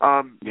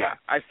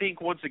 I think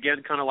once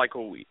again, kind of like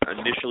what we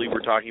initially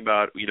were talking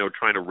about,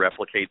 trying to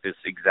replicate this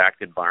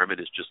exact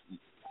environment is just,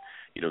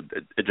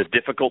 it's a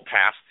difficult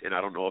task, and I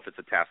don't know if it's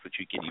a task that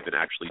you can even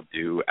actually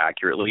do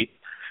accurately.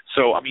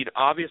 So, I mean,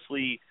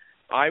 obviously,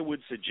 I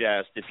would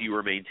suggest if you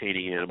were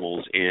maintaining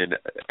animals, and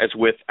as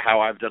with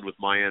how I've done with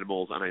my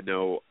animals, and I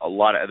know a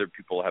lot of other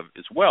people have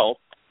as well,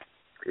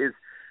 is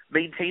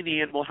maintain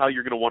the animal how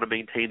you're going to want to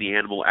maintain the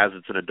animal as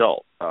it's an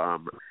adult.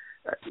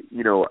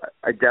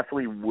 I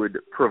definitely would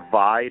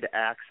provide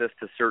access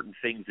to certain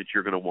things that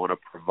you're going to want to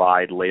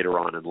provide later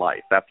on in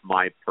life. That's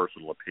my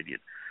personal opinion.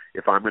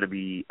 If I'm going to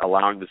be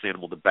allowing this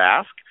animal to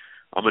bask,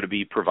 I'm going to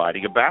be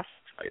providing a bask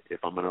site.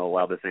 If I'm going to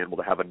allow this animal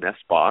to have a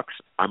nest box,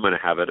 I'm going to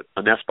have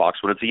a nest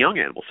box when it's a young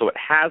animal. So it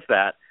has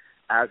that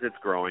as it's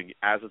growing,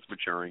 as it's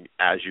maturing,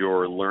 as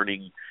you're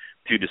learning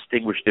to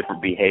distinguish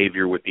different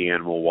behavior with the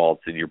animal while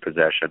it's in your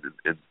possession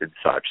and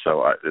such.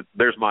 So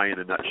there's mine in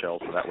a nutshell,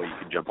 so that way you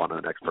can jump on to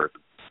the next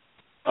person.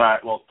 All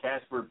right, well,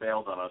 Casper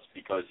bailed on us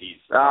because he's...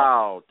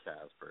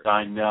 Casper.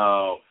 I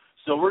know.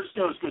 So we're just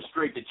going to go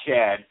straight to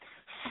Chad.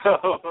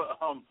 So,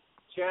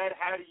 Chad,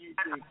 how do you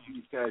think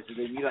these guys, do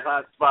they need a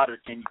hot spot, or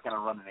can you kind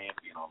of run an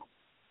ambient on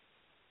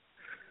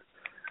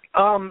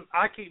them?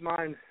 I keep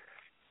mine...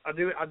 I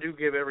do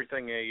give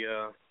everything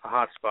a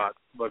hot spot,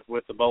 but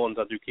with the Bolins,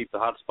 I do keep the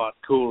hot spot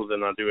cooler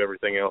than I do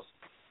everything else,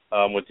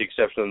 with the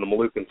exception of the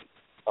Moluccans.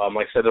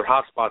 Like I said, their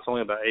hot spot's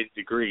only about 80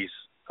 degrees.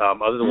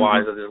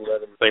 Otherwise, I just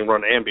let everything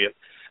run ambient.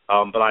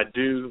 But I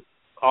do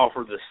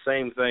offer the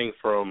same thing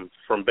from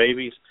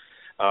babies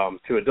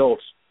to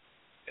adults.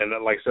 And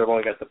like I said, I've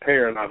only got the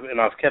pair, and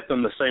I've kept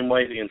them the same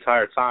way the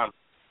entire time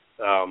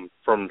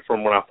from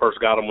when I first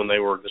got them when they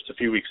were just a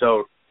few weeks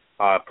old.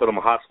 I put them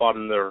a hot spot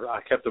in there.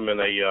 I kept them in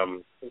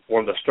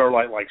one of the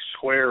Sterlite like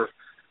square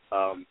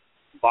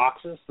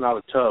boxes, not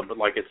a tub, but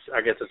I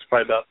guess it's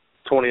probably about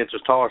 20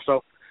 inches tall or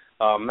so.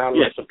 Mounted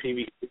with some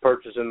PVC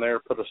perches in there.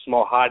 Put a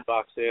small hide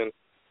box in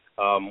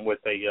with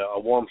a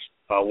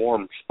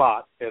warm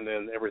spot, and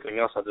then everything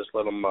else I just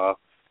let them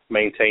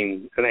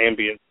maintain an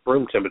ambient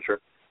room temperature.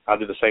 I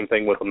do the same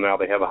thing with them now.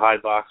 They have a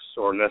hide box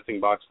or a nesting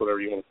box, whatever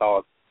you want to call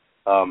it.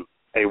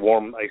 A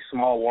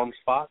small warm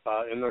spot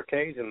in their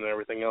cage, and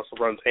everything else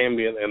runs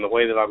ambient. And the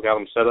way that I've got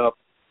them set up,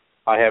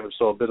 I have it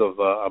so a bit of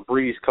a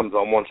breeze comes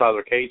on one side of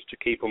their cage to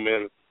keep them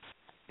in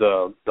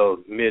the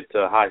mid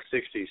to high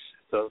 60s,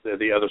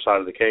 the other side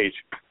of the cage,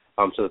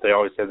 so that they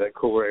always have that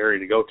cooler area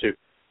to go to.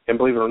 And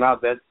believe it or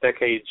not, that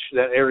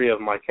area of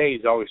my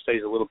cage always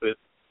stays a little bit.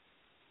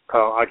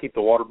 I keep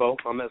the water bow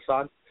on that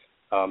side,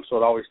 so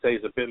it always stays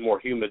a bit more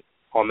humid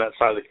on that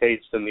side of the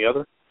cage than the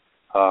other.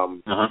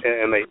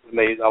 And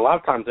they a lot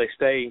of times they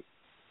stay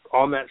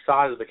on that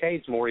side of the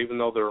cage more, even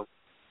though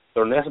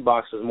their nest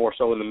box is more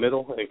so in the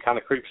middle and kind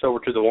of creeps over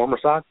to the warmer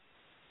side.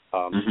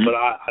 But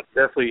I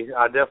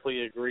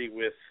definitely agree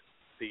with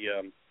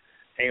the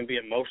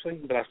ambient mostly,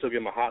 but I still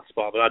give them a hot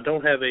spot. But I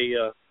don't have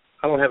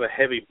a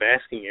heavy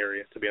basking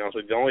area, to be honest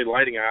with you. The only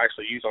lighting I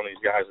actually use on these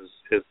guys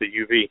is the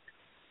UV.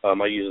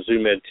 I use a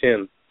Zoom Ed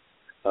 10.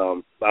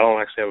 I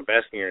don't actually have a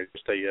basking area,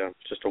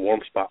 just a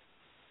warm spot.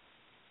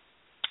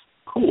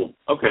 Cool.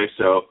 Okay,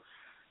 so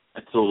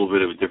that's a little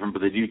bit of a different, but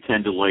they do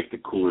tend to like the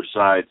cooler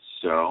sides.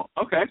 So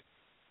okay,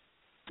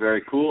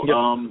 very cool.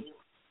 Yep.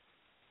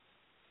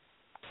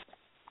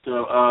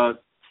 So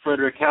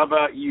Frederick, how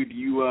about you? Do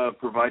you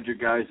provide your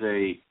guys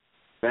a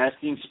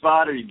basking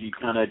spot, or do you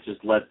kind of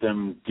just let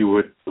them do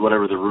it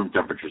whatever the room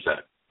temperature's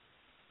at?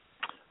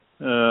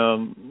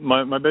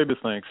 My baby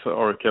snakes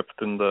are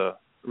kept in the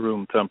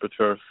room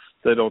temperatures.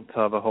 They don't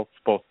have a hot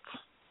spot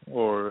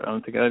or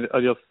anything. I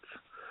just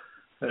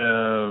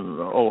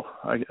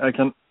I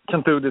can't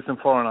do this in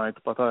Fahrenheit,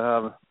 but I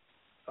have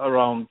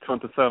around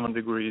 27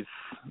 degrees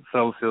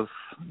Celsius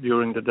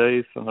during the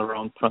days and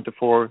around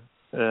 24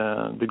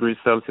 degrees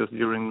Celsius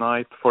during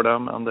night for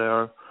them, and they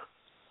are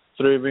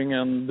thriving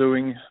and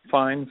doing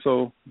fine.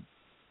 So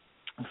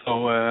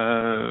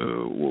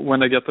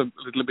when I get a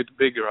little bit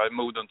bigger, I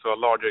move them to a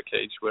larger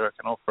cage where I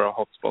can offer a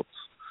hotspot.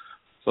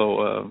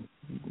 So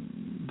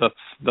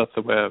that's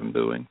the way I'm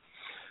doing.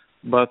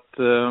 But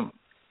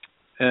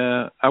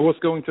I was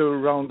going to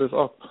round this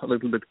up a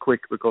little bit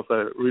quick because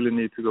I really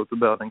need to go to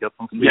bed and get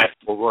some sleep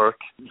for work.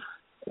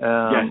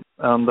 And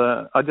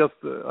I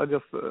just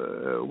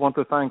want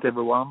to thank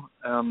everyone,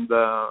 and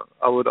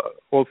I would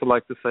also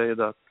like to say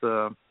that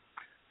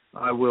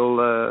I will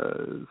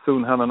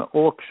soon have an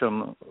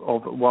auction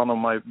of one of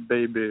my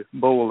baby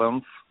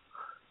Bolens,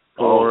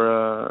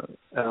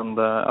 and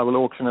I will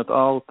auction it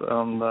out,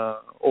 and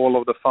all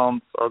of the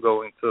funds are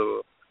going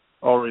to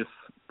Ari's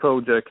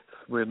project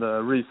with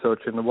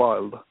research in the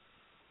wild.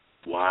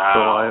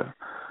 Wow.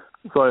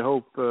 So I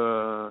hope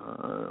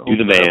you're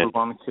the man.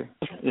 Everyone can,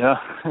 yeah.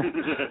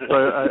 So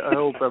I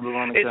hope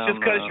everyone it's can. It's just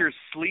because you're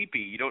sleepy.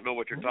 You don't know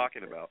what you're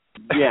talking about.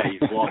 Yeah,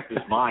 he's lost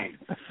his mind.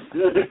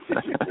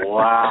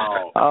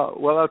 Wow.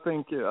 Well, I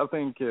think I've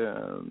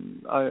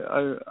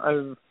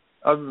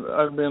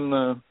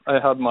been I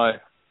had my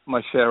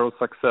share of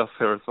success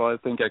here, so I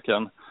think I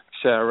can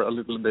share a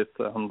little bit,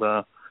 and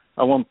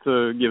I want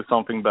to give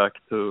something back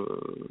to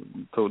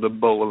the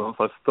Bolens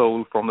I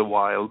stole from the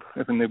wild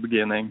in the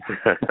beginning.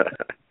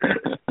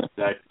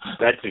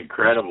 That's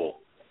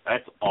incredible.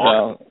 That's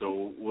awesome. Yeah.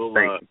 So we'll.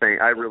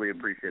 I really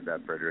appreciate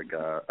that, Frederick.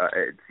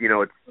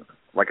 It's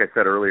like I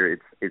said earlier.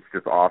 It's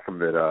just awesome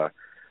that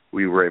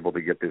we were able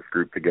to get this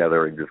group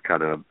together and just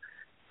kind of,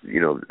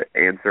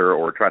 answer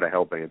or try to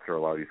help answer a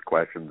lot of these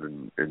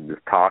questions and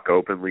just talk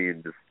openly,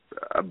 and just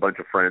a bunch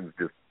of friends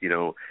just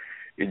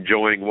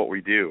enjoying what we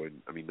do.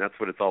 And I mean, that's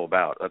what it's all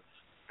about.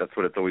 That's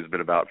what it's always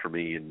been about for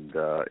me, and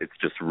it's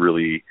just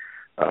really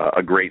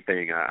a great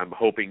thing. I'm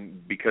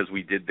hoping because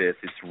we did this,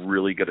 it's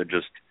really going to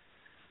just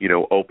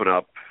open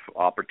up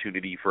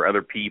opportunity for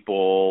other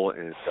people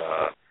and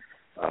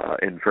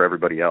for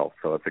everybody else.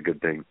 So that's a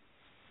good thing.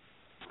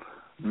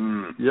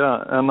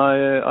 Yeah, and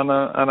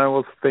I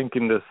was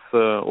thinking this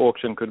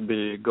auction could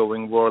be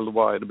going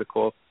worldwide,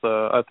 because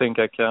I think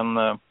I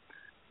can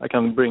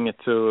bring it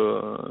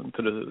to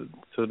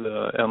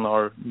the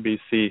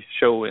NRBC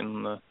show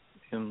in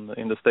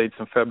the States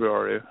in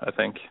February, I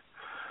think.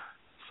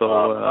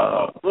 So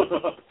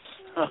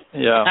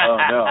yeah. Oh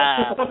no.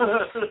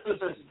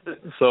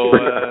 So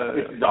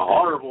this is a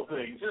horrible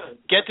thing.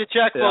 Get the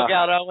checkbook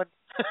out, Owen.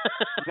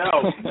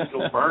 No,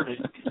 you'll burn it.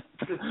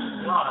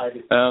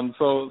 And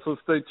so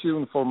stay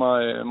tuned for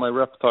my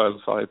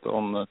reptile site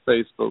on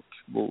Facebook,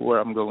 where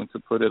I'm going to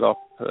put it up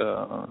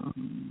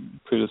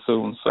pretty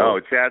soon. So. Oh,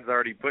 Chad's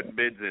already putting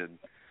bids in.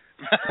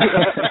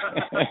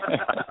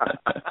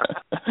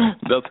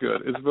 That's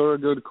good. It's very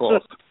good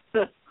cost.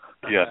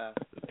 Yeah,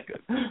 that's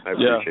good. I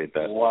appreciate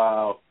that.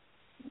 Wow.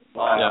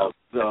 Yeah.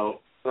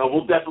 So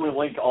we'll definitely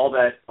link all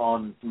that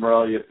on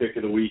Morelia Pick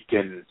of the Week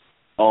and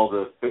all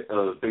the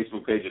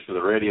Facebook pages for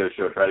the radio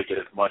show. Try to get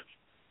as much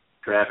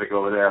traffic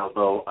over there,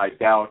 although I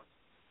doubt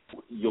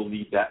you'll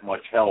need that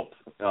much help.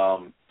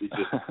 It's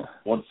just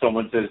once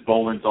someone says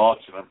Bolen's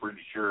auction, I'm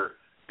pretty sure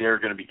they're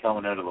going to be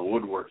coming out of the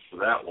woodworks for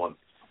that one.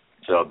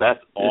 So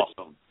that's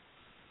awesome.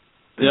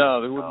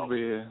 Yeah, it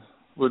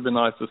would be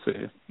nice to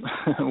see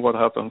what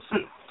happens.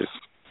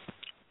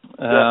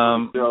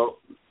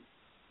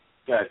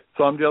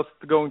 So I'm just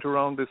going to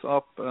round this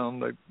up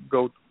and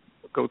go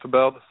to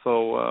bed.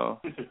 So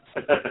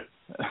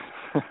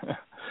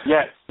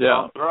yes.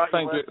 Yeah.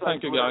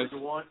 Thank you, guys.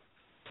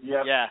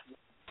 Yep. Yeah.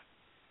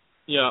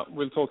 Yeah,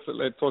 we'll talk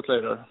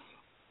later.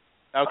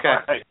 Okay. All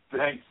right.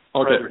 Thanks.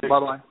 Okay. Frederick.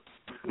 Bye-bye.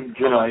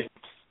 Good night.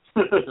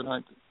 Good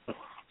night.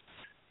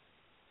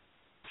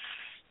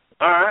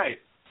 All right.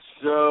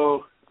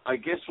 So I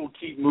guess we'll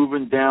keep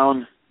moving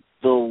down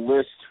the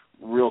list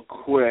real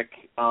quick.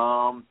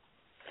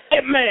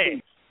 Hit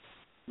me.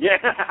 Yeah.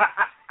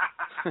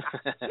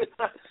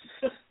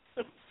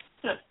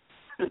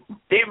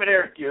 Damn it,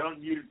 Eric! You don't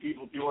mute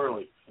people too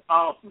early.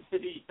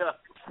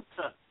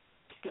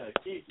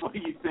 Keith, what do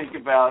you think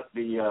about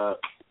the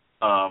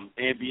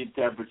ambient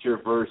temperature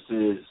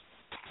versus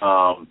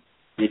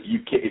if you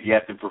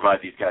have to provide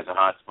these guys a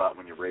hot spot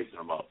when you're raising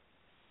them up?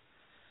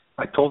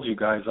 I told you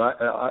guys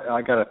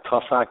I got a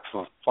tough act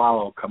to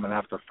follow coming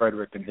after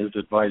Frederick and his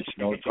advice.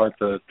 It's hard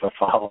to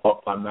follow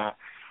up on that.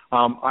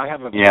 I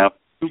have a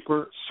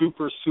super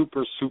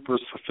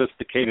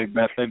sophisticated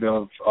method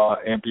of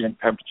ambient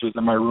temperatures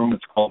in my room.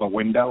 It's called a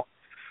window,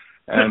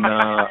 and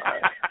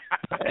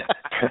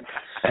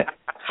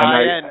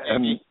high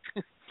end.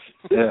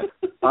 Yeah,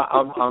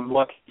 I'm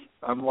lucky.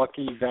 I'm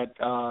lucky that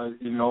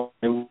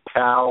the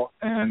cow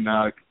and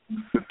the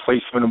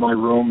placement of my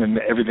room and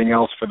everything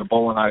else for the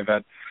Bolen eye,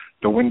 that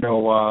the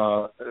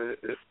window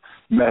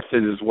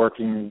method is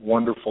working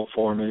wonderful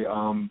for me.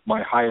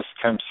 My highest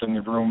temps in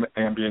the room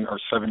ambient are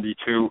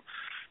 72,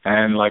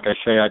 and like I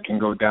say, I can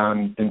go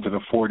down into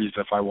the 40s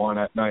if I want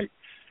at night.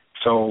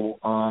 So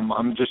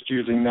I'm just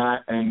using that,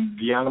 and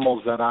the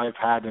animals that I've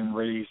had and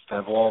raised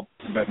have all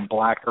been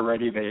black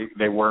already.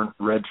 They weren't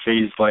red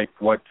phased like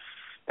what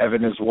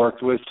Evan has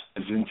worked with.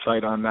 His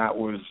insight on that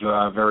was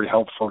very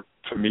helpful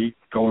to me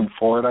going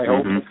forward, I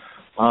hope.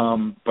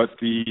 But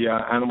the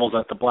animals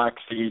at the black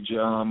stage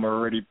are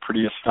already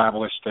pretty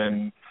established,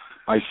 and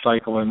I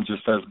cycle them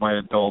just as my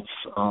adults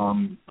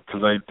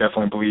because I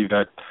definitely believe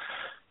that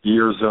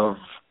years of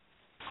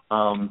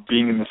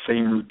being in the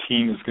same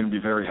routine is going to be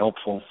very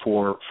helpful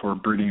for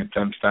breeding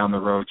attempts down the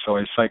road. So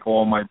I cycle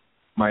all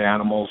my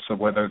animals, so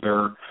whether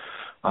they're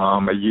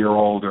a year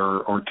old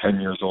or 10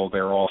 years old,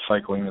 they're all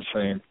cycling the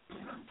same.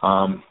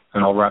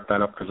 And I'll wrap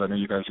that up because I know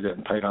you guys are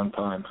getting tight on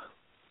time.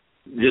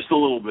 Just a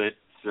little bit.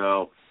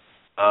 So,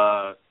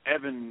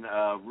 Evan,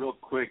 real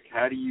quick,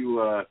 how do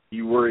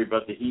you worry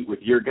about the heat with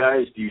your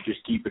guys? Do you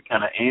just keep it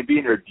kind of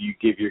ambient, or do you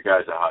give your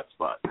guys a hot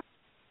spot?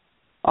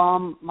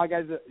 My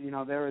guys,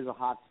 there is a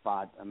hot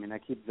spot. I mean, I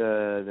keep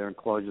their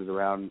enclosures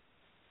around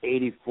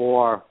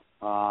 84,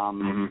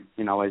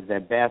 as their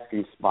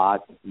basking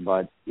spot,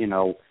 but,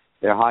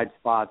 their hide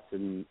spots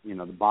and,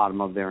 the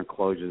bottom of their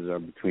enclosures are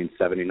between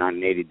 79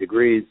 and 80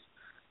 degrees,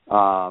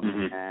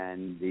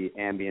 and the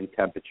ambient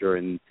temperature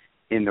in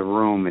the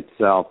room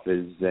itself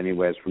is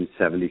anywhere from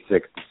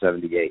 76 to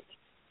 78.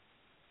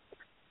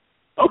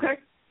 Okay.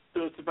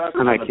 So it's about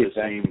the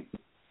same.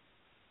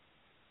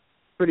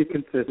 Pretty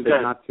consistent,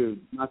 not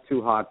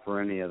too hot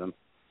for any of them.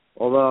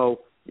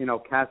 Although,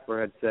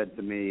 Casper had said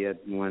to me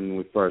when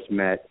we first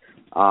met,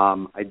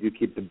 I do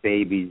keep the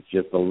babies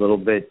just a little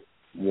bit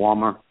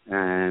warmer,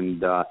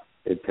 and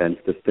it tends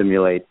to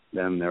stimulate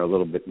them. They're a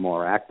little bit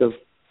more active.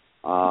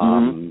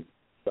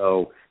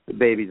 So the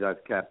babies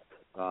I've kept,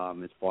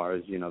 as far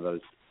as,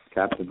 those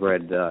captive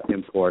bred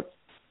imports,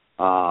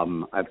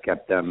 I've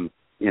kept them,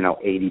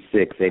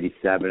 86,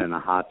 87 in a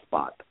hot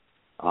spot.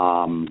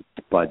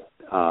 But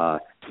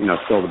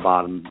still the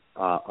bottom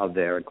of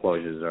their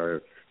enclosures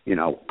are,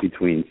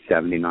 between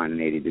 79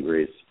 and 80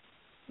 degrees.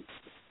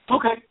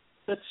 Okay.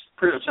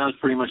 Sounds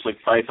pretty much like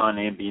Python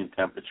ambient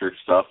temperature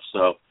stuff,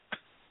 so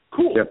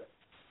cool. Yep.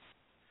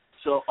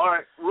 So, all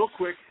right, real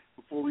quick,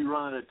 before we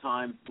run out of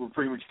time, we're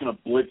pretty much going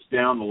to blitz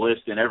down the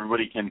list, and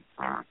everybody can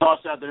toss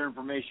out their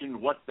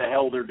information, what the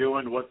hell they're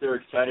doing, what they're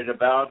excited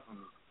about, and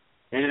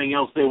anything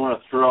else they want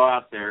to throw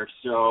out there.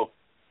 So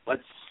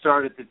let's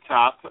start at the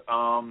top.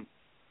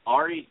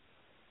 Ari,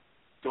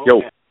 go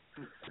ahead.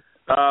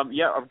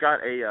 I've got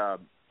a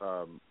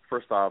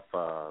first off,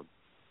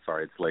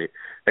 sorry it's late,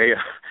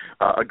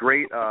 a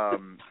great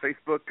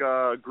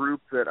Facebook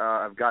group that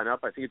I've gotten up.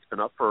 I think it's been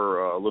up for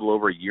a little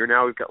over a year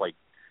now. We've got like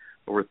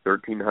over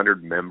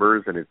 1,300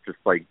 members, and it's just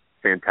like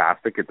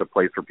fantastic. It's a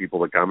place for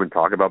people to come and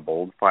talk about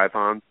Boelen's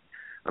pythons.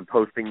 I'm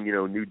posting,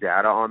 new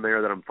data on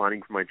there that I'm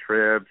finding for my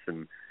trips,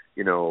 and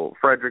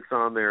Frederick's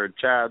on there,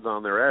 Chad's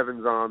on there,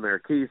 Evan's on there,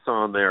 Keith's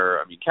on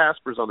there.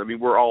 Casper's on there.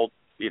 We're all,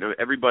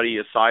 everybody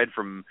aside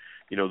from,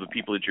 the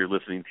people that you're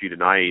listening to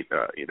tonight,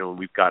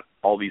 we've got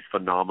all these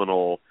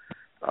phenomenal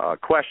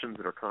questions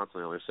that are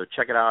constantly on there. So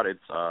check it out. It's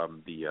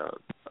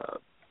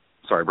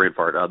brain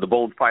fart. The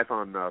Boelen's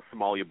Python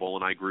Somalia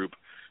Boeleni group,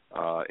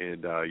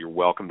 and you're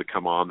welcome to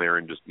come on there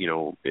and just,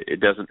 you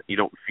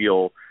don't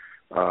feel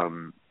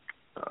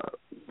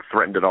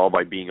threatened at all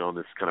by being on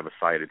this kind of a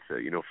site. It's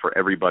for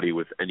everybody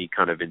with any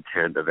kind of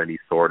intent of any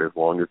sort, as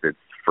long as it's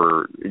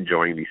for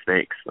enjoying these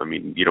snakes.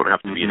 You don't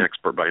have to be an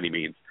expert by any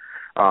means.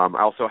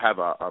 I also have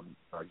a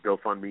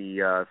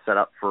GoFundMe set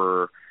up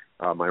for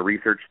my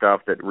research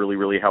stuff that really,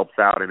 really helps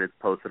out, and it's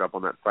posted up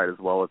on that site as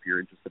well. If you're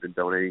interested in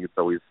donating, it's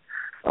always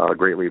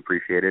greatly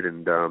appreciated.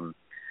 And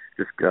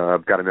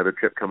I've got another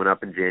trip coming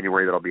up in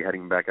January that I'll be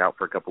heading back out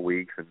for a couple of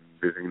weeks and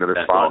visiting another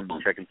spot and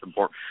checking some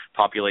more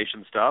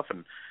population stuff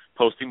and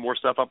posting more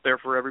stuff up there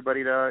for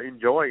everybody to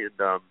enjoy.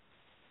 And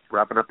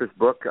wrapping up this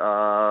book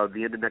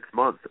the end of next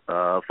month,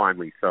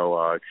 finally.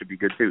 So it should be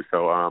good too.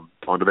 So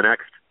on to the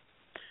next.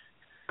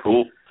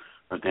 Cool.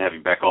 Good to have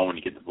you back on when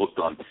you get the book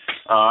done.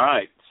 All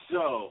right.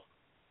 So,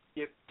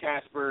 Skip,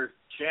 Casper,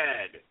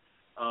 Chad,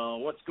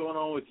 what's going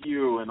on with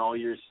you and all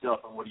your stuff,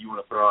 and what do you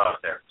want to throw out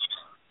there?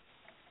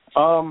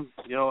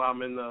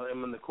 I'm in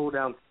the cool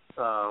down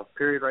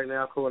period right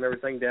now, cooling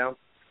everything down.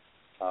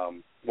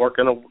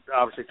 Working to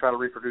obviously try to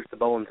reproduce the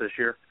Boelens this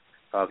year.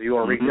 If you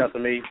want to reach out to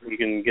me, you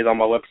can get on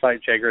my website,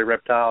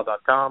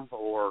 chadgrayreptile.com,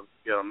 or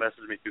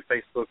message me through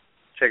Facebook,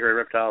 Chad Gray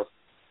Reptiles.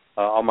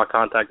 All my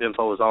contact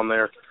info is on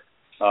there.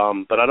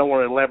 But I don't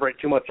want to elaborate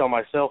too much on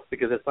myself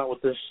because that's not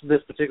what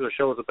this particular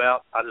show is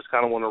about. I just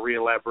kind of want to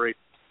re-elaborate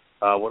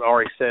what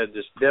Ari said.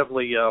 Just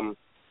definitely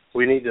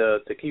we need to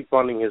keep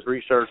funding his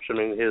research.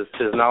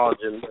 His knowledge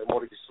and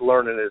what he's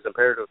learning is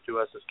imperative to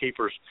us as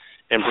keepers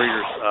and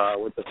breeders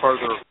with the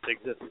further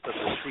existence of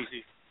the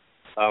species.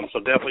 So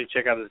definitely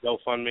check out his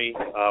GoFundMe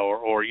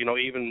or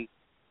even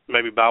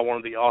maybe buy one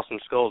of the awesome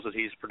skulls that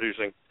he's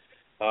producing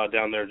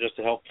down there just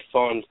to help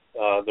fund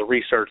the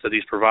research that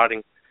he's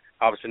providing.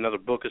 obviously another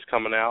book is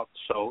coming out.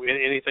 So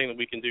anything that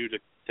we can do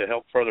to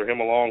help further him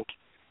along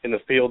in the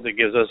field that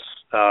gives us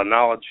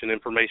knowledge and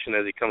information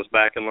as he comes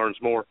back and learns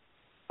more,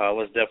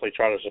 let's definitely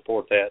try to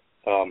support that.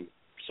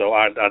 So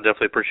I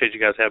definitely appreciate you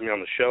guys having me on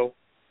the show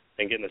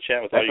and getting to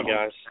chat with all you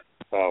guys.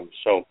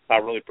 So I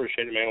really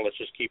appreciate it, man. Let's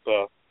just keep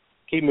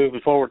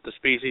moving forward with the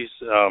species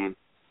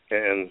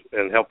and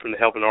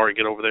helping Ari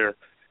get over there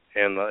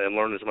and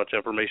learn as much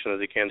information as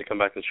he can to come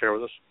back and share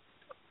with us.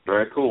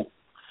 Very cool.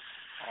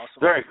 Awesome.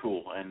 Very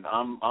cool. And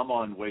I'm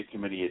on way too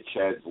many at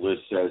Chad's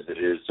list as it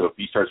is. So if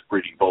he starts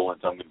breeding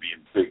Bolins, I'm going to be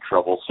in big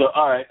trouble. So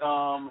all right.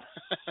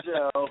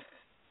 So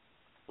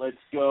let's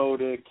go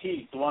to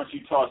Keith. Why don't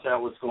you toss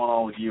out what's going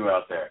on with you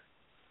out there?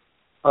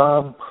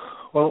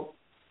 Well,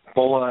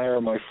 Bull and I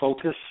are my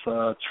focus.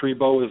 Tree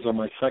boas are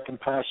my second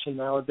passion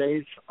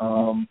nowadays.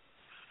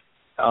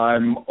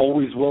 I'm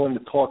always willing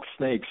to talk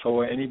snakes,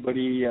 so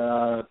anybody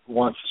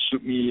wants to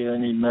shoot me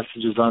any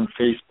messages on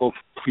Facebook,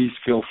 please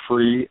feel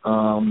free.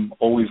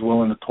 Always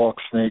willing to talk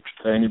snakes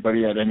to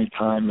anybody at any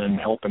time and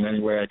help in any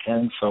way I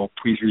can, so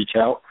please reach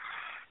out.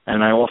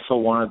 And I also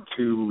wanted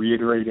to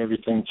reiterate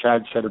everything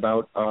Chad said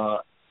about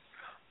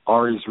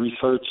Ari's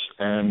research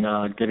and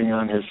getting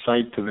on his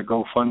site to the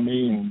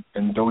GoFundMe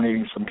and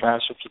donating some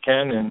cash if you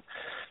can. And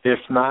if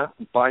not,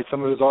 buy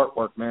some of his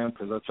artwork, man,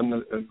 because that's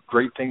a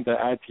great thing to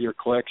add to your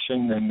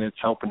collection, and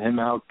it's helping him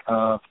out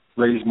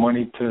raise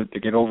money to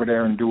get over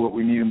there and do what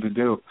we need him to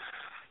do.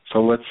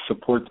 So let's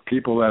support the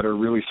people that are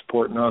really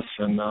supporting us,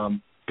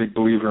 and big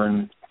believer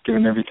in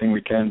giving everything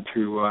we can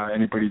to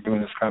anybody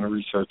doing this kind of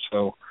research.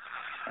 So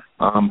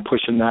I'm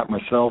pushing that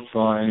myself.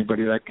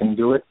 Anybody that can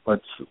do it,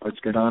 let's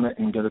get on it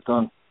and get it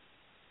done.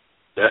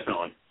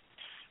 Definitely.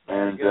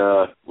 And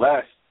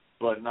last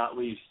but not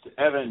least,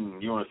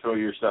 Evan, you want to throw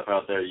your stuff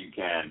out there, you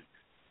can.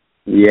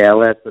 Yeah,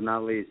 last but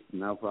not least,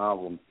 no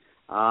problem.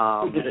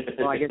 Well,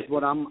 I guess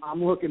what I'm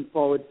looking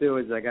forward to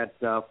is I got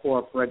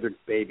 4 Fredericks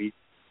babies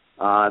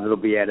that'll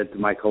be added to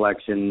my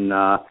collection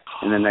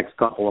in the next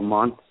couple of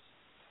months.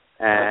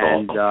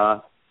 And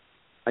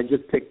I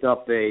just picked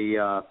up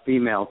a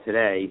female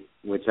today,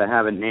 which I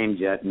haven't named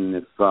yet. And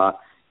if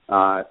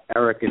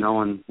Eric and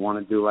Owen want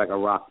to do like a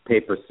rock,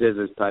 paper,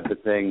 scissors type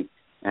of thing,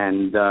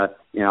 and,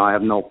 I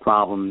have no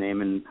problem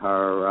naming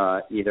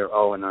her either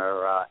Owen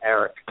or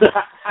Eric.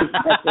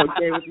 That's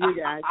okay with you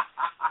guys.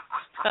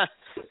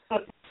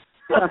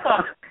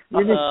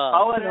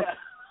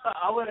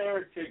 I'll let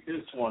Eric take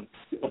this one.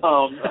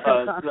 I'll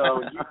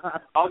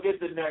get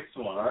the next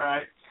one, all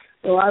right?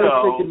 Well, I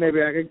was thinking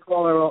maybe I could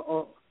call her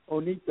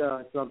Onita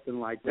or something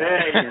like that.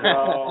 There you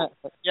go.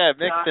 Yeah,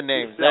 mix the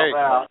names. There you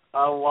go.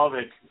 I love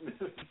it.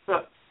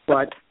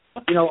 But,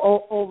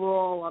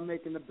 overall, I'm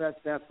making the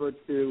best effort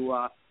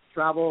to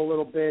travel a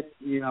little bit,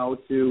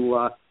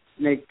 to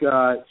make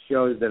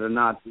shows that are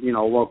not,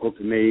 local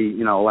to me,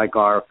 like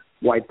our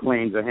White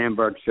Plains or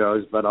Hamburg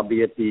shows, but I'll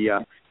be at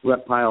the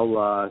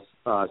Reptile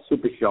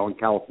Super Show in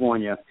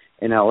California,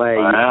 in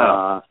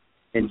L.A.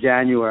 In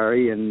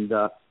January, and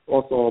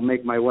also I'll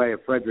make my way,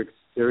 if Frederick's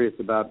serious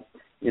about,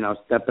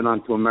 stepping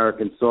onto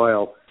American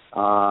soil,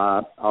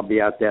 I'll be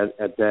out there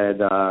at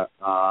that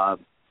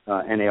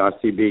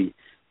NARCB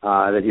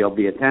that he'll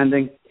be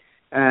attending.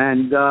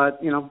 And,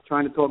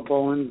 trying to talk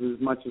Bolins as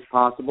much as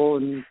possible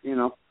and,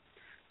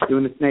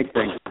 doing the snake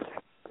thing.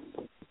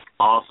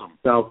 Awesome.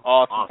 So,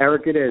 awesome.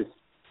 Eric, it is.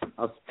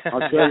 I'll show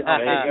you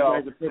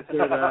guys a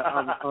picture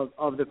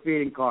of the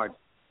feeding card.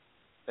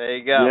 There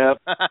you go.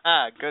 Yep.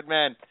 Good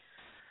man.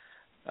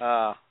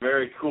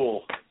 Very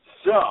cool.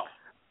 So,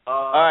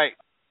 all right.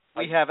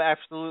 We have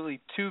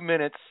absolutely 2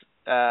 minutes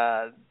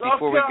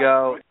before we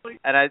go.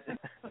 And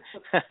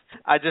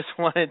I just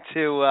wanted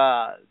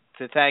to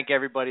thank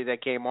everybody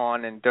that came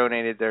on and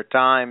donated their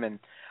time, and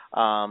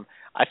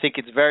I think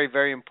it's very,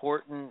 very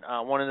important.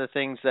 One of the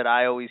things that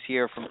I always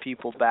hear from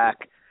people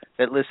back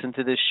that listen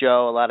to this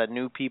show, a lot of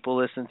new people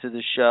listen to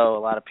this show, a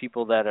lot of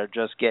people that are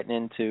just getting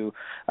into,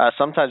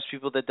 sometimes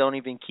people that don't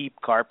even keep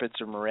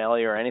carpets or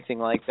Morelia or anything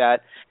like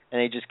that,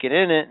 and they just get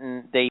in it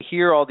and they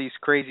hear all these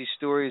crazy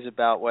stories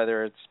about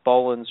whether it's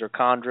Bolins or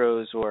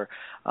Chondros or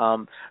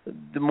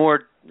the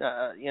more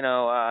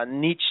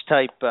niche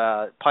type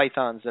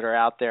pythons that are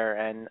out there,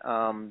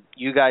 and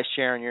you guys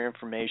sharing your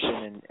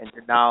information and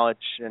your knowledge,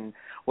 and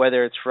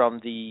whether it's from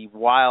the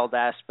wild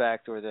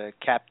aspect or the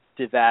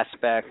captive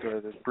aspect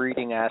or the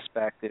breeding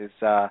aspect is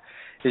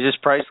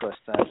just priceless.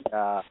 And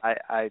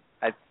I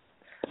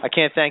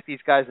can't thank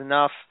these guys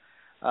enough.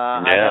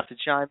 I have to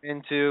chime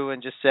in too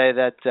and just say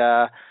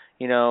that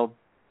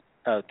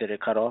oh, did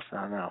it cut off?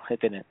 I don't know. It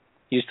didn't.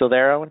 You still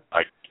there, Owen?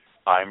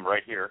 I'm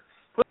right here.